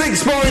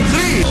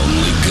 106.3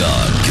 Only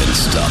God can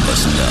stop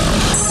us now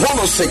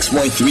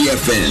 106.3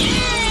 FM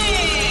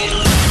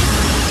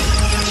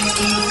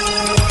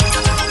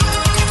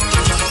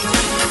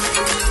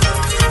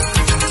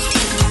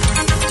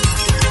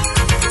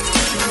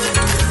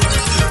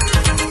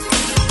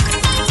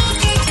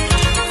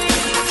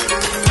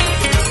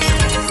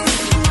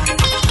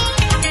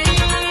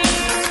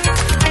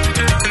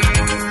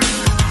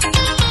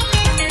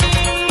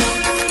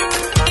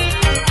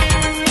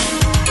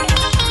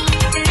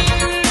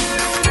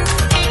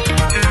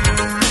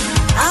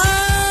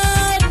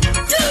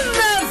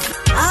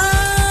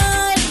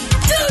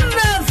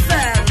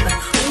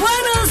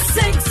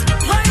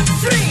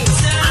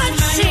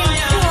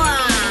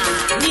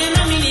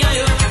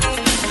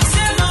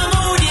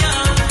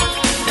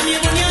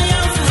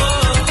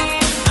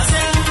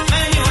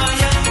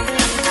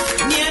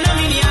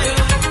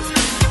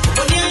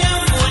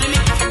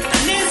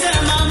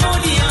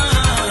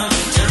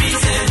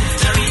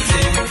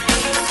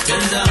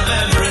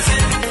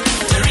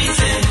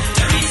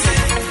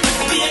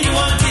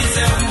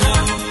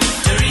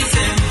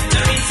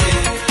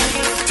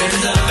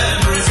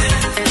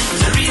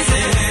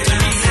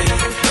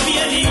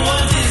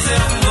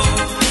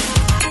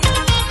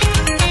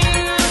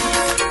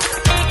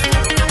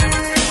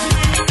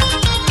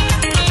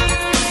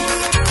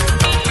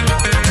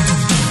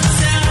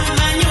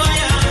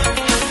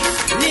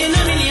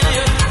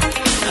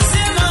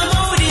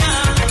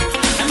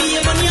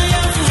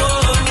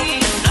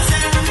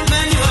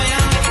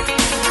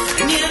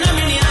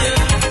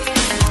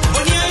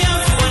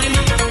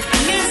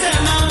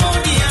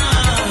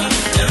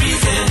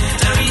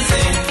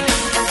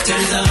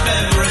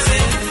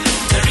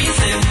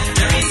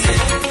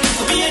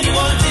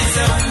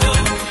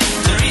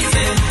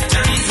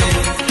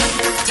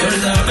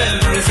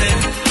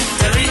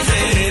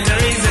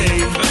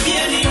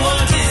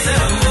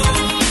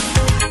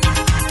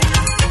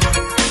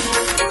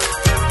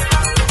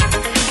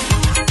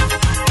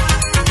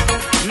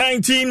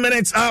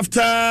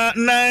After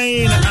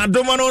 9 at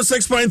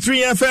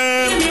 106.3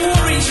 FM.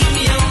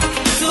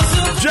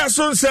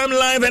 Jason Sam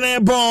live and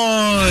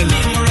airborne.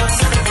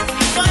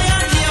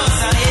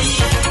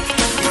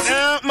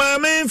 My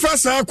main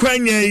fasa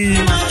kwenye.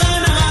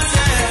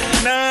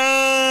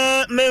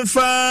 Na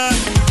menfa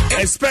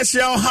a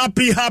special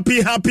happy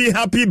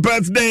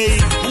birthday.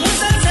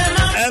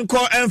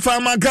 Enko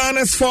Enfama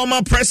Ghana's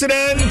former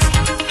president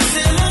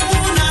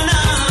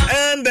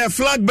and the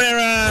flag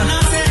bearer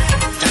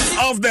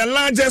of the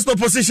largest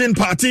opposition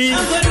party,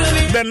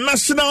 the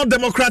National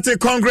Democratic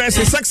Congress,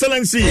 His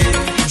Excellency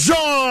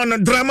John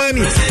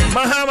Dramani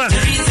Mahama.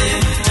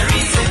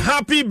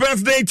 Happy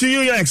birthday to you,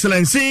 Your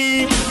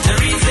Excellency.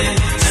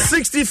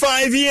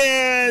 65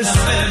 years.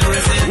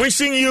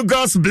 Wishing you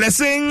God's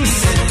blessings,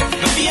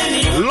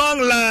 long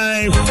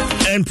life,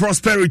 and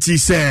prosperity,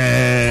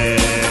 sir.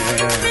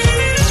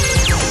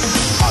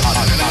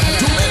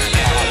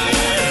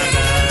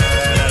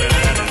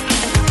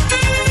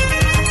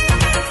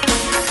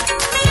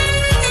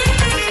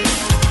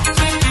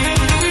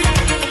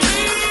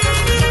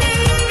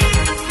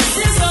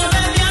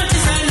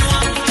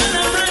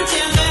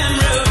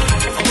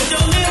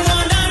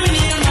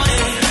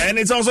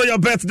 It's also your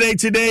birthday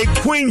today,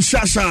 Queen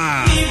Shasha.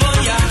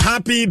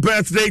 Happy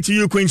birthday to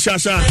you, Queen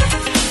Shasha.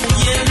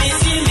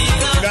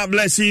 God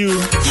bless you.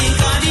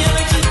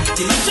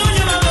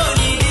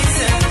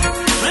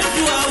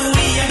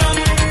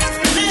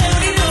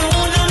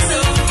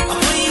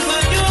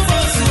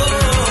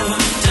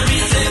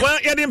 Well,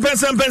 yadin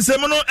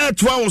pensem no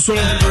etwa also.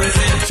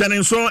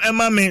 Chanin so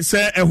emame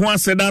say ehwan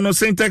sedano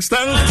syntax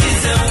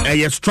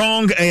tang.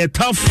 Strong,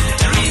 tough.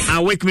 I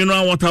wake me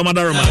no water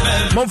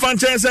madarama. Mon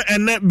fanchese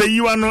and be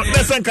you are no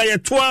lesenka ye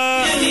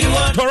twa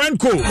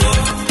Torenko.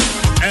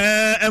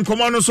 And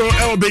commando so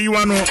be you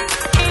are no.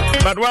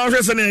 But while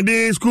just in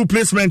the school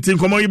placement in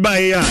Komo buy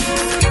here.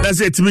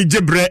 That's it me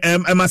jebre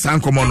San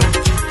Komono.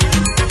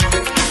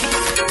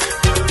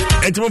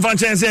 And mon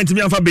fanchese and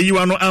me amfa be you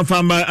are no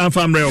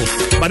amfam real.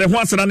 But the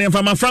one said name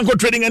from Franco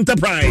Trading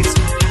Enterprise.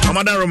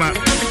 Madarama.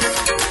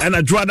 And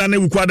a Juada ne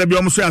ukwada bi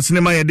omso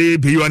asinema ye de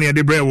be you and ye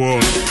de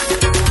brewo.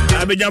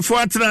 Abejafo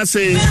atena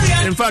say,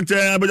 in fact,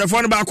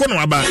 Abejafo no ba kono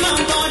aba.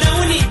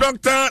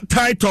 Dr.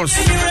 Titus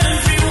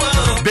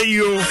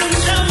Bayo,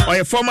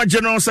 a former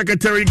General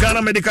Secretary,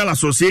 Ghana Medical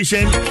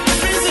Association,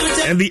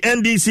 and the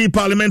NDC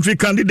parliamentary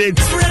candidate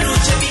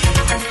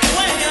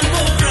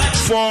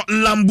for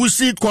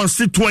Lambusi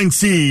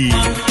constituency.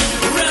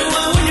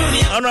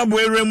 Honorable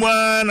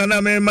Remwa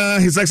Nanamema,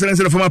 His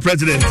Excellency the former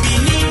president.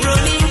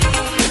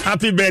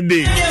 Happy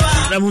birthday.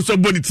 I'm so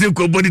body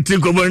tinko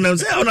body now.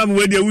 Say, I'm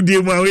ready. You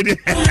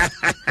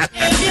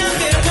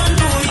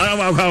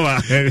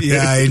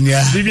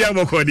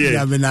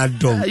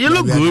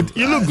look good.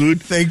 You look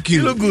good. Thank you.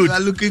 You look good. You are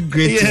looking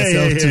great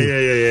yourself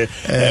too.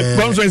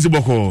 Conference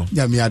boko.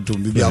 Yeah, me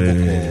adom. Bibi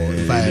aboko.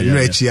 If I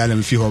reach here,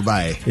 I'm feel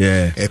by.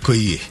 Yeah.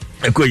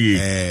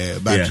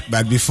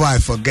 But before I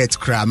forget,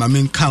 Kram, I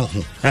mean,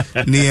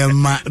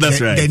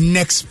 the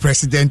next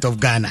president of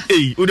Ghana.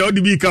 Hey,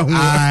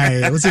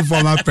 what's the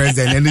former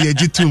president? And the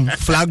Jitum,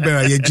 flag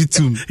bearer,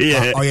 Jitum.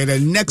 Or the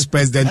next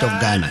president of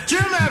Ghana.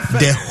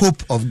 The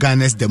hope of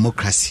Ghana's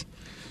democracy.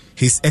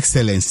 His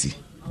Excellency,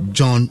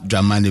 John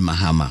Dramani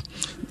Mahama.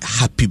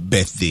 Happy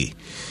birthday.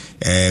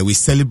 We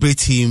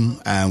celebrate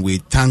him and we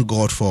thank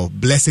God for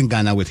blessing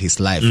Ghana with his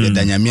life.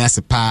 Danyamia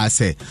se pa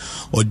se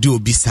odi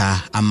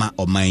obisa ama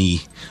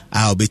omanyi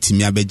a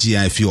obetimi abeji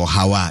a fi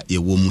ohawa ye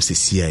wo mu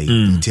sesia yi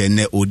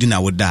ntene odi na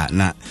woda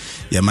na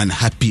ye man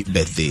happy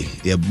birthday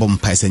ye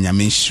bompa se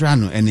nyame nhira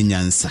no ene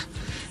nyansa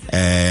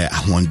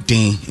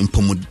ahonden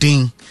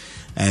impomodin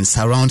and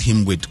surround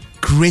him with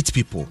great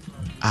people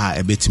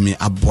ebetimi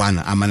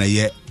aboana amana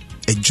ye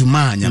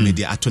Ejuma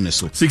nyamede atone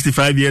so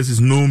 65 years is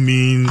no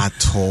mean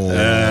at all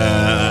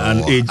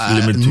an age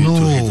limit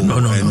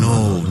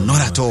no,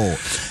 not at all.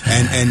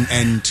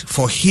 And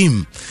for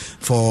him,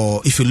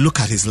 if you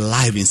look at his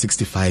life in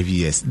 65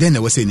 years, then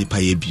there was any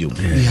payebio.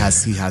 He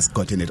has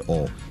gotten it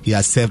all. He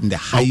has served in the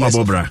highest.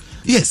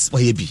 Yes,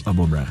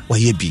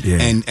 Wayebi.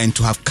 Yeah. And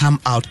to have come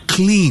out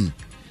clean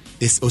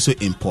is also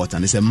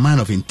important. It's a man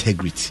of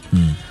integrity,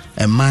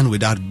 a man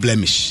without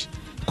blemish.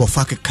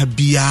 Kofake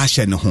kabia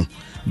shenoho.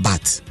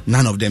 But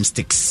none of them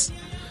sticks.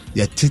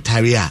 Your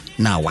titaria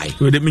now why?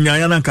 With the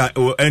Minyanaka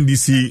or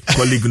NDC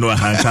colleague no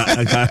hanka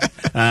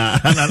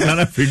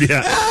Nana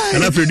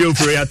Fredio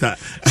Furiata.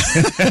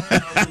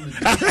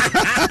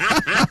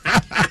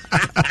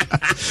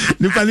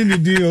 Nupani ni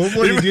dio,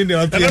 uboni dino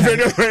wa PI.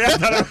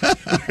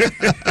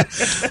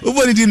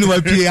 Uboni dino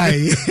wa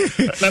PI.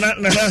 Nana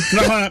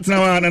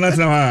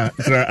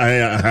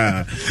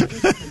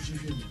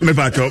me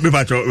pacho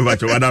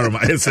adaroma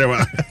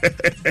esewa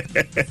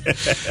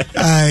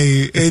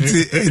ai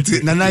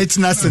eti nana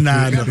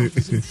international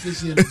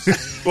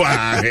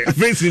wa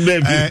facing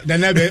baby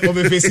nana be o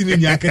be facing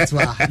ni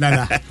aketwa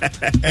nana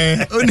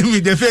oni mi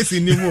the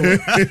facing ni mo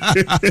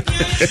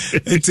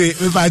eti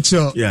me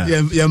pacho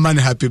your man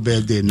happy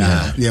birthday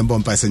na ye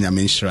bompa senya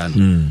menshran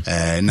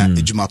na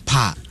ejuma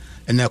pa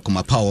na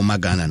kuma pa o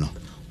magana no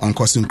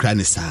Uncle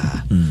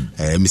Kranisa.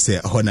 Me say,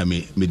 Hona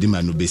me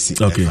dima no besi.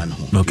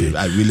 Okay.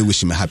 I really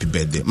wish him a happy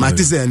birthday.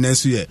 Matisse and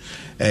next year,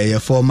 your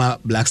former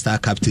Black Star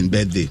captain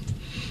birthday,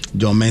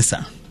 John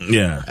Mensah.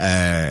 Yeah.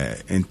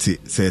 And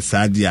say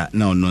Sadia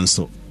no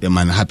so. Yeah,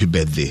 man, happy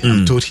birthday.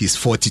 I'm told he's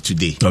 40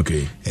 today.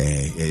 Okay.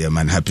 Yeah,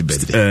 man, happy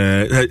birthday.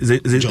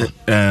 John.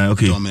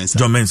 Okay. John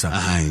Mensah.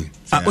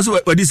 What's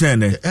what you saying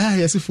there?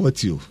 Yes,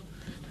 40.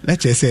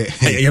 Let's just say.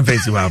 You're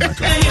fancy about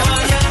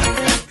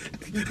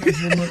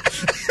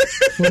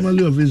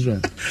Formerly of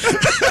Israel.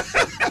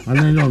 And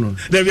then no.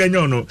 There we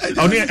no.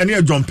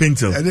 Only John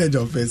Pinto.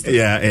 John Pinto.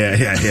 Yeah.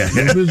 Yeah,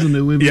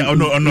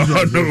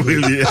 no,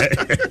 really.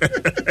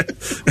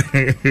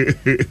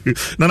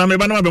 Nana me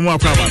bana be mo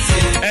akwaba.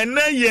 And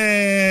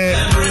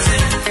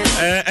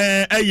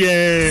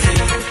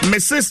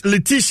Mrs.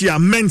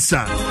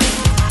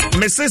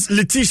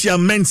 Letitia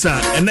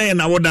Mensah and then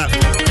na woda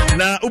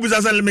na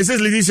ubuza sa Mrs.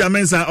 Letitia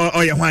Mensah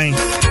or ye hwan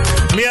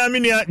me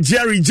aminia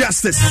Jerry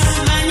Justice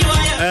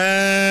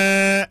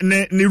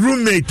ni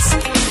roommate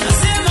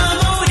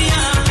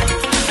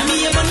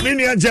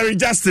minia Jerry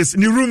Justice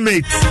ni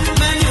roommate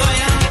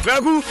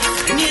gagu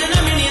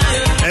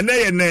and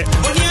then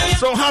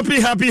so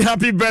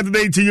happy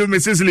birthday to you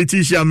Mrs.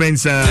 Letitia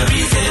Mensah.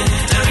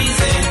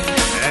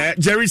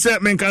 Jerry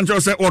said, "Men can't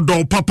just say, oh,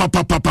 do papa.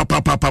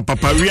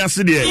 We are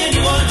sitting here.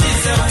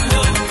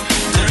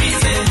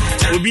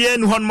 We be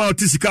in one more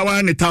Tisikawa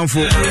in the town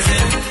for.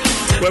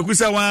 We could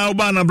say, wow,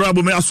 Bana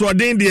Brabo, me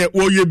aswadin there,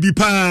 or you be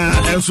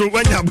pa, and so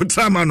when you have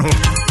time,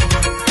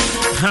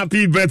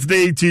 happy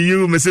birthday to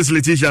you, Mrs.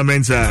 Letitia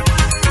Mensah.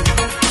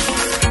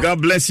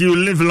 God bless you,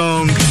 live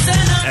long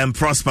and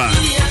prosper."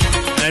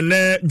 And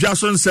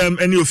Jason Sam,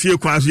 any of you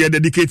quite we are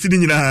dedicated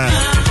in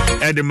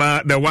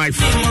Edema, the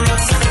wife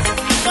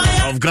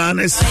of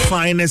Ghana's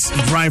finest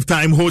drive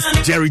time host,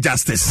 Jerry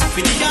Justice.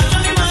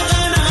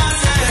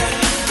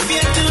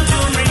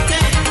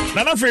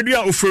 Nana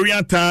Fredia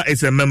Ufuriata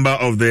is a member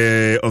of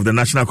the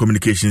national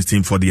communications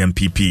team for the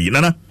MPP.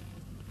 Nana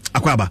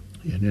Akwaba.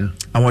 Yeah.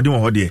 I'm what do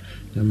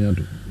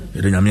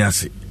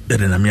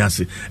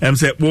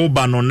say wo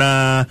ba no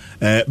na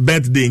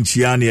birthday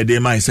nchia na de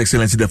my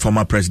excellency the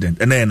former president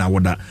and then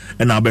awoda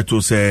and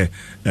abeto say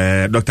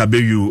Dr.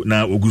 Beyu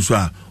na oguso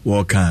a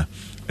wo kan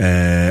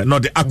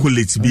not the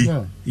accolades be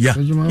yeah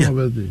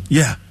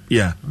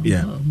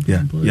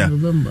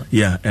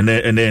and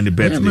then the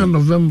birthday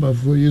November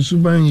for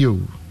Yesuban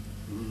you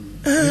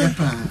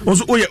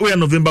also we are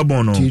November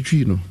born no meet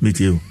you meet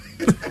you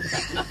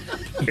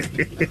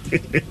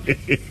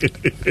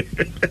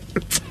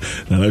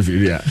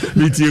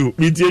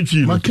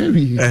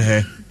Makeri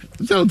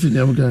something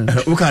I'm going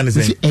what can I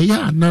say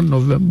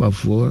November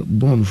for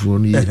born for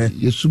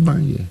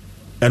Yesuban ye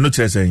and not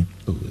saying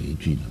oh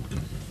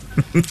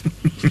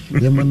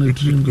Yaman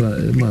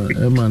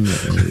Eman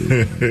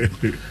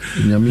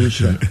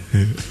Nyamisha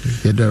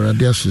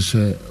Yadaradia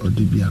say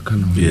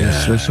Odibiakano,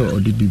 yes, or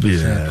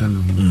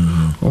Odibiakano.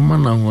 O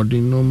man, I would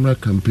no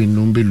campaign,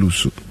 no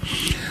belusu.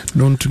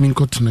 Non to me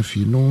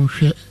cottonafi, no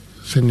share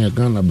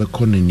Senagana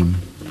Beconim,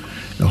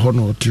 a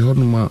honor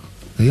Tihonuma,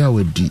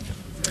 Yawedi.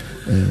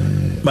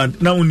 But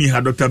now we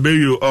had Dr.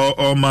 Beyu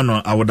or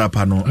Mano, I would up.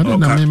 I don't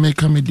know, make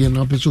comedian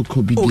episode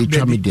could be the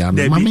comedian.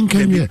 Mamma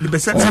can you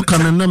all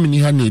can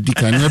nominate Honey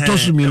Dican? You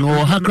toss me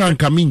or Hakran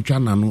Kamin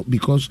Chanano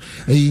because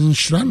a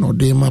inshran or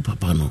de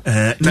Mapapano.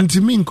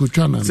 Nantiminko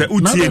Chana.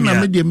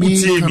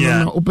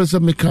 Utimia, Opesa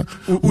Meka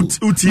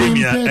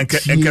Utimia and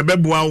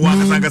Kabebua,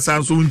 one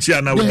Sangasan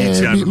Sunchiana,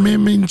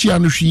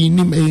 Menchiano, she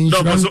named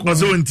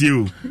a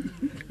you.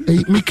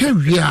 Me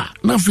carrier,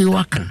 nothing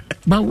waka.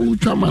 But we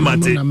come on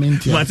Martin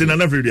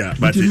another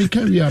but me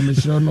carrier,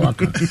 Mr.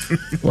 Waka.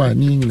 Why,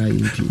 Nina,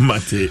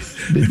 Mate.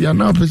 Baby, I'm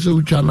not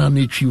so chana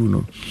nature, you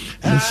know.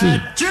 I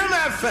say,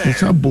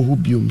 it's a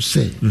bohubium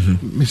say,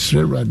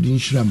 Mr. Radin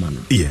Shraman.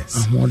 Yes,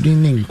 I'm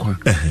holding in qua.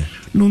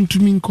 Non to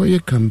mean coy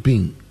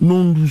campaign,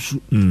 non lusu,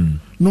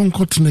 non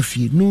cotton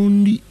feed,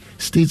 non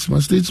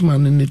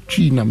statesman in the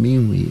tree, na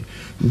mean way.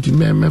 Into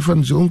my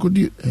friend's uncle,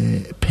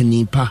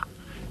 penny pa.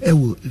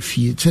 Ewo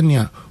fie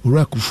tenia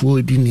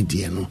urakufo di ne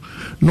de no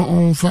no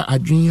onfa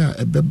adwen a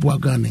ebeboa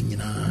Ghana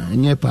nyina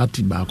enye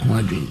party ba ko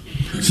adwen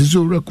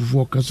siso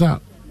urakufo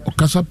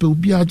okasa pe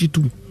obi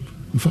agitu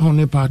mfa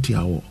ho party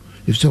awo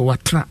if say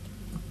watra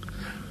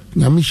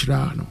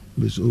nyamishira no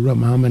bes ura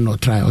mahame no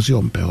try o se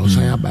ompe o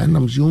san aba na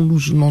mzi on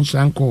lusu non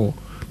sanko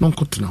non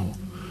kotena ho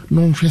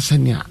non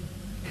hwesenia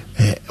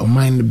o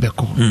mind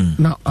beko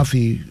na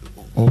afi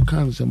o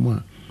kanse mo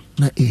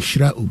na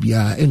eshira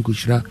obia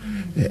enkoshira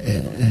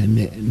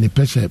ne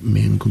pese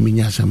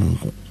menkuminya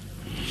samanko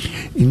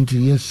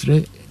inti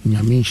yesre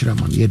nyame nshira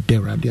man ye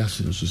derade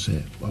asen so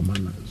se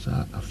amana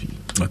sa afi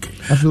okay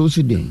afi o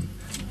si den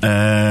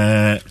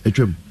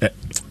etwem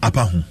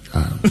apa ho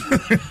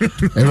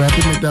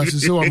erade me da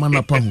se amana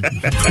apa ho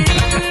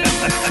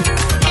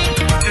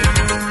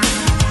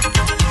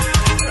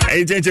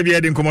agent be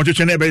heading come to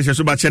channel be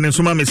so ba channel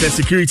so ma me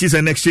Securities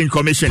and Exchange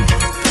Commission.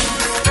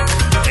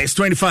 It's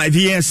 25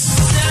 years.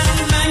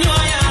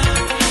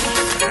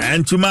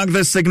 And to mark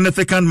this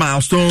significant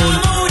milestone,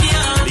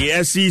 the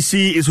The SEC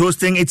is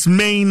hosting its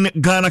main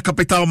Ghana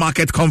Capital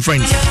Market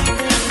Conference.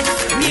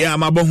 Yeah,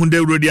 my bohunde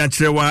Rodi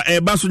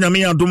Anchewa. Basu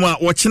Nyamia Duma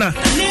Wachina.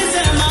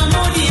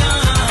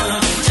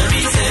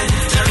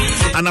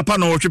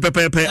 Anapano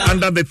Chipepepe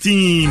under the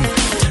theme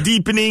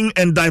Deepening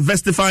and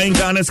Diversifying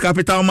Ghana's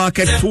Capital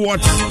Market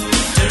towards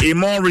a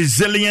more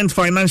resilient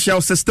financial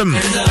system.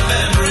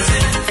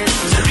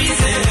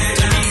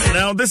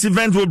 Now, this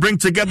event will bring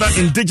together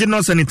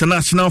indigenous and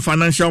international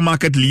financial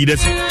market leaders,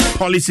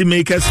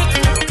 policymakers,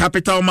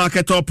 capital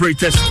market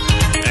operators,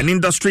 and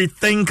industry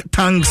think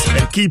tanks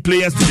and key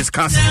players to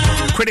discuss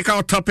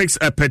critical topics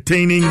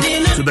pertaining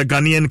to the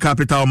Ghanaian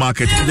capital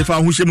market.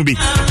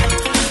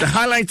 The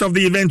highlight of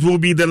the event will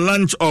be the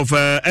launch of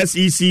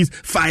SEC's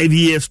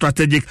 5-year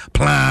strategic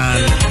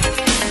plan.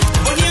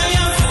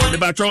 The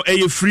batch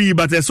is free,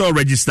 but it's all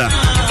register.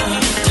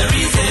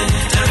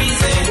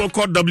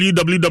 Call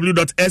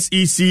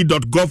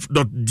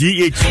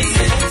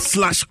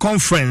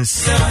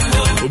www.sec.gov.gh/conference.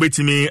 Wait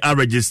me, I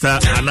register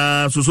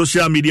and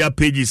social media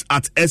pages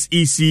at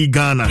SEC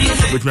Ghana.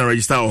 Wait me,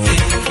 register.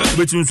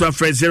 Wait me,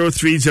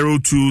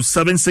 0302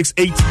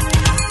 768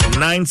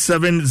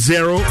 970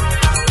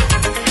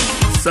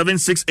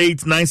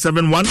 768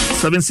 971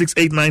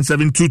 768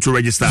 972 to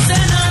register.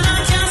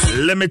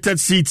 Limited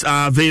seats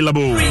are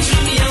available.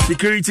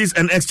 Securities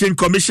and Exchange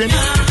Commission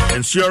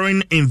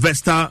ensuring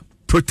investor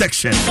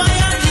protection.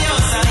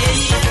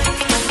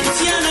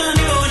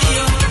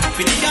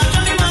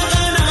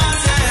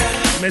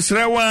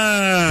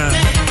 Mesrewa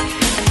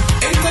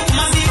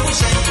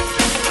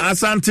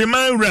Asante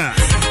Maura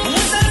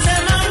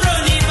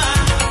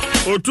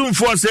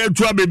Otumfo se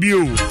twa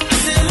bebio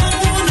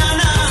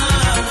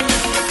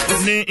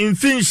ne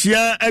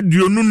infinshia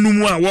aduonu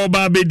numu a wo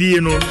ba bedi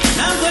no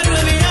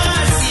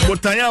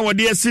botanya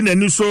wode asi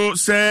nani so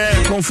se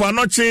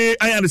konfanoche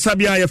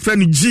ayaresabia ya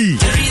friend G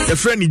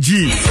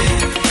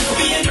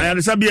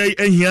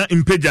ayaresabia ehia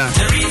impeja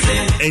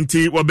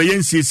enti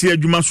wabeyensiesi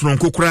adwuma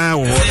soronko kra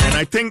wo. And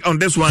I think on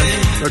this one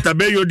Dr.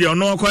 Beyo de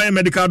ono kwa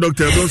medical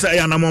doctor don say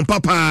ayanamon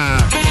papa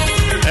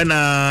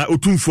na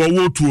otumfo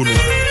wo tuo no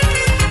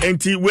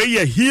enti we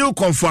ye heal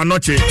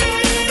konfanoche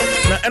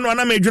na eno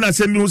na medwuna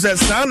se mi hu se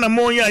sa na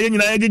mon ya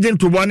nyina agege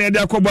ntobo na de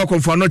akobo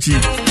konfanoche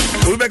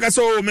Ubeka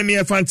so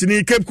me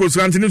fantini Cape Coast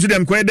fantini to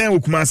them kweden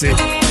okumase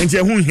enti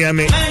ehun hia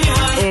me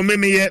o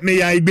me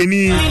ya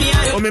igbeni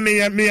o me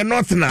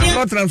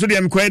northern so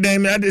them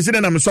kweden me say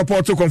na me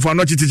support to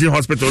Confanochi Teaching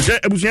Hospital je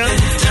ebusia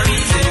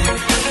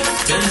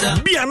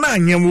bia na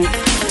anyewu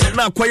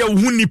na akwaya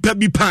hu nipa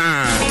bi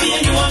pa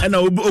na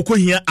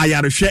okohia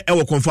ayarehwe e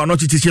wo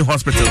Confanochi Teaching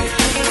Hospital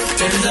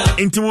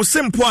enti wo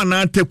simple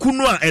ana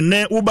tekunu a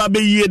ene wo ba be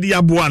yie de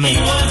aboa no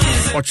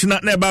ochina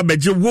na eba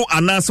beje wo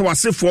anase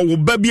wasefo wo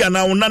ba bi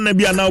ana wo nana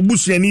bi ana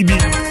obusuani bi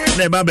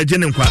na eba beje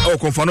ne nkwa o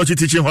Confanochi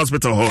Teaching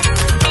Hospital ho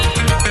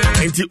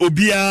enti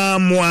obia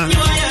moa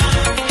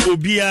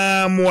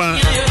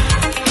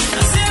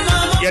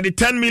ya the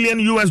 $10 million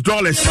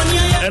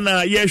and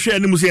ye share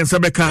ni musi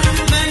ensabeka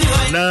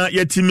na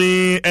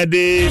yetimi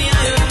ede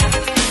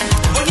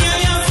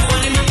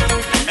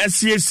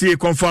SCC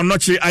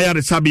Confanochi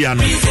ayare sabia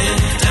no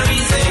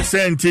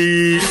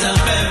senti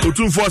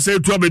otumfo se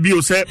to baby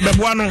o se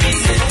beboa no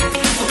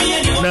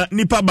na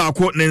nipa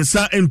baako ne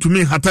nsa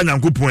entumi hata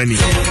nyankopon ani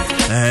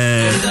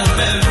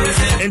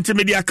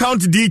intermediate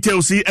account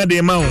details e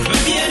de ma wo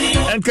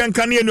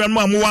enkankan enu anu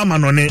amu wa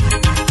manone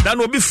that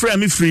will be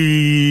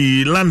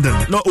free London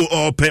no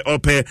or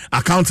pay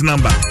account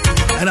number.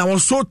 And I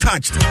was so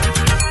touched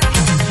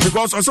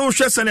because also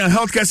share senior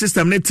healthcare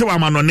system ne tewa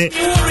manone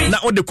na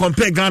o de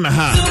compare Ghana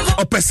ha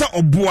o pesa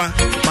oboa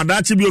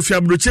madachi bi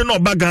ofia broche na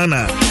oba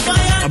Ghana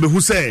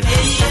obehu say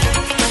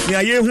ni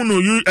aye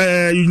hunu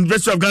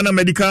University of Ghana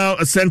Medical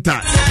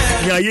Center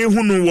ni aye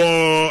hunu wo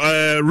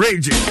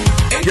rage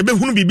ye be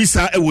hunu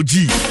bibisa e wo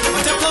G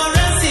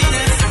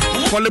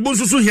Kolebu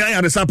susu hia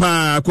yaresa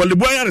pa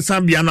kolebu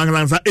ayaresa bia no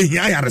anlansa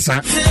ehia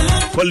ayaresa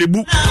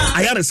kolebu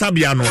ayaresa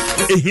bia no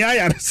ehia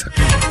ayaresa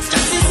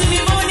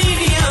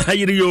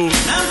ayiriyo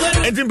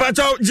enti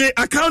pacho je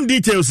account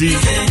details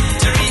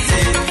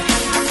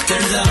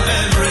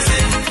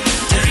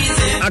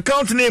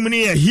account name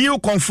ni Heal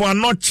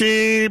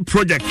Confanochi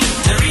Project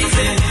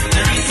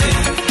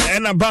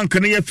and a bank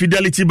near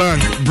Fidelity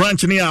Bank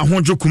branch near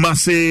Honjo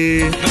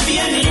Kumase.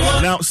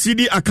 Now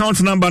CD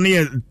account number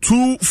near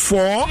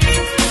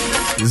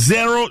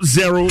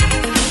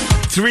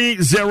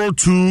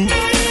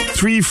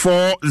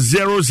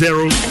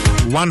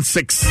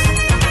 24003023400016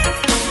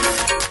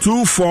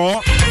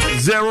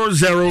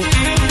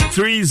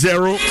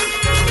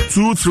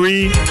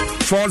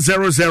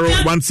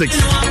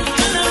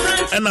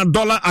 24003023400016 and a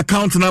dollar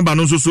account number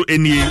no so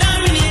any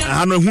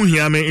ano hu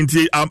hia me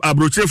nti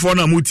abroche for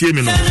na mutie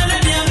me no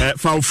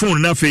fa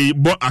phone na fe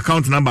bo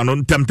account number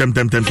no tem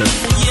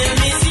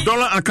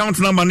dollar account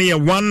number near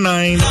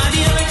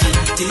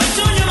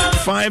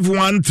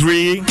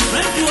 19513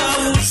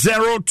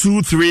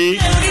 023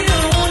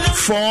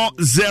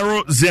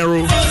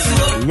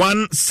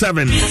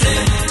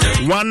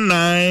 40017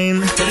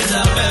 19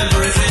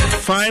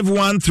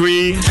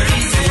 513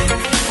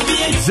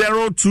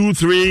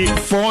 023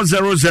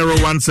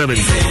 40017.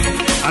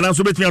 And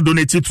also bet me a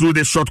donate through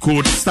the short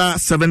code star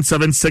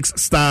 776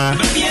 star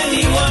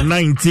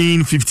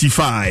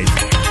 1955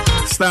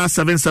 star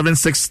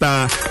 776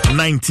 star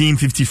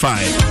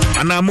 1955.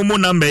 And our Momo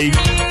number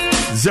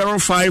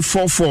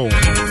 0544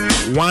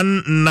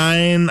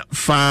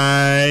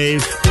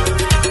 195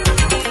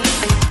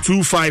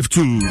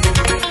 252.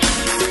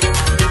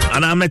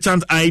 And our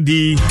merchant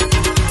ID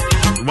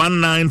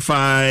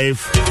 195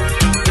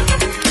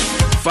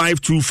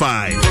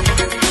 525.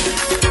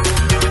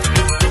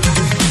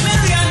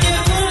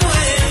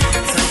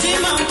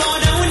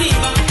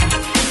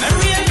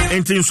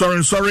 Enti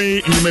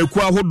sorry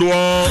nimekuwa hodo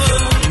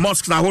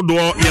mosques na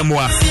hodo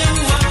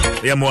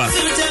yemwa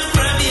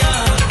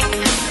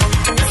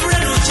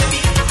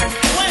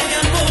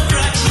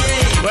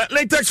well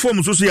latex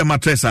form so ya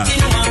matresa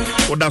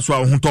that's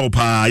why who top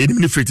you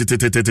need free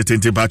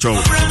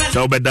pacho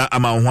so better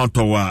ama who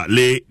to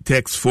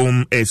latex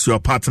foam is your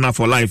partner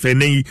for life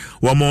any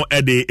one more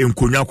ede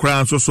enkonya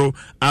kra so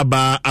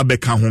aba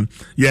abeka ho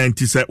ya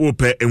enti se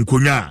ope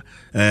enkonya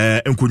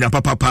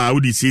papa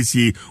udi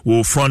sisi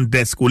o front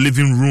desk o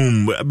living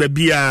room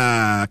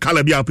bia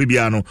kala bia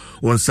pebia no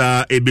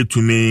onsa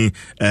ebetumi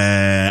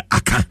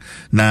aka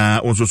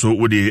na onso so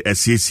udi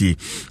sisi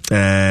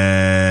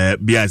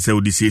bia se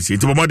udi sisi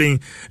nti modern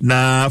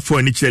na for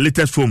any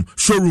latest form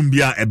showroom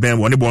bia eben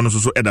woni bo no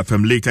so eda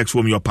from latex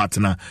form your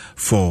partner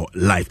for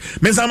life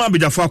mensama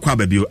bejafo akwa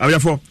ba bio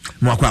abejafo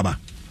mo akwa ba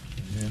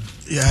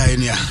ya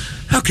enia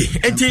okay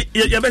enti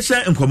ya be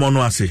share nkomo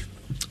no ase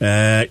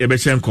ya be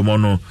share nkomo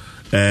no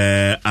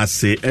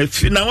ase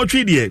na what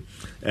we dey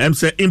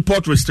say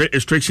import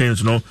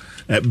restrictions no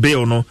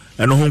bill no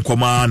eno ho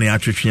nkoma na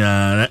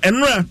atwetwea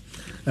enra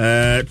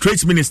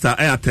trade minister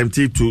I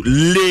attempted to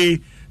lay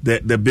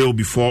the bill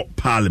before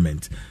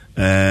parliament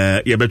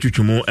and then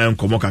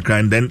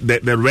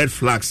the red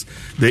flags,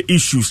 the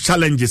issues,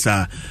 challenges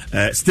are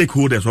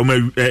stakeholders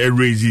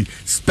raising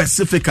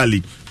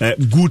specifically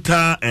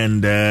Kutor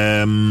and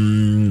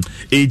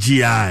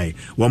AGI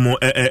one more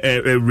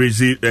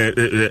raising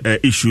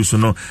issues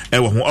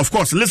of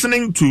course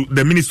listening to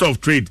the Minister of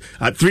Trade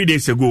 3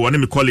 days ago one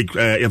of my colleague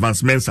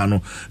Evans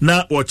Mensah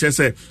now what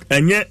say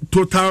any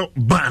total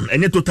ban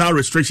any total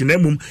restriction near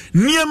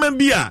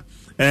bia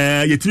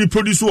yetimi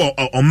produce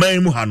o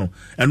man mu ha no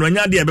eno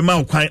anya de be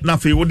ma kwan na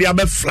fe wo de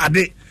abe flood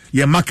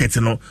your market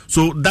no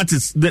so that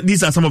is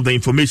these are some of the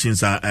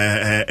informations but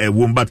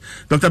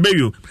Dr.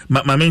 Beyu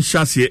ma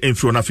mention here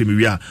info na fe mi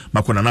wi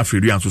makona na fe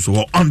ri anso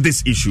so on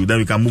this issue then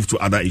we can move to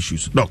other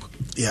issues doc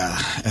yeah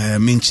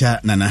mincha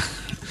nana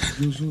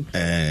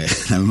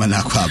na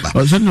mana kwa ba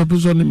o se no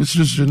person ni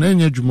misiri na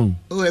enya djuma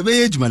o ebe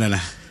ye djuma nana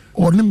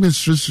or ni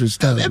misiri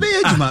style ebe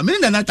ye djuma me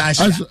nana ta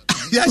asha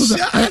yes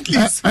at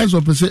least I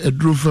so person a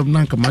draw from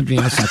nanka madwen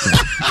asaka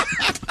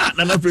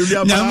nana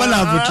premier nyama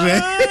na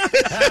butre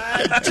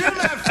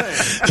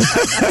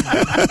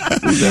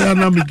ya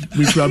na mi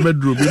kwa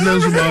medro bi na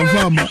so ma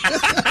fama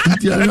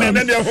and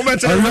then they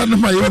run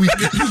my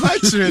week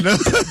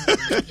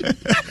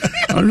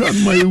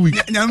run my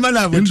week nyama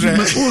na butre o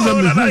za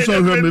me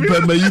so me pa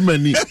ma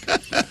yimani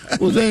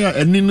o za ya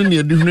eni no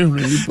ne de hunu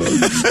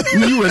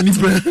ni wani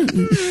pa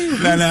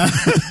nana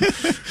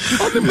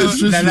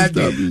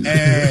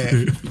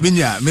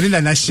binya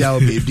mirina na shia o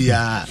baby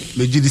a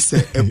mejidi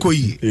se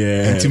ekoyi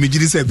enti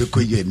mejidi se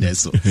bekoyi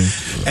neso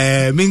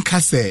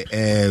minka se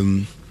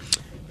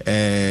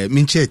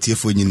minche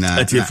tiefo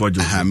nyina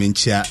ha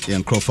mincha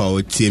yankrofa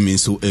o tie min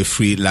so a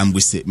free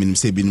language min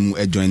se binum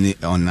join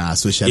on our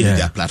social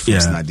media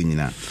platforms na de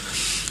nyina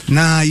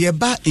na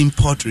yeba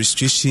import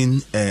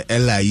restriction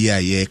LIA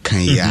ye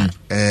kan ya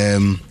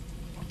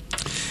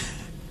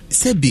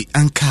Sebi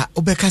anka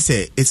obeka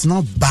say it's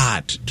not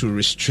bad to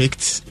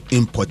restrict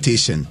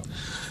importation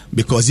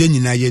because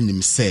yenina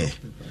yenim say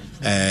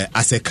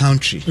as a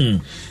country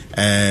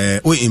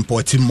we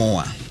importing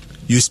more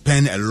you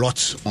spend a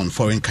lot on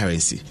foreign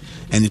currency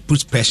and it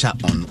puts pressure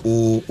on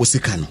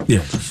osikano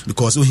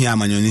because we here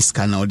manyonis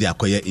scanner they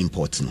acquire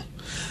import no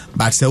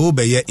but say we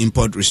be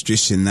import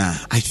restriction na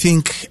I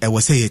think I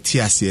was say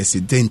TRCS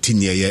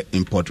dentin ye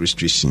import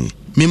restriction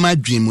me my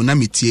dream na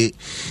metie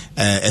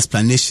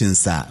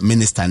explanations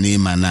minister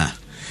name na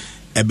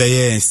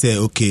ebeye say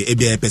okay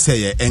ebia pese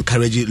ye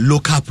encourage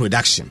local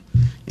production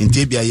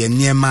nti bia ye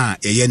niema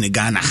ye ne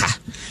Ghana ha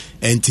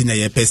enti na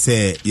ye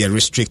pese ye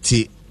restrict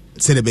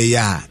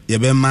Sedebeya,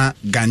 Yabema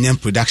Ghanaian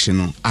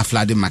production a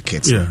flooded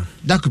market.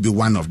 That could be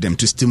one of them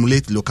to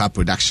stimulate local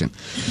production.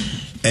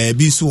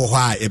 Be so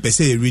why a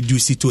pese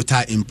reduce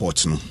total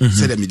import no.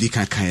 Say the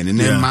medical kind and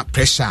then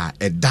pressure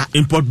at that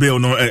import bill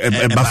no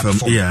a buffer.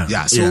 So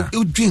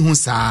you drink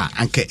hunsa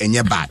anke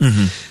enye bad.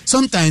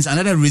 Sometimes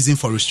another reason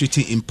for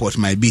restricting import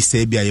might be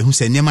say bia who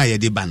say nema ye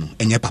de bano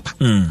enye papa.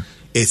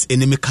 It's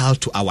inimical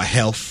to our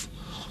health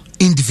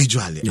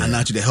individually and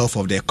now to the health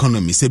of the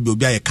economy. Say be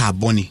a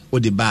carbon or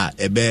the bar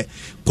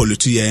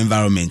pollute your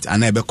environment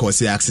and ebe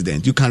cause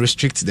accident. You can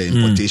restrict the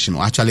importation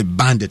or actually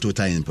ban the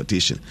total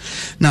importation.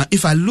 Now,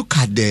 if I look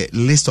at the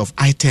list of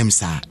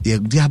items,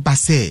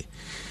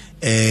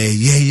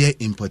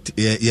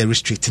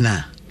 restrict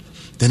now.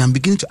 Then I'm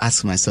beginning to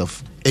ask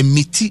myself,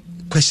 meaty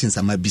questions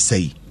I might be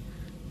saying.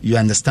 You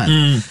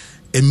understand?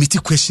 Meaty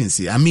questions.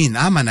 I mean,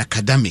 I'm an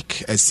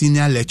academic, a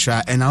senior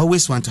lecturer, and I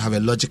always want to have a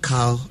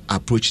logical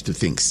approach to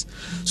things.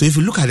 So if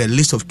you look at a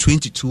list of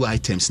 22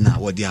 items now,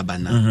 what they are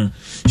banana,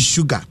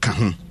 sugar,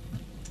 kahun.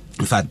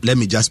 In fact, let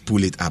me just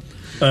pull it up.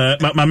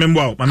 My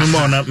member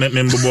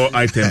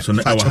items on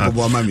our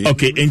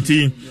okay,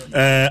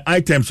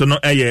 items on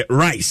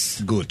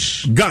rice, good,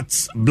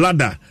 guts,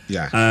 bladder,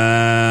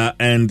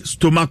 and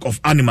stomach of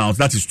animals.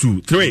 That is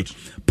 2. 3,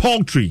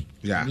 poultry,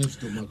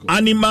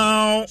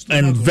 animal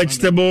and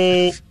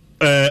vegetable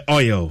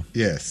oil,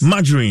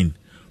 margarine,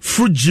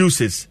 fruit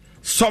juices,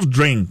 soft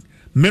drink,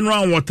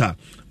 mineral water,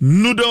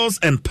 noodles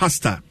and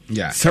pasta,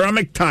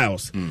 ceramic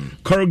tiles,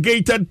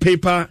 corrugated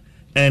paper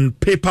and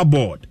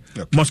paperboard.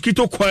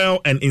 Mosquito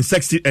coil and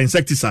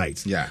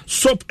insecticides,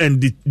 soap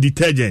and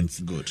detergents,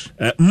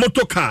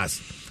 motor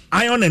cars,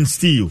 iron and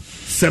steel,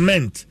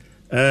 cement,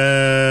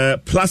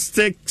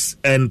 plastics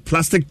and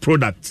plastic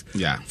products,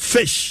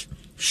 fish,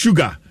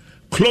 sugar,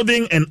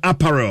 clothing and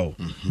apparel,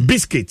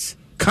 biscuits,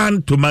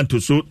 canned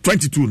tomatoes. So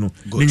 22 no.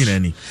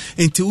 Good.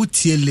 Into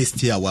tier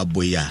list here,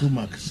 waboya.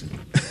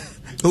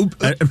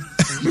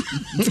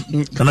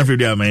 Can I feel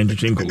there, man? To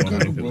think about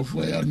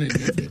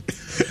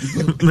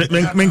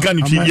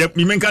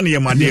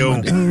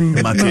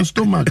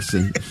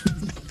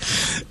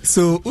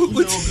so,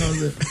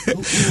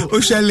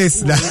 who shall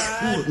list that?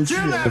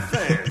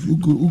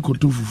 Who could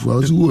do for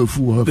us? Who are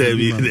for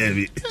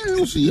David?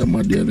 See your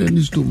mother and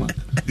his stomach.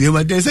 You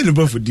were there, send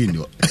a for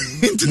dinner.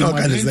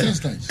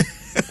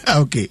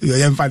 Okay, you're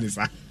young father.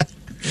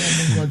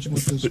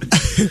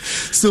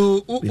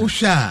 So,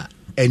 Usha.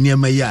 And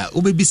Yamaya,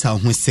 Obebisa,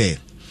 who say,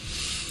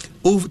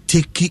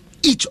 take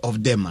each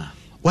of them.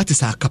 What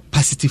is our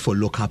capacity for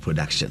local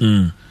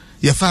production?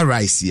 You're far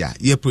rice,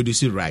 you're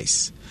producing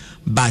rice.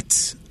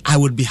 But I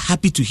would be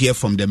happy to hear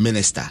from the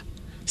minister.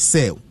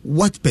 Say,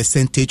 what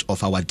percentage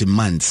of our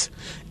demands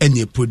and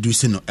you're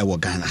producing our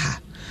Ghana?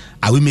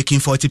 Are we making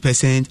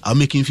 40%? Are we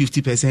making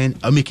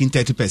 50%? Are we making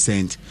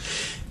 30%?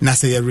 Now,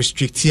 say,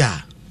 restrict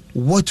here.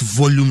 What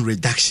volume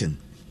reduction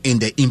in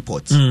the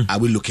imports are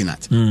we looking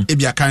at?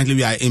 If currently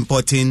we are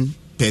importing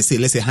per se,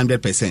 let's say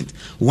 100%,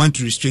 we want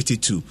to restrict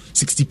it to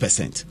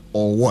 60%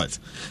 or what?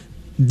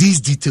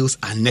 These details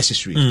are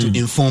necessary to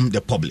inform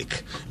the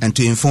public and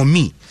to inform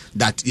me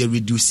that you're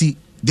reducing.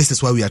 This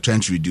is why we are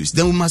trying to reduce.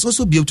 Then we must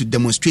also be able to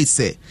demonstrate,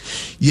 say,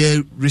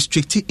 you're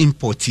restricting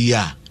import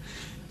here.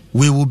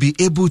 We will be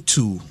able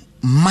to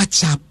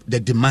match up the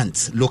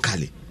demands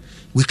locally.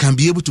 We can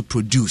be able to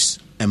produce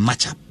and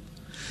match up.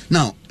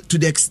 Now, to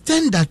the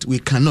extent that we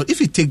cannot, if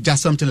you take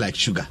just something like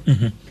sugar,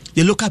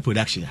 the local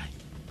production,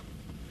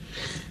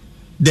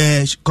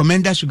 the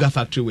Commander Sugar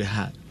Factory we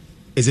have,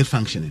 is it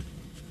functioning?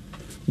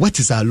 What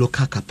is our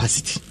local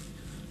capacity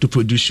to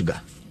produce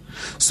sugar?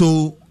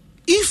 So,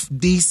 if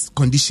these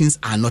conditions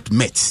are not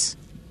met,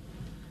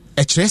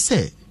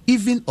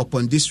 even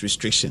upon this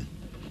restriction,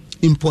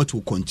 import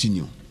will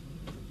continue.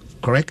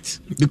 Correct?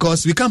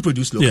 Because we can't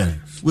produce locally. Yeah.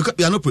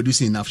 We are not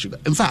producing enough sugar.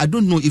 In fact, I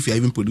don't know if we are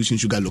even producing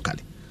sugar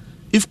locally.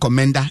 If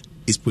Commander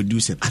is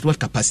producing, at what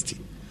capacity?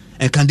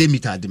 And can they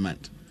meet our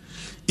demand?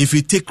 If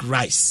we take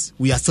rice,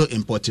 we are still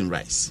importing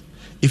rice.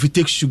 If we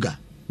take sugar,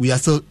 we are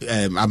still,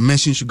 I've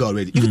mentioned sugar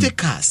already. If you take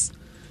cars,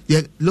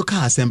 the local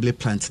assembly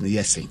plants in the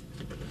USA,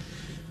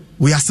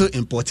 we are still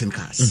importing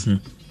cars.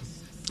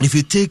 If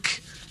you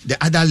take the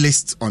other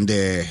list on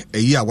the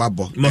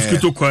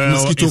mosquito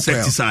coil,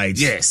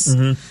 insecticides. Yes.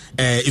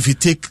 If you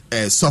take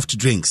soft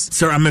drinks,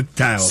 ceramic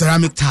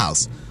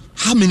tiles.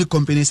 How many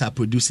companies are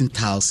producing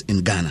tiles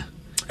in Ghana?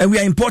 And we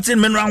are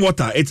importing mineral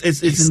water. It's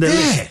in the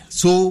there. List.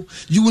 So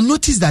you will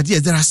notice that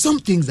yes, there are some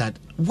things that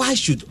why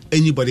should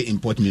anybody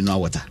import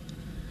mineral water?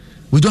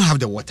 We don't have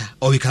the water,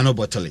 or we cannot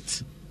bottle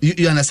it.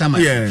 You understand my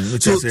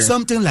point? So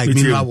something like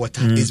mineral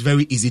water is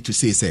very easy to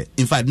say.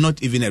 In fact,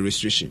 not even a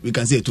restriction. We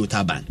can say a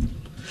total ban.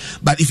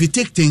 But if you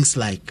take things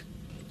like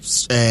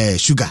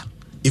sugar,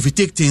 if you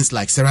take things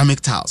like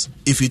ceramic tiles,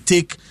 if you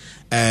take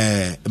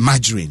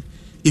margarine,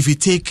 if you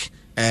take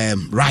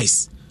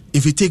rice,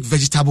 if you take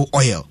vegetable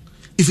oil,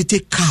 if you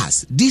take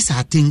cars, these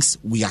are things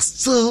we are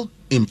still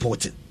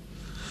importing.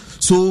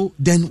 So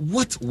then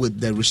what would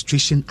the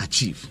restriction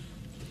achieve?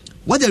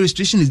 What the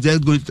restriction is there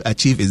going to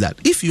achieve is that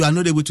if you are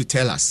not able to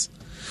tell us,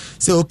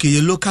 say, okay,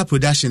 your local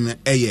production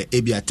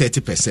maybe at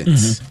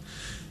 30%,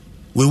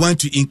 we want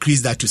to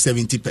increase that to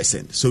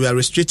 70%. So we are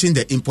restricting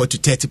the import to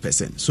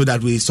 30% so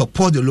that we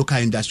support the local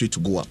industry to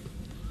go up.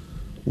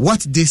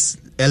 What this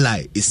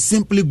LI is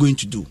simply going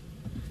to do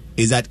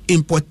is that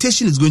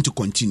importation is going to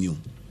continue,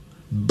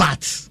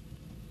 but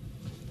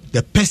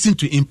the person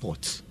to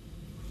import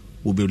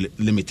will be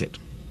limited.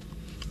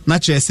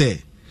 Naturally,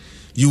 say,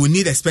 you will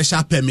need a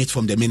special permit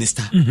from the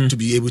minister to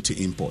be able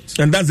to import.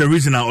 And that's the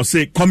reason I will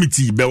say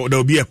committee. There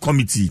will be a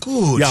committee.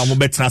 Good. Yeah, the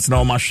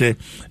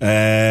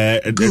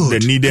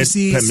needed you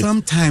see, permit.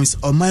 Sometimes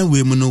on my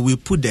way, we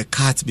put the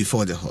cart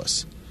before the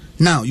horse.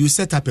 Now you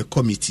set up a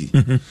committee.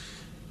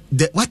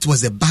 What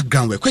was the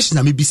background? Question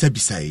I may be said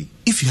beside.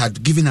 If you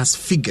had given us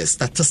figures,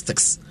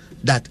 statistics,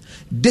 that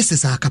this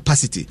is our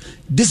capacity,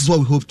 this is what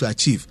we hope to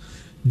achieve,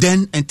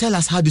 then and tell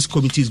us how this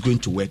committee is going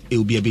to work, it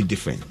will be a bit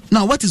different.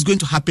 Now, what is going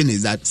to happen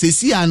is that,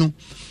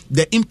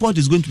 the import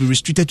is going to be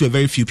restricted to a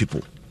very few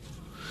people.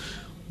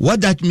 What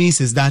that means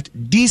is that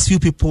these few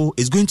people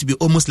is going to be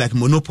almost like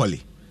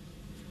monopoly.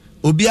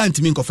 Obia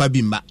ntimi nkofa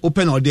bimba,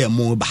 open order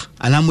moba,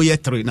 anamoye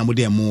 3 na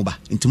mode moba.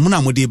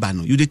 Intimuna mode ba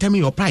no, you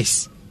determine your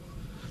price.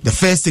 The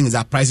first thing is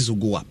that prices will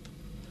go up.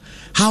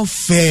 How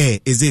fair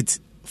is it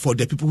for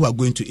the people who are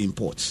going to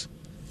import?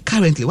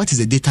 Currently, what is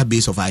the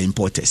database of our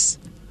importers?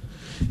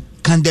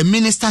 Can the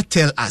minister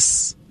tell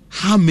us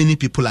how many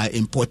people are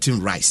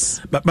importing rice?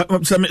 But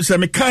some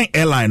kind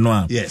airline,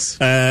 no? Yes.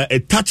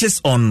 It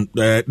touches on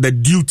the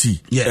duty.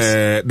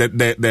 Yes.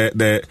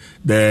 The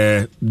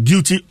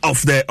duty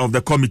of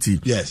the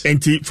committee. Yes.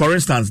 And for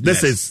instance,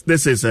 this is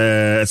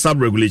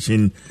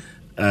sub-regulation.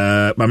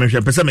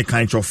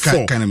 Kind of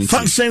 4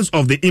 functions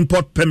of the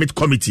import permit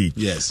committee.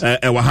 Yes.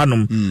 B.I.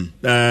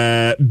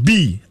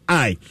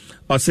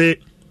 I say,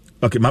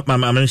 okay,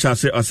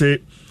 I say,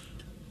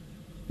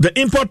 the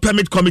import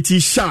permit committee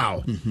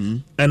shall,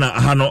 and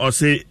I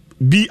say,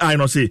 B.I.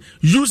 no say,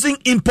 using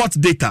import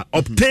data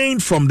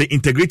obtained from the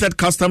integrated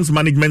customs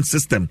management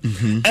system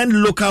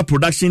and local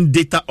production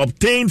data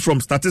obtained from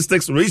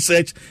statistics,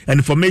 research and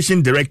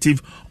information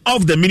directive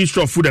of the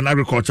Ministry of Food and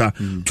Agriculture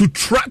to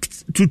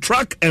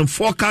track and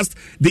forecast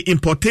the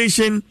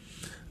importation,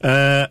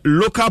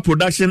 local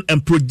production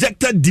and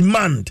projected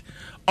demand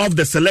of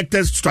the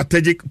selected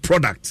strategic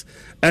product.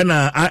 And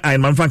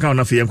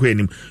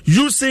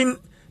using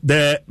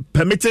the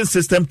permitting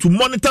system to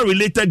monitor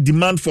related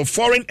demand for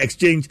foreign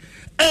exchange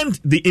and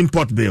the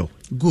import bill.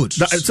 Good.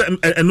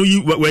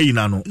 Where you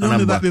now?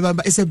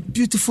 It's a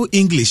beautiful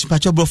English. Man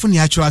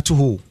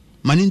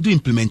do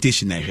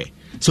implementation.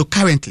 So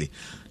currently,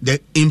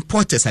 the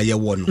importers are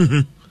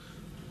one.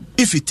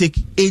 If you take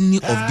any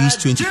of these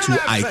 22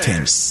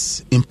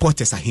 items,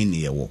 importers are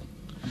here.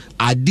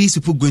 Are these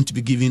people going to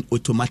be given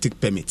automatic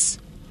permits?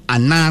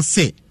 And now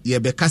say,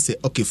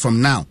 okay,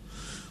 from now,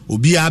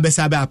 Obi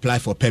Abesabe apply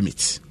for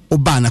permits.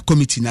 Obana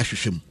committee na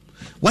hwehwem.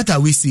 What are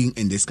we seeing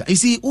in this? You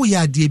see,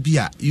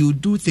 you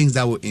do things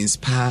that will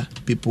inspire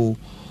people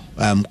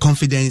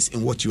confidence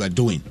in what you are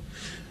doing.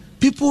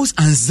 People's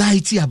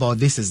anxiety about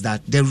this is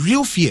that the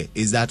real fear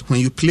is that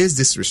when you place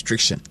this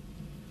restriction,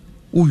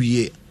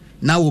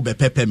 now will be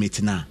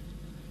permit now.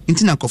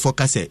 Intina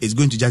Kofoka say it's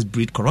going to just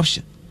breed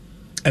corruption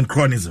and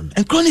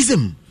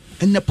cronyism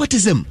and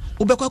nepotism.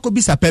 Ubekwa ko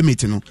bisa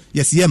permit no.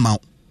 Yes, ma.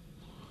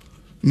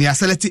 They are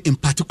selecting in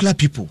particular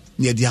people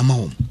near the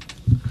amount.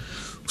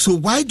 So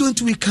why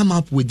don't we come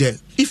up with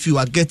if you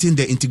are getting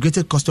the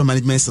integrated customer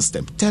management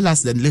system, tell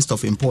us the list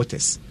of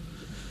importers.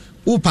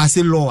 Who pass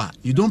a law?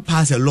 You don't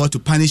pass a law to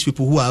punish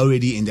people who are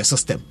already in the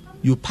system.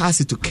 You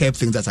pass it to curb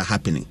things that are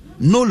happening.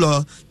 No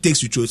law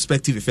takes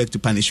retrospective effect to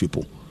punish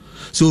people.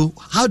 So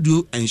how do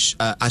you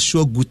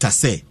assure Guta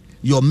say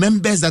your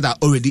members that are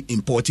already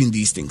importing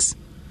these things,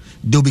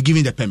 they'll be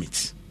given the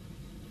permits?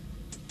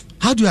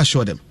 How do you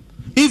assure them?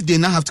 If they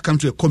now have to come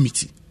to a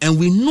committee, and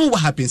we know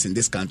what happens in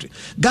this country,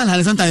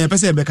 Ghana sometimes a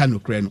person beka no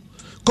kreno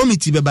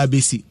committee beba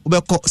besi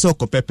ubeko so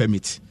ko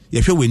permit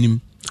ye hwe wenim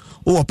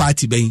o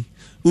party ben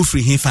o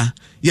free hefa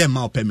ye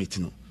ma permit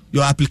no,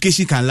 your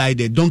application can lie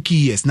there donkey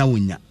years na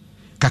wonya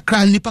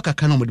kakra nipa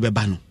kakra no mo de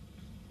beba no,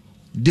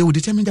 they will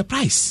determine the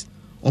price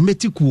o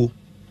metikuo.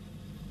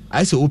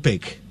 I say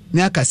OPEC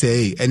ne aka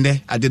say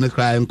ende ade no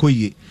kra nko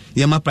ye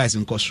ye ma price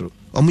nko soro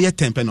o mo ye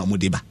 10 na o mo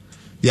de ba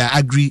ya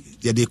agree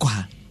ye de ko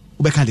ha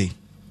ubeka de.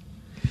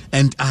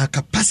 And our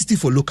capacity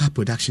for local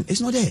production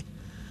is not there.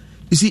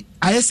 You see,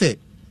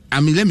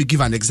 let me give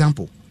an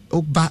example.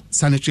 Oba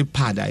sanitary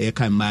pad,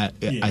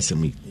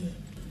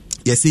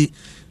 You see,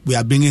 we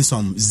are bringing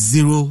some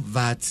zero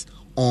VAT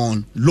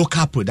on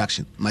local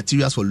production,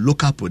 materials for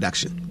local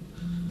production.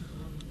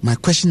 My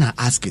question I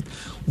ask it,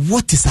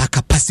 what is our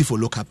capacity for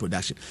local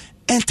production?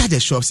 Enter the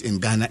shops in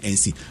Ghana and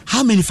see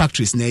how many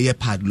factories near your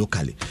pad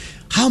locally.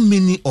 How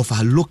many of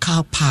our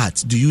local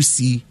pads do you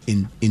see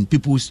in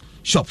people's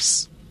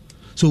shops?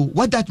 So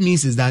what that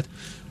means is that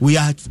we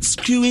are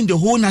skewing the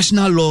whole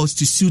national laws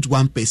to suit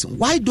one person.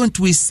 Why don't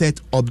we set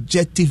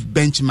objective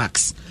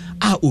benchmarks?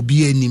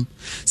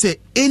 Say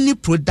any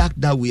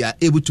product that we are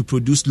able to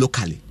produce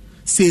locally,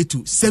 say to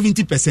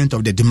 70%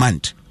 of the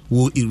demand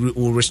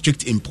will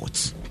restrict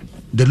imports,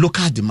 the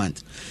local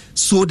demand,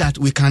 so that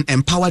we can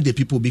empower the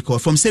people,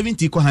 because from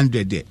 70 to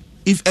 100 there,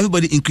 if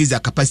everybody increase their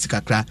capacity,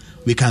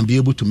 we can be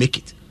able to make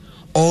it.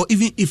 Or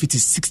even if it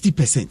is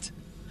 60%.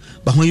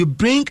 But when you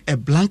bring a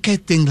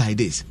blanket thing like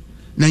this,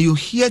 now you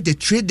hear the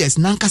traders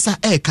nankasa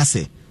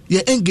kase,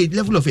 your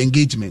level of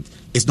engagement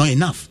is not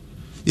enough.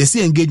 You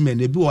see engagement,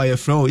 they be your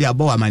friend, ya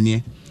bo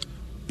amanie.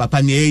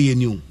 Papa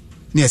new.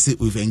 Yes,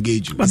 we've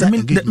engaged. But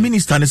the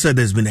minister said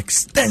there's been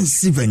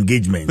extensive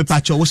engagement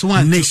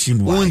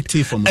nationwide.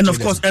 And of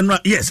course, and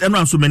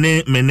so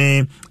many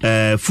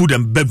food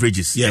and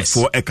beverages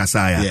for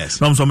Ekasaya. Yes.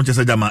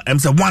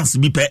 Once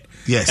be pet.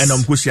 Yes. And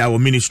our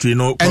ministry,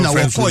 no. And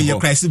our call your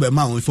crisis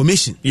amount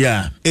information.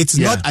 Yeah. It's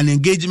not an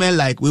engagement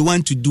like we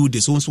want to do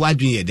this. So why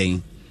doing it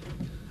then?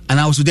 And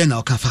I was then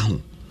I'll kafa.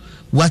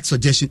 What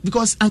suggestion?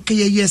 Because Anke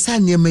yes, I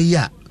near me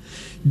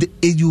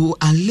you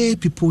allay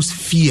people's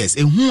fears,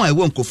 and who I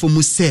won't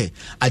conform say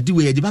I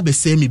do the Bible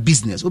say me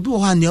business. Obi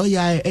one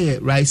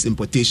rice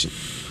importation.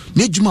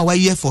 Nejuma wa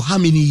year for how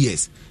many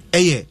years?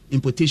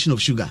 Importation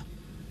of sugar.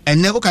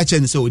 And never catch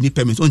any so need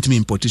permit on to me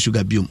import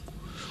sugar biome.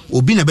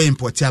 Obi na be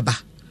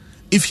importiaba.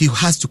 If he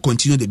has to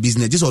continue the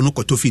business, this or no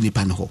kotofi ni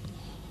panho.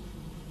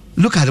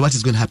 Look at what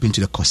is going to happen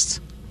to the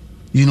cost.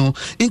 You know,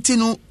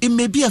 it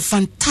may be a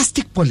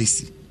fantastic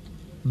policy,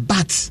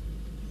 but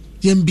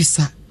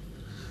yembisa.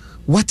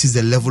 What is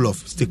the level of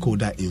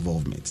stakeholder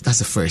involvement? That's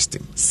the first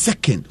thing.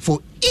 Second, for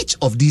each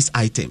of these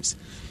items,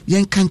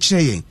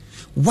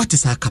 what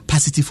is our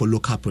capacity for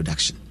local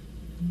production?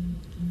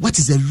 What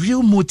is the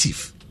real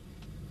motive?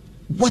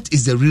 What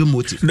is the real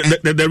motive?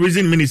 The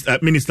reason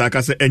minister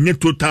can say a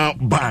total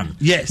ban.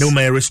 Yes. No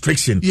my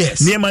restriction. Yes.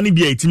 Near money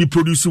be a TV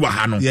produce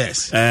wahano.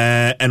 Yes.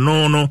 And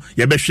no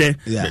yabeshe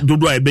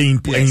do I be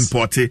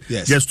imported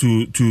just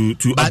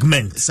to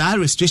augment. Sa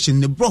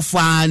restriction the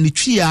brofa ni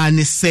tria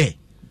ni say.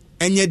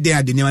 And yet they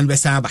are the name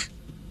Besaba.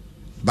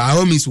 By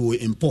all means, we will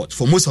import.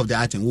 For most of the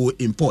items, we will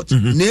import.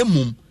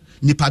 Nemum,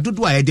 ni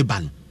padudu a yede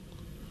ban.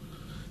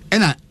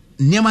 Ena,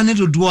 nema ne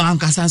do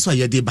ankasan so a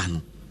yede ban.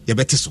 Ye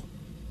better so.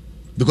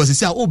 Because you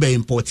say, oh, be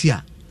import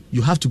here,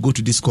 you have to go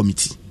to this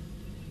committee.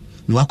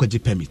 No akwaji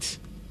permit.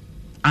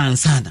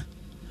 Ansana.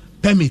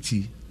 Permit,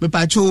 me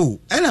pacho.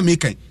 Ena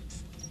make.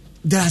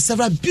 There are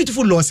several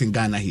beautiful laws in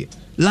Ghana here.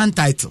 Land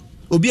title.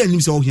 Obi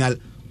anim so here,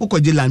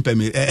 ukwaji land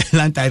permit,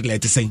 land title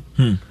let say.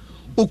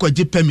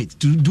 Okoji permit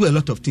to do a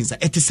lot of things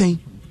at the same.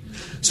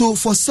 So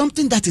for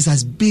something that is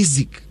as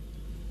basic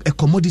a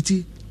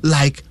commodity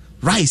like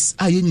rice,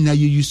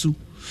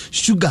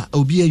 sugar,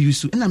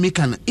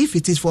 and if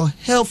it is for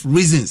health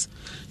reasons,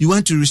 you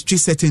want to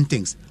restrict certain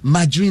things,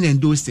 margarine and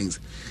those things,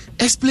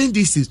 explain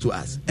these things to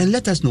us and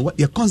let us know what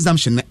your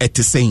consumption at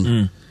the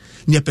same.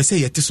 Near per se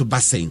yetiso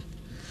basing,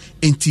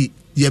 enti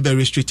you be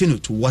restricting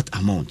it to what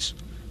amount,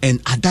 and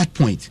at that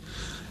point,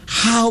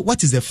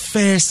 what is a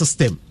fair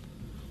system?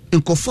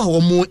 In Kofa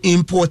or more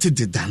imported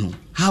the Dano,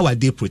 how are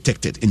they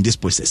protected in this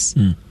process?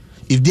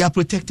 If they are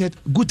protected,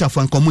 good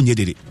afan common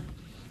yediri.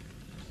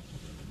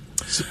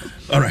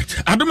 All right.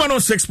 Adumano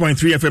 6.3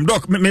 FM.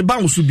 Doc, me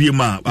bounce to be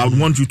ma. I would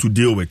want you to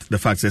deal with the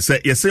fact that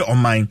say on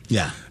mine.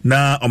 Yeah.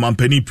 Now on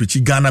penny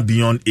preaching Ghana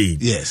beyond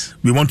aid. Yes.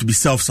 We want to be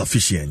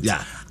self-sufficient.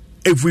 Yeah.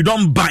 If we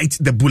don't bite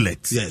the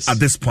bullet at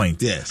this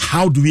point,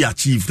 how do we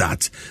achieve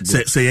that?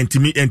 Say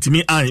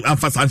intimi I'm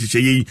fast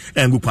anti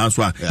and go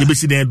panswa.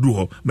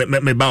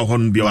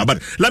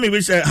 But let me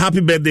wish a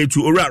happy birthday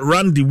to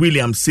Randy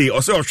Williams say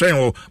also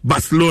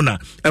Barcelona,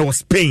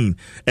 Spain,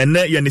 and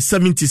then your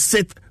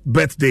 76th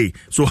birthday.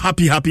 So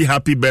happy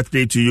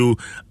birthday to you,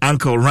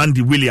 Uncle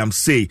Randy Williams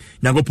say.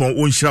 Nagopon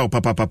unsha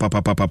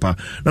papa.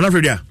 Nana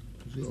Fredia.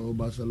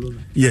 Barcelona.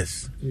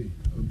 Yes.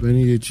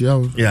 Benny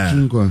Chiao. Yeah.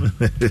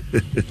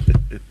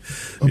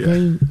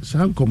 Okay,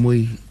 San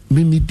Comoy,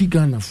 Mimi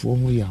Ghana for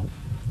Moyao.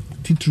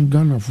 Titru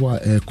Ghana for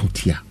a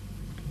cotia.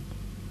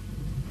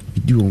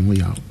 Do on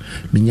Moyao.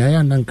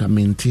 Minyaya Nanka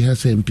Menti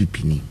has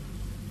MPP.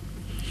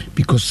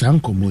 Because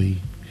San Comoy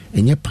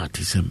and your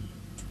partism.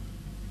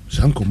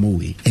 San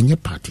Comoy and your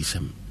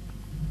partism.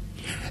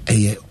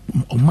 A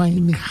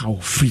mine how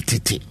free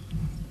tete.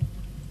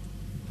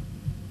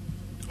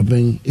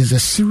 Is a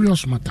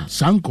serious matter.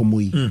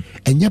 Sankomoi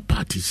and your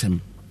party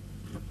sem.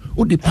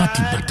 O the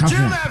party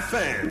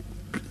bataho.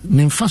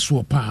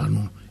 Nemfaso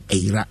paano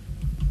eira.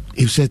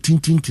 If say tin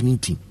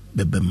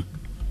bebem.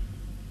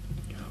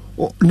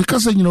 Oh,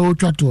 Nikasa you know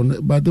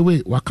chato. By the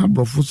way, waka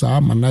brofo sa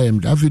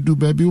manayem. Davidu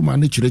baby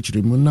umane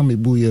chire mu na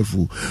mebu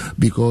yefu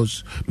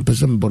because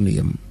person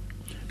boniyem.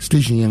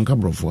 Station yanka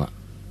brofo.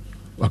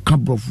 Waka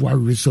brofo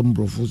resem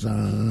brofo sa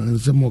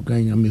nsemo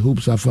kanya me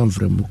hopes afam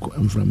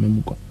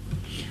from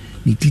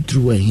ni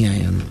titru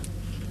here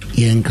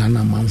yen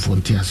kana man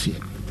fontiasie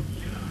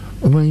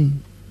oban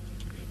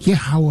ye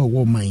hawa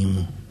wo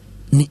man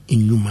ni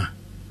enuma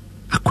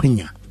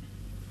akwanya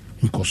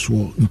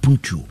nkoso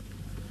mpuntu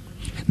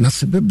na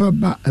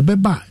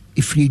sebeba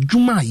ifri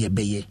djuma ye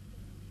beye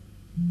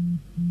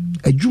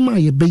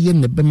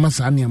ne be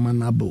masane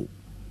amanabo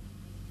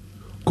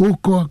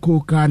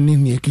koka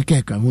ni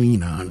kekeka ho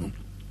nyina no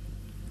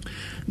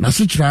na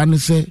sichira ne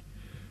se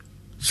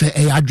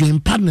e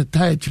adwempa ne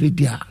ta chire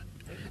dia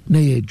na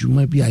ye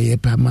juma bi aye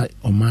pa ma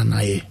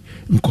omana ye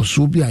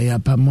nkoso bi aye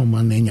pa ma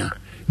mananya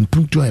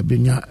mpuntu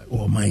abenya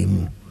o man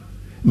mu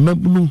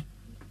mabunu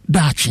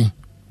dachi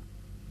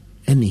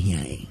eni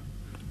hiai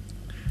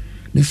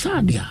ne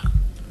sadia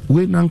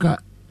we nanka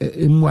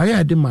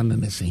muaya de man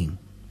na sein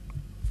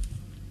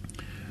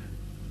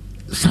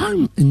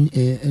Sam and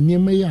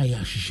Yamaya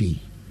Shishi.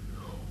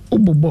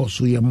 Obo boss,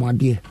 so your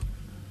mother.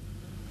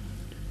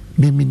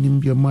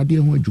 Meaning your mother,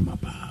 who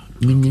Jumapa,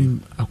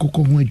 meaning a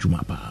cocoa, who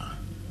Jumapa.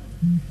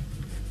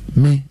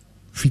 Me,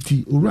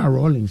 Fiti Ura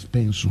Rollins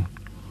Pencil,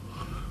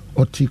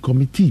 or T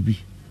committee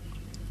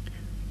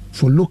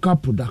for local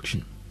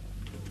production.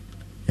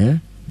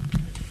 And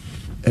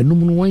no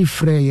one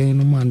frey and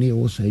no money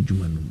or say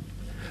Jumanum.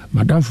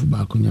 Madame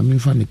Fubako, Yamin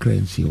Fanny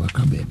Crancy,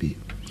 Waka baby,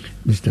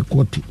 Mr.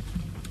 Quoti,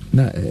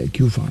 na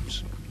Q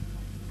Farms.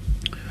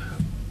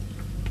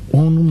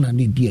 Onum na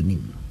need dear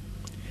name.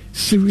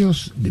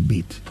 Serious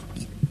debate.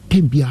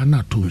 Can be a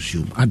not to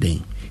assume,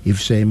 adding,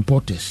 if say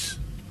importers,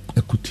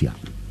 a kutia.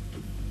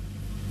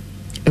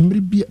 And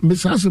maybe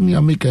Miss Assembly,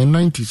 I make a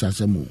 90s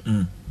assembly.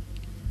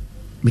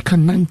 Make a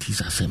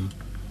 90s assembly.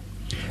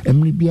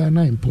 And maybe a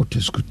 9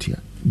 importers kutia.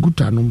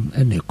 Gutanum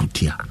and a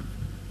kutia.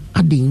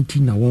 Adding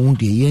Tina won't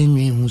the young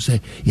who say,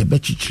 you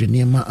bet you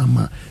Chinema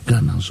ama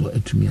Ghana so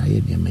to me,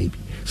 I maybe.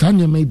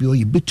 Sanya maybe or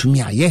you bet to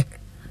me, I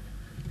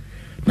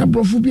na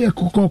brofu bi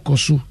ekoko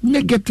koso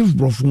negative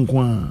brofu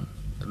kwa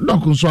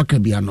doko so aka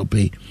bia no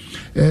pay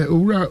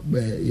owura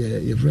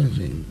your friends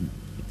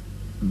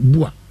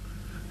bua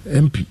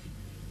MP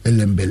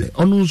elembele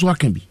onu so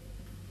aka bi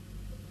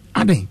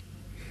aden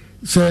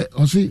say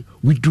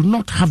we do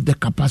not have the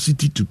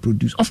capacity to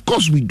produce. Of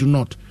course we do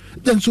not.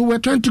 Then so we're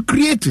trying to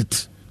create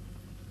it.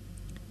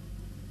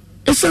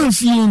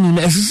 Essence in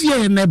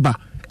SCA neba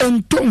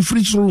and Tom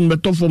Fritz room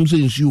better from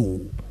saying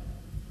you.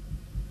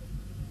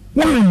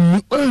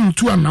 One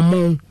to an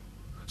among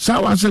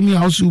Sawa semi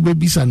house will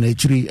be sa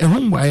nature, and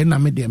home why na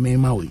me de me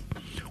maui.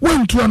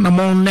 One to an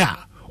among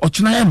now, or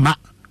China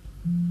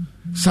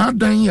Sa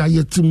dan ya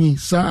yet to me,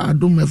 sa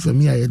do me for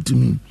me yet to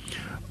me.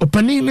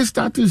 Opening the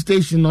starting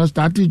station or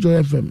starting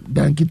Joy FM,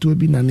 thank it will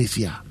be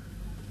Nanesia.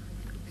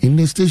 In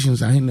the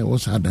stations I know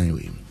was hard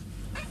way.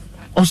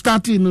 Or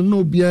starting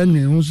no bien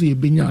and see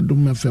Benya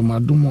Adum FM,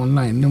 Adum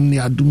online, namely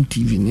Adum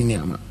TV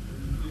Niama.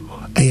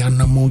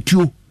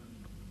 Ayanamontio.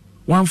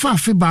 One far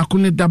feedback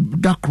on the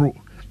dacro,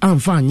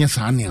 and fine, yes,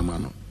 I near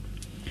mano.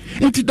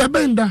 Into the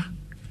bender,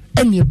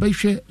 and your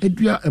beshe,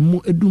 Edria, and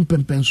more edum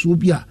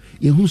pempensubia,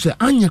 who say,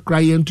 Anya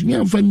crying to me,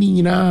 and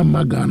finding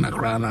Magana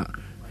crana.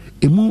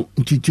 Emu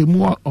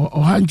chichemu or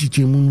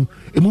hanchichemu,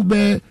 emu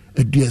be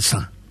a dear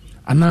son,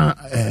 ana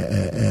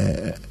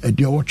a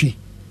dear watchy,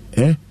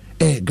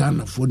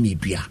 Ghana for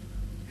Nibia.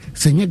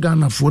 Senya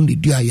Ghana for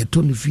Nidia, ya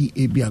Tony Fee,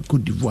 Abia,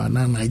 Cote d'Ivoire,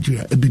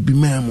 Nigeria, a baby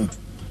mammo.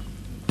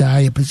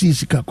 Die a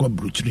pesisica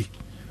cobruchry,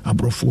 a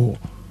brofo,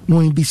 no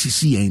in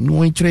BCC,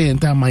 no in tray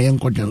and time my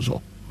uncle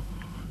Janso.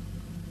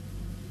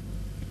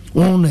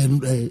 One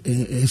and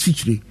a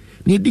sitchery,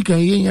 near Dicka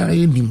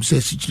him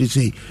says sitchery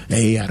say,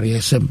 a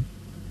RSM.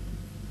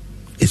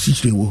 A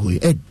sitchery wo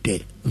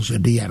dead, so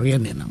they are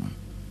renenam.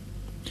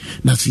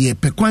 Na see a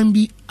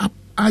pequambi up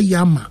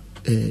ayama,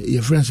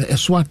 your friends a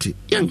swati,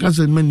 young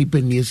cousin many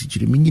penny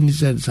sitchery, meaning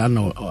said son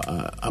or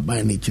a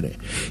by nature.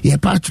 Ye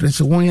patches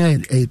a 1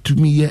 year to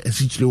me a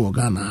sitchery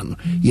organa,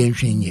 yen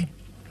shenye.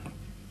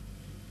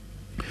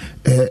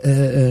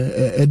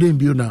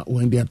 Edembuna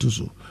when they are to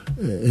so,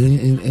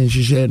 and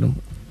Shisheno.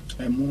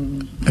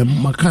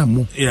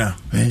 Macamo, yeah,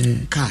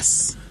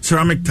 Cass,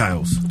 ceramic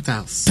tiles.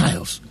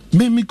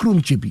 Mimi Krum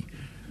Chibi.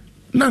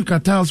 Nanka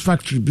Tiles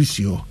Factory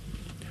Bisio.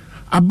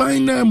 A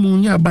buying na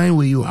munya buying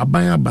with you, a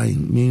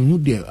buying, me who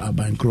dear a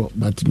buying crop,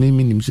 but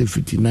naming himself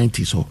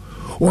 50-90 so.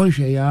 One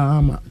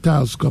share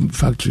Tiles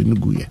Factory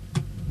Nuguye.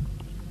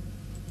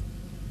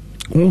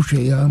 One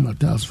share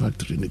Tiles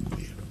Factory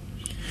Nuguye.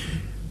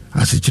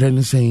 As a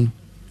trainer saying,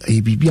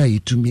 a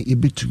BBI to me, a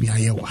bit to me,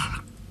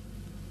 Iowa.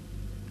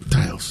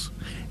 Tiles.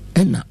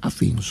 And I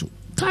think so.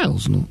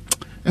 Tiles, no.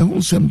 And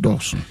won't send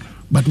Dawson.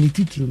 But the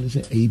teacher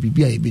say, a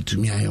BBI a bit to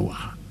me,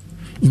 Iowa.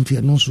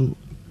 Into no so.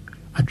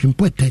 I dream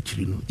poet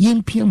touching no.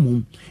 Yen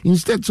Piamum.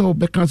 Instead, so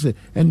because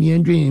and the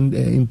engine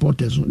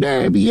importers.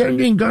 There be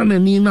engine gun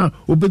and Nina,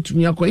 or bet to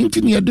me,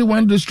 into near the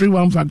one district,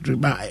 one factory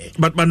by.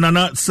 But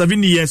Nana,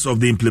 7 years of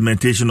the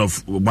implementation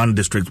of one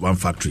district, one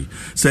factory.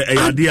 Say, a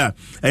idea,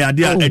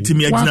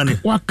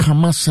 Etimia, what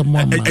come as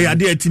someone, a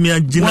idea, Etimia,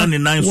 Jinan,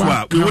 and Nine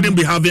Swap. We wouldn't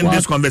be having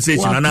this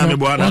conversation. And I'm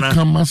a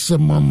come as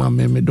some mamma,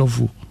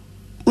 Memedofu.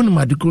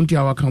 Unma de kunti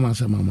awakama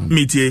sa mama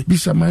metie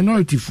bisa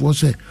minority for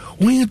say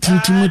when you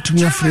tintima to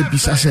me afre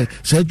bisa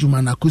say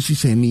juma na kosi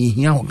say ni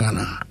hia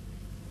ogana.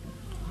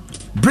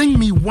 Bring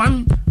me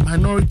one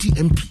minority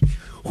MP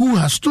who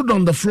has stood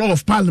on the floor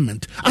of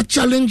parliament a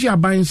challenge ya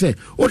by say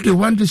what the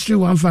one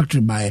district one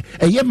factory by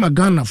a ye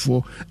magana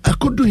for I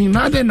could do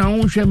hinade na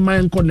won hwe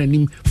man ko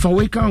nanim fa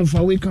we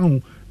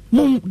kan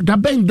mum da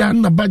ben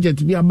dan na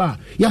budget bi aba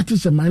ya to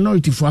say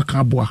minority for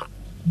akaboa.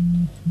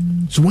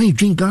 So when you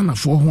drink Ghana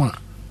for one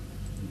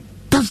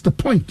That's the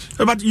point.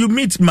 But you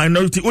meet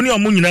minority only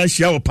on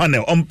share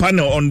panel on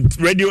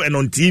radio and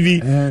on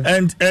TV,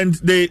 and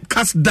they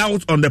cast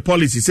doubt on the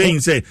policy, saying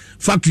say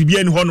factory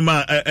bien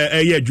honma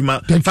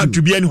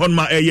factory bien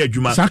honma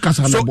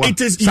So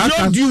it is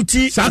your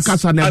duty.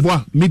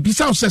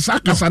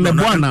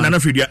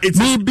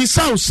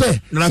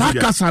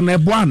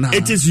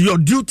 It is your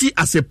duty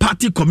as a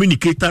party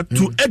communicator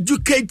to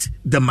educate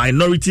the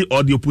minority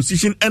or the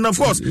opposition, and of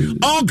course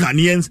all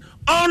Ghanaians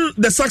on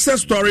the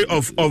success story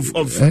of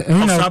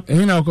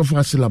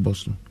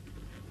syllabus.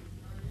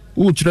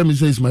 Who me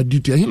say is my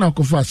duty? He now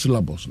cover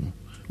syllabus.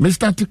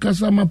 Mr.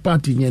 Tikasama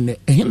party nyene.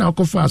 He now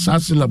cover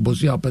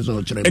syllabus. Ya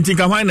person chire. Enti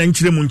ka hwan na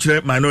nchire mu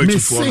nchire minority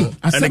for. Me say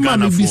asema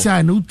me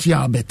bisa na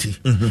utia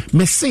abeti.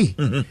 Me say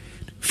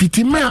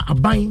fitima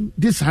aban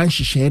this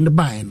anhihye ne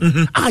ban.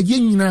 A ye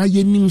nyina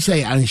ye nim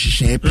say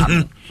anhihye pa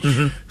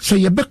no. So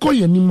ye beko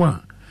ye nim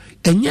a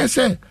enye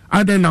say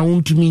ade na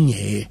wontumi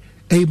nye.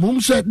 E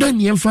mum say dan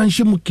ye mfa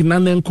nhye mu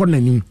kinana enko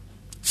nanim.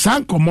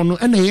 Sankomono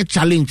and a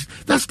challenge.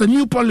 That's the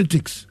new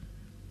politics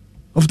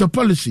of the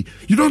policy.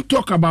 You don't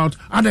talk about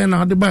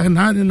Adena Adeba and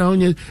Adena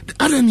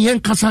Aden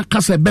Kasa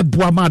Kasa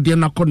Bebuama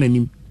Dena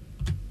Konenim.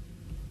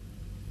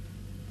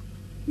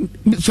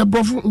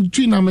 Sabro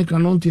China make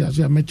an auntie as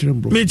a metro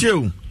bro. Me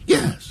too.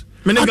 Yes.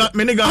 Aden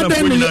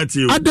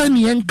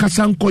Yen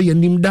Kasanko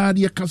Yenim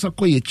Dadia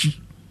Kasako Yechi.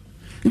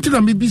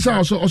 Until we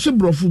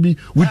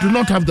do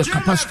not have the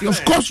capacity.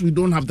 Of course, we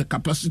don't have the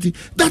capacity.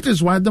 That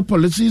is why the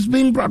policy is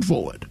being brought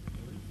forward.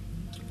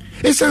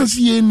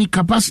 Essentially, any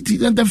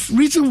capacity, and the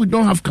reason we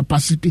don't have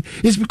capacity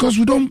is because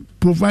we don't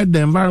provide the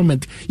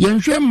environment.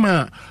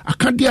 Yenshema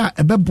akadia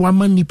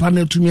ebebuama ni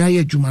panel to me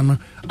aye jumana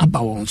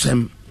about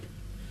them.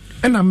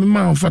 And I'm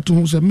a fatu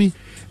who said me,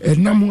 and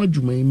Namo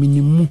Juma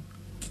minimu.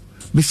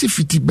 Me see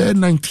 50 bare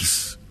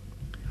 90s.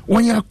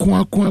 One ya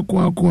kwa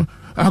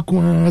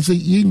say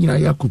yenya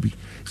yakubi.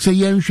 Say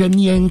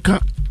yensheni yenka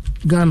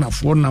Ghana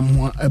for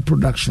Namwa a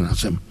production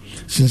as him.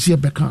 Since ye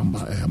become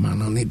a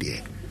man on it.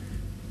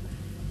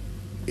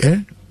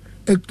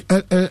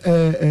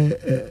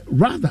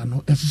 Rather,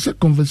 no, it's a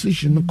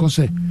conversation because,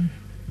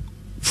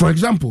 for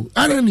example,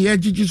 I don't hear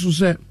Jesus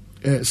say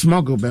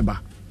smuggle beba.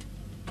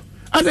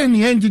 I don't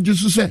hear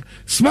Jesus say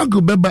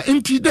smuggle beba.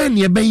 Enti then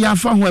ye be ya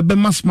fa ho be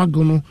ma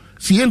smuggle no.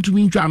 Si entu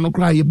mi ntwa no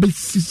kra ye be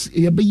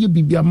ye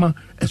bibiama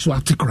eso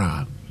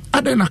atekra.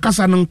 I don't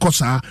akasa no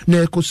nkosa na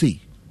ekosi.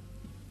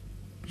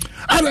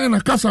 I don't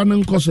akasa no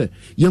nkose.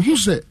 Ye hu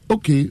say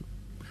okay.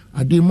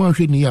 Ade mo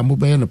hwe ni ya mo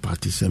be no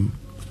party sem.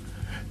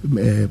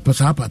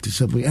 Pasa party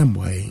seven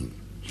MY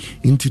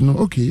into no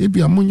okay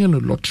ebi amonya no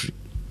lottery.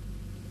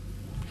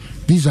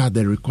 These are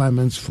the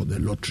requirements for the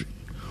lottery.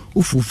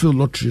 Who fulfill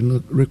lottery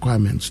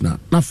requirements na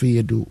fe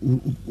ye do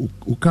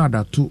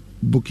ukada to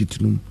book it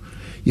no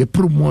ye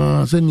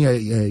promo senya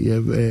ye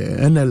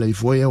NLA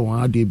for ye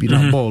wan ade bi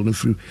na ball no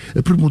free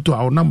e promo to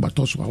our number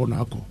to so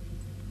na akọ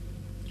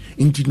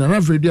into na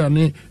radio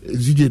ne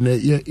zije na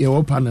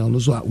ye panel no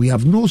so we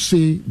have no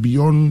say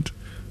beyond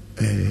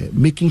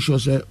making sure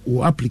that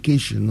our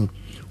application,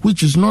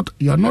 which is not,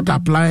 you are not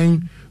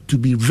applying to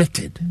be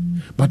vetted,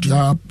 but you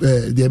are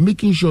they're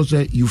making sure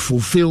that you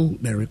fulfill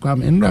the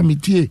requirement. And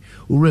Ramiti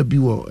already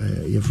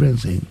your friend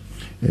saying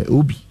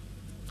Obi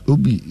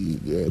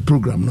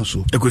program no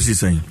so.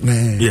 Saying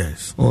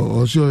yes.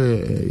 Also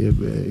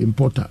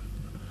importer.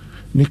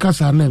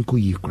 Nikasa na nko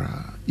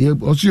yikra. Ye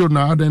also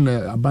na aden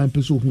aban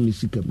peso hu ni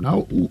sikem.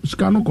 Now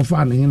skano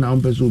kofa na hin na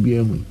peso bi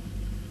ehun.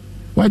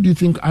 Why do you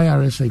think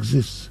IRS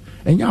exists?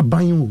 And ya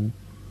buying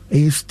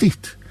a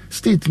state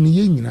ni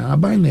yen na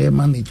buying a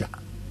manager.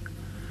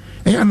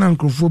 And ya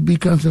nankrofo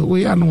can say, oh,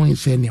 ya no one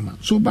say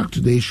nema. So back to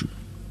the issue.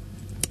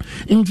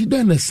 Inti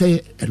then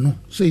say no,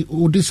 say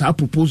oh this our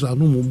proposal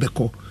no mo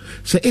beko.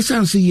 Say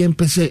essence yen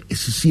pese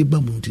esisi ba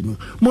munti no.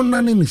 Mo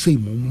nane ni say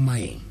mo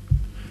mai.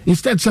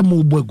 Instead say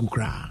mo bogu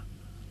kra.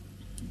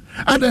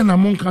 Ada na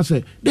mon ka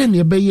say then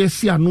ye be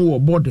yesi anu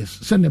borders,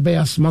 say ne be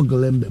ya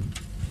smuggle embem.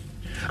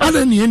 Other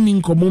than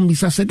any common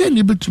bisa said, then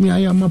you bet me I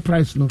am a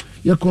price no,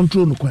 your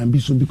control no can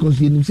be so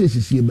because you says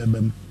is here,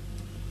 baby.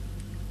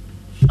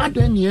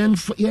 Other than yen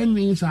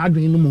means I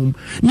drink no mum,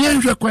 near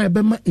require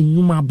bema in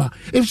Yumaba.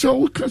 If so,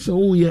 we can say,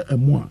 oh, yeah,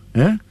 and more,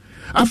 eh?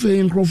 After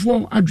in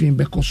Crawford, I drink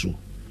Becoso.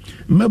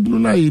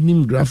 Mabuna, you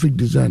name graphic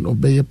design or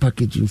bear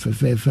packaging for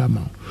fair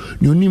farmer.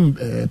 You name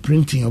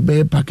printing or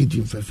bear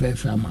packaging for fair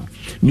farmer.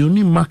 You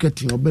name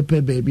marketing or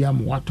bear baby,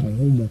 I'm what on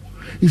homo.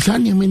 It's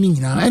any meaning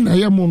now, and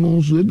I am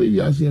on so baby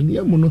as a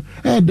yamono,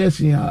 that's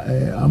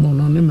I'm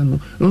on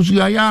no,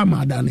 so I am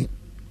Adani.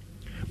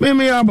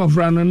 Maybe I'm a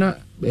friend, a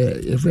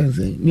friend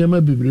saying, near my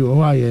baby,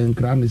 or I and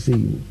cranny say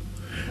you.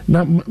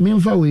 Now,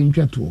 meanwhile, we in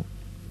Chateau.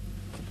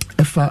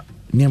 If I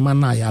near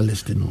Manaya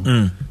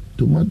listening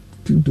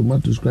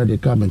tomatoes cry the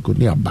come and could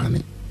near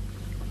banning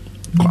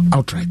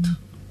outright.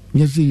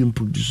 Yes, you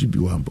produce be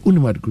one, but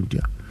only my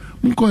good.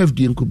 Munko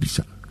FD and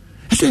Kubisa.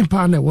 I think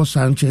partner was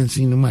chance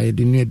in my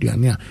dinner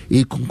diana,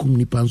 a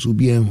concumni pansu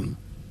bien.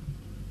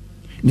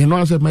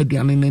 Nino said my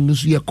diana and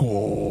Lucia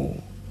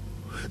call.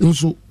 And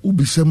so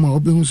Ubisema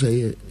Obin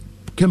say,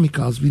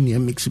 chemicals bi near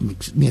mix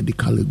near the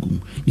color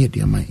gum near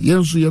the amai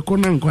yenso ye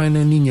kona nkwan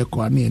na ni nye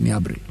kwa na ni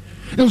abre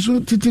enso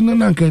titi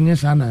na nka nye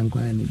sa na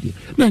nkwan ni dia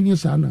na nye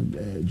sa na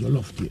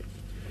jollof dia.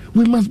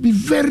 We must be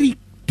very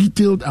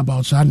detailed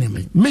about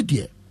saneme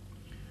media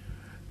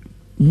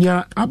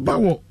nya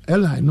abawo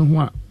ela no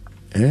ho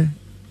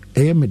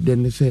a me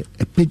den say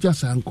e peja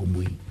san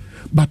komoyi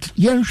but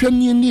yen hwɛ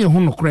ni ho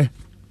nokre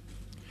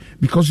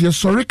because your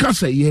sorika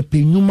say ye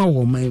pe nyuma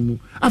wo man mu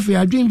afi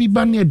adwen bi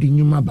ba na de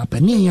nyuma ba pa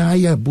ne ya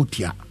ya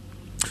botia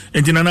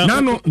entinana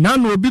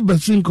nano obi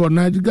basinko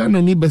na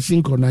Ghana ni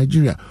basinko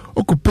Nigeria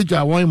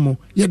okopeja wan mu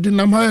ye de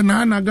nam ha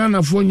na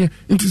Ghana fo nye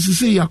nti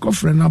sisi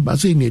yakofre na ba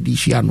say na di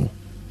hia no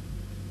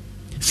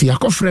si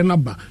yakofre na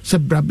ba se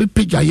brabe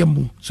peja ye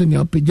mu se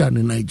ne peja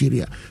na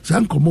Nigeria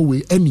san komo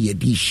we ene ye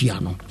di hia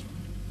no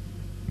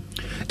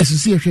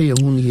esisi ehwe ye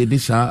hu ye de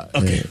sa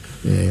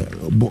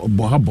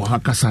boha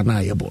kasa na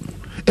ye bono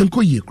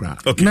enko ye kra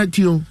na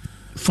tio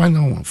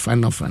final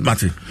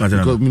Mate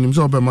because minim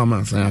so be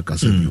mama san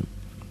akasa bi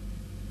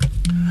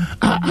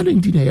I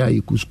didn't think I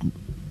kusku.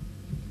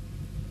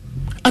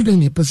 I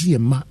didn't pesi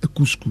ma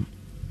kusku.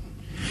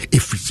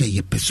 If we say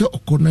ye pese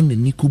okona ne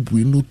niko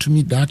bui no to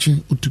me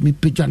dachi o to me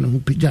peja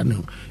no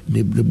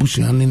the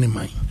busu ane ne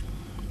mai.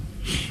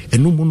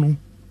 Eno mono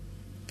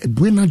e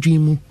buena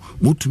dreamu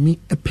mo to me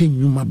e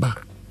penyuma ba.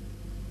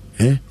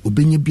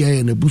 Obenye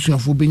biaye na busu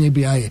afo benye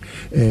biaye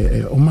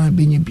o ma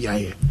benye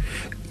biaye.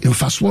 In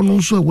faswo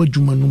no so e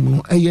wadwuma no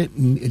no eye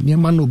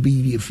niema no be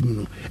yie fim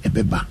no e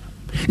beba.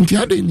 Nti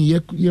ade ni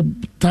ye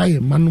tae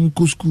manum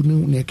ko school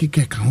no na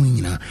keke ka ho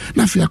nyina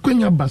na fi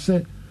akwanya ba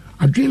se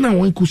adwen na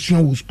won ko sua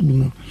wo school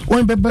no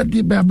won beba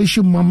de ba be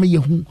hye mama ye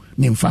hu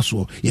ne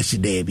mfaso ye se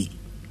da bi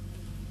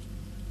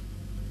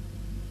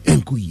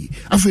enko yi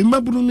afi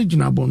maburu no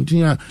gina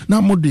bonten a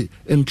na mode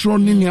entro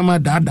ne niam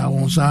daada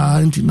won sa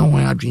nti na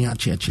won adwen a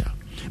checha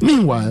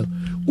meanwhile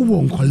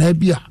wo nkola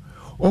bi a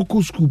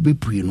oko school be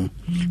pre no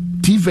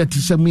TVET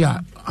sem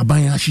ya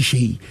abanya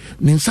hihye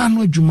ne nsa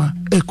no adwuma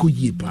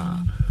ekoyi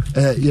pa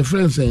your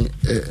friends say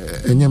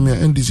enyamia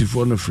NDC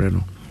for no friend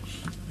no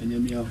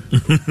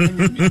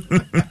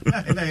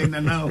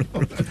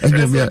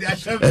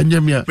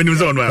enyamia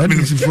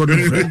NDC for no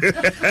friend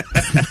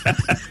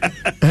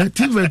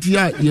TVET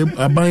ya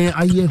abanya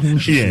aye hu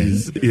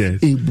yes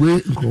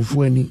ebwe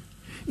nkofo ani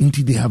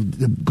until they're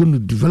going to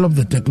develop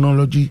the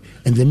technology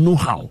and the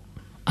know-how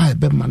ya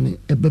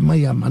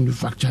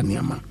manufacture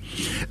niama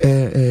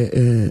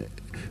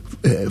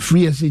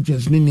free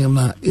SHS ni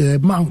niama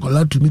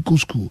mankola to me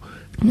school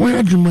wọ́n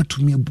adwuma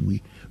tumi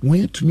abue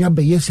wọ́n tumi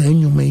abɛyɛ saa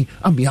nnwuma yi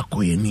ama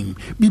akɔyɛ nim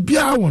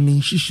bibia wɔ ne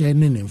nhyehyɛ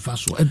ne ne mfa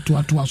so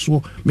ɛtoatoa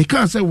so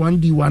meka sɛ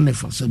 1D1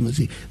 ɛfa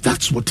say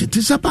that's what it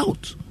is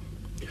about.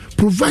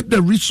 Provide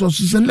the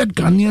resources and let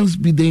Ghanaians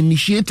be the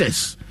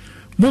initiators.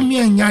 Momi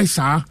anyai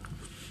saa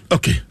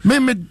okay me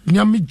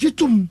nyame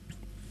jitum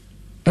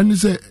and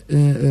say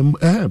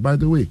by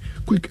the way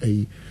quick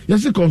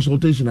yes a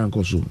consultation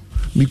anko so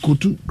mi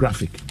Kutor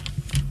graphic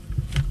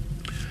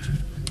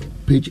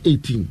page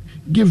 18.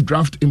 Give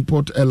draft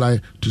import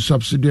LI to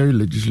subsidiary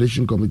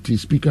legislation committee.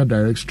 Speaker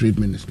directs trade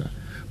minister.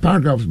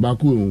 Paragraphs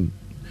baku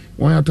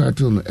one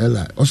title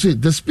LI. Or say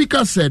the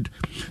speaker said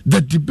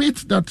the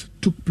debate that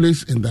took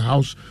place in the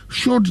house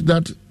showed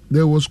that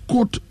there was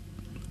quote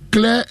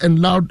clear and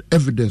loud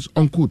evidence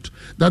unquote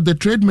that the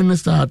trade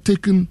minister had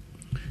taken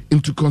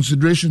into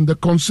consideration the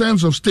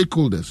concerns of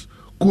stakeholders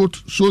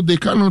quote so they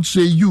cannot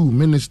say you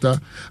minister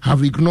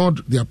have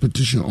ignored their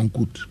petition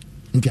unquote.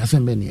 This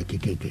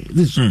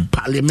is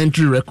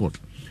parliamentary record.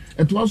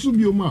 It was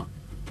Bioma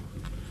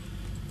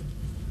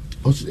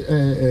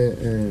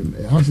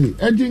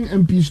urging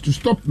MPs to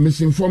stop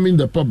misinforming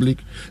the public.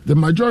 The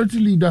majority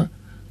leader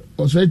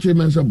said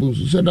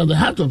that the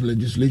heart of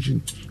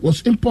legislation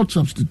was import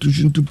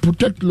substitution to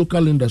protect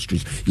local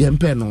industries. I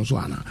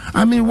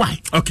mean, why?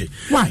 Okay.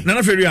 Why?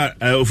 Nana Feria,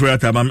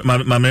 Ofrata,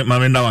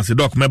 Mamma was a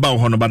doc, Meba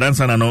Hono, but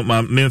Ansana, no,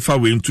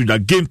 Memfa way into the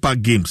Game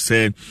Park Games.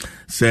 Say,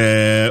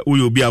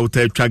 we will be out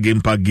there,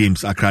 Game Park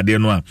Games,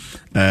 Akradenoa.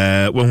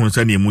 When we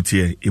send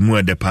Mutie,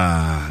 Imu de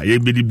Pa,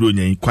 Yebidi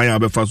Brunia, Quaya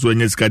Befaso,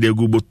 and Yeskadia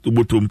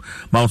Gubotum,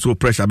 Mount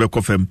Pressure,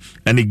 Becofem,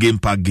 any Game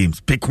Park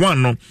Games. Pick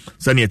one, no,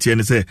 Sanya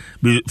Tiene say,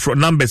 from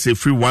numbers say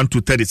free 1 to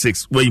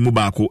 36, where you move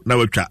back, now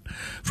we chat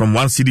from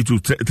 1 city to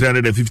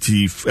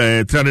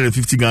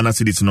 350 Ghana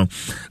cities, no.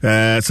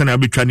 Sana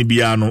be trying to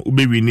be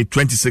we need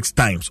 26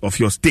 times of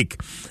your stake,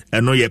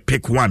 and no, you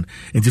pick one.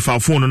 And if our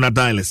phone on a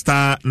dial,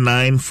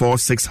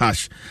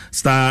 *946#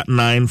 star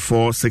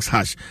 946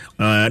 hash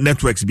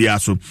networks be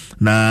also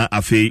na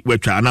afi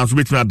wecha and also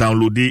between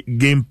download the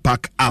Game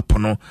Park app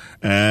no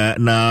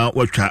na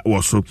wecha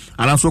also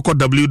and also call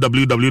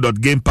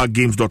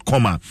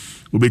www.gameparkgames.com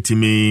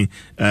ubetimi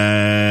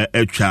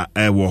echa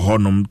wo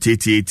honum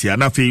tt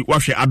and afi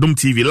wahwe Adom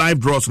TV live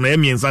draws na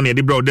emiensa na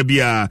de bra de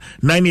bia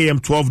 9 a.m.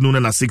 12 noon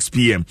and 6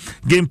 p.m.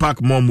 Game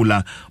Park more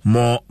mula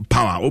more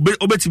power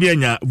obetimi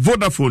anya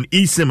Vodafone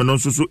eSIM no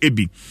so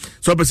ebi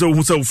so person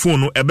who say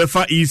phone no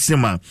ebefa eSIM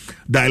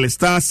dial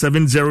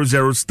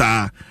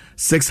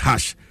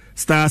 *700*6#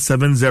 star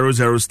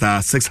 700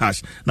 star 6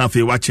 hash. Now if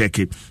you watch check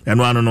it, and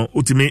one no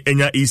ultimate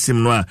enya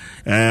eSIM no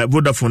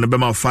Vodafone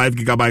bema 5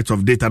 gigabytes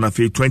of data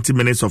and 20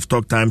 minutes of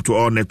talk time to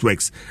all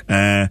networks.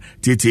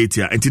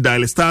 TTT and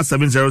dial star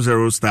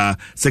 700 star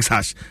 6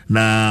 hash.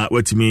 Na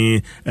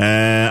wetimi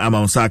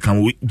amount sa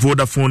kan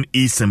Vodafone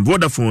eSIM,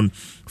 Vodafone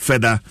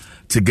feather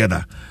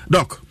together.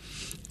 Doc.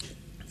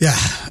 Yeah,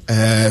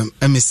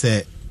 let me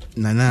say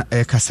Nana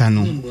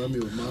Kasano.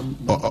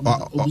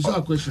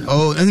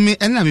 And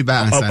me by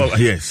answer.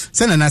 Yes.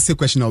 Send an answer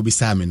question or be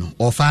Samino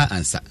or far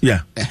answer.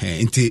 Yeah.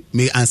 Into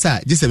me answer,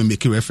 just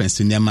make a reference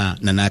to Nema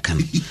Nanakan.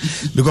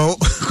 Because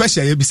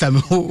question you be Sam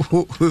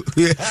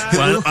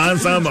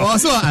answer.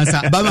 Also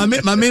answer. But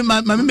my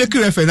make a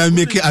reference and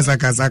make it as a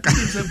Kazaka.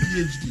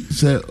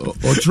 Say,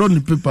 or throw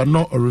the paper,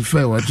 not a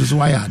refer, which is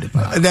why I had it.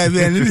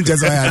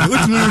 Just why I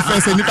which me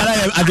refer to Nicola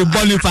at the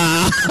Bonifa.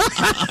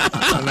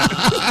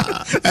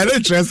 I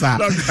don't trust her.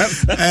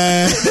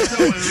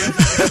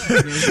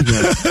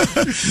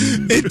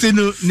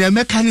 Etino ne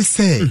mekani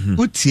say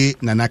utie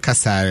Nana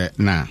Kasare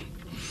na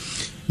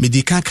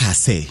medika ka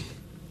say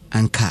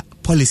anka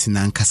policy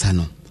na ankasa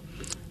no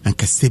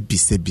anka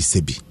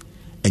sebi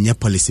enye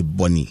policy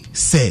boni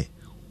say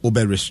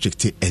obe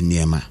restricted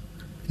eniema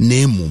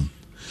nemum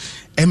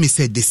emi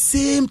say the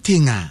same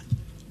thing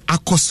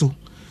akoso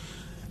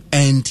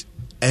and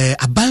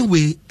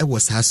abanwe e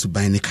was has to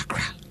buy ne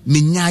kakra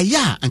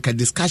minyaya anka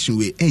discussion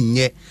we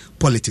enye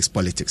politics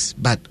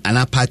but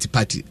ana party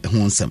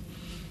honsam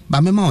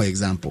but mema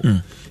example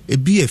e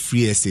be a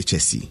free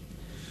SHSC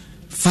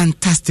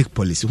fantastic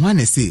policy when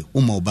I say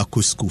uma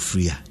obako school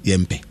free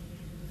yempe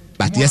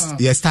but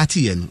yes start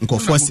yen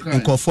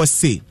nko force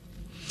say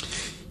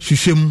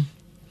hwehwem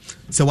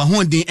se wa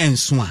hon den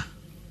enso a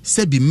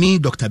se bi me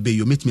Dr.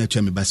 Bayo met me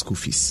atwa me ba school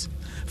fees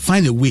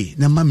find a way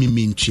na ma me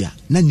ntua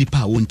na nipa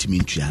a wontimi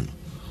ntua no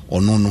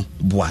ono no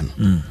boa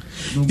no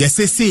yes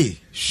say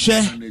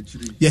share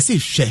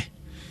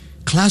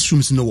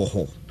classrooms no wo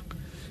ho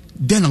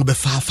then I'll be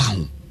far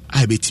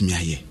I betimi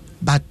aye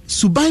but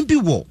suban bi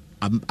wo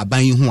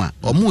aban hu a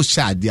omo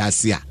sha ade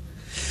ase a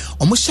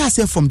omo sha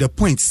ase from the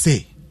point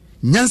say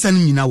nyansa no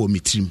nyina wo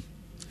metrim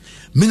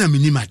me na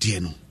menim ade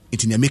no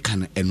nti na meka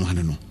no eno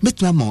hano no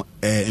metuma ma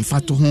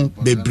mfato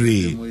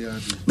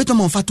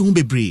ho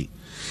bebre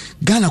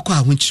Ghana kwa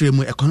ahonkyere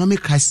mu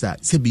economic crisis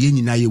se be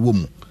nyina ye wo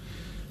mu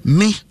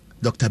me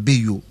Dr.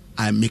 Bayo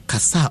I make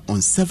kasa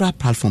on several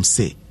platforms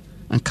say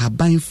and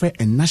kaban for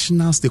a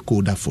national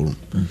stakeholder forum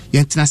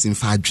yentina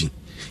simfa adwen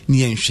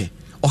ni yenhwe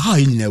o ha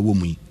nyina wo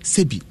mu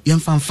sebi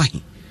yemfa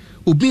mfahin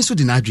obi so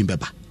de na adwen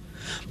beba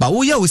ba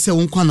wo ya wo se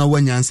won kwa na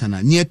wanyansa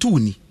na ne eto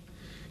ni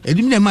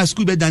edim na ma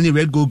school be dani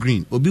red go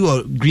green obi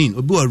or green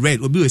obi or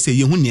red obi we say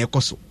ye hu ne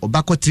ekoso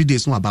obako 3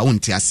 days no aba won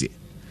ti ase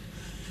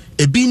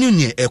ebi ni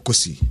ne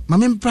ekosi ma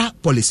membra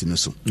policy no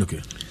so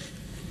okay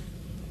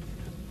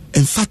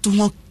in fact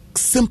one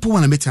simple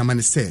one meet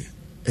man say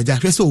e ja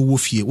hwese wo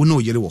fie wo na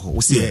oyere wo ho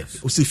wo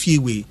se fie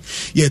we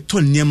ye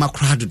ton niema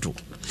kradodo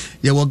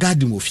ye wo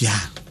garden wo fie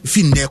ha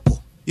fi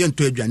nneko ye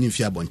nto aduane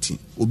fie abontin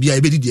obi a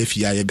ebedi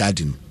afie ya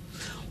garden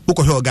wo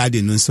ko hwe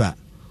garden no nso a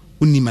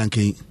uni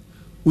mankan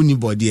uni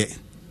body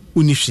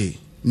uni hwe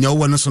ne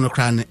wo no so no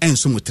kra no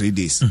enso mo 3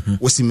 days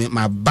wo si me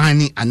ma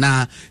bani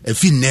ana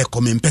fi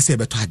nneko me mpese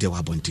beto ade wa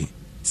abontin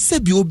se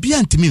bi obi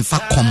antimi mfa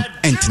kom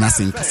entina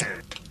senkasa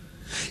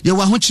ye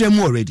wa ho kire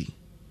mu already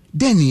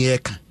then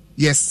yeka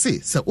yes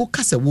say o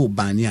kase wo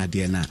bani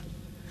ade na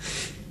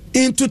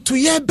into to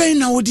ye ben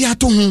na odi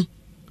ato ho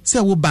say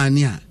wo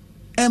bani a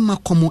ema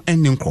komo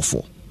enne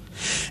nkrofo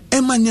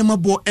ema nyema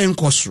bo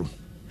enkosro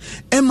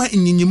ema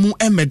nyinyimu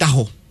emeda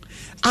ho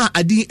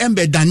adi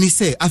embeda ni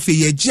say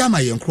afi ye giama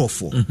ye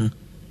nkrofo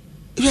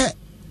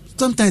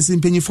sometimes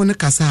impenyifo ne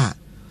kasa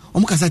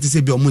omukasa te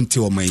say bi omunte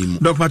o mayimu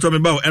Dr. Pato me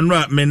ba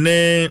enra me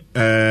ne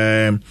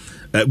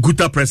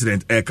Kutor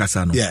president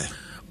kasa no yeah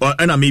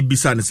and I may be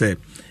saying say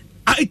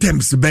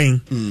items bang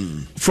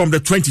from the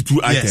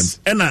 22 items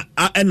and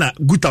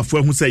Kutor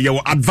for who say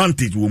your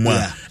advantage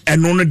woman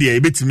and only the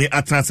betimi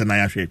atras and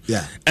I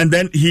and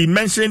then he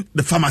mentioned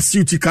the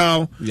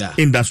pharmaceutical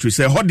industry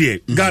say how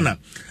the Ghana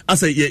I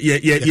say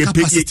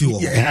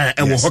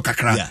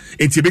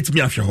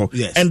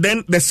and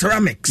then the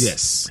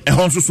ceramics and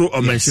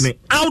also mentioning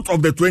out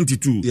of the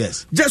 22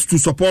 just to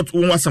support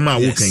one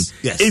working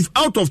if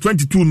out of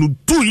 22 no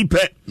 2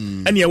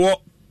 and you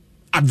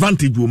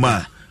advantage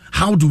woman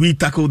how do we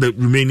tackle the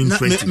remaining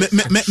 20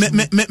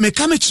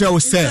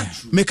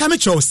 me come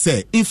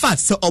say in fact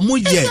so omo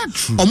ye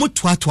omo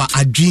toa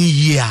adwin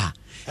ye a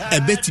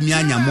ebetimi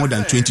anya more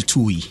than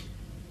 22 yi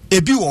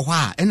ebi wo ho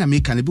a na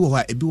me kan ebi wo ho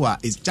a ebi wa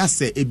is just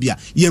say ebi a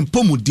ye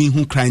mpomudin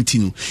hu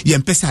krantinu ye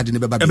mpesa ade ne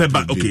beba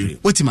okay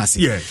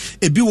otimase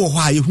ebi wo ho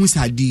a ye hu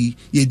sadi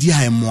ye di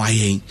a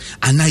emoayen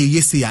ana ye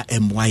yese ya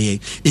emoayen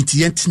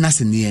enti ye ntena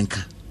se ne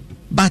yenka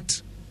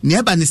but ne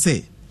eba ne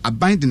say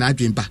abind na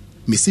adwin ba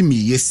me se me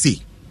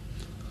yese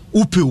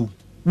upeu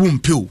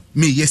wumpeu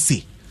me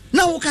yese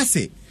na wo ka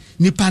se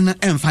nipa na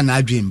emfa na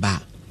adwen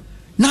ba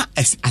na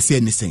ase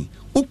ne sen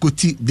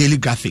okoti daily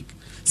graphic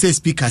say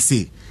speaker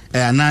say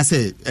and I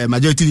say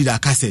majority leader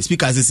can say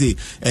speaker say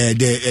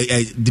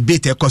the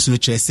debate course no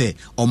chair say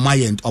on my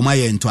end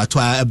to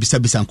atwa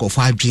bisa nko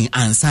for adwin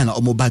ansa na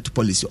omo bat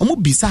policy omo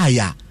bisa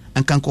ya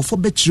anka nko for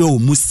betro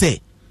mu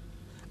say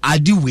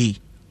adiwe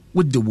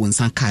with the ones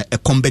anka e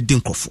combat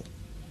nkofo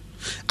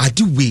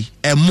adiwe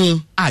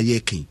emo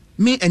ayekin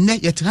me and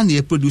net yet can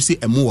you produce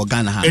a more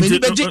Ghana.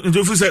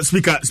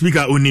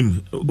 Speaker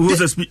onim. Who's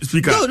the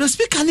speaker? No, the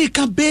speaker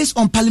can based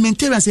on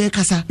parliamentarians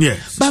kasa.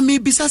 Yes. But me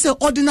besides an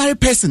ordinary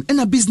person in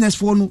a business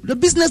for no the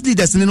business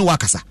leaders in no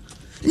wakasa.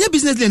 Nye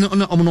business leader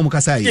on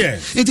kasa.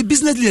 Yes. It's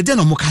business leader then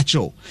on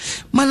mokacho.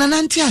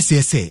 Manananti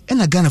asese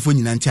and a Ghana for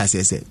nanti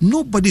asese.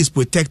 Nobody is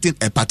protecting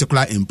a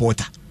particular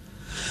importer.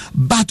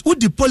 But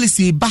with the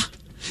policy ba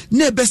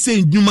never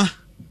say Numa.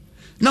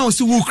 Now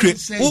see who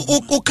create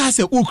o ka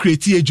say who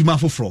create ejuma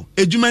foforo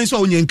ejuma nso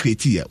onye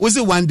create here we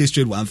say one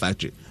district one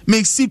factory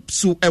make sip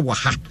so e wa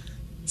ha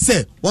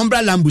say one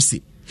bra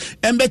lambusi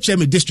embe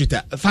chemi district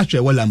factory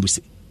wa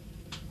lambusi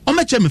o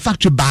me chemi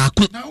factory ba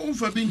ko na o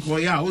fa bi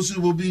nko ya o si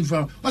wo bi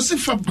fa o si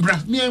fa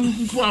bra me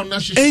nko a na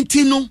hye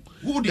enti no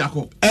wo di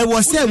akọ e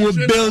was say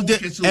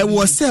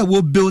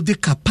we build the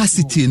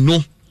capacity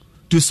no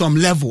to some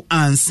level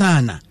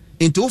ansana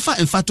enti o fa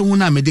enfato ho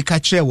na medical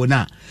care wo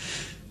na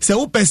se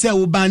wo pese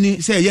wo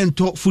bani se ye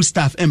nto food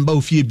staff emba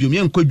ofie biom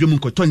ye nko dwom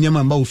nko to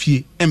nyama mba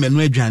ofie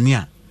emenu adwane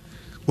a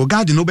wo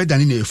garden no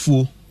bedane na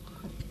efuo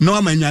na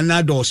wa manwan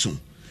na doso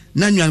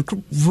na nwan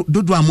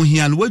dodo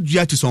amohia no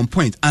wadua to some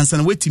point ansa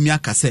na wetimi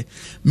akase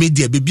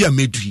media bebi a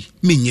medui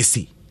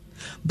menyese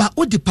ba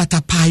o de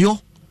patapayo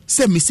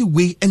se mesi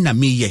we na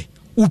meye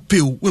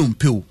upeu we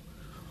umpeu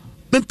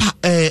mempa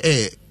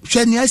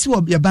hwani asi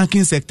wo ya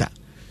banking sector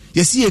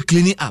yesi ye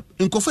cleaning up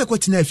nkofo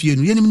ekwatina afie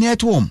no yenim na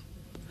eto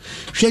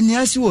hwani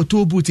asi wo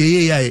tobut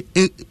ye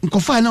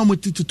nkofo na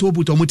omoti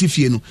tobut omoti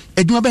fie no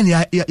eduma ben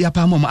ya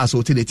pa mom as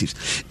alternatives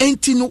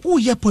enti no wo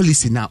ye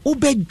policy na wo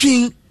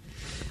bedwin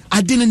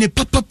adene ne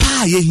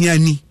papa ye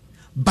hiani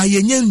ba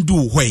ye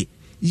nyendu hwe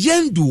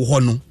yendu ho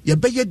no ye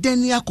be ye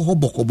den ya ko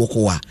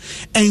bokoboko a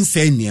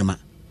ense niema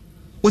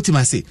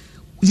otima say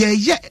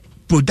ye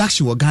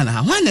production wo Ghana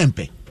ha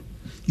hwanempe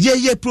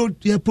ye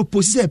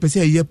propose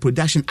ye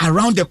production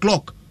around the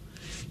clock.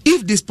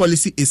 If this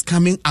policy is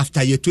coming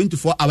after your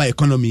 24-hour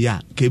economy,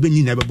 yeah, kebe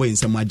never boy in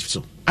some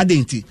so.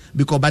 Adenti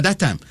because by that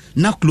time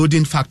now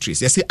clothing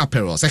factories, you say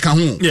apparel,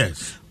 second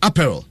yes,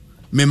 apparel.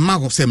 Me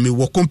mago say me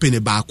work company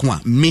back one.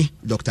 Me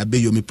Dr.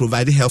 Bayo me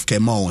provide healthcare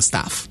more on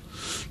staff.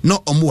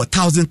 Not more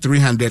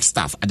 1,300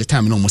 staff at the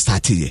time. No more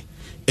start here.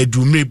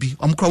 Edu maybe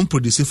crown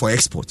produce for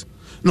export.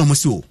 No more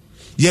so.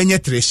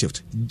 Yenye 3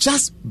 shift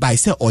just by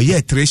say or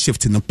yeah 3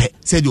 shift no pay.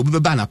 Said you be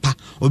banner pa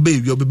or be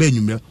you be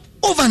numero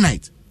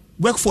overnight.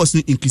 Workforce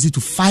increase to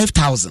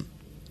 5,000.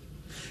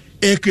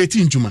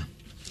 Creating Juma.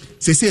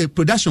 Say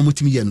production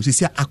multi-million.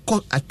 Say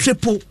a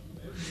triple.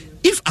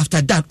 If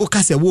after that,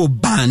 Okase will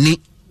ban it,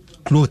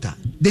 clother,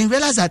 then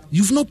realize that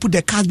you've not put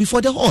the cart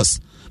before the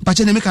horse. But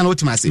you make an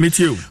ultimacy. Me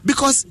too.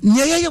 Because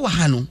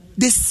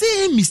the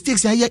same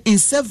mistakes are here in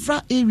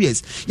several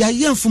areas. Ya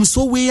here from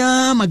so we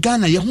are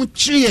Magana, ya won't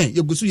cheer,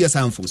 you go to your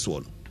sound for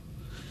swallow.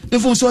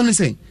 If I'm so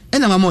saying,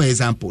 and I'm more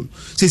example.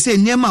 Say,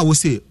 Nema will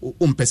say,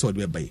 person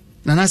will buy.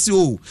 Nana say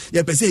oh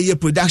ye per say ye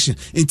production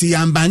into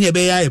yambani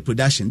be ya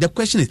production. The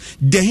question is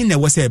there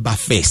was a ba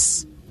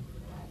face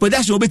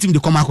production obetim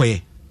de come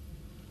akoye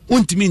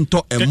untimi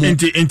nto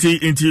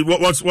enti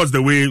what's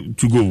the way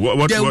to go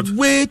what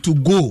way to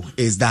go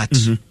is that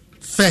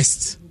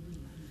first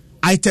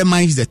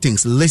itemize the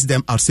things, list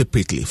them out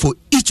separately for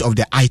each of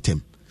the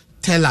item.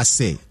 Tell us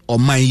say or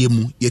my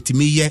yemu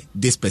yetimi ye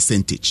this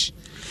percentage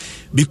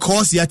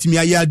because yetimi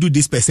ya do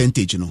this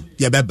percentage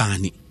ye be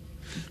bani.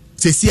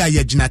 Say see I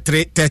jina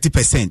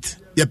 30%.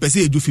 You per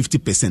say you do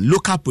 50%.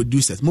 Local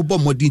producers, mobile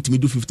modern to me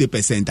do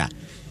 50%.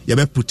 You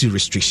be putting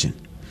restriction.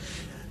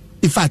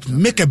 In fact,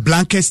 make a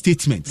blanket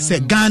statement. Say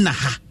Ghana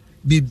ha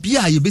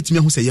bibia you bet me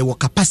who say your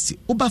capacity.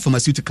 Oba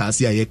pharmaceuticals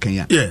here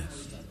Kenya. Yeah.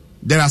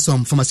 There are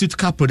some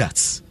pharmaceutical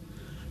products.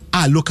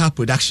 Local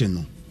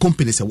production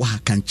companies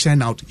can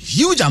churn out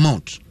huge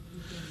amount.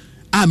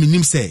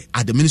 Minim say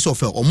at the Minister of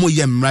Health omo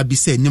ye mrabi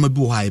say nyama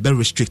bi wo ha be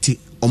restricted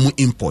omo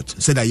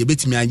import. Say that you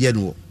bet me anye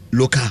no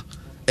local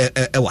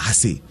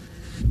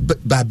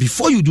but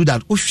before you do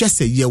that o hwe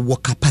say ye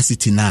work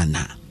capacity na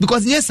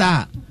because yes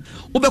sir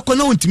obekọ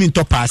na ontimi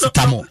ntọ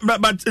paracetamol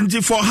but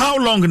for how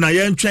long na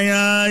ye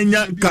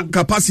ntwen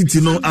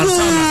capacity no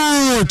answer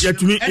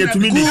yetumi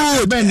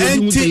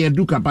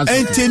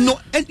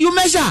and you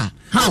measure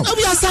how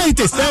we are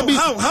scientists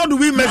how do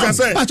we measure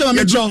say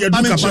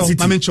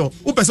capacity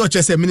who person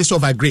say Minister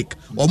of Agric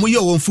omo ye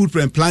won food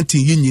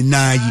planting yin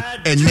nyina yi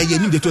and na ye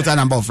nim the total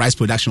number of rice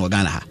production in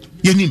Ghana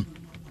ye nim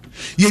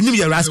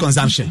your rice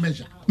consumption.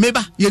 Maybe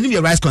you need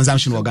your rice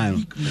consumption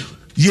organ.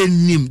 You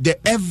need the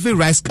every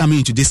rice coming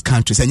into this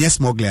country. And yes,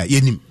 smuggler.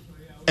 You need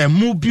a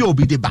mobile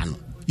obi de ban.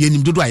 You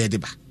need to do a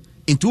deba.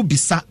 Into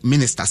bisa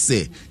minister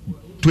say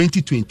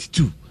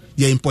 2022.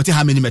 you import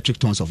how many metric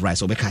tons of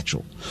rice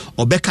obekacho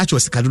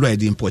sikaduro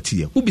the import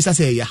here ubisa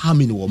say how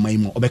many wo mai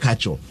mo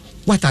obekacho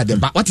what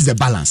is the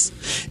balance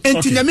and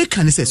okay.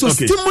 Can say so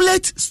okay.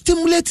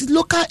 stimulate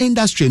local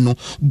industry no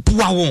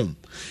boa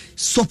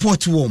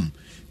support wom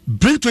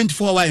bring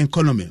 24-hour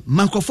economy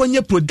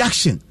mankofonye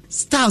production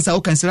styles are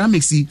okay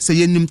ceramics say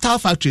yenim tile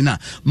factory na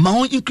ma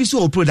on increase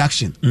our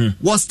production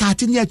was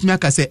starting yet me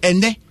aka say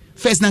ende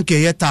first na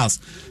ke tiles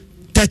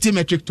 30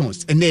 metric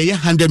tons and then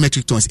 100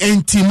 metric tons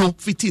and tino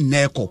fitting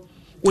neko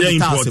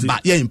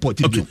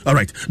import okay all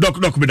right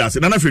doc me that's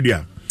it nana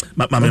fedia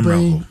ma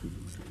member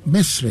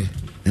mesre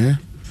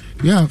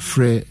ya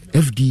fre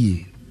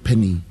FDA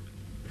penny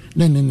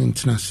na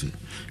internase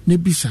ne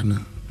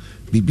bisana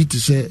bibi to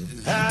say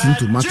tin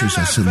tomatoes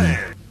asem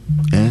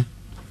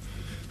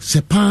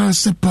sepa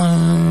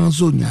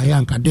so nya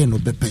ya nka den no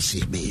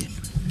bepese be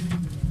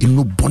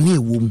inu bone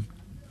ewom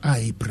a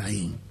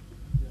Ibrahim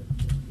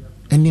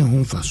any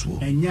home fast war.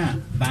 Enya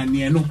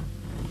banieno.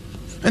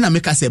 And I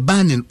make us a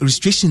ban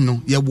restriction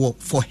no ye war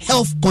for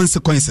health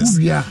consequences.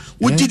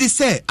 What did they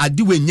say? I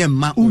do when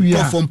yema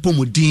from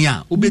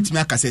Pomodinia. Ubet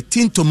me say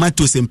tin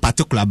tomatoes in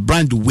particular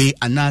brand way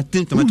and now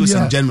tin tomatoes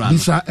in general.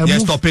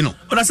 Yes, stopping.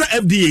 But that's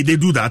FDA they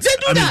do that. They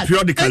do that.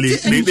 Periodically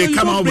they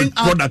come out with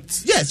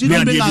products. Yes, you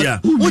don't bring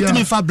out. What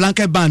me for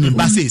blanket ban in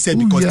Basse said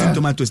because tin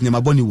tomatoes near my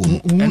boni wo.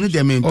 And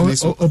they mean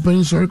place.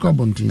 Open sorry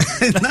carbon tin.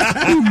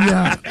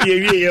 Yeah,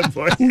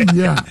 boy.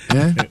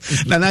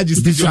 Nana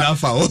just did that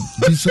for.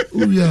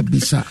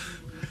 Bisa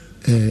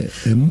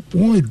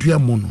one dua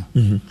mono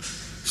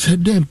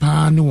said them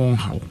pa ni won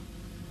how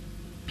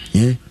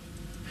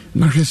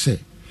na hwe se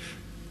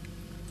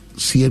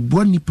si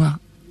ebo nipa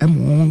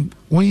won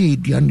ye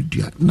dua no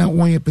dua na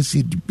won ye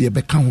pese be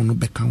beka ho no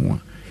beka ho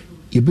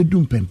ye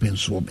bedum pempen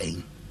so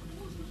ben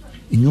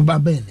inyuba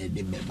ben e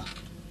de beba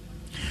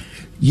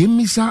ye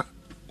misa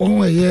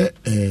on ye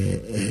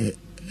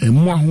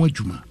mo ho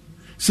adwuma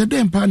said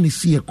them pa ni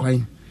si e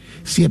kwan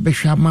si e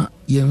behwama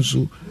ye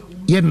nso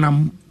ye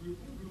nam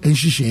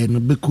enshishe no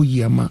beko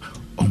yama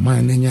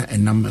oman nenya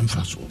enam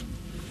mfaso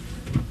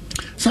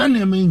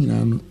sana me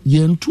nyina no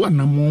ye ntu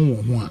anam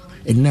won ho a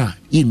ena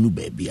enu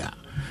baabia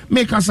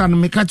me kasa no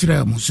me ka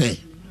kire mo say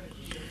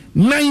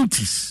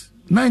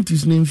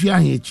 90s ne mfi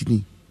ahe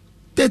chini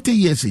 30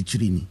 years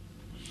chiri ni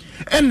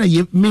ena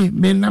ye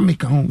me na me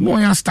ka ho no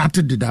ya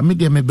started da me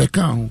de me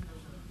beka ho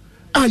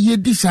ye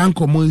di san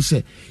komo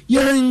ise ye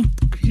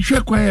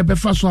hwe kwa ye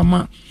befa so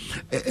ama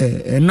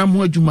enam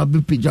ho adwuma be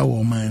pagya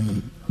wo man no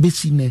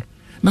besine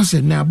na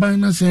se ne aban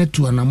na se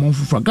to anamon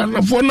fufa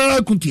Ghana for na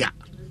akutia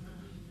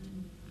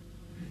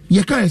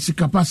ye ka esi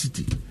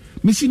capacity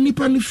misi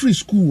nipa ni free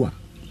school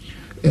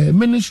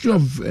Ministry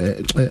of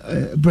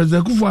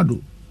President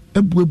Kufuado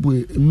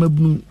ebuebu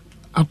mabunu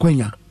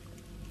akwanya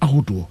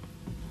ahodo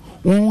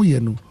won ye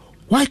no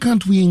why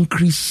can't we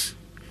increase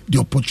the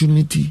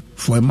opportunity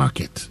for a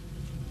market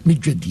mi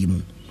dwedi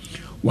mu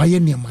why ye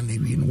niam na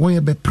wi no won ye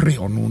be pre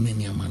ono ne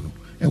niam no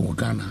e wo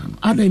Ghana no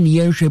ada ni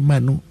ye hwe ma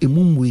no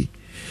emumwe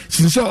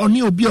since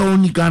oni obi a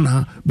oni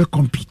Ghana be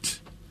compete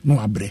no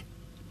abre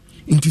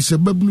inti se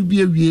babnu bi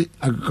awie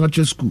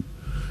agriculture school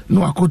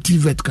no akoti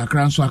vet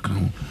kakra nso aka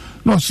ho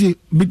no si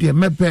me de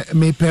me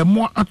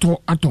mo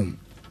atom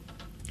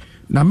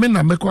na me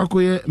na mekwa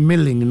koye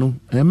milling no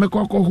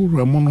mekwa ko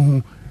huru mo no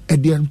ho e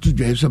de to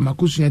dwa se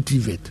makosia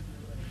tivet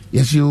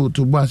yes you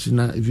to boss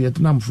na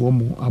Vietnam for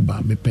mo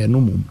aba me pe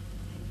no mum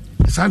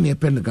sa ne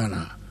pe ne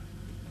Ghana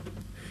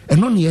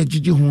eno ne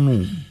ejiji ho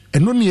no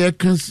eno ne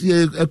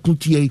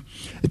akutie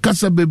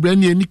kasa bebre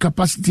ne any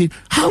capacity.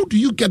 How do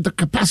you get the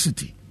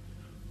capacity?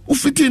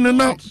 Ufiti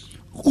na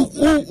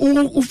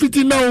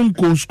ufiti na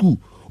unko school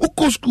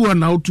uko school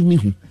na utumi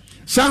hu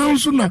sa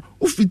so na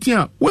ufiti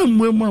a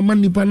wemmu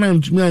amanipa na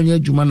ntumi anya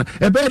adwuma na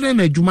ebeye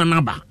na adwuma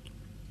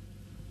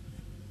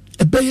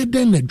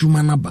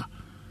na ba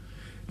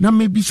na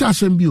mebisa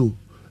asem bi o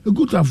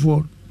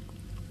egutafo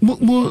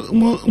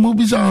mo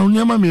bisa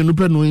onyama me no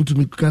pe no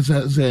ntumi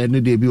kasa say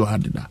ne de bi o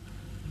hadeda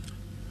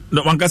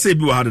no one can say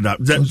bi o hadeda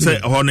say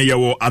hono ye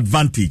wo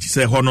advantage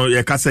say hono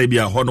ye kasa bi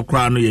a hono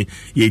kra no ye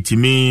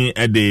timi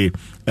e de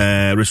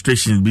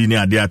restrictions be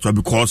near there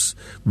because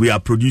we are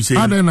producing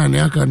other than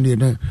I can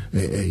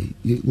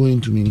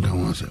going to mean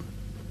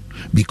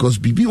because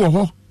bibi wo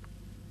ho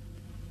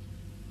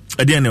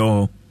again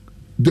oh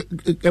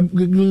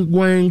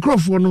going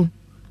crofo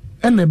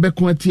and a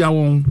bekwati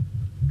won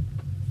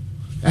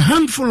a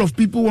handful of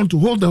people want to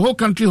hold the whole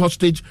country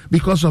hostage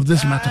because of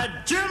this matter.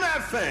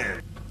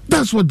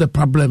 That's what the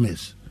problem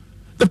is.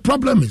 The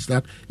problem is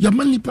that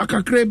Yamani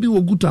Paka Krebi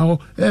Woguta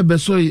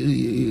Beso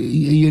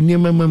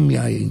Yenema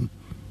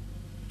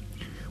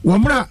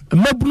Wamra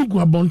Mabnuku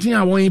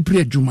Abontia won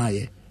pre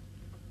Jumaye.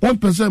 1%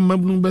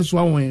 Mabnu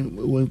Beswa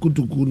when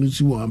Kutuku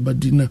Nisiwa, but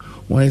dinner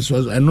when it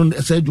was I know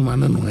said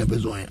Jumana no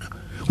Ebezoya.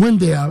 When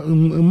they are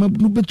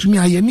Mabnu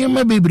Betumia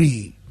Yenema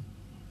baby.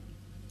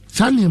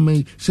 Sanya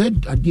may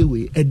said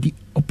Adewe at the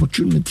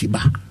opportunity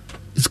back.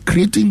 It's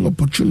creating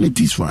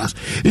opportunities for us.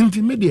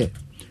 Intermediate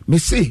me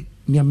say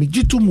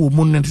Nyamijitu mu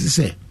monent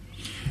say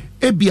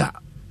Ebia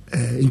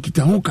in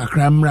Kitaho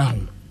kakra mra ho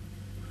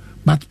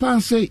but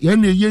pass say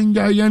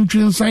yen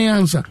train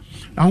science.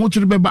 I want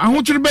you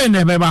to be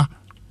never.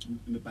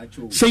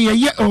 Say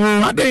ye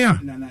adaya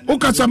o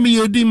kasa me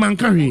yedi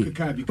mankari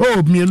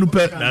o mienu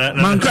pe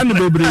manka no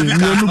bebre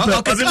mienu pe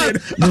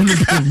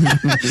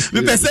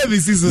me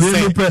services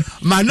say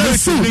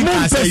minority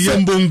make say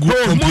yembongu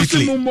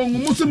completely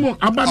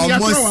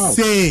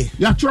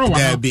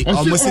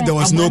almost say there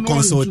was no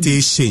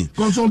consultation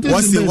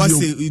what's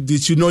they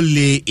should not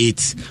lay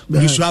it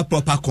you should have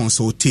proper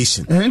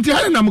consultation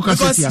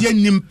because ye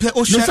nimpe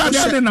o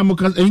share na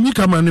muka enyi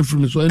kama ne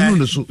frumi so enu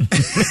ne so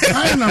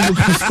ai na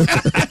muka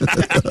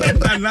because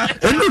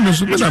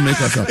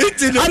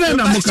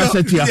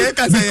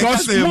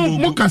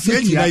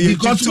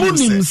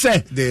Munim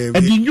said the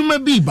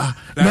Biba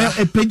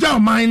a pejao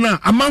minor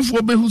a month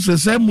for be who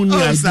says I'm telling you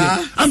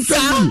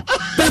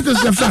that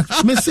is the fact.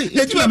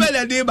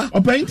 Messi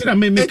or painting a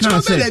me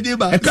can't say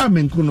a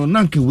coming kuno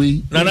nanke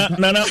way.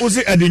 Nana was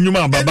it at the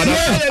Numa, but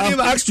I've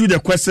asked you the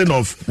question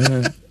of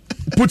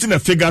putting a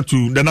figure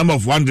to the number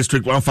of one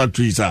district, one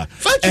factories are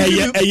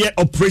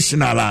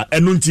operational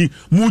and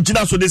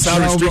mujina so this are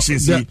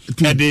restrictions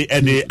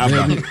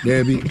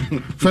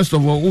first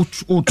of all,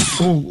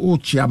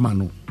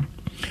 chairman,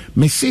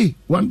 may say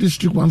one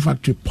district, one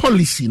factory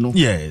policy, no,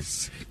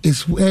 yes,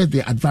 is where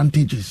the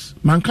advantages.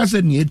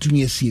 Mankaza near to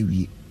me a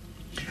series,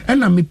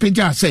 and I me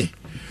peja say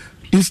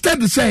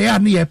instead of say I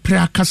need a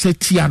prayer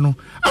cassetiano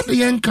at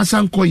the end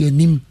Casanco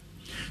nim.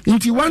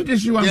 Into one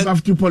district, one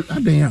factory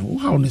policy.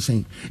 How on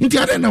saying?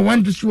 Into other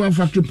one district, one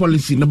factory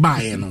policy. No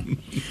buy no.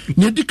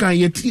 Nedika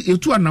yet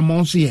two and a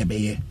month ye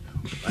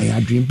I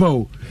had dream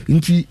bow.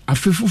 Into a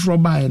faithful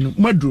from buy no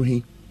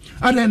madruhi.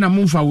 Other than a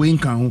month away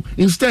count.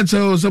 Instead,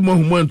 say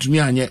someone who went to me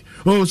and yet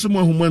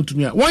someone who went to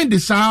me. Why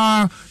this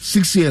are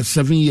 6 years,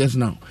 7 years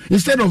now?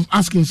 Instead of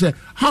asking, say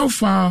how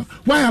far?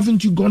 Why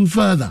haven't you gone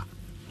further?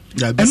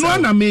 And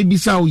one may be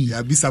Saudi.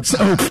 There's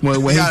no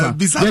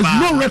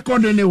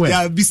record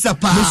anywhere. They say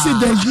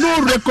there's no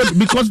record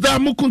because they are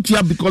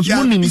Mukuntia because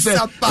Munim said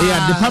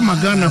the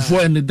Pamagana for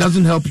and it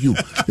doesn't help you.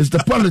 It's the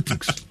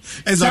politics.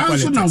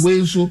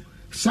 So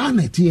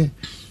Sanet here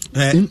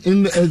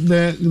in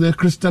the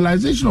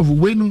crystallization of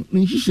Wenu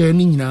Nisha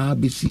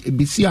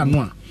BC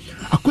Anwa.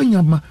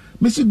 Akwanyama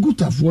Messi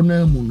Guta for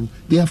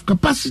they have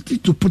capacity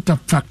to put up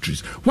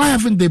factories. Why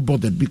haven't they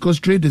bothered? Because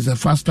trade is a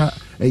faster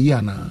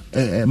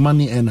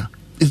money earner.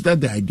 Is that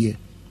the idea?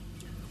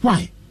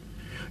 Why?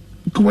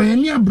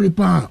 Kwanya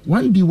brepa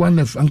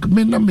 1D1F and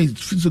Commander made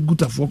Fisa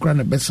Guta for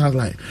Crana Bessa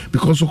line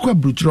because Oka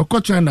Brutra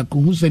Kochana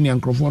Kuhuseni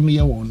and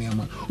Croformia or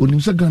Nema,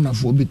 Unimsagana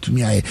for bit to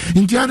me.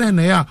 In the other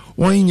area,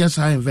 1 year's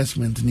high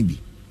investment nibi.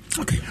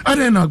 Okay. I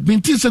don't know.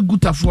 Bintisa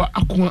Guta for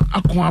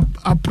Aqua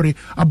Apre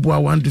Abua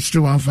one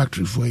district one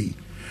factory for you.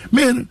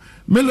 Men,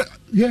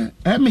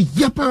 I mean,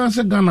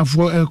 Yapasa Ghana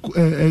for a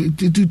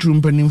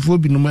titrum peninfo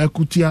binuma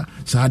kutia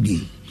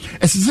sadi.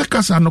 As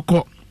Zekas are no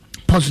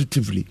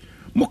positively.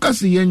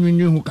 Mokasi yen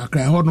who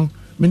kakra hono,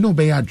 me no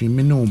be a dream,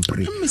 me no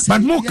pray.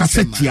 But Moka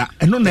setia,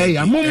 and no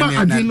naya, Moma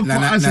adino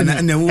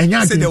and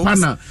Yaki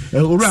Pana,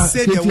 Ura,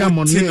 Setia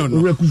Monet,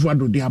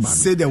 Rekufado Diaba.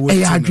 Say the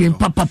word dream,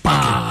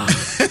 papa.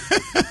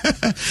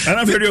 And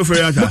I'm very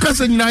afraid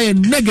because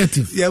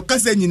negative. Yeah,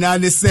 because they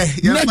say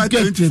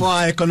negative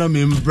for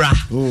economy, bra.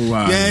 Oh,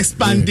 wow. Yeah,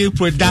 expanding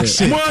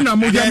production.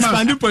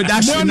 Expanding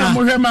production. Now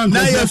you're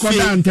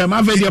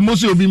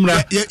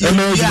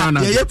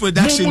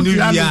production.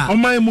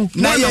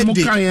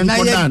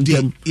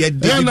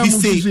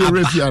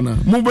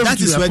 That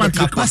is where the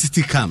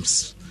capacity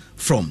comes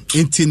from.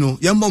 Intino,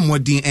 yambo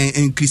modern and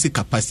increase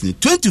capacity.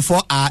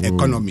 24-hour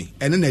economy,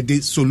 and then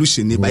a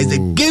solution. But it's a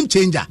game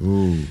changer.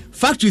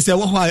 Factories are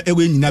what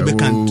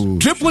can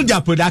triple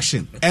their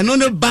production, and on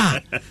the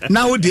bar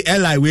now the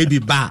LI will be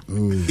bar.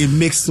 It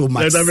makes so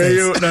much sense.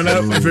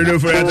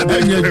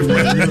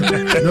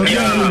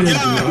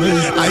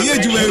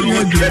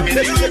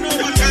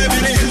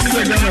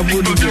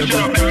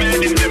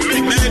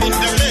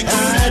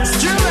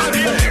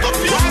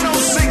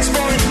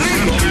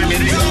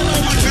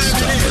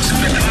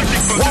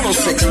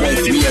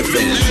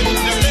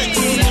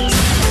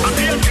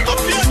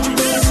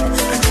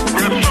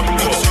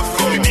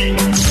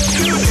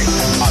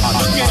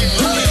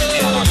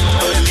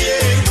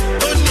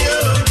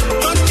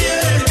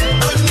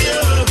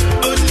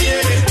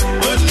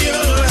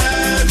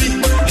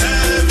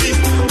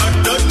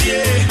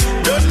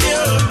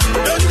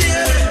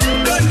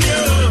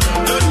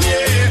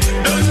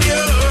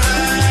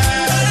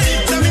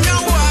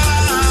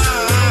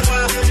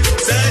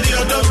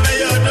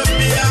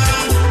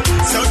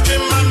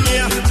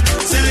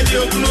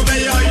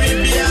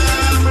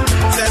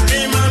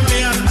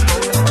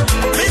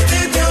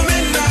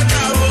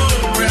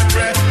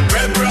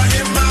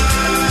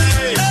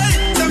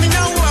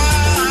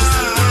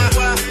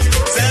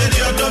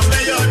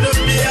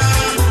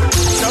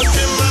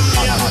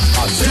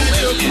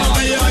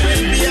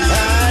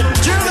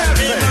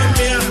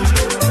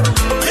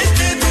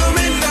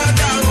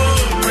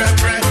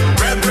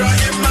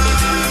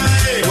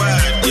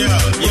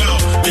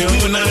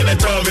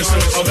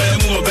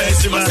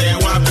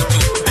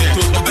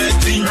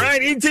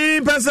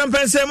 some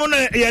pensemon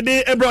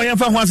yade ebro yan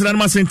fa ho asra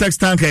na syntax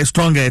tank is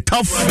stronger,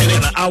 tough,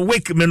 and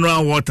awake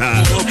mineral water.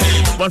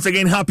 Once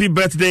again, happy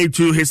birthday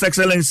to His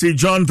Excellency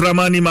John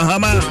Dramani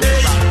Mahama.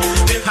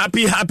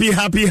 Happy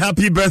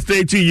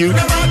birthday to you.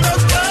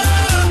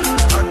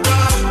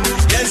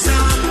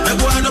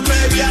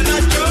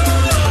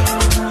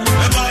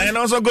 And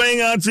also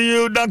going out to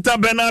you, Dr.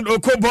 Bernard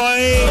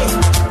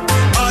Okoboy.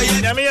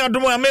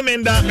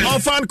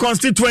 Orphan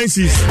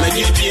constituencies.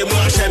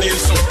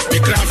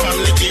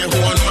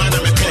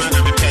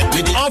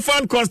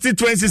 Orphan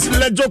constituencies.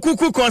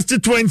 Lejokuku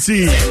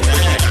constituency.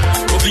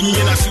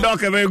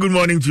 Doc, a very good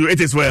morning to you.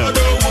 It is well.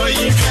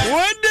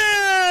 One day.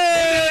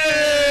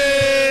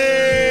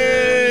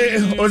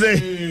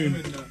 Jose.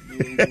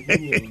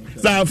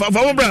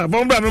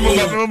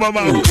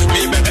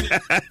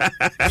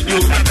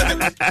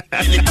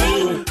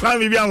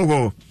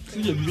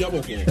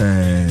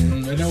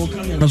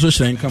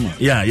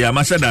 Yeah,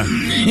 Mashada.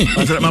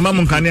 Mama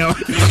Munkania.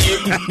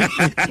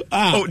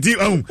 Oh,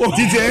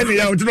 TTN,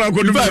 yeah, to know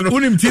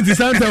Unim Titi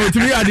Santa to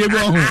me. I did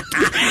go.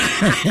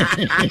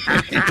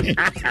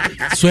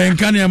 So in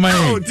Kanya, my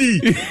I'm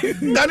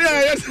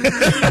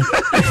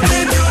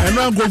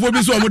not going to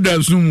be so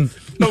good soon.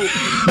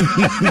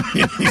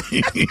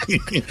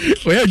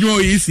 Where you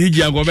easy,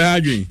 Jago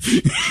Badging.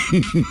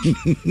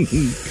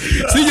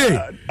 CJ,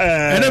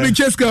 and every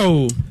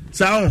Chesco.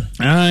 So,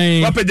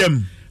 I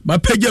my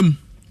pegum,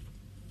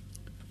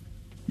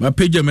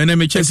 and then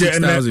me check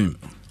 6,000.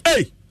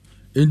 Hey,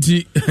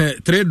 into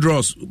 3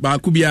 draws,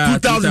 but could be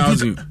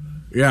 2,000.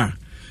 Yeah,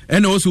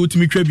 and also to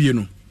me,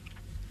 Trebiano.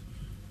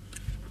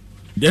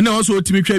 Then also to me,